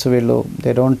 హీరోయిన్స్ వీళ్ళు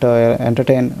దే డోంట్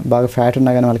ఎంటర్టైన్, బాగా ఫ్యాట్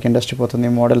ఉన్నా కానీ వాళ్ళకి ఇండస్ట్రీ పోతుంది.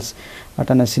 మోడల్స్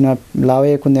అట్లనే సినిమా లావ్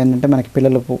అయ్యకుంది ఏంటంటే మనకి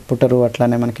పిల్లలు పుట్టరు.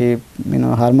 అట్లానే మనకి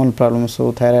hormone problems,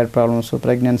 thyroid problems,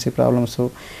 pregnancy problems,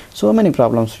 so many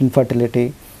problems, infertility,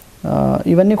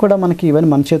 ఇవన్నీ కూడా ఇవన్నీ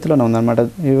మన చేతిలోనే ఉందన్నమాట.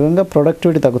 ఈ విధంగా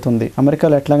ప్రొడక్టివిటీ తగ్గుతుంది.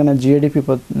 అమెరికాలో ఎట్లాగైనా జిఎడిపి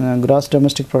గ్రాస్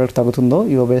డొమెస్టిక్ ప్రొడక్ట్ తగ్గుతుందో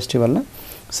ఈ ఒబేసిటీ వల్ల,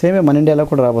 సేమే మన ఇండియాలో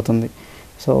కూడా రాబోతుంది.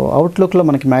 సో అవుట్లుక్లో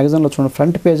మనకి మ్యాగజైన్లో చూడండి,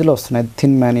 ఫ్రంట్ పేజ్లో వస్తున్నాయి,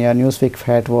 thin mania, news week,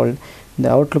 fat world,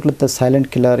 the అవుట్లుక్లో the silent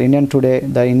killer, Indian today,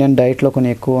 the Indian డైట్లో కొన్ని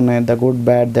ఎక్కువ ఉన్నాయి, the good,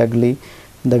 bad, the ugly,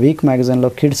 the week మ్యాగజైన్లో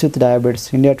kids with diabetes,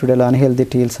 India టుడేలో unhealthy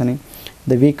టీల్స్ అని,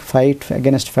 the week fight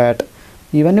against fat.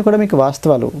 ఇవన్నీ కూడా మీకు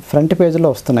వాస్తవాలు front పేజ్లో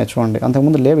వస్తున్నాయి చూడండి,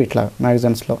 అంతకుముందు లేవు ఇట్లా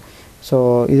మ్యాగజైన్స్లో. సో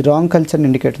ఇది రాంగ్ కల్చర్ని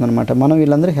ఇండికేట్ అనమాట. మనం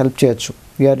వీళ్ళందరికీ హెల్ప్ చేయొచ్చు.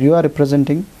 You are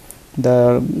representing the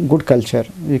good culture,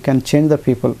 you can change the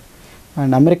people.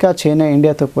 And America, China,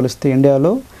 ఇండియాతో పోలిస్తే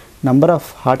ఇండియాలో నెంబర్ ఆఫ్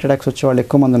హార్ట్ అటాక్స్ వచ్చే వాళ్ళు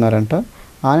ఎక్కువ మంది ఉన్నారంట.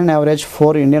 On an average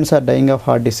 4 Indians are dying of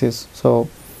heart disease. So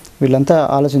వీళ్ళంతా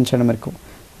ఆలోచించండి మీకు.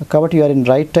 కాబట్టి you are in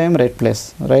right time, right place.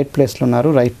 Right ప్లేస్లో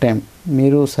ఉన్నారు, రైట్ టైం.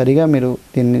 మీరు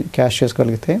దీన్ని క్యాష్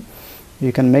చేసుకోగలిగితే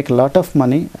you can make lot of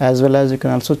money, as well as you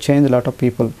can also change lot of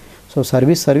people. So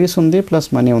service ఉంది, ప్లస్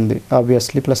మనీ ఉంది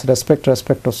obviously, plus respect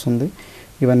వస్తుంది,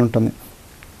 ఇవన్నీ ఉంటుంది.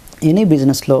 ఎనీ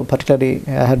బిజినెస్లో, పర్టికులర్లీ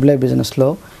హెర్బలైఫ్ బిజినెస్లో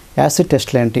యాసిడ్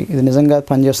టెస్ట్లు ఏంటి, ఇది నిజంగా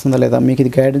పనిచేస్తుందా లేదా, మీకు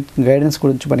ఇది గైడెన్స్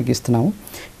గురించి మనకి ఇస్తున్నాము.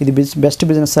 ఇది బెస్ట్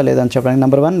బిజినెస్సా లేదా అని చెప్పడానికి,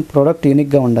 నెంబర్ 1 ప్రోడక్ట్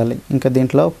యూనిక్గా ఉండాలి, ఇంకా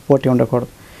దీంట్లో పోటీ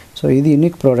ఉండకూడదు. సో ఇది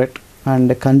unique product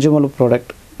and consumable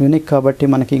product, unique కాబట్టి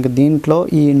మనకి ఇంకా దీంట్లో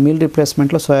ఈ మీల్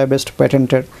రీప్లేస్మెంట్లో సోయా బేస్డ్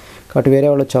పేటెంటెడ్ కాబట్టి వేరే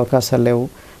వాళ్ళు వచ్చే అవకాశాలు లేవు.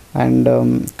 అండ్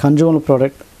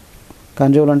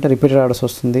కన్జ్యూమర్ అంటే రిపీటెడ్ ఆర్డర్స్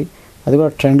వస్తుంది, అది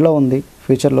కూడా ట్రెండ్లో ఉంది,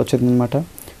 ఫ్యూచర్లో వచ్చేది అనమాట.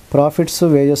 ప్రాఫిట్స్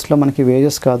వేజెస్లో మనకి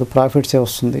వేజెస్ కాదు ప్రాఫిట్సే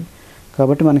వస్తుంది,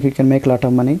 కాబట్టి మనకి you can make lot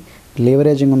of money.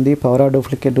 లీవరేజింగ్ ఉంది, పవర్ ఆఫ్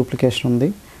డూప్లికేషన్ ఉంది.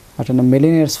 అట్లా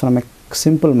millionaires from a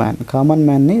simple man, common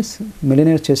మ్యాన్ని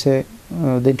millionaires చేసే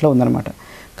దీంట్లో ఉందన్నమాట.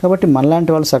 కాబట్టి మనలాంటి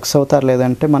వాళ్ళు సక్సెస్ అవుతారు,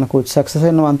 లేదంటే మనకు సక్సెస్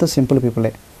అయిన అంతా సింపుల్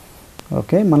పీపులే.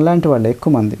 ఓకే, మనలాంటి వాళ్ళు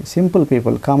ఎక్కువ మంది సింపుల్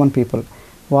పీపుల్, కామన్ పీపుల్,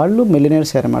 వాళ్ళు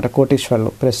మిలినియర్స్ అన్నమాట,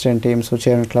 కోటీశ్వర్లు, president teams,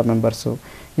 chairman club members.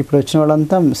 ఇప్పుడు వచ్చిన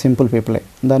వాళ్ళంతా సింపుల్ పీపులే.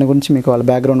 దాని గురించి మీకు వాళ్ళ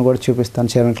బ్యాక్గ్రౌండ్ కూడా చూపిస్తాను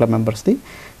చైర్మన్ క్లబ్ మెంబర్స్ది.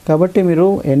 కాబట్టి మీరు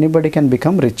anybody can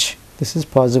become rich, this is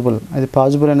possible. అది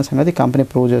పాసిబుల్ అనే సంగతి కంపెనీ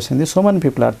ప్రూవ్ చేసింది. So many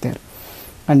people are there.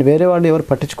 And వేరే వాళ్ళు ఎవరు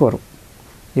పట్టించుకోరు.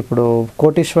 ఇప్పుడు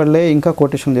కోటీశ్వర్లే ఇంకా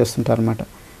కోటీశ్వర్లు చేస్తుంటారు అనమాట.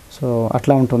 సో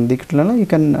అట్లా ఉంటుంది. ఇట్లా you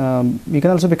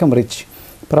can also become rich.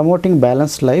 Promoting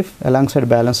balanced life along side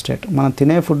balance diet. మనం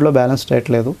తినే ఫుడ్లో బ్యాలెన్స్ డైట్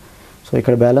లేదు. సో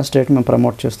ఇక్కడ బ్యాలెన్స్ డైట్ మేము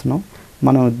ప్రమోట్ చేస్తున్నాం.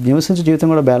 మనం నివసించే జీవితం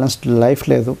కూడా బ్యాలెన్స్డ్ లైఫ్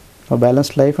లేదు. So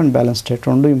balanced life and balance diet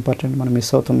రెండు ఇంపార్టెంట్, మనం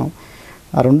మిస్ అవుతున్నాం.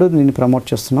 ఆ రెండు నేను ప్రమోట్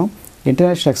చేస్తున్నాం.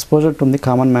 ఇంటర్నేషనల్ ఎక్స్పోజర్ ఉంది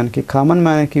కామన్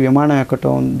మ్యాన్కి విమానం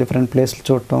ఎక్కటం, డిఫరెంట్ ప్లేస్లు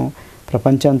చూడటం,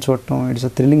 ప్రపంచాన్ని చూడటం, it's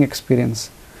a thrilling experience.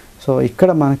 So ఇక్కడ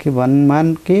మనకి వన్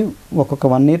మ్యాన్కి ఒక్కొక్క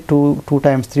 1 year 2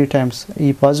 times 3 times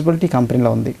ఈ పాసిబిలిటీ కంపెనీలో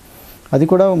ఉంది. అది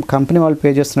కూడా కంపెనీ వాళ్ళు పే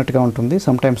చేస్తున్నట్టుగా ఉంటుంది.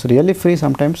 Sometimes really free,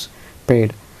 sometimes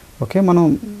paid. Okay, మనం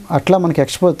అట్లా మనకి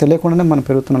ఎక్స్పోజ్ తెలియకుండానే మనం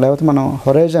పెరుగుతున్నాం. లేకపోతే మనం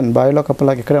హొరైజన్ బావిలో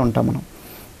కప్పలాగా ఇక్కడే ఉంటాం. మనం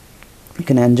you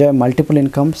can enjoy multiple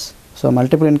incomes. So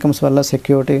multiple incomes వల్ల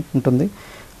సెక్యూరిటీ ఉంటుంది.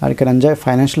 You can enjoy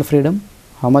financial freedom.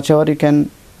 How much ever you can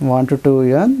want to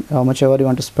earn, how much ever you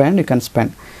want to spend, you can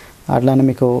spend. అట్లానే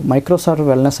మీకు Microsoft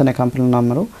wellness అనే company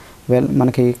ఉన్నారు.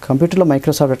 మనకి కంప్యూటర్లో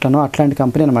Microsoft ఎట్లానో అట్లాంటి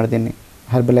కంపెనీ అనమాట దీన్ని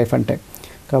హెర్బలైఫ్ అంటే.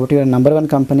 కాబట్టి నెంబర్ 1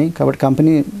 కంపెనీ. కాబట్టి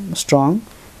company strong,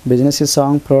 business is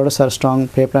strong, products are strong,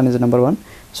 pay plan is number 1.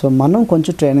 So మనం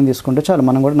కొంచెం ట్రైనింగ్ తీసుకుంటే చాలు,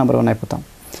 మనం కూడా నెంబర్ 1 అయిపోతాం.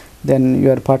 Then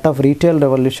you're part of retail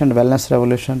revolution, wellness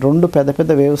revolution. రెండు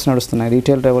పెద్ద వేవ్స్ నడుస్తున్నాయి,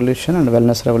 retail revolution and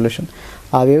wellness revolution.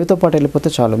 ఆ వేవ్తో పాటు వెళ్ళిపోతే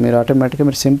చాలు, మీరు ఆటోమేటిక్గా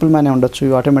మీరు సింపుల్ మ్యానే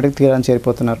ఉండొచ్చు, ఆటోమేటిక్గా తీరాలని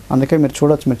చేరిపోతున్నారు. అందుకే మీరు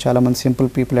చూడొచ్చు, మీరు చాలామంది సింపుల్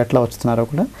పీపుల్ ఎట్లా వస్తున్నారో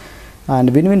కూడా.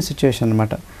 అండ్ విన్ సిచ్యుయేషన్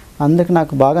అనమాట. అందుకే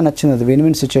నాకు బాగా నచ్చింది అది,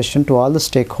 win situation to all the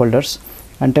stake holders.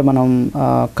 అంటే మనం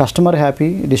customer happy,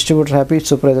 distributor happy,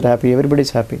 supervisor happy, everybody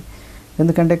is happy.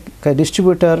 ఎందుకంటే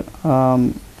డిస్ట్రిబ్యూటర్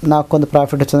నాకు కొంత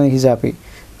ప్రాఫిట్ వచ్చింది, హీజ్ హ్యాపీ.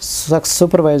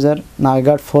 సూపర్వైజర్ నా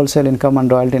got wholesale income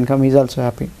and royalty income, is also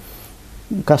happy.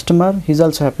 Customer is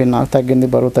also happy, నాకు తగ్గింది,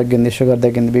 బరువు తగ్గింది, షుగర్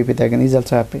తగ్గింది, బీపీ తగ్గింది, is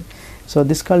also happy. So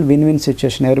this called win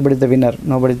situation. Everybody is the winner,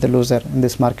 no బడి is the loser in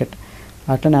this market.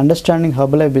 అట్లనే understanding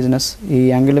Herbalife business, ఈ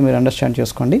యాంగిల్లో మీరు అండర్స్టాండ్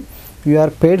చేసుకోండి. You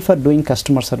are paid for doing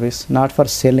customer service, not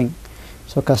for selling.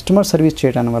 So customer service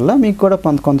చేయడం వల్ల మీకు కూడా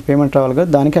కొంత పేమెంట్ రావాలి కదా,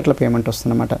 దానికి అట్లా పేమెంట్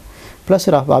వస్తుందన్నమాట. Plus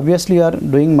obviously you are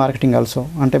doing marketing also,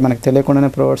 అంటే మనకు తెలియకుండానే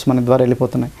ప్రొడక్ట్స్ మన ద్వారా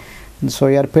వెళ్ళిపోతున్నాయి. So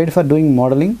you are paid for doing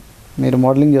modelling, మీరు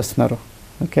మోడలింగ్ చేస్తున్నారు.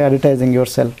 ఓకే, అడ్వర్టైజింగ్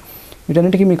యువర్ సెల్ఫ్,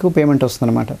 వీటన్నిటికీ మీకు పేమెంట్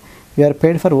వస్తుందన్నమాట. You are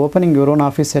paid for opening your own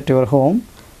office at your home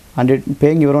and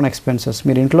paying your own expenses.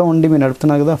 మీరు ఇంట్లో ఉండి మీరు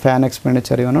నడుపుతున్నారు కదా, ఫ్యాన్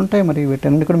ఎక్స్పెండిచర్ ఇవన్నీ ఉంటాయి, మరి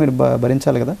వీటన్నిటి కూడా మీరు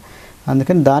భరించాలి కదా.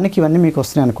 అందుకని దానికి ఇవన్నీ మీకు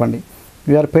వస్తున్నాయి అనుకోండి.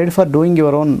 You are paid for doing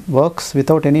your own works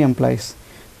without any employees.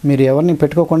 మీరు ఎవరిని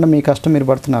పెట్టుకోకుండా మీ కష్టం మీరు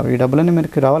పడుతున్నారు, ఈ డబ్బులన్నీ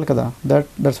మీకు రావాలి కదా,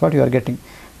 that's what you are getting.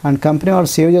 And company వాళ్ళు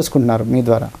సేవ్ చేసుకుంటున్నారు మీ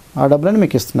ద్వారా, ఆ డబ్బులని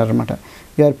మీకు ఇస్తున్నారు అనమాట.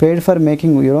 You are paid for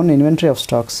making your own inventory of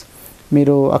stocks.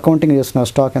 మీరు అకౌంటింగ్ చేస్తున్నారు,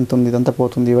 స్టాక్ ఎంత ఉంది, ఇదంతా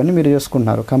పోతుంది, ఇవన్నీ మీరు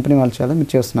చేసుకుంటున్నారు, కంపెనీ వాళ్ళు చేయాలి,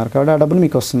 మీరు చేస్తున్నారు, కాబట్టి ఆ డబ్బులు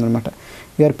మీకు వస్తుంది అనమాట.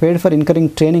 You are paid for incurring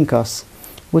training cost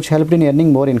which helped in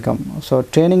earning more income. So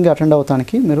training attend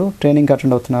అవుతానికి మీరు ట్రైనింగ్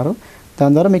అటెండ్ అవుతున్నారు,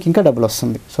 దాని ద్వారా మీకు ఇంకా డబ్బులు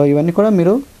వస్తుంది. సో ఇవన్నీ కూడా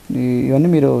మీరు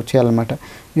చేయాలన్నమాట.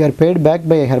 You are paid back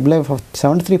by Herbalife of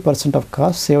 73% of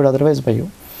cost saved otherwise by you.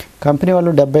 Company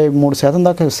వాళ్ళు 73%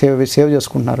 దాకా సేవ్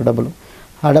చేసుకుంటున్నారు డబ్బులు,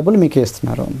 ఆ డబ్బులు మీకే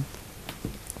ఇస్తున్నారు.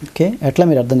 ఓకే, ఎట్లా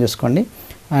మీరు అర్థం చేసుకోండి.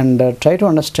 అండ్ ట్రై టు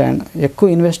అండర్స్టాండ్, ఎక్కువ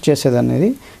ఇన్వెస్ట్ చేసేది అనేది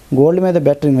గోల్డ్ మీద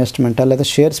బెటర్ ఇన్వెస్ట్మెంటా, లేదా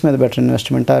షేర్స్ మీద బెటర్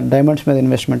ఇన్వెస్ట్మెంటా, డైమండ్స్ మీద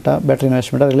ఇన్వెస్ట్మెంటా better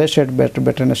ఇన్వెస్ట్మెంటా, real estate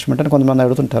better investment అని కొంతమంది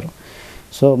అడుగుతుంటారు.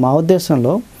 సో మా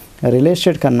ఉద్దేశంలో రియల్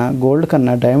ఎస్టేట్ కన్నా, గోల్డ్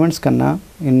కన్నా, డైమండ్స్ కన్నా,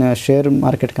 షేర్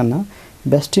మార్కెట్ కన్నా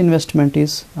best investment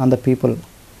is on the people.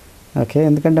 Okay,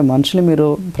 ఎందుకంటే మనుషులు, మీరు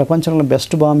ప్రపంచంలో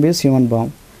best bomb is human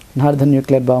bomb, not the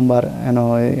nuclear bomb or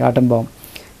atom bomb.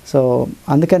 So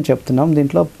అందుకని చెప్తున్నాం,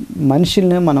 దీంట్లో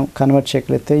మనిషిని మనం కన్వర్ట్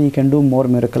చేయగలిగితే you can do more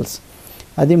miracles.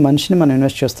 అది మనిషిని మనం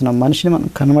ఇన్వెస్ట్ చేస్తున్నాం, మనిషిని మనం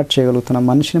కన్వర్ట్ చేయగలుగుతున్నాం,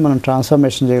 మనిషిని మనం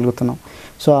ట్రాన్స్ఫర్మేషన్ చేయగలుగుతున్నాం.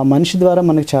 సో ఆ మనిషి ద్వారా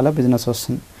మనకి చాలా బిజినెస్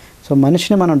వస్తుంది. సో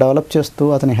మనిషిని మనం డెవలప్ చేస్తూ,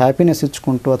 అతని హ్యాపీనెస్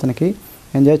ఇచ్చుకుంటూ, అతనికి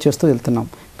ఎంజాయ్ చేస్తూ వెళ్తున్నాం.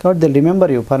 కాబట్టి దే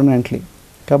రిమెంబర్ యూ పర్మనెంట్లీ.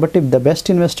 కాబట్టి the best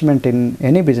investment in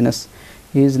any business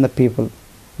is in the people.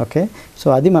 Okay, so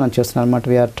అది మనం చేస్తున్నాం అనమాట.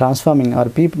 We are transforming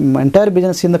our entire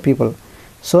business in the people.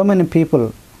 So many people,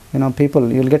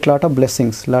 people, you'll get lot of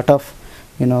blessings, lot of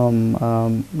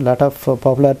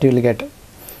popularity you'll get.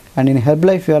 And in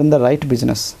Herbalife you are in the right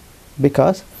business,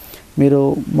 because మీరు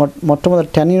మొట్టమొదటి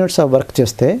 10 units of work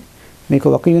చేస్తే మీకు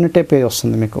 1 యూనిటే pay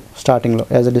వస్తుంది. మీకు స్టార్టింగ్లో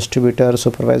as a distributor,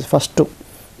 supervisor first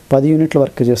 10 యూనిట్లు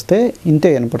work చేస్తే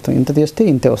ఇంతే కనపడుతుంది, ఇంత చేస్తే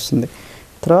ఇంతే వస్తుంది.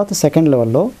 తర్వాత సెకండ్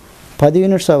లెవెల్లో 10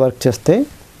 యూనిట్స్ ఆఫ్ వర్క్ చేస్తే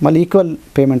మళ్ళీ ఈక్వల్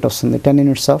పేమెంట్ వస్తుంది, 10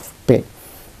 యూనిట్స్ ఆఫ్ పే.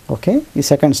 ఓకే, ఈ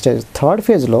సెకండ్ స్టేజ్. థర్డ్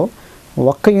ఫేజ్లో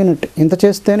 1 యూనిట్ ఇంత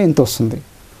చేస్తేనే ఇంత వస్తుంది.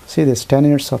 See this 10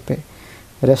 units of pay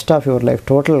rest of your life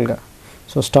టోటల్గా.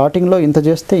 సో స్టార్టింగ్లో ఇంత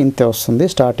చేస్తే ఇంతే వస్తుంది,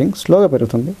 స్టార్టింగ్ స్లోగా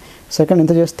పెరుగుతుంది. సెకండ్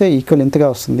ఇంత చేస్తే ఈక్వల్ ఇంతగా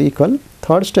వస్తుంది, ఈక్వల్.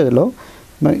 థర్డ్ స్టేజ్లో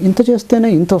ఇంత చేస్తేనే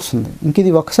ఇంత వస్తుంది, ఇంక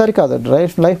ఇది ఒక్కసారి కాదు,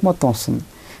 లైఫ్ మొత్తం వస్తుంది.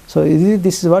 So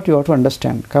this is what you have to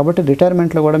understand. కాబట్టి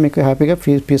రిటైర్మెంట్లో కూడా మీకు హ్యాపీగా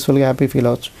పీస్ఫుల్గా హ్యాపీ ఫీల్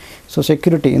అవ్వచ్చు. సో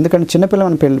సెక్యూరిటీ, ఎందుకంటే చిన్నపిల్ల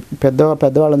మనం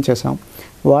పెద్దవాళ్ళని చేసాం,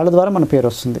 వాళ్ళ ద్వారా మన పేరు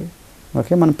వస్తుంది.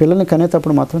 ఓకే, మన పిల్లల్ని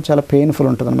కనేటప్పుడు మాత్రం చాలా పెయిన్ఫుల్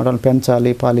ఉంటుంది అనమాట, వాళ్ళు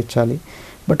పెంచాలి, పాలిచ్చాలి.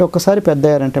 బట్ ఒక్కసారి పెద్ద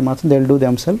అయ్యారంటే మాత్రం they will do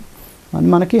them self, అని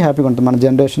మనకి హ్యాపీగా ఉంటుంది, మన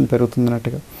జనరేషన్ పెరుగుతుంది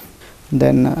అన్నట్టుగా.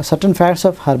 Then certain facts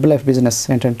of Herbalife business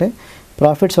ఏంటంటే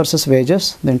ప్రాఫిట్స్ వర్సెస్ వేజెస్,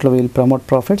 దీంట్లో wheel promote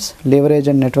profits, leverage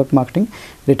and network marketing,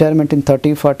 retirement in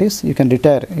 30-40s, you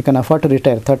can afford to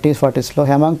retire 30s-40sలో.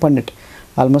 Hemang Pandit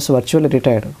almost virtually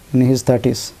retired in his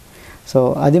 30s. So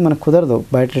అది మనకు కుదరదు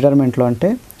బయట రిటైర్మెంట్లో. అంటే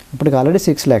ఇప్పటికి already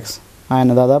 6 lakhs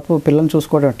ఆయన దాదాపు పిల్లల్ని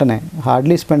చూసుకోవడం వెంటనే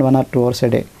hardly spend 1 or 2 hours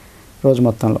a day రోజు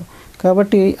మొత్తంలో.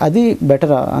 కాబట్టి అది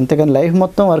బెటర్, అంతేగాని లైఫ్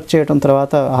మొత్తం వర్క్ చేయడం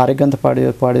తర్వాత ఆరోగ్యంతో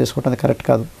పాడు చేసుకోవడం అది కరెక్ట్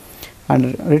కాదు. అండ్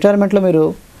రిటైర్మెంట్లో మీరు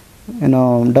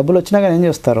డబ్బులు వచ్చినా కానీ ఏం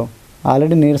చేస్తారు,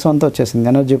 ఆల్రెడీ నీరసం అంతా వచ్చేసింది,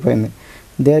 ఎనర్జీ పోయింది.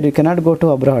 There you cannot go to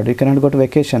abroad, you cannot go to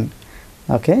vacation.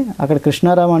 Okay, అక్కడ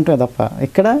కృష్ణారామ అంటే తప్ప.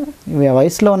 ఇక్కడ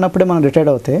వయసులో ఉన్నప్పుడే మనం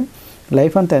రిటైర్డ్ అవుతే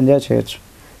లైఫ్ అంతా ఎంజాయ్ చేయొచ్చు.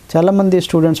 చాలామంది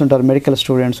స్టూడెంట్స్ ఉంటారు, medical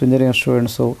students, engineering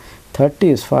students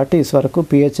 30s, 40s వరకు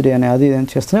PhD అని అది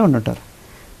చేస్తూనే ఉంటుంటారు.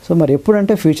 సో మరి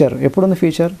ఎప్పుడంటే future, ఎప్పుడుంది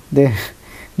future?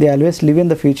 They always live in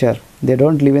the future, they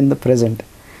don't live in the present.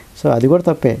 So అది కూడా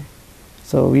తప్పే.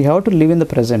 So we have to live in the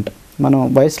present. మనం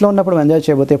వయసులో ఉన్నప్పుడు ఎంజాయ్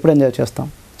చేయబోతే ఎప్పుడు ఎంజాయ్ చేస్తాం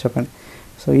చెప్పండి?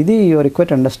 సో ఇది యువర్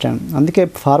రిక్వైర్డ్ అండర్స్టాండ్. అందుకే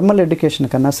ఫార్మల్ ఎడ్యుకేషన్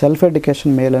కన్నా సెల్ఫ్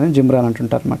ఎడ్యుకేషన్ మేల్ అని జిమ్రాన్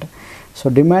అంటుంటారు అనమాట. సో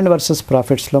డిమాండ్ వర్సెస్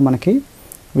ప్రాఫిట్స్లో మనకి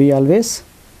we always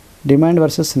demand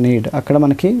versus need, అక్కడ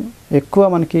మనకి ఎక్కువ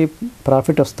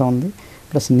ప్రాఫిట్ వస్తూ ఉంది,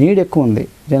 ప్లస్ నీడ్ ఎక్కువ ఉంది,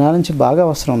 జనాల నుంచి బాగా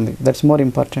అవసరం ఉంది. That's more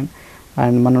important.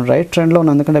 అండ్ మనం రైట్ ట్రెండ్లో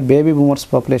ఉన్నాం, ఎందుకంటే బేబీ బూమర్స్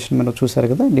పాపులేషన్ మీరు చూసారు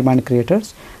కదా, డిమాండ్ క్రియేటర్స్.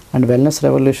 అండ్ వెల్నెస్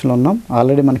రెవల్యూషన్లో ఉన్నాం.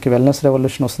 ఆల్రెడీ మనకి వెల్నెస్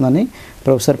రెవల్యూషన్ వస్తుందని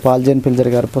ప్రొఫెసర్ పాల్ జేన్ పిల్జర్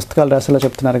గారు పుస్తకాలు రాసేలా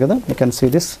చెప్తున్నారు కదా. You can see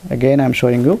this again, I'm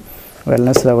showing you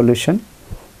wellness revolution.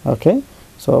 Okay,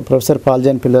 so professor Paul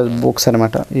Jane పిల్జర్ books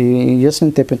అనమాట, ఈ ఇయర్స్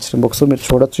నుంచి తెప్పించిన బుక్స్ మీరు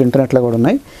చూడొచ్చు, ఇంటర్నెట్లో కూడా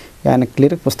ఉన్నాయి. ఆయన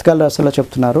క్లియర్ పుస్తకాలు రాసేలా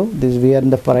చెప్తున్నారు. This we are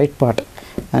in the right part.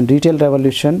 And retail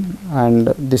revolution and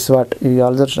this what ఈ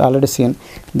ఆల్రెడీ సీన్.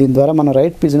 దీని ద్వారా మనం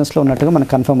రైట్ బిజినెస్లో ఉన్నట్టుగా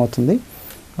మనకు కన్ఫర్మ్ అవుతుంది.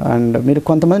 అండ్ మీరు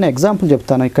కొంతమందిని ఎగ్జాంపుల్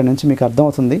చెప్తాను ఇక్కడ నుంచి, మీకు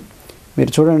అర్థమవుతుంది.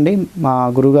 మీరు చూడండి, మా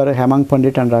గురుగారు హేమాంగ్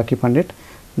పండిట్ అండ్ రాఖీ పండిట్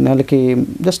నెలకి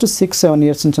జస్ట్ 6-7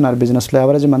 years నుంచి ఉన్నారు బిజినెస్లో.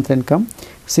 Average monthly income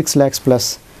 6 lakhs plus.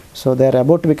 So they are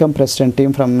about to become president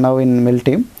team from now in mill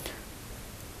team.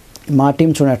 మా టీం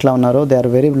చూడండి ఎట్లా ఉన్నారో, they are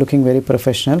looking very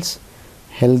professionals,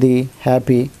 healthy,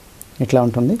 happy, ఇట్లా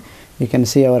ఉంటుంది. You can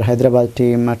see hour Hyderabad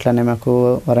team, అట్లానే మాకు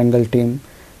Warangal team,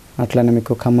 అట్లానే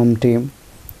మీకు ఖమ్మం టీం,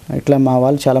 ఇట్లా మా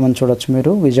వాళ్ళు చాలామంది చూడొచ్చు.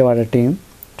 మీరు విజయవాడ టీం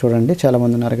చూడండి,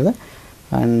 చాలామంది ఉన్నారు కదా.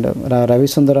 అండ్ రవి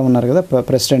సుందరం ఉన్నారు కదా,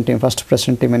 president team, first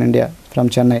president team in India from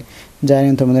Chennai, join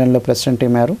అయిన 9 నెలల్లో ప్రెసిడెంట్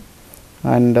టీం అయ్యారు.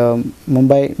 అండ్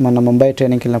ముంబై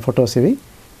ట్రైనింగ్కి వెళ్ళిన ఫొటోస్ ఇవి.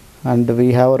 And we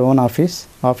have our own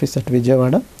office at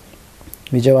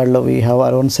విజయవాడలో we have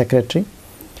our own secretary.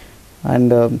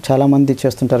 And చాలామంది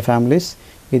చేస్తుంటారు ఫ్యామిలీస్.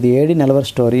 ఇది AD నల్వర్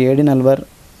story. AD నల్వర్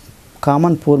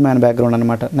common poor man background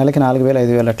అనమాట. నెలకి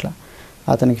 4,000-5,000 అట్లా.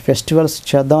 అతనికి ఫెస్టివల్స్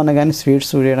చేద్దామన్నా కానీ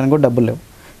స్వీట్స్ వేయడానికి కూడా డబ్బులు లేవు.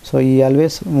 సో ఈ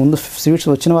ఆల్వేస్ ముందు స్వీట్స్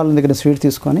వచ్చిన వాళ్ళ దగ్గర స్వీట్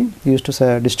తీసుకొని యూస్ టు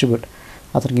డిస్ట్రిబ్యూట్.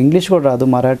 అతనికి ఇంగ్లీష్ కూడా రాదు,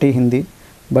 మరాఠీ, హిందీ.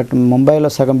 బట్ ముంబైలో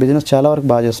సగం బిజినెస్ చాలా వరకు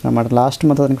బాగా చేస్తున్నాడు అన్నమాట. లాస్ట్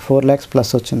మంత్ అతనికి 4 lakhs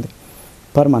ప్లస్ వచ్చింది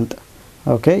పర్ మంత్.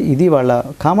 ఓకే, ఇది వాళ్ళ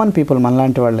కామన్ పీపుల్,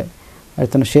 మనలాంటి వాళ్ళే.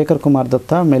 అతను శేఖర్ కుమార్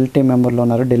దత్తా మిల్ టీమ్ మెంబర్లో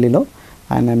ఉన్నారు ఢిల్లీలో.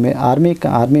 ఆయన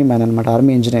ఆర్మీ మ్యాన్ అనమాట,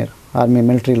 ఆర్మీ ఇంజనీర్, ఆర్మీ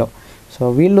మిలిటరీలో. సో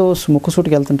వీళ్ళు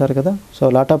ముక్కుసూటికి వెళ్తుంటారు కదా. So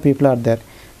lot of people are there.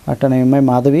 అట్లనే అమ్మాయి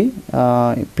మాధవి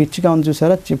పిచ్చిగా ఉంది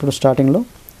చూసారా ఇప్పుడు స్టార్టింగ్లో,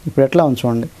 ఇప్పుడు ఎట్లా ఉంది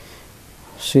చూడండి.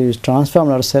 She transform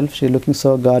our self, she looking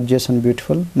so gorgeous and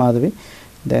beautiful Madhavi.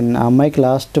 Then ఆ అమ్మాయికి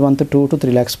last month 2 to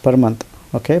 3 lakhs per month.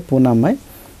 Okay, Poona అమ్మాయి.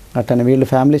 అట్లనే వీళ్ళు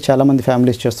ఫ్యామిలీస్, చాలామంది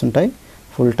ఫ్యామిలీస్ చేస్తుంటాయి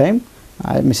ఫుల్ టైం.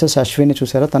 మిస్సెస్ అశ్విని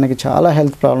చూసారా, తనకి చాలా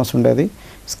హెల్త్ ప్రాబ్లమ్స్ ఉండేది,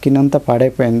 స్కిన్ అంతా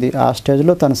పాడైపోయింది. ఆ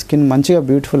స్టేజ్లో తన స్కిన్ మంచిగా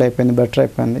బ్యూటిఫుల్ అయిపోయింది, బెటర్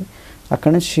అయిపోయింది. అక్కడ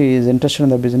నుంచి she is interested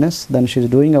in the business. Then she is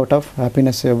doing out of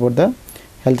happiness about the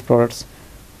health products.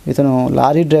 ఇతను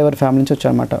లారీ డ్రైవర్ ఫ్యామిలీ నుంచి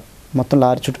వచ్చారన్నమాట. మొత్తం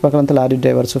చుట్టుపక్కలంతా లారీ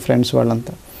డ్రైవర్స్ ఫ్రెండ్స్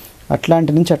వాళ్ళంతా.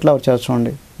 అట్లాంటి నుంచి అట్లా వచ్చారు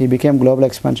చూడండి. He became global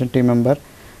expansion team member.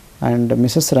 And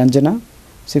Mrs Ranjana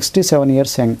 67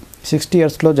 years young, 60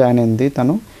 ఇయర్స్లో జాయిన్ అయింది.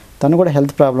 తను కూడా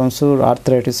హెల్త్ ప్రాబ్లమ్స్,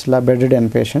 ఆర్థరైటిస్, ఇలా బెడ్ రిడెన్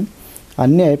పేషెంట్.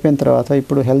 అన్నీ అయిపోయిన తర్వాత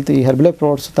ఇప్పుడు ఈ హెర్బలైఫ్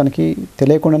ప్రోడక్ట్స్ తనకి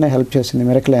తెలియకుండానే హెల్ప్ చేసింది,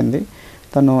 మిరకల్ అయింది.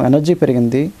 తను ఎనర్జీ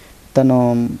పెరిగింది. తను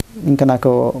ఇంకా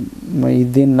నాకు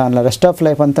దీని రెస్ట్ ఆఫ్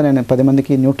లైఫ్ అంతా నేను 10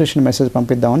 మందికి న్యూట్రిషన్ మెసేజ్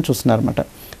పంపిద్దామని చూస్తున్నారన్నమాట.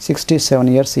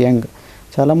 67 years young.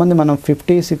 చాలామంది మనం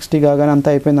 50, 60 కాగానే అంతా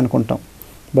అయిపోయింది అనుకుంటాం.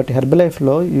 But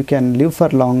హెర్బలైఫ్లో you can live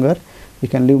for longer, you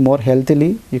can live more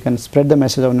హెల్తీలీ, you can spread the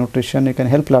message of nutrition, you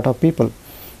can help lot of people.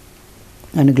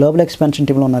 And global expansion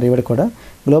టీంలో ఉన్నారు ఈవిడ కూడా.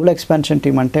 గ్లోబల్ ఎక్స్పాన్షన్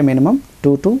టీం అంటే minimum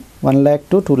 1 lakh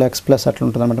to 2 lakhs plus అట్లా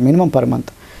ఉంటుంది అనమాట, minimum per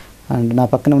month. And నా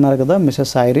పక్కన ఉన్నారు కదా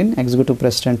Mrs Irene, executive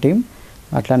president team.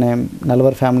 అట్లానే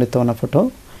నలుగురు ఫ్యామిలీతో ఉన్న ఫోటో.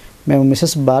 మేము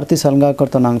మిసెస్ భారతి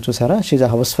సల్గాకర్తో నాకు చూసారా, she's a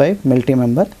house wife, military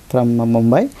member from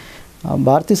Mumbai.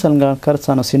 Bharati సల్గాకర్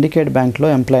తను సిండికేట్ బ్యాంక్లో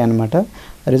ఎంప్లాయ్ అనమాట.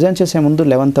 రిజైన్ చేసే ముందు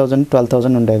 11,000,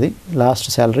 12,000 ఉండేది లాస్ట్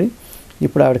శాలరీ.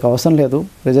 ఇప్పుడు ఆవిడకి అవసరం లేదు,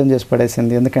 రిజైన్ చేసి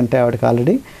పడేసింది. ఎందుకంటే ఆవిడకి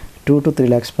already 2 to 3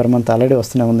 lakhs per month already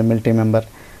వస్తూనే ఉంది, మిలిటరీ మెంబర్.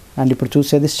 అండ్ ఇప్పుడు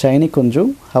చూసేది Saini Kunju,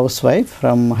 house wife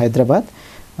from Hyderabad.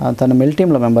 తను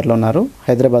మిలిటరీలో మెంబర్లో ఉన్నారు.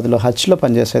 హైదరాబాద్లో హచ్లో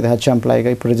పనిచేసేది, హచ్ ఎంప్లాయీగా.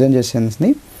 ఇప్పుడు రిజైన్ చేసింది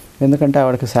ఎందుకంటే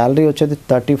ఆవిడకి శాలరీ వచ్చేది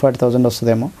 30,000-40,000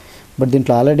 వస్తుందేమో. బట్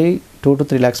దీంట్లో already 2 to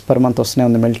 3 lakhs per month వస్తూనే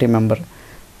ఉంది, మిలిటరీ మెంబర్.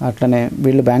 అట్లనే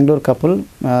వీళ్ళు బెంగళూరు కపుల్,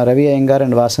 రవి అయ్యంగార్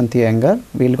అండ్ వాసంతి అయ్యంగార్.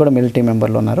 వీళ్ళు కూడా మిలిటరీ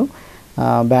మెంబర్లో ఉన్నారు.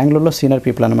 బెంగళూరులో సీనియర్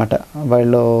పీపుల్ అనమాట.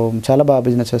 వాళ్ళు చాలా బాగా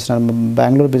బిజినెస్ చేస్తున్నారు.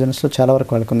 బెంగళూరు బిజినెస్లో చాలా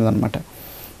వరకు వాళ్ళకు ఉందన్నమాట.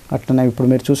 అట్లనే ఇప్పుడు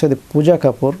మీరు చూసేది పూజా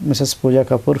కపూర్, మిసెస్ పూజా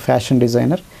Kapoor, fashion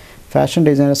designer. Fashion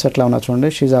designers ఎట్లా ఉన్నారు చూడండి.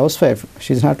 She's house wife,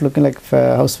 she's not looking like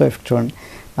house wife. చూడండి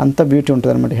అంత బ్యూటీ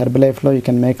ఉంటుంది అనమాట. హెర్బలైఫ్లో you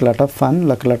can make lot of fun,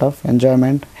 lot of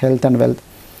enjoyment, health and wealth.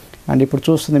 And ఇప్పుడు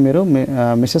చూస్తుంది మీరు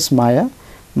మిసెస్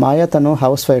మాయా తను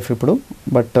హౌస్ వైఫ్ ఇప్పుడు.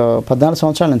 బట్ 14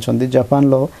 సంవత్సరాల నుంచి ఉంది.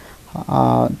 జపాన్లో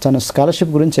తను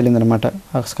స్కాలర్షిప్ గురించి వెళ్ళిందనమాట.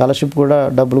 ఆ స్కాలర్షిప్ కూడా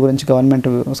డబ్బుల గురించి గవర్నమెంట్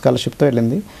స్కాలర్షిప్తో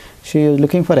వెళ్ళింది. She is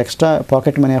looking for extra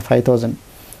pocket money of 5,000.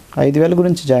 5,000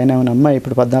 గురించి జాయిన్ అయిన అమ్మాయి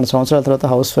ఇప్పుడు 14 సంవత్సరాల తర్వాత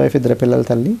హౌస్ వైఫ్, 2 పిల్లల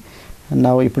తల్లి.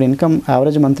 ఇప్పుడు income,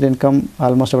 average monthly income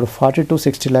almost అప్పుడు 40 to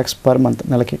 60 lakhs పర్ మంత్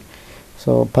నెలకి.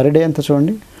 సో పర్ డే ఎంత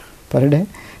చూడండి, per day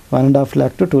 1.5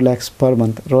 lakh to 2 lakhs per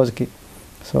month రోజుకి.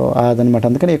 సో అదనమాట.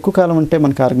 అందుకని ఎక్కువ కాలం ఉంటే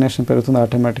మనకి ఆర్గనైజేషన్ పెరుగుతుంది,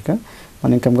 ఆటోమేటిక్గా మన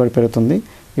ఇన్కమ్ కూడా పెరుగుతుంది.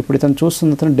 ఇప్పుడు ఇతను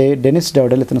చూస్తుంది, ఇతను డెనిస్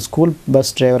డౌడెల్. ఇతను స్కూల్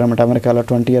బస్ డ్రైవర్ అనమాట, అమెరికాలో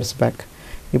 20 years బ్యాక్.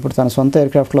 ఇప్పుడు తన సొంత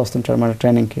ఎయిర్క్రాఫ్ట్లో వస్తుంటాడు అన్నమాట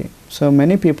ట్రైనింగ్కి. So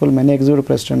many people, many executive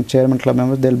president, chairman club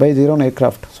members, Dil by zero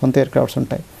aircraft, సొంత ఎయిర్క్రాఫ్ట్స్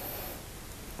ఉంటాయి.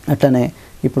 అట్లనే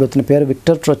ఇప్పుడు ఇతని పేరు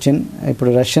విక్టర్ ట్రోచిన్. ఇప్పుడు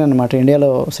రష్యన్ అనమాట.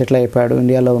 ఇండియాలో సెటిల్ అయిపోయాడు.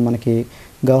 ఇండియాలో మనకి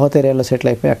గౌహత్ ఏరియాలో సెటిల్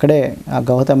అయిపోయి అక్కడే ఆ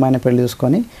గౌహత్ అమ్మాయిని పెళ్లి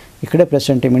చూసుకొని ఇక్కడే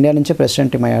ప్రెసిడెంట్ టీం, ఇండియా నుంచే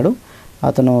ప్రెసిడెంట్ టీం అయ్యాడు.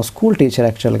 అతను స్కూల్ టీచర్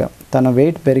యాక్చువల్గా. తన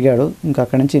వెయిట్ పెరిగాడు, ఇంకా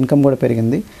అక్కడి నుంచి ఇన్కమ్ కూడా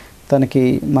పెరిగింది. తనకి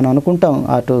మనం అనుకుంటాం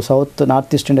అటు సౌత్,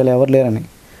 నార్త్ ఈస్ట్ ఇండియాలో ఎవరు లేరని.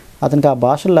 అతనికి ఆ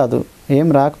భాషలు రాదు, ఏం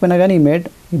రాకపోయినా కానీ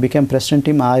ఈ బికేమ్ ప్రెసిడెంట్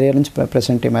టీమ్. ఆ ఏరియా నుంచి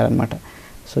president team అయ్యారనమాట.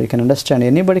 So you can understand,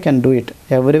 anybody can do it.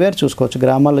 Everywhere చూసుకోవచ్చు,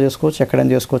 గ్రామాల్లో చేసుకోవచ్చు,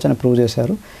 ఎక్కడైనా చేసుకోవచ్చు అని ప్రూవ్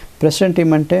చేశారు. ప్రెసిడెంట్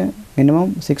టీం అంటే minimum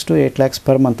 6 to 8 lakhs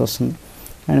per month వస్తుంది.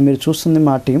 అండ్ మీరు చూస్తుంది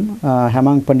మా టీం,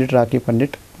 హేమాంగ్ పండిట్, రాఖీ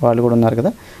పండిట్ వాళ్ళు కూడా ఉన్నారు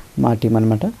కదా, మా టీం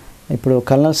అనమాట. ఇప్పుడు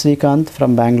కల్నల్ శ్రీకాంత్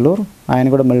ఫ్రమ్ బెంగళూరు, ఆయన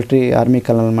కూడా మిలిటరీ ఆర్మీ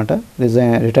కల్నల్ అనమాట.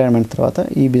 రిటైర్మెంట్ తర్వాత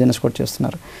ఈ బిజినెస్ కూడా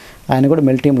చేస్తున్నారు. ఆయన కూడా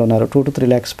మిలిటరీలో ఉన్నారు. 2 to 3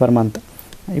 lakhs పర్ మంత్.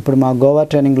 ఇప్పుడు మా గోవా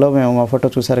ట్రైనింగ్లో మేము మా ఫోటో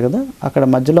చూశారు కదా, అక్కడ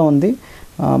మధ్యలో ఉంది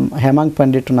హేమాంగ్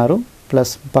పండిట్ ఉన్నారు,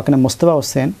 ప్లస్ పక్కన ముస్తఫా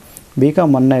హుస్సేన్.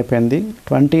 బీకామ్ 1 అయిపోయింది.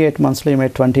 28 monthsలో ఈ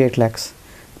 28 lakhs.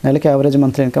 నెలకి యావరేజ్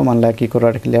మంత్లీ ఇన్కమ్ 1 lakh. ఈ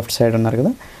కుర్రాడికి లెఫ్ట్ సైడ్ ఉన్నారు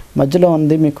కదా. మధ్యలో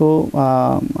ఉంది మీకు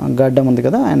గడ్డం ఉంది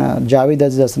కదా, ఆయన జావీద్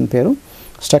అజీజ్ అని పేరు,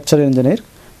 structural engineer,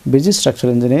 busy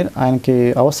structural engineer. ఆయనకి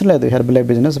అవసరం లేదు హెర్బలైఫ్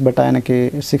బిజినెస్, బట్ ఆయనకి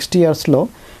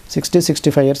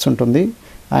 60-65 years ఉంటుంది.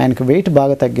 ఆయనకి వెయిట్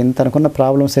బాగా తగ్గింది. తనకున్న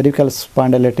ప్రాబ్లమ్ సెరికల్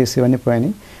స్పాండిలైటిస్ ఇవన్నీ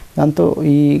పోయినాయి. దాంతో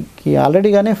ఈ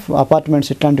ఆల్రెడీగానే అపార్ట్మెంట్స్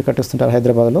ఇట్లాంటివి కట్టిస్తుంటారు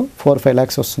హైదరాబాద్లో, 4-5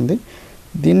 lakhs వస్తుంది.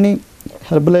 దీన్ని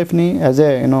హెర్బలైఫ్ని as a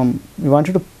you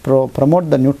wanted to promote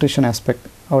the nutrition aspect.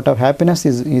 Out of happiness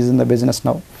is in the business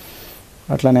now.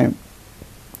 అట్లానే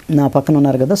నా పక్కన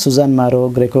ఉన్నారు కదా సుజాన్ మారో,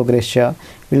 గ్రేకో గ్రేషియా,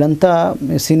 వీళ్ళంతా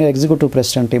సీనియర్ ఎగ్జిక్యూటివ్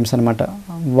ప్రెసిడెంట్ టీమ్స్ అనమాట.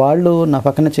 వాళ్ళు నా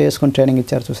పక్కన చేసుకొని ట్రైనింగ్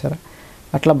ఇచ్చారు చూసారా.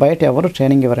 అట్లా బయట ఎవరు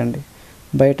ట్రైనింగ్ ఇవ్వరండి.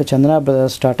 బయట చందనా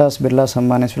బ్రదర్స్, టాటాస్, బిర్లాస్,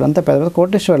 అంబానీస్ వీళ్ళంతా పెద్ద పెద్ద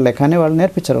కోటేశ్వర్లే, కానీ వాళ్ళు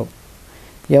నేర్పించరు.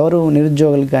 ఎవరు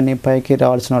నిరుద్యోగులు కానీ, పైకి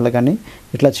రావాల్సిన వాళ్ళు కానీ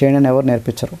ఇట్లా చేయండి అని ఎవరు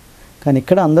నేర్పించరు. కానీ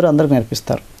ఇక్కడ అందరికి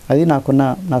నేర్పిస్తారు. అది నాకు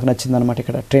నచ్చిందనమాట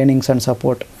ఇక్కడ ట్రైనింగ్స్ అండ్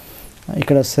సపోర్ట్.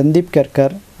 ఇక్కడ సందీప్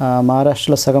కెర్కర్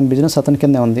మహారాష్ట్రలో సగం బిజినెస్ అతని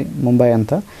కిందే ఉంది, ముంబై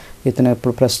అంతా. ఇతను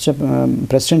ఇప్పుడు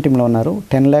ప్రెసిడెంట్ టీంలో ఉన్నారు.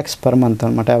 10 lakhs పర్ మంత్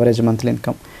అనమాట యావరేజ్ మంత్లీ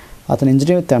ఇన్కమ్. అతను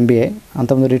ఇంజనీర్ విత్ ఎంబీఏ,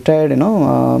 అంతకుముందు రిటైర్డ్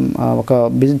ఒక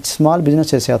స్మాల్ బిజినెస్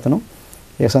చేసే అతను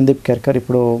సందీప్ కేర్కర్.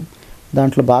 ఇప్పుడు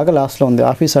దాంట్లో బాగా లాస్ట్లో ఉంది,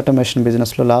 ఆఫీస్ ఆటోమేషన్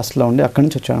బిజినెస్లో లాస్ట్లో ఉండి అక్కడి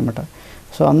నుంచి వచ్చాడనమాట.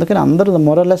 సో అందుకని అందరూ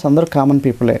మోరల్లెస్ అందరూ కామన్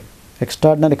పీపులే,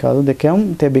 ఎక్స్ట్రాడినరీ కాదు.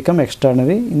 They become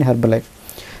extraordinary in Herbalife.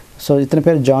 So ఇతని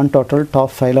పేరు జాన్ టోటల్,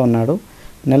 టాప్ 5లో ఉన్నాడు.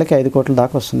 నెలకి 5 కోట్ల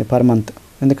దాకా వస్తుంది పర్ మంత్.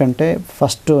 ఎందుకంటే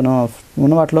ఫస్ట్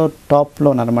ఉన్న వాటిలో టాప్లో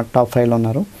ఉన్నారన్నమాట, టాప్ 5లో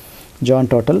ఉన్నారు జాన్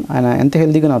టోటల్. ఆయన ఎంత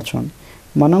హెల్తీగా ఉన్నారు చూడండి.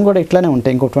 మనం కూడా ఇట్లానే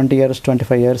ఉంటాయి, ఇంకో 20 years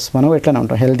 25 years మనం కూడా ఇట్లానే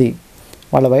ఉంటాం హెల్తీ.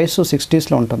 వాళ్ళ వయసు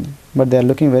 60sలో ఉంటుంది, but they are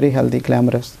looking very healthy,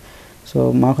 glamorous. So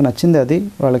మాకు నచ్చింది అది.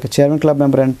 వాళ్ళకి చైర్మన్ క్లబ్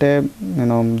మెంబర్ అంటే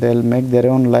they will make their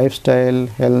own life style,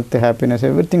 health, happiness,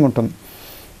 everything ఉంటుంది.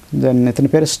 దెన్ ఇతని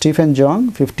పేరు స్టీఫెన్ జాంగ్,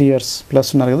 50 years ప్లస్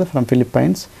ఉన్నారు కదా, from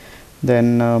Philippines.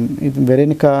 Then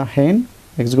Veronica హెయిన్,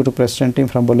 executive president team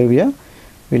from Bolivia.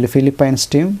 వీళ్ళు ఫిలిప్పైన్స్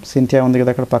టీమ్, సింథియా ఉంది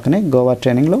కదా అక్కడ పక్కనే, గోవా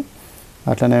ట్రైనింగ్లో.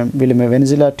 అట్లనే వీళ్ళు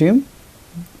వెనిజులా టీమ్.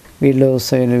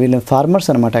 వీళ్ళు ఫార్మర్స్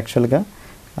అనమాట యాక్చువల్గా.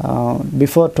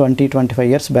 బిఫోర్ 20-25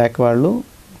 years బ్యాక్ వాళ్ళు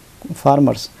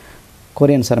ఫార్మర్స్,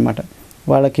 కొరియన్స్ అనమాట.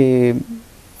 వాళ్ళకి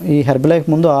ఈ హెర్బలైఫ్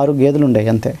ముందు 6 గేదెలు ఉండేవి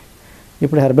అంతే.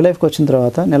 ఇప్పుడు హెర్బలైఫ్కి వచ్చిన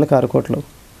తర్వాత నెలకు 6 కోట్లు.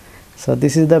 So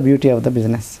this is the beauty of the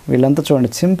business. వీళ్ళంతా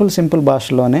చూడండి సింపుల్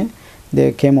భాషలోనే దే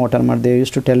కేమ్ అవుట్ అనమాట. They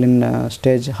use to tell in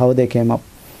stage how they came up.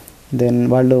 Then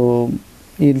వాళ్ళు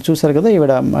వీళ్ళు చూసారు కదా,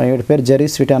 ఈవిడ పేరు జెరీ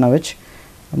స్విటానోవిచ్,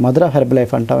 మదర్ ఆఫ్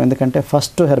హెర్బలైఫ్ అంటాం, ఎందుకంటే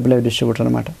ఫస్ట్ హెర్బలైఫ్ డిస్ట్రిబ్యూటర్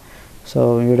అనమాట. సో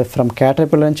ఈవిడ ఫ్రమ్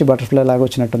క్యాటర్పిల్లర్ నుంచి బటర్ఫ్లై లాగా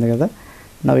వచ్చినట్టుంది కదా.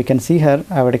 Now you can see her.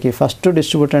 ఆవిడకి ఫస్ట్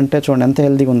డిస్ట్రిబ్యూటర్ అంటే చూడండి ఎంత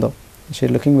హెల్తీగా ఉందో. She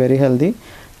looking very healthy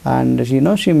and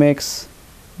she makes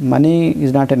money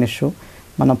is not an issue.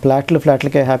 మనం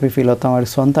ఫ్లాట్లకే హ్యాపీ ఫీల్ అవుతాం.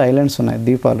 వాడికి సొంత ఐలాండ్స్ ఉన్నాయి,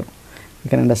 ద్వీపాలు. You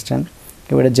can understand.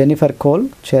 ఈవిడ Jennifer coal,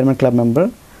 chairman club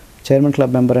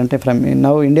member అంటే ఫ్రమ్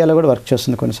నవ్ ఇండియాలో కూడా వర్క్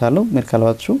చేస్తుంది కొన్నిసార్లు, మీరు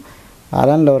కలవచ్చు.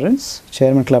 అలాన్ లారెన్స్,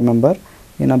 చైర్మన్ క్లబ్ మెంబర్.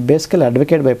 ఈయన బేసికల్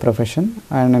అడ్వకేట్ బై ప్రొఫెషన్.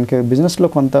 అండ్ ఆయనకి బిజినెస్లో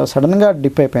కొంత సడన్గా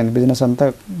డిప్ అయిపోయింది, బిజినెస్ అంతా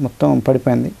మొత్తం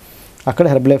పడిపోయింది. అక్కడ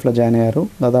హెర్బలైఫ్లో జాయిన్ అయ్యారు.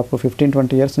 దాదాపు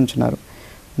 15-20 years నుంచి ఉన్నారు.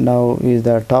 Now is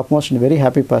the top most very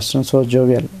happy person, so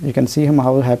jovial. You can see him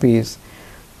how happy is.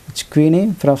 క్వీనీ,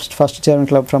 first chairman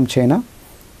club from China.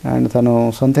 And తను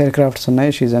సొంత ఎయిర్ క్రాఫ్ట్స్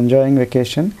ఉన్నాయి. She enjoying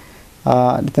vacation.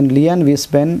 ఇతను లియాన్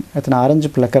వీస్బెన్, ఇతను orange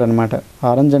plucker అనమాట.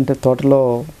 Orange అంటే తోటలో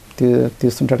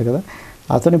తీస్తుంటాడు కదా,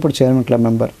 అతను ఇప్పుడు చైర్మన్ క్లబ్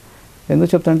మెంబర్. ఎందుకు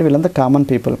చెప్తానంటే వీళ్ళంతా కామన్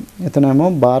పీపుల్. ఇతనేమో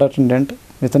బార్ అటెండెంట్,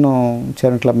 ఇతను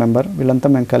చైర్మన్ క్లబ్ మెంబర్. వీళ్ళంతా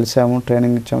మేము కలిసాము,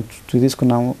 ట్రైనింగ్ ఇచ్చాము,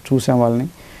 తీసుకున్నాము, చూసాము వాళ్ళని.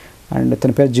 అండ్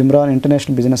ఇతని పేరు జిమ్ రాన్,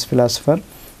 ఇంటర్నేషనల్ బిజినెస్ ఫిలాసఫర్,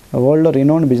 వరల్డ్లో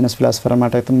రినౌండ్ బిజినెస్ ఫిలాసఫర్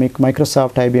అనమాట. ఇతను మీకు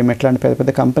మైక్రోసాఫ్ట్, ఐబీఎం ఇట్లాంటి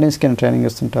పెద్ద కంపెనీస్కి ట్రైనింగ్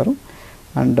ఇస్తుంటారు.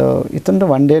 అండ్ ఇతను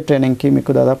 1 day ట్రైనింగ్కి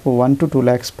మీకు దాదాపు 1 to 2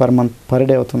 lakhs per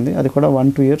day అవుతుంది. అది కూడా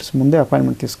 1-2 years ముందే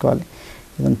అపాయింట్మెంట్ తీసుకోవాలి.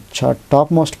 ఇతను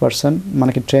టాప్ మోస్ట్ పర్సన్.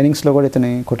 మనకి ట్రైనింగ్స్లో కూడా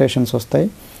ఇతని కొటేషన్స్ వస్తాయి.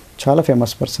 చాలా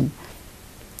ఫేమస్ పర్సన్.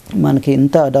 మనకి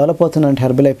ఇంత డెవలప్ అవుతుందంటే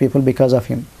Herbalife people because of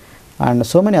him. And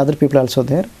so many other people also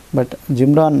there. But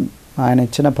gym రాన్ ఆయన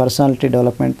ఇచ్చిన పర్సనాలిటీ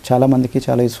డెవలప్మెంట్ చాలామందికి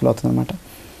చాలా యూస్ఫుల్ అవుతుందన్నమాట.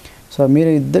 సో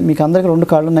మీకు అందరికీ 2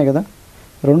 కాళ్ళు ఉన్నాయి కదా,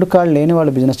 2 కాళ్ళు లేని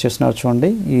వాళ్ళు బిజినెస్ చేస్తున్నారు చూడండి.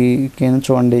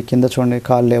 కింద చూడండి,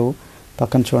 కాళ్ళు లేవు.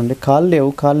 పక్కన చూడండి, కాళ్ళు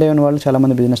లేని వాళ్ళు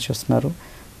చాలామంది బిజినెస్ చేస్తున్నారు.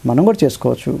 మనం కూడా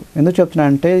చేసుకోవచ్చు. ఎందుకు చెప్తున్నా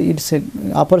అంటే ఇట్స్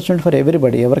ఆపర్చునిటీ ఫర్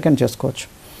ఎవ్రీబడి, ఎవరికైనా చేసుకోవచ్చు.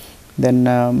 దెన్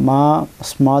మా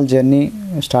స్మాల్ జర్నీ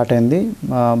స్టార్ట్ అయింది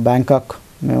బ్యాంకాక్.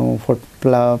 మేము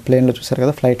ప్లేన్లో చూసారు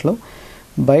కదా, ఫ్లైట్లో.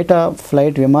 బయట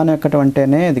విమానం ఎక్కడం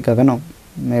అంటేనే అది గగనం.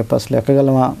 మేము అసలు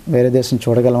ఎక్కగలమా, వేరే దేశం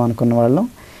చూడగలమా అనుకున్న వాళ్ళం.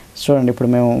 చూడండి ఇప్పుడు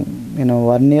మేము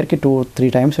 1 yearకి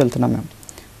 2-3 times వెళ్తున్నాం మేము.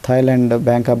 Thailand,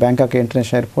 Bangkok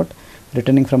international airport.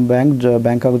 Returning from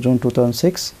Bangkok June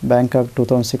 2006. Bangkok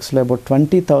 2006లో about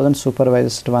 20,000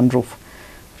 supervisors, 1 roof.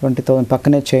 20,000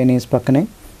 పక్కనే చైనీస్, పక్కనే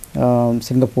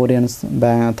సింగపూరియన్స్,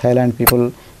 థాయిలాండ్ పీపుల్,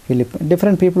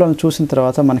 డిఫరెంట్ పీపుల్ అని చూసిన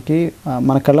తర్వాత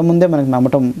మన కళ్ళ ముందే మనకి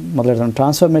నమ్మటం మొదలెడతాం.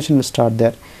 Transformation will start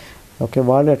there. Okay,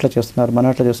 వాళ్ళు ఎట్లా చేస్తున్నారు, మనం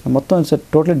ఎట్లా చేస్తున్నాం, మొత్తం ఇట్స్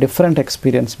టోటలీ డిఫరెంట్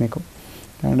ఎక్స్పీరియన్స్ మీకు.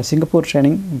 And Singapore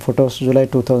training photos July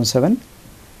 2007.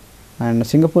 And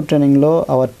Singapore ట్రైనింగ్లో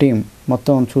అవర్ టీమ్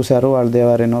మొత్తం చూశారు. వాళ్ళు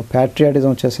దేవారేనో ప్యాట్రియాటిజం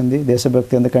వచ్చేసింది,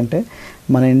 దేశభక్తి. ఎందుకంటే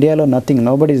మన ఇండియాలో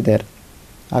నోబడీ ఈజ్ దేర్.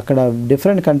 అక్కడ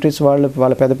డిఫరెంట్ కంట్రీస్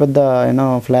వాళ్ళ పెద్ద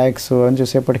ఫ్లాగ్స్ అని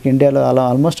చూసేప్పటికి ఇండియాలో అలా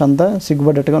ఆల్మోస్ట్ అంతా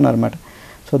సిగ్గుపడ్డట్టుగా ఉన్నారన్నమాట.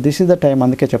 So this is the time.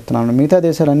 అందుకే చెప్తున్నాను, మిగతా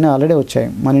దేశాలన్నీ ఆల్రెడీ వచ్చాయి,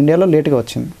 మన ఇండియాలో లేట్గా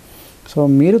వచ్చింది. సో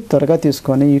మీరు త్వరగా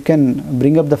తీసుకొని you can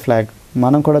bring up the flag.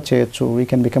 మనం కూడా చేయొచ్చు, వీ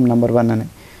కెన్ బికమ్ నెంబర్ 1 అని.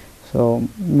 సో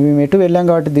మేము ఎటు వెళ్ళాం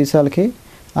కాబట్టి దేశాలకి,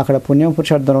 అక్కడ పుణ్యం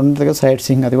పురుషార్థం ఉంటుంది కదా, సైట్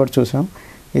సీయింగ్, అది కూడా చూసాం.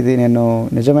 ఇది నేను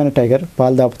నిజమైన టైగర్,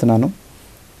 పాలు దాపుతున్నాను.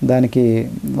 దానికి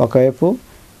ఒకవైపు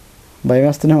భయం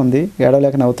వేస్తూనే ఉంది,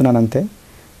 ఏడవలేక నవ్వుతున్నాను అంతే.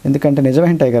 ఎందుకంటే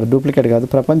నిజమైన టైగర్, డూప్లికేట్ కాదు.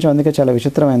 ప్రపంచం అందుకే చాలా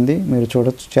విచిత్రమైంది, మీరు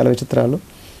చూడొచ్చు చాలా విచిత్రాలు.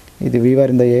 ఇది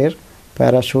Weaver in the air,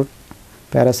 parachute,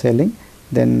 parasailing.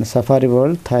 Then safari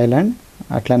world Thailand,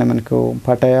 అట్లానే మనకు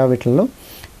పటాయా వీటిల్లో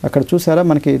అక్కడ చూసారా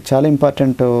మనకి చాలా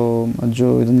ఇంపార్టెంట్ జూ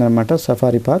ఇది ఉందన్నమాట,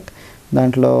 సఫారీ పార్క్.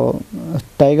 దాంట్లో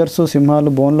టైగర్స్ సింహాలు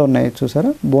బోన్లో ఉన్నాయి చూసారా,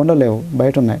 బోన్లో లేవు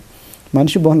బయట ఉన్నాయి,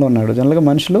 మనిషి బోన్లో ఉన్నాడు. జనరల్గా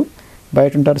మనుషులు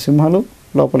బయట ఉంటారు, సింహాలు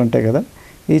లోపల ఉంటాయి కదా.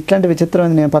 ఇట్లాంటి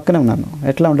విచిత్రమైన నేను పక్కనే ఉన్నాను,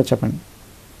 ఎట్లా ఉంటుంది చెప్పండి.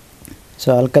 So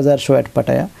Alcazar show at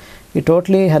Pattaya. ఈ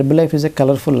totally Herbalife is a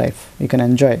colourful life, you can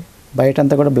enjoy. బయట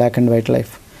అంతా కూడా black and white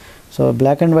life. So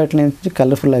black and white నుంచి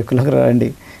కలర్ఫుల్ లైఫ్లోకి రండి.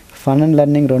 ఫన్ అండ్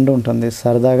లెర్నింగ్ రెండు ఉంటుంది,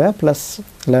 సరదాగా ప్లస్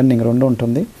లెర్నింగ్ రెండు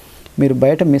ఉంటుంది. మీరు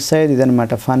బయట మిస్ అయ్యేది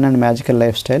ఇదనమాట, fun and magical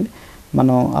life style.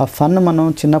 మనం ఆ ఫన్ మనం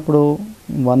చిన్నప్పుడు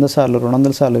 100 సార్లు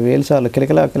 200 సార్లు 1000 సార్లు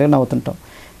కిలకిలా నవ్వుతుంటాం.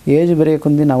 ఏజ్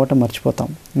పెరిగేకుంది నవ్వటం మర్చిపోతాం.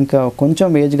 ఇంకా కొంచెం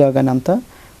ఏజ్ కాగానే అంతా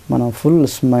మనం ఫుల్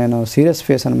సీరియస్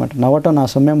ఫేస్ అనమాట, నవ్వటం నా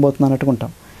సమయం పోతుంది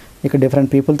అన్నట్టుకుంటాం. ఇక డిఫరెంట్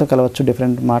పీపుల్తో కలవచ్చు,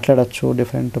 డిఫరెంట్ మాట్లాడచ్చు,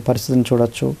 డిఫరెంట్ పరిస్థితిని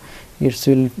చూడొచ్చు.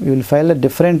 Will file a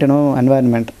different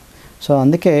environment. So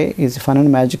అందుకే is fun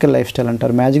and magical life style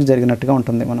అంటారు. మ్యాజిక్ జరిగినట్టుగా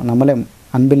ఉంటుంది, మనం నమ్మలేం,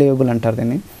 అన్బిలీవబుల్ అంటారు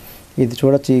దీన్ని. ఇది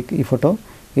చూడొచ్చు ఈ ఫోటో,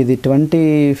 ఇది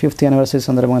 25th యానివర్సరీ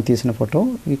సందర్భంగా తీసిన ఫోటో.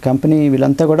 ఈ కంపెనీ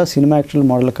వీళ్ళంతా కూడా సినిమా యాక్టర్లు,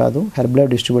 మోడల్ కాదు, హెర్బలైఫ్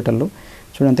డిస్ట్రిబ్యూటర్లు.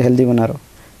 చూడంత హెల్తీగా ఉన్నారు.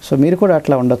 సో మీరు కూడా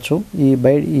అట్లా ఉండొచ్చు,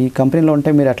 ఈ కంపెనీలో ఉంటే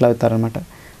మీరు అట్లా అవుతారనమాట.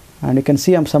 And you can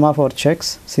see some of our checks.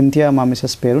 Cynthia మా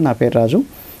మిసెస్ పేరు, నా పేరు రాజు.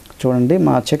 చూడండి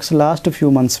మా చెక్స్ లాస్ట్ ఫ్యూ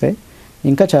మంత్స్వే,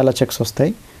 ఇంకా చాలా చెక్స్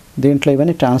వస్తాయి. దీంట్లో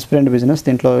ఇవన్నీ ట్రాన్స్పరెంట్ బిజినెస్.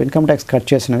 దీంట్లో ఇన్కమ్ ట్యాక్స్ కట్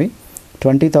చేసినవి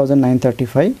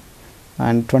 20,935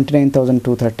 అండ్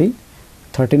 29,230,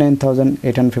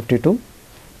 39,852,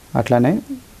 అట్లానే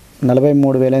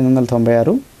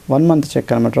 43,896. 1 మంత్ చెక్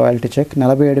అనమాట, రాయల్టీ చెక్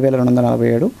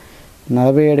 47,247,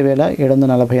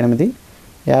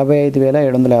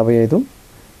 47,748,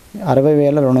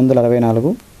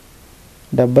 55,755,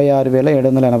 60,264,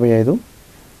 76,785,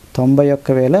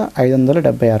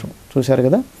 91,576. చూశారు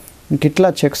కదా. ఇంక ఇట్లా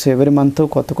చెక్స్ ఎవ్రీ మంత్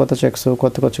కొత్త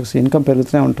చెక్స్ ఇన్కమ్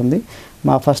పెరుగుతూనే ఉంటుంది.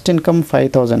 మా ఫస్ట్ ఇన్కమ్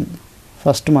 5,000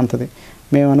 ఫస్ట్ మంత్ది.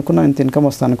 మేము అనుకున్నాం ఇంత ఇన్కమ్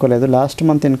వస్తుంది అనుకోలేదు. Last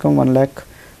month income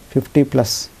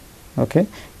 1,50,000+. ఓకే,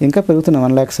 ఇంకా పెరుగుతున్నాం,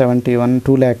 1,70,000,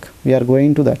 2 lakh. We are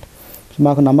going to that.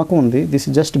 మాకు నమ్మకం ఉంది, దిస్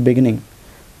ఇస్ జస్ట్ బిగినింగ్.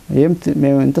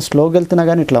 మేము ఇంత స్లోగా వెళ్తున్నా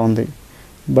కానీ ఇట్లా ఉంది.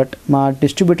 బట్ మా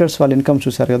డిస్ట్రిబ్యూటర్స్ వాళ్ళ ఇన్కమ్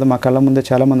చూశారు కదా, మా కళ్ళ ముందే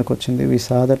చాలామందికి వచ్చింది. We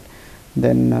saw that,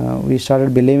 then we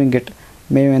started believing it.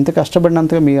 మేము ఎంత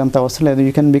కష్టపడినంతగా మీకు అంత అవసరం లేదు,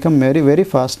 you can become very very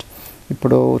fast.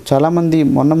 ఇప్పుడు చాలామంది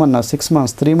మొన్న 6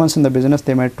 months 3 months in the business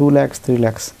they made 2 lakhs 3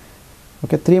 lakhs.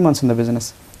 Okay, 3 months in the business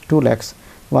 2 lakhs,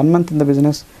 1 month in the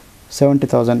business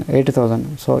 70,000 80,000.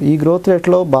 So ఈ గ్రోత్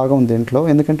రేట్లో బాగా ఉంది దీంట్లో,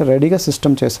 ఎందుకంటే రెడీగా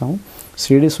సిస్టమ్ చేసాము.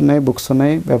 సిడీస్ ఉన్నాయి, బుక్స్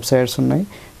ఉన్నాయి, వెబ్సైట్స్ ఉన్నాయి,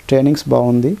 ట్రైనింగ్స్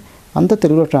బాగుంది, అంతా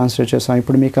తెలుగులో ట్రాన్స్లేట్ చేసాం.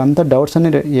 ఇప్పుడు మీకు అంత డౌట్స్ అన్ని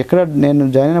ఎక్కడ నేను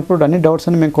జాయిన్ అయినప్పుడు అన్ని డౌట్స్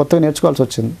అన్ని మేము కొత్తగా నేర్చుకోవాల్సి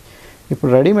వచ్చింది. ఇప్పుడు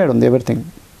రెడీమేడ్ ఉంది ఎవ్రీథింగ్,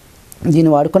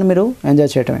 దీన్ని వాడుకొని మీరు ఎంజాయ్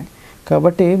చేయటమే.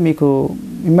 కాబట్టి మీకు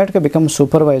ఇమ్మీడియట్గా become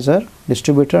supervisor,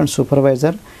 distributor and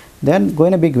supervisor, then go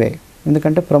in a big way.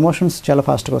 ఎందుకంటే ప్రమోషన్స్ చాలా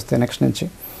ఫాస్ట్గా వస్తాయి నెక్స్ట్ నుంచి.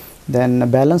 Then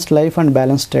balanced life and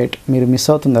balanced diet మీరు మిస్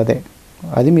అవుతుంది,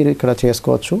 అది మీరు ఇక్కడ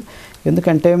చేసుకోవచ్చు.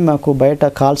 ఎందుకంటే మాకు బయట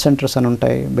కాల్ సెంటర్స్ అని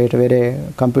ఉంటాయి, బయట వేరే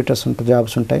కంప్యూటర్స్ ఉంటాయి,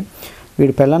 జాబ్స్ ఉంటాయి.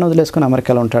 వీడు పెళ్ళాన్ని వదిలేసుకొని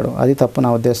అమెరికాలో ఉంటాడు, అది తప్పు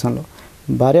నా ఉద్దేశంలో.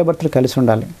 భార్యాభర్తలు కలిసి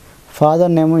ఉండాలి.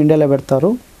 ఫాదర్నేమో ఇండియాలో పెడతారు,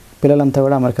 పిల్లలంతా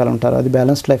కూడా అమెరికాలో ఉంటారు, అది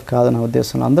బ్యాలెన్స్డ్ లైఫ్ కాదు నా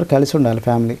ఉద్దేశంలో. అందరూ కలిసి ఉండాలి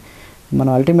ఫ్యామిలీ.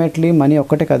 మనం అల్టిమేట్లీ మనీ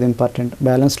ఒక్కటే కాదు ఇంపార్టెంట్,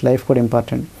 బ్యాలెన్స్డ్ లైఫ్ కూడా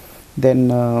ఇంపార్టెంట్. దెన్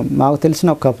మాకు తెలిసిన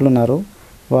ఒక కపుల్ ఉన్నారు,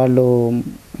 వాళ్ళు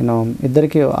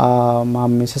ఇద్దరికి మా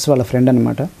మిస్సెస్ వాళ్ళ ఫ్రెండ్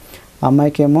అనమాట.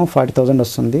 అమ్మాయికి ఏమో 40,000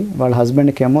 వస్తుంది, వాళ్ళ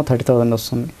హస్బెండ్కి ఏమో 30,000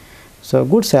 వస్తుంది. So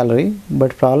good salary.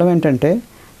 But problem ఏంటంటే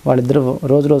వాళ్ళిద్దరు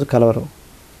రోజు కలవరు.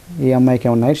 ఈ అమ్మాయికి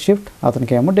ఏమో నైట్ షిఫ్ట్,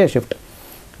 అతనికి ఏమో డే షిఫ్ట్.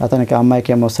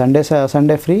 అమ్మాయికి ఏమో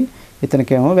Sunday free,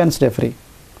 ఇతనికేమో Wednesday free.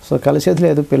 So కలిసేది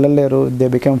లేదు, పిల్లలు లేరు, they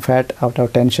become fat out of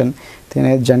tension,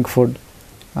 తినేది జంక్ ఫుడ్,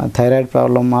 థైరాయిడ్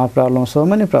ప్రాబ్లమ్, ఆ problem, so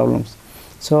many problems.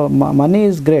 So money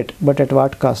is great, but at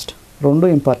what cost? రెండు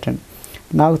ఇంపార్టెంట్.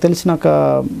 నాకు తెలిసిన ఒక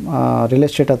రియల్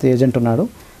ఎస్టేట్ ఏజెంట్ ఉన్నాడు,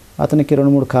 అతనికి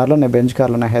 2-3 కార్లు ఉన్నాయి, బెంచ్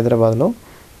కార్లు ఉన్నాయి హైదరాబాద్లో.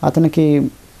 అతనికి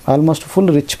ఆల్మోస్ట్ ఫుల్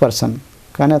రిచ్ పర్సన్,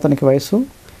 కానీ అతనికి వయసు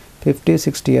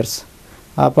 50-60 years.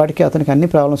 ఆ పాటికి అతనికి అన్ని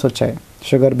ప్రాబ్లమ్స్ వచ్చాయి,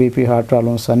 షుగర్, బీపీ, హార్ట్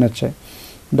ప్రాబ్లమ్స్ అన్నీ వచ్చాయి.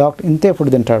 ఇంతే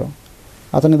ఫుడ్ తింటాడు.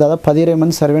 అతనికి దాదాపు 10-20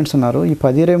 మంది సర్వెంట్స్ ఉన్నారు. ఈ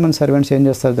 10-20 మంది సర్వెంట్స్ ఏం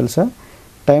చేస్తారో తెలుసా?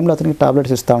 టైంలో అతనికి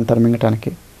టాబ్లెట్స్ ఇస్తూ ఉంటారు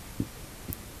మింగటానికి.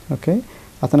 ఓకే,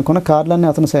 అతను కొన్న కార్లన్నీ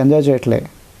అతను ఎంజాయ్ చేయట్లే,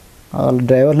 వాళ్ళు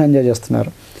డ్రైవర్లు ఎంజాయ్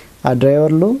చేస్తున్నారు. ఆ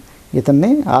డ్రైవర్లు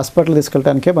ఇతన్ని హాస్పిటల్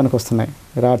తీసుకెళ్ళటానికే పనికొస్తున్నాయి,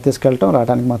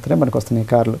 రావడానికి మాత్రమే పనికొస్తున్నాయి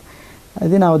కార్లు.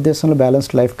 అది నా ఉద్దేశంలో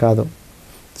బ్యాలెన్స్డ్ లైఫ్ కాదు.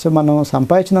 సో మనం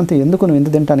సంపాదించినంత ఎందుకు నువ్వు ఇంత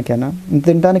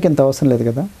తినడానికి ఇంత అవసరం లేదు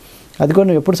కదా. అది కూడా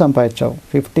నువ్వు ఎప్పుడు సంపాదించావు?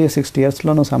 50-60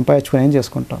 yearsలో నువ్వు సంపాదించుకొని ఏం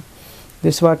చేసుకుంటావు?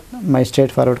 This what my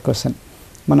straight forward question.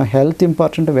 మన హెల్త్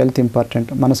ఇంపార్టెంట్, వెల్త్ ఇంపార్టెంట్.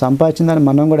 మనం సంపాదించిన దాన్ని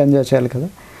మనం కూడా ఎంజాయ్ చేయాలి కదా.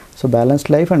 So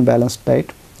balanced life and balanced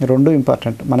diet రెండు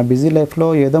ఇంపార్టెంట్. మన బిజీ లైఫ్లో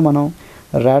ఏదో మనం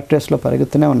ర్యాట్ రేస్లో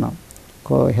పరిగెత్తూనే ఉన్నాం.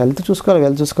 హెల్త్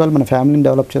చూసుకోవాలి, మన ఫ్యామిలీని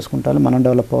డెవలప్ చేసుకుంటాలి, మనం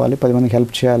డెవలప్ అవ్వాలి, 10 మందికి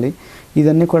హెల్ప్ చేయాలి.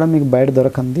 ఇదన్నీ కూడా మీకు బయట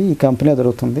దొరకంది, ఈ కంపెనీ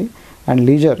దొరుకుతుంది. అండ్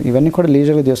లీజర్, ఇవన్నీ కూడా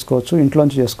లీజర్గా చేసుకోవచ్చు,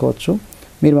 ఇంట్లోంచి చేసుకోవచ్చు.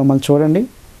 మీరు మమ్మల్ని చూడండి,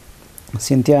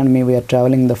 Cynthia and me we are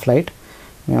travelling the flight,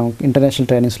 మేము ఇంటర్నేషనల్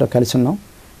ట్రైనింగ్స్లో కలిసి ఉన్నాం.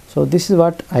 So this is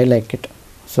what I like it.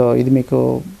 So ఇది మీకు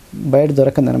బయట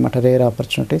దొరకంది అనమాట, రేర్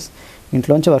ఆపర్చునిటీస్.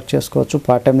 ఇంట్లోంచి వర్క్ చేసుకోవచ్చు,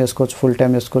 పార్ట్ టైం చేసుకోవచ్చు, ఫుల్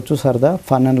టైం చేసుకోవచ్చు, సరదా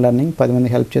ఫన్ అండ్ లెర్నింగ్, 10 మంది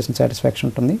హెల్ప్ చేసిన సాటిస్ఫాక్షన్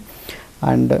ఉంటుంది.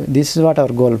 And this is what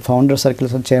hour goal. Founder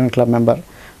circles chairman club member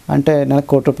అంటే నెలకు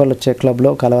 ₹1,00,00,000 వచ్చే క్లబ్లో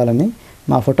కలవాలని.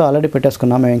 మా ఫోటో ఆల్రెడీ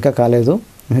పెట్టేసుకున్నాం, మేము ఇంకా కాలేదు,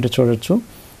 మీరు చూడొచ్చు.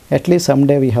 At least some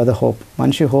day we have the hope.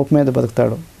 మనిషి హోప్ మీద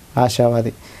బతుకుతాడు,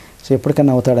 ఆశావాది. సో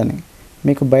ఎప్పటికైనా అవుతాడని.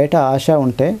 మీకు బయట ఆశ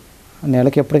ఉంటే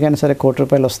నెలకి ఎప్పటికైనా సరే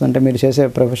 ₹1,00,00,000 వస్తుందంటే మీరు చేసే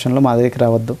ప్రొఫెషన్లో మా దగ్గరికి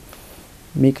రావద్దు.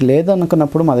 మీకు లేదు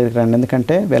అనుకున్నప్పుడు మా దగ్గరికి రండి,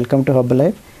 ఎందుకంటే వెల్కమ్ టు హెర్బల్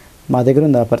లైఫ్, మా దగ్గర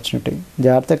ఉంది ఆపర్చునిటీ.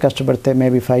 జాగ్రత్తగా కష్టపడితే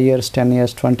maybe 5 years, 10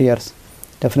 years, 20 years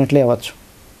definitely అవ్వచ్చు,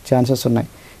 ఛాన్సెస్ ఉన్నాయి.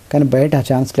 కానీ బయట ఆ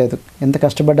ఛాన్స్ లేదు, ఎంత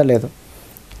కష్టపడ్డా లేదు.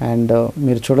 అండ్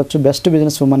మీరు చూడొచ్చు, బెస్ట్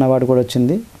బిజినెస్ ఉమెన్ అవార్డు కూడా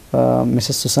వచ్చింది.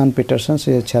 Mrs Susan Pietersen,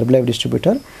 Herbalife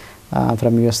distributor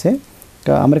from USA.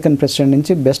 American president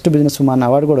నుంచి బెస్ట్ బిజినెస్ ఉమెన్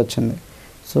అవార్డు కూడా వచ్చింది.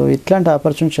 సో ఇట్లాంటి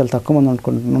ఆపర్చునిటీ చాలా తక్కువ మంది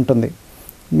ఉంటుంది.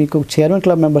 మీకు చైర్మన్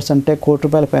క్లబ్ మెంబర్స్ అంటే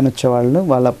 ₹1,00,00,000 పైన వచ్చేవాళ్ళు,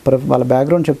 వాళ్ళ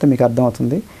బ్యాక్గ్రౌండ్ చెప్తే మీకు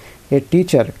అర్థమవుతుంది. ఏ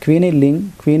టీచర్,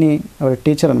 క్వీనీ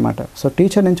టీచర్ అనమాట. సో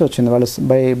టీచర్ నుంచి వచ్చింది వాళ్ళు,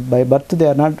 by birth they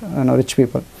are not rich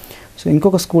people. So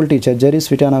ఇంకొక school teacher zari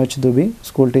స్విటానోవిచ్ దుబీ,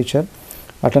 school teacher.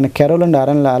 అట్లనే కెరోల్ and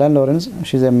Alan Lawrence,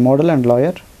 she's a model and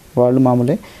lawyer, వాళ్ళు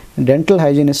మామూలే. Dental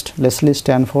hygienist Leslie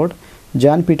Stanford.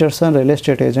 John Pietersen, real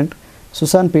estate agent.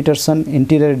 Susan Pietersen,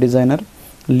 interior designer.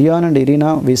 Lyon and Irina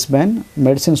విస్బ్యాన్,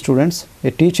 medicine students. A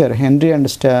teacher henry and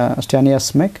స్టానియా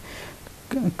స్మెక్.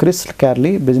 Chris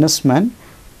Carly, business man.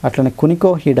 అట్లనే కునికో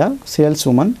హిడా, sales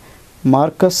woman.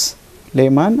 Marcus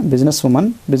layman,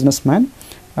 business man.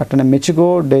 అట్లనే మిచిగో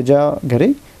డెజాగరి,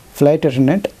 flight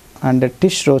attendant. And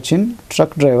టిష్ రోచిన్,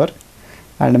 truck driver.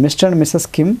 And mister and Mrs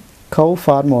Kim, cow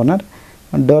form owner.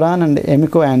 డొరాన్ and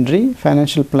ఎమికో Andrei,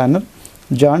 financial planner.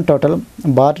 John total,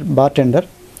 bartender.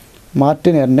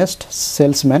 Martin Ernest,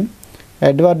 salesmen.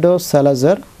 Eduardo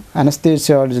సాలజర్,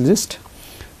 అనస్థీసియాలజిస్ట్.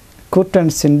 కుర్ట్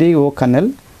and Cindy oh కన్నెల్,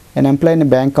 an employee in a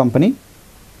bank company.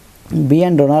 B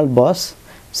and Donald Boss,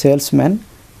 salesman.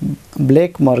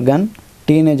 Blake Morgan,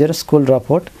 teenager, school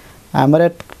dropout.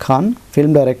 Amaret Khan,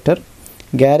 film director.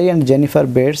 Gary and Jennifer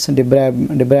Bates,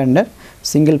 debrander,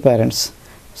 single parents.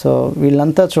 So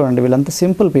వీళ్ళంతా చూడండి, వీళ్ళంతా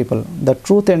simple people. The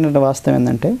truth ఏంటంటే, వాస్తవం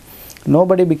ఏంటంటే,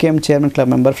 nobody became chairman club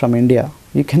member from India.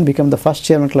 You can become the first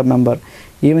chairman club member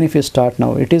even if you start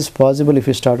now. It is possible if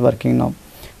you start working now.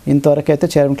 ఇంతవరకు అయితే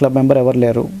chairman club member ఎవరు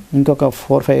లేరు, ఇంకొక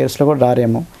 4-5 yearsలో కూడా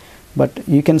రారేమో. But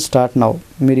you can start now.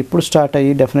 మీరు ఇప్పుడు start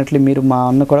అయ్యి definitely మీరు మా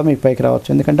అన్న కూడా మీకు పైకి రావచ్చు,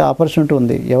 ఎందుకంటే ఆపర్చునిటీ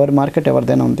ఉంది. ఎవరి మార్కెట్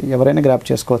ఎవరిదైనా ఉంది, ఎవరైనా గ్రాప్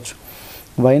చేసుకోవచ్చు.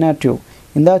 Why not you?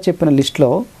 ఇందా చెప్పిన లిస్ట్లో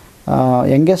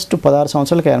యంగెస్ట్ 16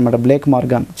 సంవత్సరాలకి అనమాట Blake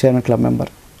Morgan chairman club member.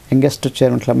 Youngest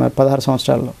chairman club member 16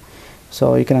 సంవత్సరాల్లో. So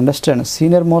you can understand.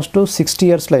 Senior most 60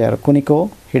 yearsలో అయ్యారు కునికో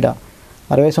హిడా.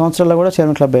 60 సంవత్సరాల్లో కూడా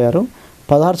చైర్మన్ క్లబ్ అయ్యారు.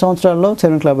 16 సంవత్సరాల్లో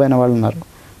చైర్మన్ క్లబ్ అయిన వాళ్ళు ఉన్నారు.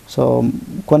 సో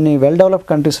కొన్ని వెల్ డెవలప్డ్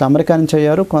కంట్రీస్, అమెరికా నుంచి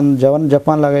అయ్యారు,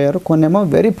 జపాన్ లాగా అయ్యారు. కొన్ని ఏమో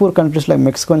very poor countries like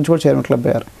Mexico నుంచి కూడా చైర్మన్ క్లబ్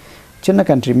అయ్యారు. చిన్న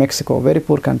country Mexico, very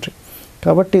poor country.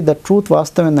 కాబట్టి ద ట్రూత్,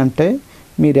 వాస్తవం ఏంటంటే,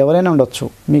 మీరు ఎవరైనా ఉండొచ్చు,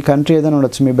 మీ కంట్రీ ఏదైనా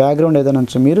ఉండొచ్చు, మీ బ్యాక్గ్రౌండ్ ఏదైనా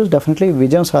ఉండొచ్చు, మీరు డెఫినెట్లీ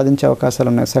విజయం సాధించే అవకాశాలు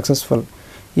ఉన్నాయి. సక్సెస్ఫుల్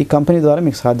ఈ కంపెనీ ద్వారా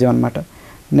మీకు సాధ్యం అనమాట.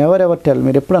 Never ever tell.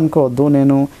 మీరు ఎప్పుడు అనుకోవద్దు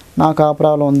నాకు ఆ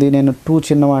ప్రాబ్లం ఉంది, నేను టూ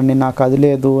చిన్నవాడిని, నాకు అది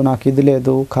లేదు, నాకు ఇది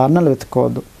లేదు, కారణాలు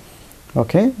వెతుక్కోవద్దు.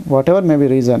 Okay, what ever may be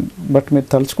reason, but మీరు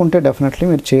తలుచుకుంటే డెఫినెట్లీ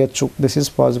మీరు చేయొచ్చు. This is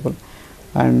possible.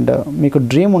 అండ్ మీకు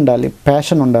డ్రీమ్ ఉండాలి,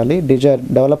 ప్యాషన్ ఉండాలి, డిజైర్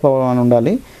డెవలప్ అవ్వాలని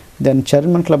ఉండాలి. దెన్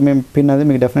చైర్మన్ క్లబ్ మేము పిన్ అది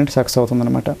మీకు డెఫినెట్లీ సక్సెస్ అవుతుంది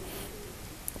అనమాట.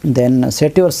 Then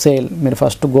set your sale. మీరు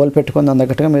ఫస్ట్ గోల్ పెట్టుకుని దాని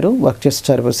తగ్గట్టుగా మీరు వర్క్ చేసి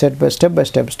సరిపోయి స్టెప్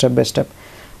బై స్టెప్.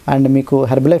 అండ్ మీకు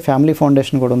హెర్బలైఫ్ ఫ్యామిలీ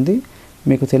ఫౌండేషన్ కూడా ఉంది.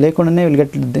 మీకు తెలియకుండానే విల్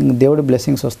గెట్ దేవుడి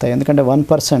బ్లెస్సింగ్స్ వస్తాయి. ఎందుకంటే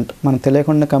 1% మనకు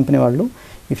తెలియకుండా కంపెనీ వాళ్ళు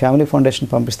ఈ ఫ్యామిలీ ఫౌండేషన్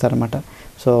పంపిస్తారన్నమాట.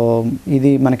 సో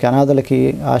ఇది మనకి అనాథలకి,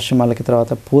 ఆశ్రమాలకి,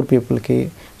 తర్వాత పూర్ పీపుల్కి,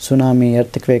 సునామీ,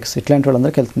 ఎర్త్క్వేక్స్ ఇట్లాంటి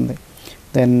వాళ్ళందరికీ వెళ్తుంది.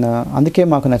 దెన్ అందుకే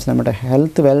మాకు నచ్చింది అనమాట.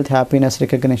 హెల్త్, వెల్త్, హ్యాపీనెస్,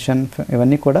 రికగ్నిషన్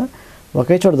ఇవన్నీ కూడా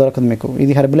ఒకే చోట దొరకదు మీకు.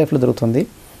 ఇది హెర్బలైఫ్లో దొరుకుతుంది.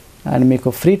 అండ్ మీకు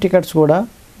ఫ్రీ టికెట్స్ కూడా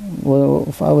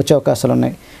వచ్చే అవకాశాలు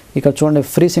ఉన్నాయి. ఇక్కడ చూడండి,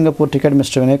 free Singapore ticket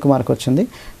mister Vinay కుమార్కి వచ్చింది.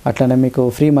 అట్లనే మీకు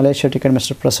free Malaysia ticket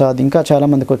mister Prasad, ఇంకా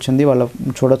చాలామందికి వచ్చింది. వాళ్ళ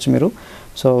చూడొచ్చు మీరు.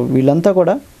 సో వీళ్ళంతా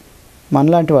కూడా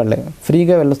మనలాంటి వాళ్ళే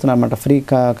ఫ్రీగా వెళ్తున్నారు అన్నమాట, ఫ్రీ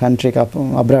కంట్రీకి,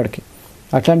 అబ్రాడ్కి.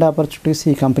 అట్లాంటి ఆపర్చునిటీస్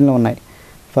ఈ కంపెనీలో ఉన్నాయి.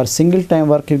 For single time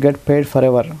work you get paid for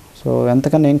ever. So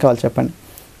ఎంతకన్నా ఏం కావాలి చెప్పండి.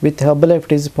 With Herbalife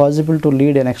it is possible to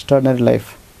lead N extraordinary life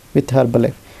with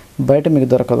Herbalife. బయట మీకు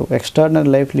దొరకదు. ఎక్స్ట్రాడినరీ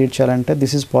లైఫ్ లీడ్ చేయాలంటే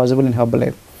this is possible in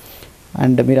Herbalife.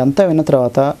 And మీరంతా విన్న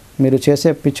తర్వాత మీరు చేసే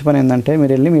పిచ్చి పని ఏంటంటే,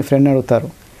 మీరు వెళ్ళి మీ ఫ్రెండ్ని అడుగుతారు,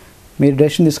 మీరు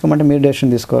డెసిషన్ తీసుకోమంటే మీరు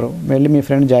డెసిషన్ తీసుకోరు. వెళ్ళి మీ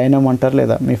ఫ్రెండ్ జాయిన్ అవ్వమంటారు,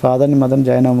 లేదా మీ ఫాదర్ని మదర్ని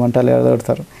జాయిన్ అవ్వమంటారు, లేదా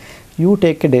అడుగుతారు. యూ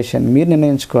టేక్ ఏ డెసిషన్, మీరు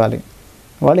నిర్ణయించుకోవాలి.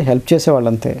 వాళ్ళు హెల్ప్ చేసేవాళ్ళు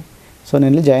అంతే. సో నేను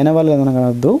వెళ్ళి జాయిన్ అవ్వాలి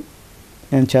అనవద్దు,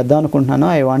 నేను చేద్దాం అనుకుంటున్నాను,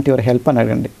 ఐ వాంట్ యువర్ హెల్ప్ అని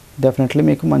అడగండి. డెఫినెట్లీ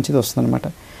మీకు మంచిది వస్తుంది అనమాట.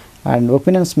 And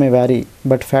opinions May vary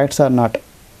but facts are not.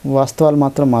 వాస్తవాలు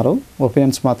మాత్రం మారు,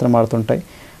 ఒపీనియన్స్ మాత్రం మారుతుంటాయి.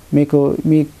 మీకు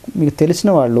తెలిసిన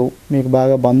వాళ్ళు, మీకు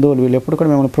బాగా బంధువులు, వీళ్ళు ఎప్పుడు కూడా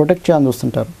మిమ్మల్ని ప్రొటెక్ట్ చేయాలని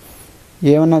చూస్తుంటారు.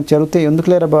 ఏమన్నా జరిగితే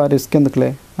ఎందుకులేరా బా రిస్క్ ఎందుకులే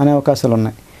అనే అవకాశాలు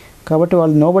ఉన్నాయి. కాబట్టి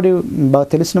వాళ్ళు నోబడి, బాగా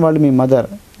తెలిసిన వాళ్ళు మీ మదర్,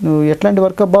 నువ్వు ఎట్లాంటి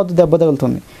వర్క్ అవ్వద్దు, దెబ్బ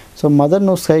తగులుతుంది. సో మదర్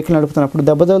నువ్వు సైకిల్ నడుపుతున్నప్పుడు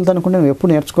దెబ్బ తగులుతా అనుకుంటే నువ్వు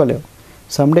ఎప్పుడు నేర్చుకోలేవు.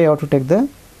 Someday you have to take the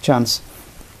chance.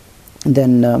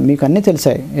 Then మీకు అన్నీ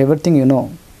తెలిసాయి, ఎవ్రీథింగ్ యు నో.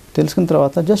 తెలుసుకున్న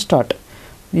తర్వాత జస్ట్ స్టార్ట్.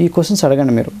 ఈ క్వశ్చన్స్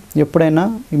అడగండి. మీరు ఎప్పుడైనా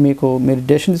మీరు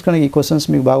డెసిషన్ తీసుకోవడానికి ఈ క్వశ్చన్స్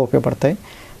మీకు బాగా ఉపయోగపడతాయి.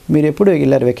 మీరు ఎప్పుడు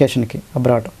వెళ్ళారు వెకేషన్కి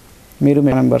అబ్రాడ్, మీరు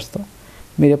మీ మెంబర్స్తో,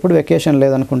 మీరు ఎప్పుడు వెకేషన్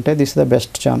లేదనుకుంటే this is the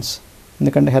best chance.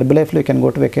 ఎందుకంటే హెర్బలైఫ్లో you can go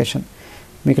to vacation.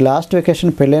 మీకు లాస్ట్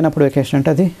వెకేషన్ పెళ్ళైనప్పుడు వెకేషన్ అంటే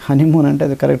అది హనీమూన్ అంటే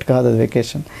అది కరెక్ట్ కాదు, అది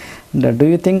vacation. Do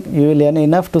you think you will earn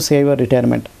enough to save your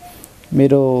retirement?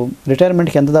 మీరు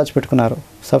రిటైర్మెంట్కి ఎంత దాచిపెట్టుకున్నారు?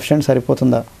 సఫిషియెంట్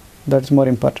సరిపోతుందా? That's more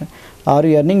important. Are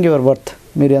you earning your worth?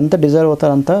 మీరు ఎంత డిజర్వ్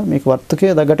అవుతారో అంతా మీకు వర్త్కి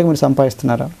తగ్గట్టుగా మీరు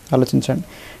సంపాదిస్తున్నారా? ఆలోచించండి.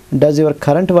 Does your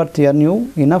current worth earn you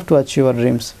enough to achieve your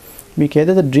dreams? మీకు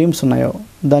ఏదైతే డ్రీమ్స్ ఉన్నాయో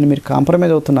దాన్ని మీరు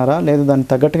కాంప్రమైజ్ అవుతున్నారా, లేదా దానికి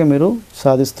తగ్గట్టుగా మీరు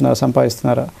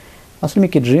సంపాదిస్తున్నారా? అసలు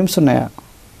మీకు ఈ డ్రీమ్స్ ఉన్నాయా?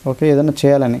 ఓకే, ఏదైనా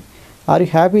చేయాలని. Are you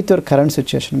happy with your current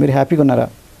situation? మీరు హ్యాపీగా ఉన్నారా?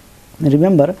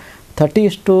 రిమెంబర్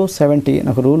 30:70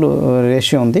 నాకు రూల్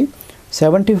రేషియో ఉంది.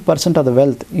 70% of the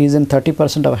wealth is in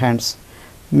 30% of hands.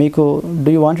 మీకు do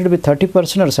you wanted B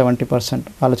 30% are 70%?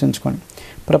 ఆలోచించుకోండి.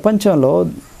 ప్రపంచంలో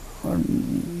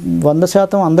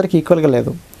 100% అందరికీ ఈక్వల్గా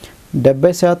లేదు.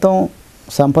 70%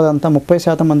 సంపద అంతా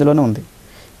 30% మందిలోనే ఉంది.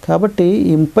 కాబట్టి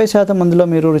ఈ 30% మందిలో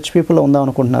మీరు రిచ్ పీపుల్లో ఉందాం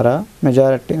అనుకుంటున్నారా?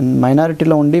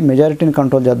 మైనారిటీలో ఉండి మెజారిటీని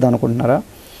కంట్రోల్ చేద్దాం అనుకుంటున్నారా?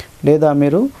 లేదా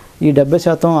మీరు ఈ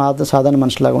 70% సాధారణ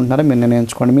మనుషులాగా ఉంటున్నారా? మీరు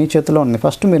నిర్ణయించుకోండి. మీ చేతిలో ఉంది,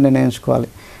 ఫస్ట్ మీరు నిర్ణయించుకోవాలి.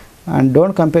 And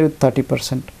don't compare with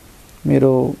 30%.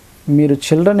 మీరు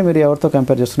చిల్డ్రన్ని మీరు ఎవరితో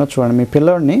కంపేర్ చేస్తున్నారో చూడండి. మీ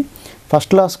పిల్లల్ని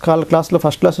క్లాస్లో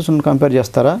ఫస్ట్ క్లాస్ కంపేర్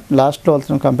చేస్తారా, లాస్ట్లో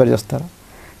వాళ్ళతో కంపేర్ చేస్తారా?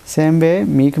 సేమ్ వే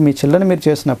మీకు మీ చిల్డ్రన్ మీరు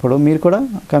చేసినప్పుడు మీరు కూడా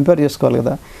కంపేర్ చేసుకోవాలి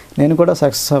కదా. నేను కూడా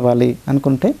సక్సెస్ అవ్వాలి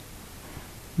అనుకుంటే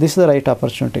this is the right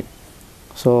opportunity.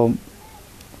 So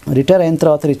retire అయిన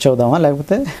తర్వాత రిచ్ అవుదామా,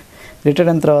 లేకపోతే రిటైర్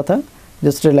అయిన తర్వాత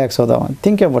just relax అవుదామా?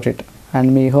 Think about it. And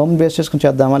me home base చేసుకుని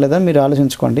చేద్దామా లేదా మీరు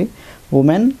ఆలోచించుకోండి.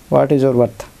 Women, what is your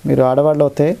worth? మీరు ఆడవాళ్ళు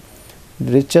అయితే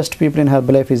richest people in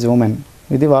Herbalife is women.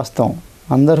 ఇది వాస్తవం.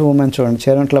 అందరూ ఉమెన్ చూడండి.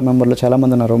 చైర్మన్ క్లబ్ మెంబర్లో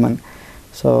చాలామంది ఉన్నారు women.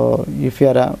 So if you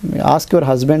are ask your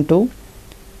husband to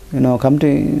come to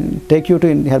take you to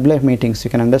Herbalife meetings, you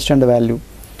can understand the value.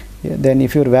 Then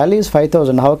if your value is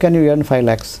 5,000, how can you earn 5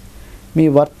 lakhs? Me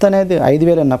worth అనేది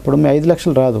 5,000 అన్నప్పుడు మీ 5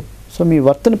 లక్షలు రాదు. So మీ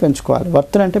వర్త్ని పెంచుకోవాలి.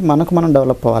 Worth అంటే మనం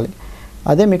develop అవ్వాలి.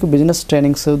 అదే మీకు బిజినెస్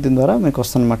ట్రైనింగ్స్ దీని ద్వారా మీకు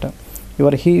వస్తుందన్నమాట.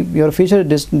 Your future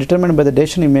determined by the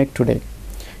decision you make today.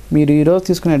 మీరు ఈరోజు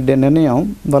తీసుకునే నిర్ణయం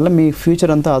వల్ల మీ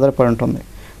ఫ్యూచర్ అంతా ఆధారపడి ఉంటుంది.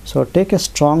 So take a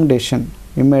strong decision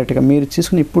ఇమ్మీడియట్గా. మీరు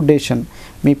తీసుకుని ఇప్పుడు డెసిషన్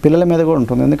మీ పిల్లల మీద కూడా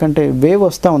ఉంటుంది. ఎందుకంటే వేవ్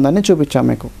వస్తూ ఉందని చూపించాం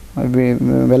మీకు.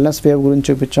 వెల్నెస్ వేవ్ గురించి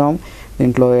చూపించాం,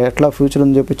 దీంట్లో ఎట్లా ఫ్యూచర్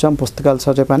అని చూపించాం, పుస్తకాలు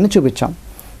చెప్పి అన్నీ చూపించాం,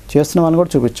 చేస్తున్న వాళ్ళని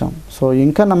కూడా చూపించాం. సో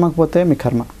ఇంకా నమ్మకపోతే మీ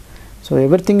కర్మ. So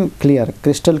everything clear,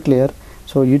 crystal clear.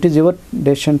 So it is your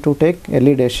decision to take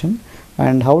early decision.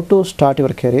 And how to start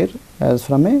your career as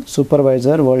from A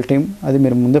supervisor world team, అది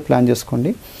మీరు ముందే ప్లాన్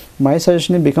చేసుకోండి. My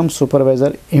suggestion become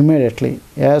supervisor immediately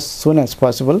as soon as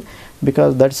possible,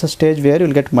 because that's a stage where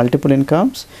you'll get multiple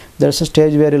incomes. That's a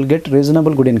stage where you'll get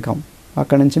reasonable good income.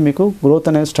 అక్కడ నుంచి మీకు growth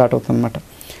అనేది start అవుతుంది అనమాట.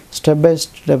 Step by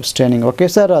step training.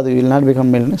 ఒకేసారి అది will not become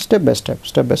millionaire. Step by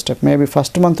step. Maybe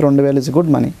first month 2,000 is good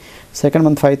money, second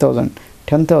month 5,000,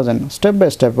 10,000. Step by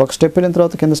step. ఒక step వెళ్ళిన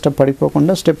తర్వాత కింద స్టెప్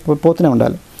పడిపోకుండా స్టెప్ పోతూనే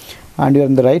ఉండాలి. And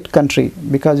you're in the right country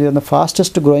because you're the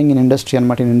fastest growing in industry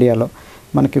అనమాట. In ఇండియాలో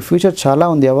మనకి ఫ్యూచర్ చాలా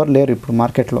ఉంది, ఎవరు లేరు ఇప్పుడు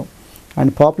మార్కెట్లో.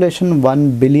 And population 1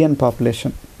 billion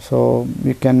population. So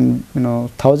you can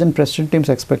 1,000 president teams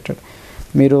expected.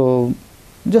 మీరు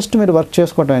వర్క్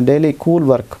చేసుకోవటం daily cool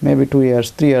work, maybe 2 years,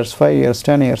 3 years, 5 years,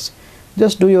 10 years.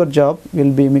 Just do your job.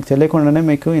 మీకు తెలియకుండానే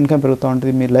మీకు ఇన్కమ్ పెరుగుతూ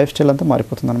ఉంటుంది, మీ లైఫ్ స్టైల్ అంతా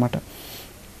మారిపోతుంది అనమాట.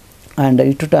 And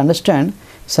it to understand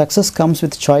success comes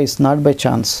with choice, not by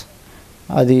chance.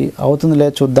 అది అవుతుందిలే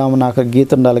చూద్దాము, నాకు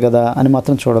గీత ఉండాలి కదా అని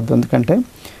మాత్రం చూడొద్దు. ఎందుకంటే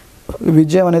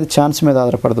విజయం అనేది ఛాన్స్ మీద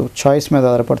ఆధారపడదు, చాయిస్ మీద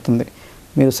ఆధారపడుతుంది.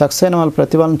 మీరు సక్సెస్ అయిన వాళ్ళు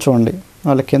ప్రతి వాళ్ళని చూడండి,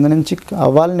 వాళ్ళ కింద నుంచి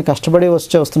అవ్వాలని కష్టపడి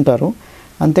వస్తుంటారు,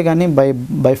 అంతేగాని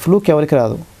బై ఫ్లూక్ ఎవరికి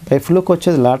రాదు. బై ఫ్లూక్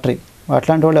వచ్చేది లాటరీ,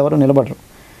 అట్లాంటి వాళ్ళు ఎవరు నిలబడరు.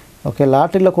 ఓకే,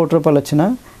 లాటరీలో ₹1,00,00,000 వచ్చినా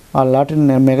ఆ లాటరీ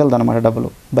మిగలదు అనమాట డబ్బులు.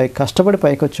 బై కష్టపడి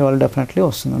పైకి వచ్చే వాళ్ళు డెఫినెట్లీ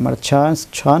వస్తుంది అనమాట.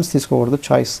 ఛాన్స్ తీసుకోకూడదు,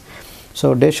 చాయిస్. సో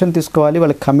డెసిషన్ తీసుకోవాలి,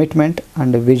 వాళ్ళ కమిట్మెంట్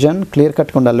అండ్ విజన్ క్లియర్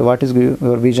కట్గా ఉండాలి. వాట్ ఈస్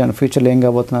యువర్ విజన్, ఫ్యూచర్లో ఏం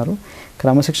కాబోతున్నారు,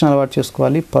 క్రమశిక్షణ అలవాటు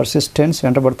చేసుకోవాలి, పర్సిస్టెన్స్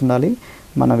వెంటబడుతుండాలి,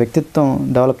 మన వ్యక్తిత్వం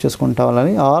డెవలప్ చేసుకుంటా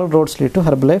ఉండాలి. All roads lead to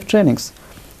herbal life trainings.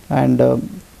 And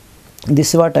this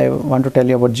is what I want to tell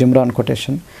you about Jim Rohn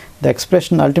quotation. The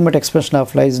ultimate expression of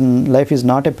life is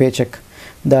not a paycheck.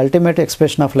 The ultimate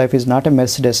expression of life is not a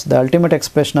Mercedes. The ultimate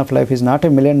expression of life is not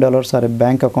 $1 million or a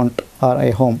bank account or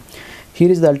a home.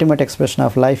 Here is the ultimate expression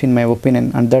of life in my opinion,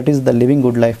 and that is the living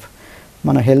good life.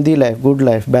 Mana healthy life, good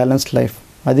life, balanced life.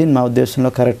 Adi na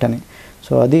uddeshamlo correct ani.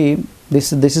 So adi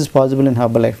this is possible in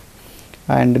Herbalife.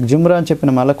 And Jim Rohn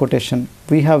cheppina mala quotation,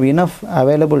 we have enough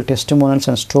available testimonials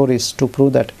and stories to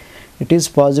prove that it is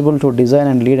possible to design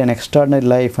and lead an extraordinary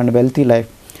life and wealthy life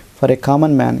for a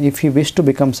common man if he wishes to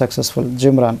become successful.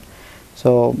 Jim Rohn. So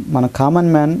మన common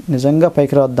man నిజంగా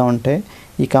పైకి రాద్దాం అంటే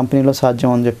ఈ కంపెనీలో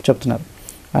సాధ్యం అని చెప్తున్నారు.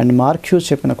 అండ్ మార్క్ హ్యూస్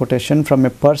చెప్పిన quotation, from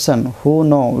a person who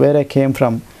know where I came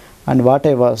from and what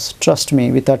I was, trust me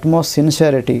with utmost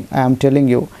sincerity I am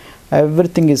telling you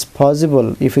everything is possible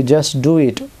if you just do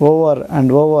it over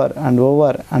and over and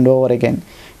over and over again.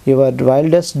 Your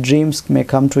wildest dreams may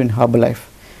come to in herbal life.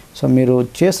 So మీరు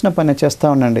చేసిన పని చేస్తూ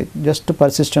ఉండండి, just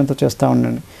పర్సిస్టెంట్తో చేస్తూ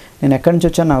ఉండండి. నేను ఎక్కడి నుంచి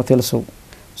వచ్చానో నాకు తెలుసు.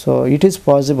 సో ఇట్ ఈస్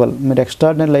పాసిబుల్, మీరు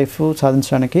ఎక్స్ట్రాడినరీ లైఫ్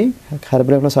సాధించడానికి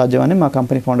హెర్బల్ లైఫ్లో సాధ్యమని మా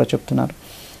కంపెనీ ఫౌండర్ చెప్తున్నారు.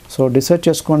 సో డిసైడ్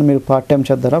చేసుకోండి, మీరు పార్ట్ టైం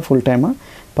చేద్దారా ఫుల్ టైమా.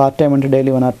 పార్ట్ టైం అంటే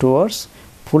daily 1 or 2 hours,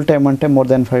 full time అంటే more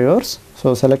than 5 hours.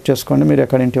 So select చేసుకోండి మీరు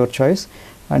according to your choice.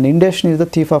 And ఇండేషన్ is the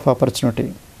thief of opportunity.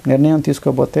 నిర్ణయం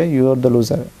తీసుకోకపోతే you are the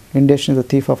loser. ఇండేషన్ is the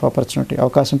thief of opportunity.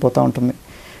 అవకాశం పోతూ ఉంటుంది.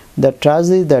 The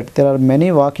tragedy is that there are many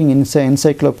walking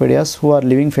encyclopedias who are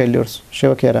living failures.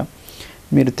 శివకేరా,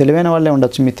 మీరు తెలివైన వాళ్ళే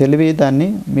ఉండొచ్చు, మీ తెలివి దాన్ని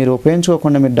మీరు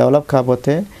ఉపయోగించుకోకుండా మీరు డెవలప్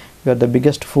కాకపోతే you are the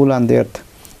biggest pool on the earth.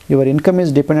 Your income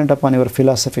is dependent upon your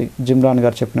philosophy. Gym రాన్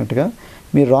గారు చెప్పినట్టుగా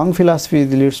me wrong philosophy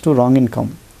leads to wrong income.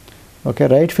 Okay,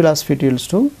 right philosophy leads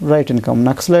to right income.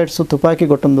 Naxalites తుపాకీ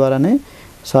కొట్టడం ద్వారానే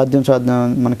సాధ్యం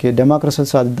మనకి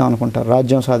democracy సాధిద్దాం అనుకుంటారు,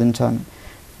 రాజ్యం సాధించాలని.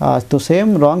 సేమ్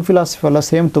రాంగ్ ఫిలాసఫీ వల్ల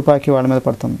సేమ్ తుపాకీ వాళ్ళ మీద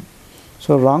పడుతుంది.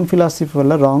 సో రాంగ్ ఫిలాసఫీ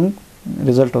వల్ల రాంగ్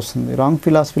రిజల్ట్ వస్తుంది. Wrong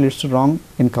philosophy leads to wrong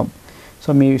income.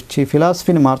 So మీ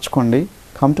ఫిలాసఫీని మార్చుకోండి.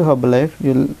 Come to herbal life,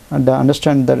 you will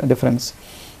understand the difference.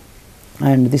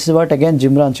 And this is what again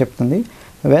gym రాన్ చెప్తుంది,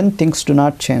 when things do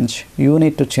not change you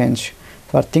need to change.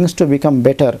 For things to become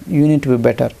better you need to be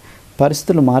better.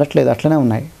 పరిస్థితులు మారట్లేదు, అట్లనే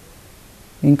ఉన్నాయి,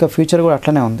 ఇంకా future కూడా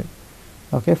అట్లనే ఉంది.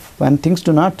 Okay, when things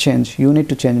do not change you need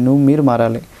to change. మీరు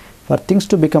మారాలి. for things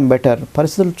to become better,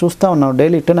 పరిస్థితులు చూస్తూ ఉన్నావు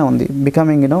డైలీ ఇట్టనే ఉంది,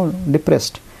 becoming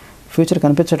depressed, future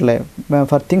కనిపించట్లే.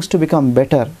 for things to become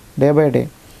better day by day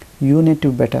you need to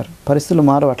be better. పరిస్థితులు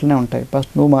మారవు, అట్లనే ఉంటాయి,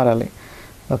 ఫస్ట్ నువ్వు మారాలి.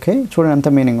 ఓకే, చూడండి ఎంత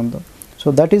మీనింగ్ ఉందో. So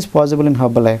that is possible in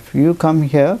herbal life. You come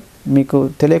here, మీకు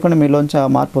తెలియకుండా మీలోంచి ఆ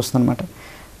మార్పు వస్తుంది అనమాట.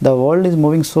 The world is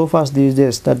moving so fast these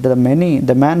days that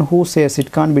the man who says it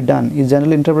can't be done is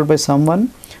generally interpreted by someone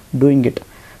doing it.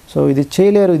 So ఇది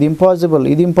చేయలేరు, ఇది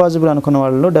impossible అనుకున్న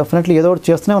వాళ్ళు డెఫినెట్లీ ఏదో ఒకటి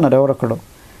చేస్తూనే ఉన్నారు ఎవరొక్కడో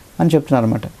అని చెప్తున్నారు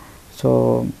అనమాట. So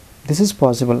this is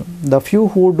possible. The few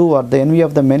who do or the NV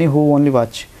of the many who only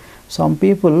watch. Some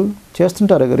people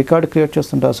చేస్తుంటారు, రికార్డ్ క్రియేట్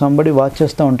చేస్తుంటారు, సంబడి వాచ్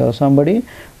చేస్తూ ఉంటారు, somebody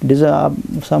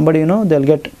they will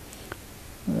get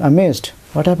amazed,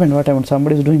 what happened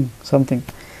somebody is doing something.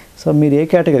 So మీరు ఏ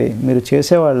category, మీరు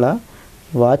చేసేవాళ్ళ,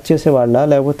 watch చేసేవాళ్ళ,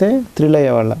 లేకపోతే thrill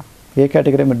అయ్యేవాళ్ళ, ఏ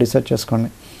category మీరు decide చేసుకోండి.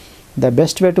 The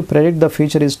best way to predict the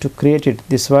future is to create it.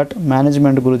 This what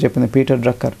management గురు చెప్పింది Peter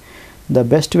Drucker. The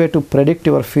best way to predict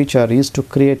your future is to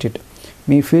create it.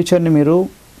 మీ ఫ్యూచర్ని మీరు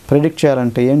predict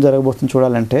చేయాలంటే, ఏం జరగబోతుందో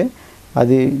చూడాలంటే,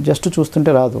 అది just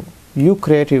చూస్తుంటే రాదు. You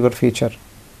create your future.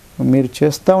 మీరు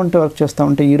వర్క్ చేస్తూ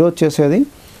ఉంటే ఈరోజు చేసేది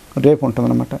రేపు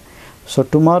ఉంటుందన్నమాట. So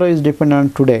tomorrow is depend on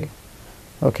today.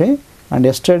 Okay, and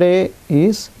yesterday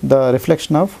is the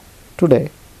reflection of today.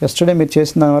 Yesterday మీరు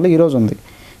చేసిన దానివల్ల ఈరోజు ఉంది,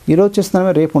 ఈరోజు చేసిన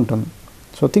దానివల్ల రేపు ఉంటుంది.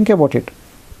 So think about it.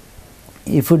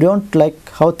 If you don't like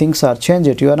how things are, change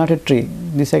it. You are not a tree.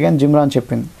 This again gym రాన్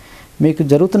చెప్పింది. మీకు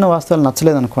జరుగుతున్న వాస్తవాలు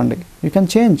నచ్చలేదు అనుకోండి, యూ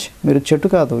కెన్ చేంజ్. మీరు చెట్టు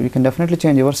కాదు, you can definitely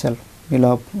change your self. ఇలా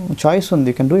చాయిస్ ఉంది,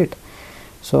 you can do it.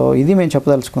 So ఇది మేము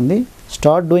చెప్పదలుచుకుంది.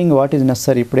 Start doing what is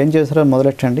necessary. ఇప్పుడు ఏం చేస్తారో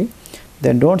మొదలెట్టండి.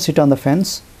 Then don't SIT on the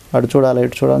fence. అటు చూడాలి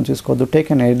ఇటు చూడాలని చూసుకోవద్దు. Take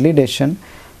an early decision.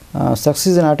 Success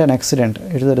is not an accident,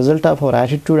 it is the result of our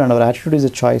attitude, and our attitude is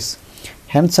a choice.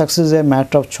 Hence success is a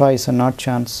matter of choice and not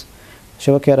chance.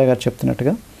 శివకేరా గారు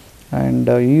చెప్తున్నట్టుగా. And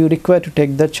you require to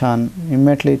take the ఛాన్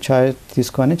immediately ఛాయ్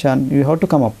తీసుకొని you have to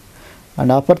come up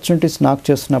and opportunities నాక్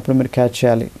చేస్తున్నప్పుడు మీరు catch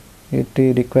చేయాలి. It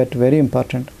require very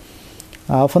important.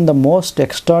 Often the most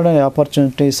extraordinary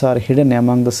opportunities are hidden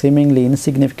among the seemingly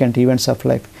insignificant events of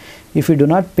life. If we do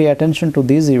not pay attention to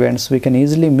these events, we can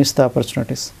easily miss the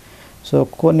opportunities. So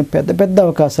కొన్ని పెద్ద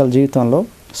అవకాశాలు జీవితంలో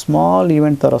small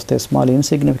event ద్వారా వస్తాయి, small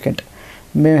insignificant.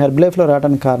 మేము హెర్బలైఫ్లో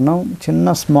రావడానికి కారణం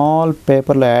చిన్న స్మాల్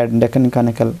పేపర్లో add Deccan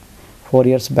conical 4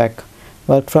 years back.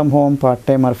 Work from home, part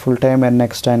time are full time and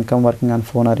next income working on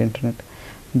phone are internet.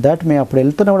 That మేము అప్పుడు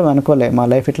వెళ్తున్నప్పుడు అనుకోలే మా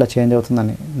లైఫ్ ఇట్లా చేంజ్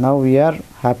అవుతుందని. Now we are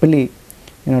happily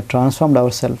transformed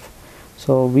ourselves.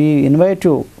 So we invite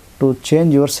you to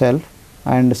change yourself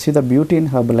and see the beauty in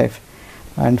HERBALIFE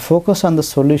and focus on the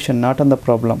solution, not on the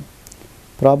problem.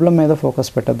 Problem మీద focus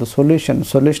పెట్టద్దు,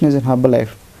 solution is in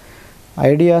HERBALIFE.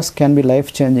 Ideas can be life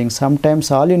changing.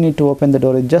 Sometimes all you need to open the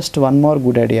door is just one more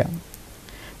good idea.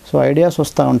 So ideas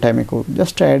వస్తూ ఉంటాయి మీకు,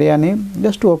 just ఐడియాని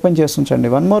just open చేసి ఉంచండి.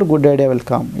 one more good idea will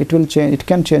come. It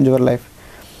can change your life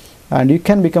and you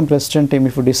can become president team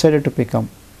if you decided to become.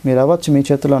 మీరు అవ్వచ్చు, మీ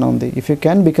చేతిలోనే ఉంది. If you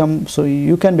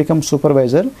can become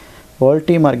supervisor, world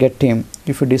team are get team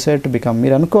if you decide to become.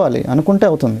 మీరు అనుకోవాలి, అనుకుంటే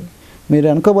అవుతుంది. మీరు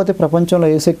అనుకోకపోతే ప్రపంచంలో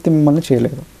ఏ శక్తి మిమ్మల్ని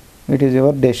చేయలేదు. It is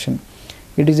your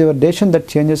decision that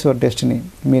changes your destiny.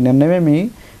 మీ నిర్ణయమే మీ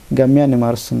గమ్యాన్ని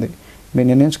మారుస్తుంది. మీరు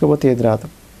నిర్ణయించుకోకపోతే ఏది రాదు.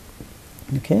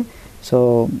 Okay, so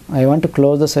I want to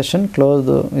close the session.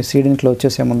 ఈ సీడీని క్లోజ్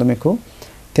చేసే ముందు మీకు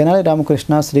తెనాలి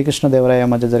రామకృష్ణ శ్రీకృష్ణదేవరాయ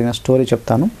మధ్య జరిగిన స్టోరీ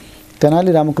చెప్తాను.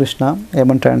 తెనాలి రామకృష్ణ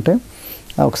ఏమంటాడంటే,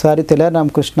 ఒకసారి తెనాలి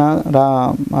రామకృష్ణ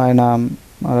ఆయన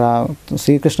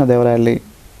శ్రీకృష్ణదేవరాయలు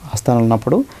ఆస్థానంలో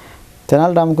ఉన్నప్పుడు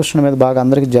తెనాలి రామకృష్ణ మీద బాగా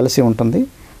అందరికీ జలసి ఉంటుంది.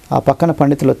 ఆ పక్కన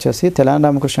పండితులు వచ్చేసి తెనాలి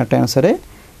రామకృష్ణ ఎట్టయినా సరే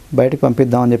బయటకు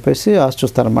పంపిద్దామని చెప్పేసి ఆశ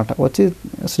చూస్తారనమాట. వచ్చి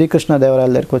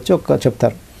శ్రీకృష్ణదేవరాయల దగ్గరికి వచ్చి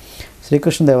చెప్తారు,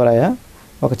 శ్రీకృష్ణదేవరాయ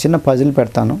ఒక చిన్న పజిల్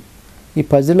పెడతాను, ఈ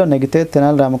పజిల్లో నెగితే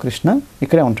తెనాలి రామకృష్ణ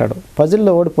ఇక్కడే ఉంటాడు,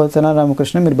 పజిల్లో ఓడిపోతే తెనాలి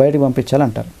రామకృష్ణ మీరు బయటకు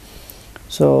పంపించాలంటారు.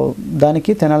 సో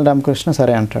దానికి తెనాలి రామకృష్ణ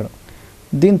సరే అంటాడు.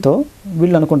 దీంతో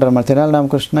వీళ్ళు అనుకుంటారు మరి తెనాలి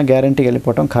రామకృష్ణ గ్యారంటీకి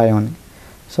వెళ్ళిపోవటం ఖాయమని.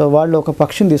 సో వాళ్ళు ఒక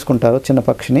పక్షిని తీసుకుంటారు, చిన్న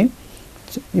పక్షిని.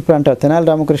 ఇప్పుడు అంటారు తెనాలి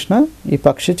రామకృష్ణ ఈ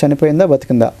పక్షి చనిపోయిందా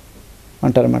బతికిందా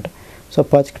అంటారన్నమాట. సో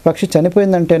పక్షి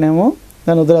చనిపోయిందంటేనేమో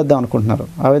దాన్ని వదిలేద్దాం అనుకుంటున్నారు.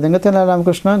 ఆ విధంగా తెనాలి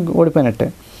రామకృష్ణ ఓడిపోయినట్టే.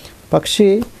 పక్షి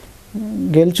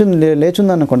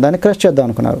లేచుంది అనుకోండి, దాన్ని క్రష్ చేద్దాం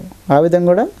అనుకున్నారు. ఆ విధంగా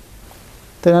కూడా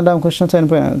Tenali Ramakrishna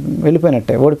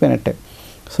వెళ్ళిపోయినట్టే, ఓడిపోయినట్టే.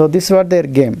 So this what there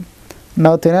game. నా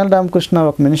తెనాలి రామకృష్ణ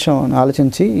ఒక నిమిషం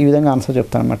ఆలోచించి ఈ విధంగా ఆన్సర్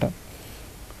చెప్తాను అనమాట.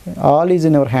 All is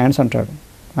in your hands అంటాడు.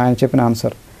 ఆయన చెప్పిన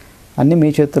ఆన్సర్ అన్నీ మీ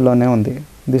చేతుల్లోనే ఉంది.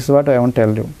 This what I want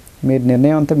tell you. మీ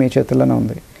నిర్ణయం అంతా మీ చేతుల్లోనే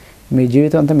ఉంది, మీ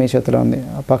జీవితం అంతా మీ చేతిలో ఉంది.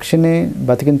 ఆ పక్షిని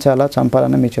బతికించాలా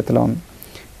చంపాలన్నా మీ చేతిలో ఉంది,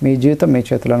 మీ జీవితం మీ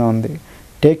చేతిలోనే ఉంది.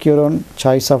 Take your own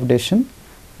choice of decision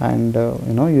and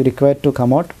you require to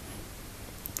come out.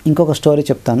 ఇంకొక స్టోరీ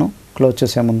చెప్తాను క్లోజ్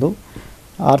చేసే ముందు.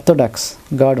 ఆర్థోడాక్స్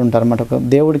గాడ్ ఉంటారన్నమాట, ఒక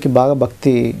దేవుడికి బాగా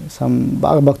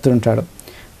భక్తుడు ఉంటాడు.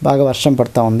 బాగా వర్షం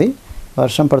పడుతూ ఉంది.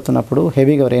 వర్షం పడుతున్నప్పుడు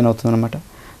హెవీగా రెయిన్ అవుతుందన్నమాట.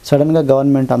 సడన్గా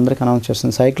గవర్నమెంట్ అందరికీ అనౌన్స్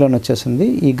చేస్తుంది, సైక్లోన్ వచ్చేసింది,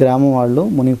 ఈ గ్రామం వాళ్ళు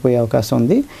మునిగిపోయే అవకాశం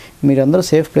ఉంది, మీరందరూ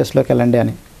సేఫ్ ప్లేస్లోకి వెళ్ళండి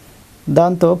అని.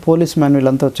 దాంతో పోలీస్ మ్యాన్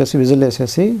వీళ్ళంతా వచ్చేసి విజిల్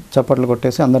వేసేసి చప్పట్లు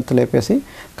కొట్టేసి అందరితో లేపేసి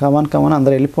కమాన్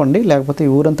అందరూ వెళ్ళిపోండి లేకపోతే ఈ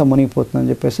ఊరంతా మునిగిపోతుందని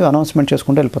చెప్పేసి అనౌన్స్మెంట్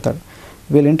చేసుకుంటూ వెళ్ళిపోతాడు.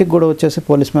 వీళ్ళ ఇంటికి కూడా వచ్చేసి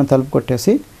పోలీస్ మ్యాన్ తలుపు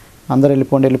కొట్టేసి అందరూ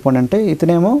వెళ్ళిపోండి అంటే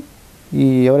ఇతనేమో ఈ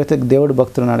ఎవరైతే దేవుడు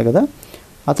భక్తులు ఉన్నాడు కదా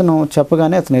అతను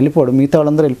చెప్పగానే అతను వెళ్ళిపోడు, మిగతా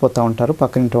వాళ్ళందరూ వెళ్ళిపోతూ ఉంటారు,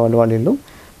 పక్కనింటి వాళ్ళు ఇల్లు.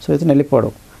 సో ఇతను వెళ్ళిపోడు.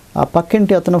 ఆ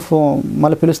పక్కింటి అతను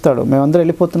మళ్ళీ పిలుస్తాడు, మేమందరూ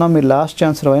వెళ్ళిపోతున్నాం, మీరు last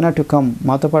chance why not you come,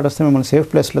 మాతో పాటు వస్తే మిమ్మల్ని సేఫ్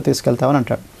ప్లేస్లో తీసుకెళ్తామని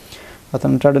అంటాడు.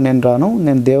 అతను అంటాడు, నేను రాను,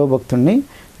 నేను దేవభక్తుడిని,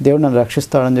 దేవుడు నన్ను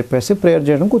రక్షిస్తాడని చెప్పేసి ప్రేయర్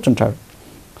చేయడం కూర్చుంటాడు.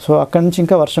 సో అక్కడి నుంచి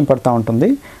ఇంకా వర్షం పడుతూ ఉంటుంది.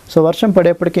 సో వర్షం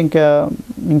పడేప్పటికి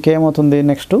ఇంకేమవుతుంది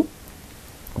నెక్స్ట్,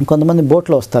 కొంతమంది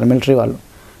బోట్లో వస్తారు, మిలిటరీ వాళ్ళు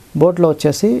బోట్లో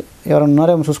వచ్చేసి ఎవరైనా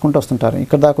ఉన్నారేమో చూసుకుంటూ వస్తుంటారు.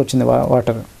 ఇక్కడ దాకా వచ్చింది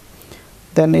వాటర్.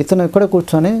 దెన్ ఇతను ఇక్కడ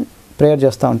కూర్చొని ప్రేయర్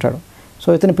చేస్తూ ఉంటాడు. సో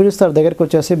ఇతను పిలుస్తాడు దగ్గరికి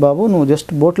వచ్చేసి, బాబు నువ్వు జస్ట్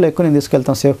బోట్లో ఎక్కువ నేను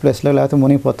తీసుకెళ్తాను సేఫ్ ప్లేస్లో, లేకపోతే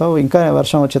మునిగిపోతావు, ఇంకా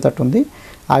వర్షం వచ్చేటట్టు ఉంది,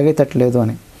 ఆగేటట్టు లేదు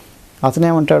అని. అతను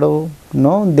ఏమంటాడు,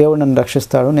 నో, దేవుడు నన్ను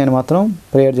రక్షిస్తాడు, నేను మాత్రం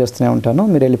ప్రేయర్ చేస్తూనే ఉంటాను,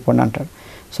 మీరు వెళ్ళిపోండి అంటాడు.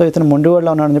 సో ఇతను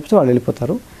మొండివాడలో ఉన్నాడని చెప్పి వాళ్ళు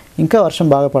వెళ్ళిపోతారు. ఇంకా వర్షం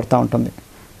బాగా పడుతూ ఉంటుంది.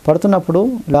 పడుతున్నప్పుడు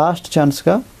లాస్ట్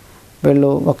ఛాన్స్గా వీళ్ళు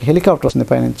ఒక హెలికాప్టర్ వస్తుంది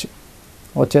పైనుంచి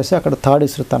వచ్చేసి అక్కడ తాడు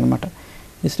ఇసురుతాను అనమాట.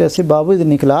 ఇసిరేసి, బాబు ఇది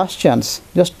నీకు లాస్ట్ ఛాన్స్,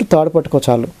 జస్ట్ తాడు పట్టుకో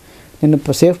చాలు,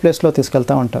 నిన్ను సేఫ్ ప్లేస్లో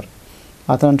తీసుకెళ్తా ఉంటారు.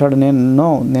 అతను అంటాడు,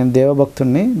 నేను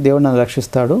దేవభక్తుడిని, దేవుడు నన్ను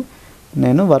రక్షిస్తాడు,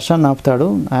 నేను వర్షాన్ని ఆపుతాడు,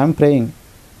 ఐఎమ్ ప్రేయింగ్,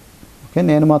 ఓకే,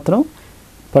 నేను మాత్రం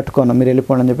పట్టుకోను, మీరు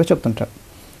వెళ్ళిపోండి అని చెప్పి చెప్తుంటాడు.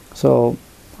 సో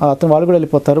అతను వాళ్ళు కూడా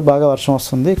వెళ్ళిపోతారు. బాగా వర్షం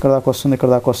వస్తుంది, ఇక్కడ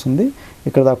దాకా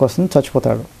వస్తుంది,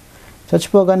 చచ్చిపోతాడు.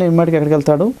 చచ్చిపోగానే ఇమ్మడికి ఎక్కడికి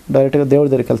వెళ్తాడు? డైరెక్ట్గా దేవుడి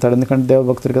దగ్గరికి వెళ్తాడు. ఎందుకంటే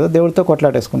దేవభక్తుడు కదా, దేవుడితో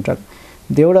కొట్లాటేసుకుంటాడు.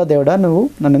 దేవుడా నువ్వు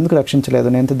నన్ను ఎందుకు రక్షించలేదు?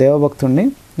 నేను ఇంత దేవభక్తుడిని,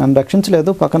 నన్ను రక్షించలేదు.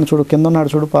 పక్కన చూడు, కింద ఉన్నాడు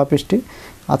చూడు పాపిష్టి,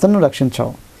 అతను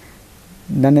రక్షించావు,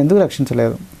 నన్ను ఎందుకు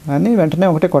రక్షించలేదు అని వెంటనే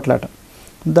ఒకటే కొట్లాట.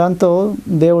 దాంతో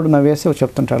దేవుడు నవ్వేసి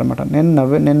చెప్తుంటాడు అనమాట,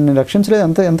 నేను రక్షించలేదు,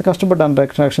 ఎంత కష్టపడ్డాను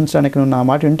రక్షించడానికి, నువ్వు నా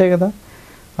మాట వింటే కదా.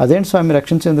 అదేంటి స్వామి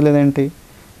రక్షించేది లేదేంటి?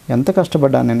 ఎంత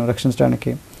కష్టపడ్డాను నేను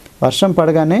రక్షించడానికి. వర్షం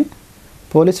పడగానే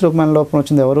పోలీస్ రూపంలో లోపల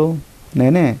వచ్చింది ఎవరు?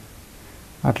 నేనే.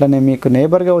 అట్లనే మీకు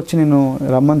నేబర్గా వచ్చి నేను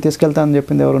రమ్మని తీసుకెళ్తానని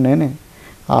చెప్పింది ఎవరు? నేనే.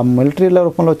 ఆ మిలిటరీల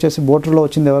రూపంలో వచ్చేసి బోటర్లో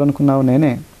వచ్చింది ఎవరు అనుకున్నావు?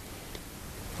 నేనే.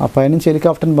 ఆ పైనుంచి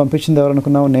హెలికాప్టర్ని పంపించింది ఎవరు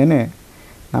అనుకున్నావు? నేనే.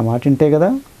 నా మాట వింటే కదా.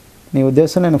 నీ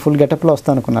ఉద్దేశం నేను ఫుల్ గెటప్లో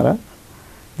వస్తాను అనుకున్నారా?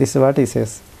 దిస్ వాట్ ఈ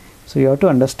says. So you have to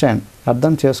understand,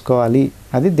 అర్థం చేసుకోవాలి.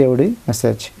 అది దేవుడి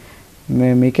మెసేజ్.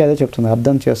 మీకే అదే చెప్తుంది,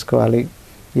 అర్థం చేసుకోవాలి.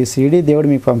 ఈ సీడీ దేవుడు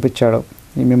మీకు పంపించాడు,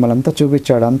 మిమ్మల్ని అంతా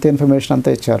చూపించాడు, అంత ఇన్ఫర్మేషన్ అంతా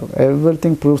ఇచ్చారు,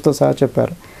 ఎవ్రీథింగ్ ప్రూఫ్తో సహా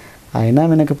చెప్పారు. అయినా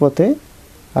వినకపోతే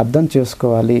అర్థం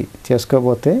చేసుకోవాలి,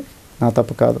 చేసుకోకపోతే నా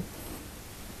తప్పు కాదు.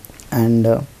 And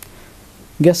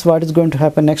guess what is going to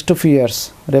happen next few years.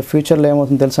 రేపు ఫ్యూచర్లో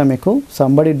ఏమవుతుందో తెలుసా మీకు?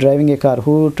 Somebody driving A car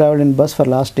who travelled in bus for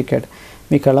last ticket.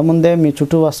 మీ కళ్ళ ముందే మీ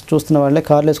చుట్టూ చూస్తున్న వాళ్ళే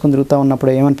కార్లు వేసుకొని తిరుగుతూ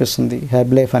ఉన్నప్పుడు ఏమనిపిస్తుంది?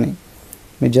 హెర్బలైఫ్ అని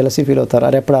మీరు జెలసీ ఫీల్ అవుతారు.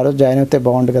 అరే ఎప్పుడు ఆ రోజు జాయిన్ అయితే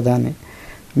బాగుండు కదా అని.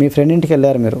 మీ ఫ్రెండ్ ఇంటికి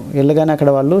వెళ్ళారు మీరు, వెళ్ళగానే అక్కడ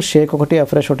వాళ్ళు షేక్ ఒకటి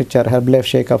అఫ్రెష్ ఒకటి ఇచ్చారు, హెర్బలైఫ్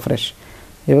షేక్ అఫ్రెష్.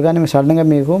 ఇవ్వగానే మీరు సడన్గా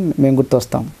మేము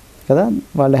గుర్తొస్తాం కదా.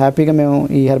 వాళ్ళు హ్యాపీగా మేము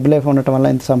ఈ హెర్బలైఫ్ ఉండటం వల్ల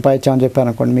ఇంత సంపాదించామని చెప్పారు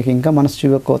అనుకోండి, మీకు ఇంకా మనసు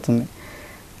చివుక్కుపోతుంది.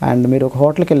 అండ్ మీరు ఒక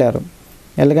హోటల్కి వెళ్ళారు,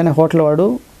 వెళ్ళగానే హోటల్ వాడు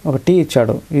ఒక టీ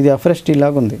ఇచ్చాడు, ఇది అఫ్రెష్ టీ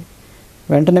లాగా ఉంది,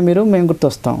 వెంటనే మేము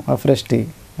గుర్తొస్తాం అఫ్రెష్ టీ.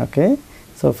 ఓకే,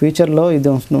 సో ఫ్యూచర్లో ఇది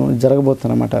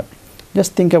జరగబోతుంది అనమాట.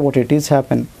 Just think about it is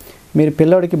happen. మీరు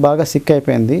పిల్లోడికి బాగా సిక్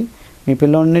అయిపోయింది, మీ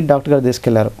పిల్లోడిని డాక్టర్ గారు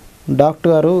తీసుకెళ్లారు. డాక్టర్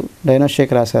గారు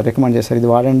డైనోషేక్ రాశారు, రికమెండ్ చేశారు, ఇది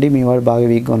వాడండి, మీ వాడు బాగా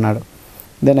వీక్గా ఉన్నాడు.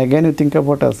 Then again you think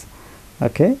about us.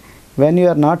 Okay, when you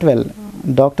are not well,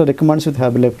 doctor recommends with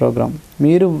Herbalife programme.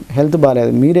 మీరు హెల్త్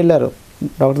బాగాలేదు, మీరు వెళ్ళారు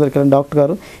డాక్టర్ దగ్గరికి వెళ్ళిన, డాక్టర్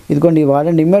గారు ఇదిగోండి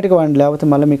వాడండి, ఇమ్మీడియట్గా వాడండి, లేకపోతే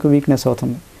మళ్ళీ మీకు వీక్నెస్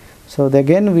అవుతుంది. So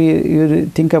again you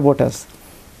think about us.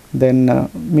 Then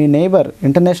me neighbour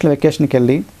international వెకేషన్కి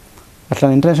వెళ్ళి, అట్లా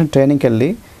ఇంటర్నేషనల్ ట్రైనింగ్కి వెళ్ళి,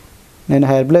 నేను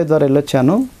హెర్బలైఫ్ ద్వారా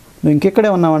వెళ్ళొచ్చాను, నువ్వు ఇంకెక్కడే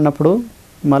ఉన్నావు అన్నప్పుడు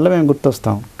మళ్ళీ మేము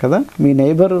గుర్తొస్తాం కదా. మీ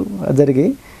నైబర్ జరిగి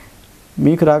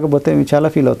మీకు రాకపోతే మీరు చాలా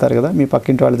ఫీల్ అవుతారు కదా మీ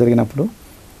పక్కింటి వాళ్ళు జరిగినప్పుడు.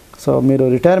 సో మీరు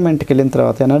రిటైర్మెంట్కి వెళ్ళిన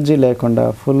తర్వాత ఎనర్జీ లేకుండా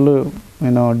ఫుల్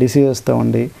డిసీజెస్తో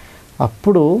ఉండి,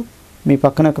 అప్పుడు మీ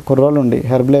పక్కన ఒక కుర్రోళ్ళు ఉండి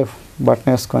హెర్బలైఫ్ బటన్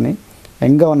వేసుకొని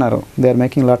యంగ్గా ఉన్నారు, they are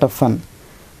making lot of fun,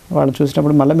 వాళ్ళు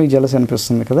చూసినప్పుడు మళ్ళీ మీకు జెలసీ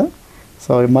అనిపిస్తుంది కదా.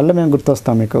 సో మళ్ళీ మేము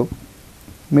గుర్తొస్తాం మీకు.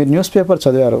 మీరు న్యూస్ పేపర్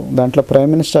చదివారు, దాంట్లో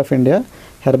prime minister of India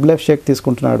Herbalife Sheikh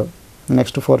తీసుకుంటున్నాడు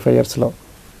నెక్స్ట్ 4-5 yearsలో.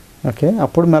 ఓకే,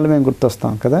 అప్పుడు మళ్ళీ మేము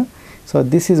గుర్తొస్తాం కదా. So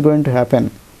this is going to happen,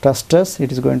 trust us,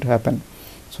 it is going to happen.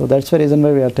 So that's the reason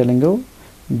why we're telling you,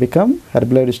 become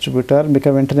herbalife distributor,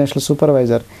 become international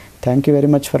supervisor. Thank you very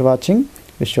much for watching.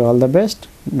 Wish you all the best.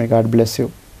 May God bless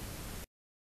you.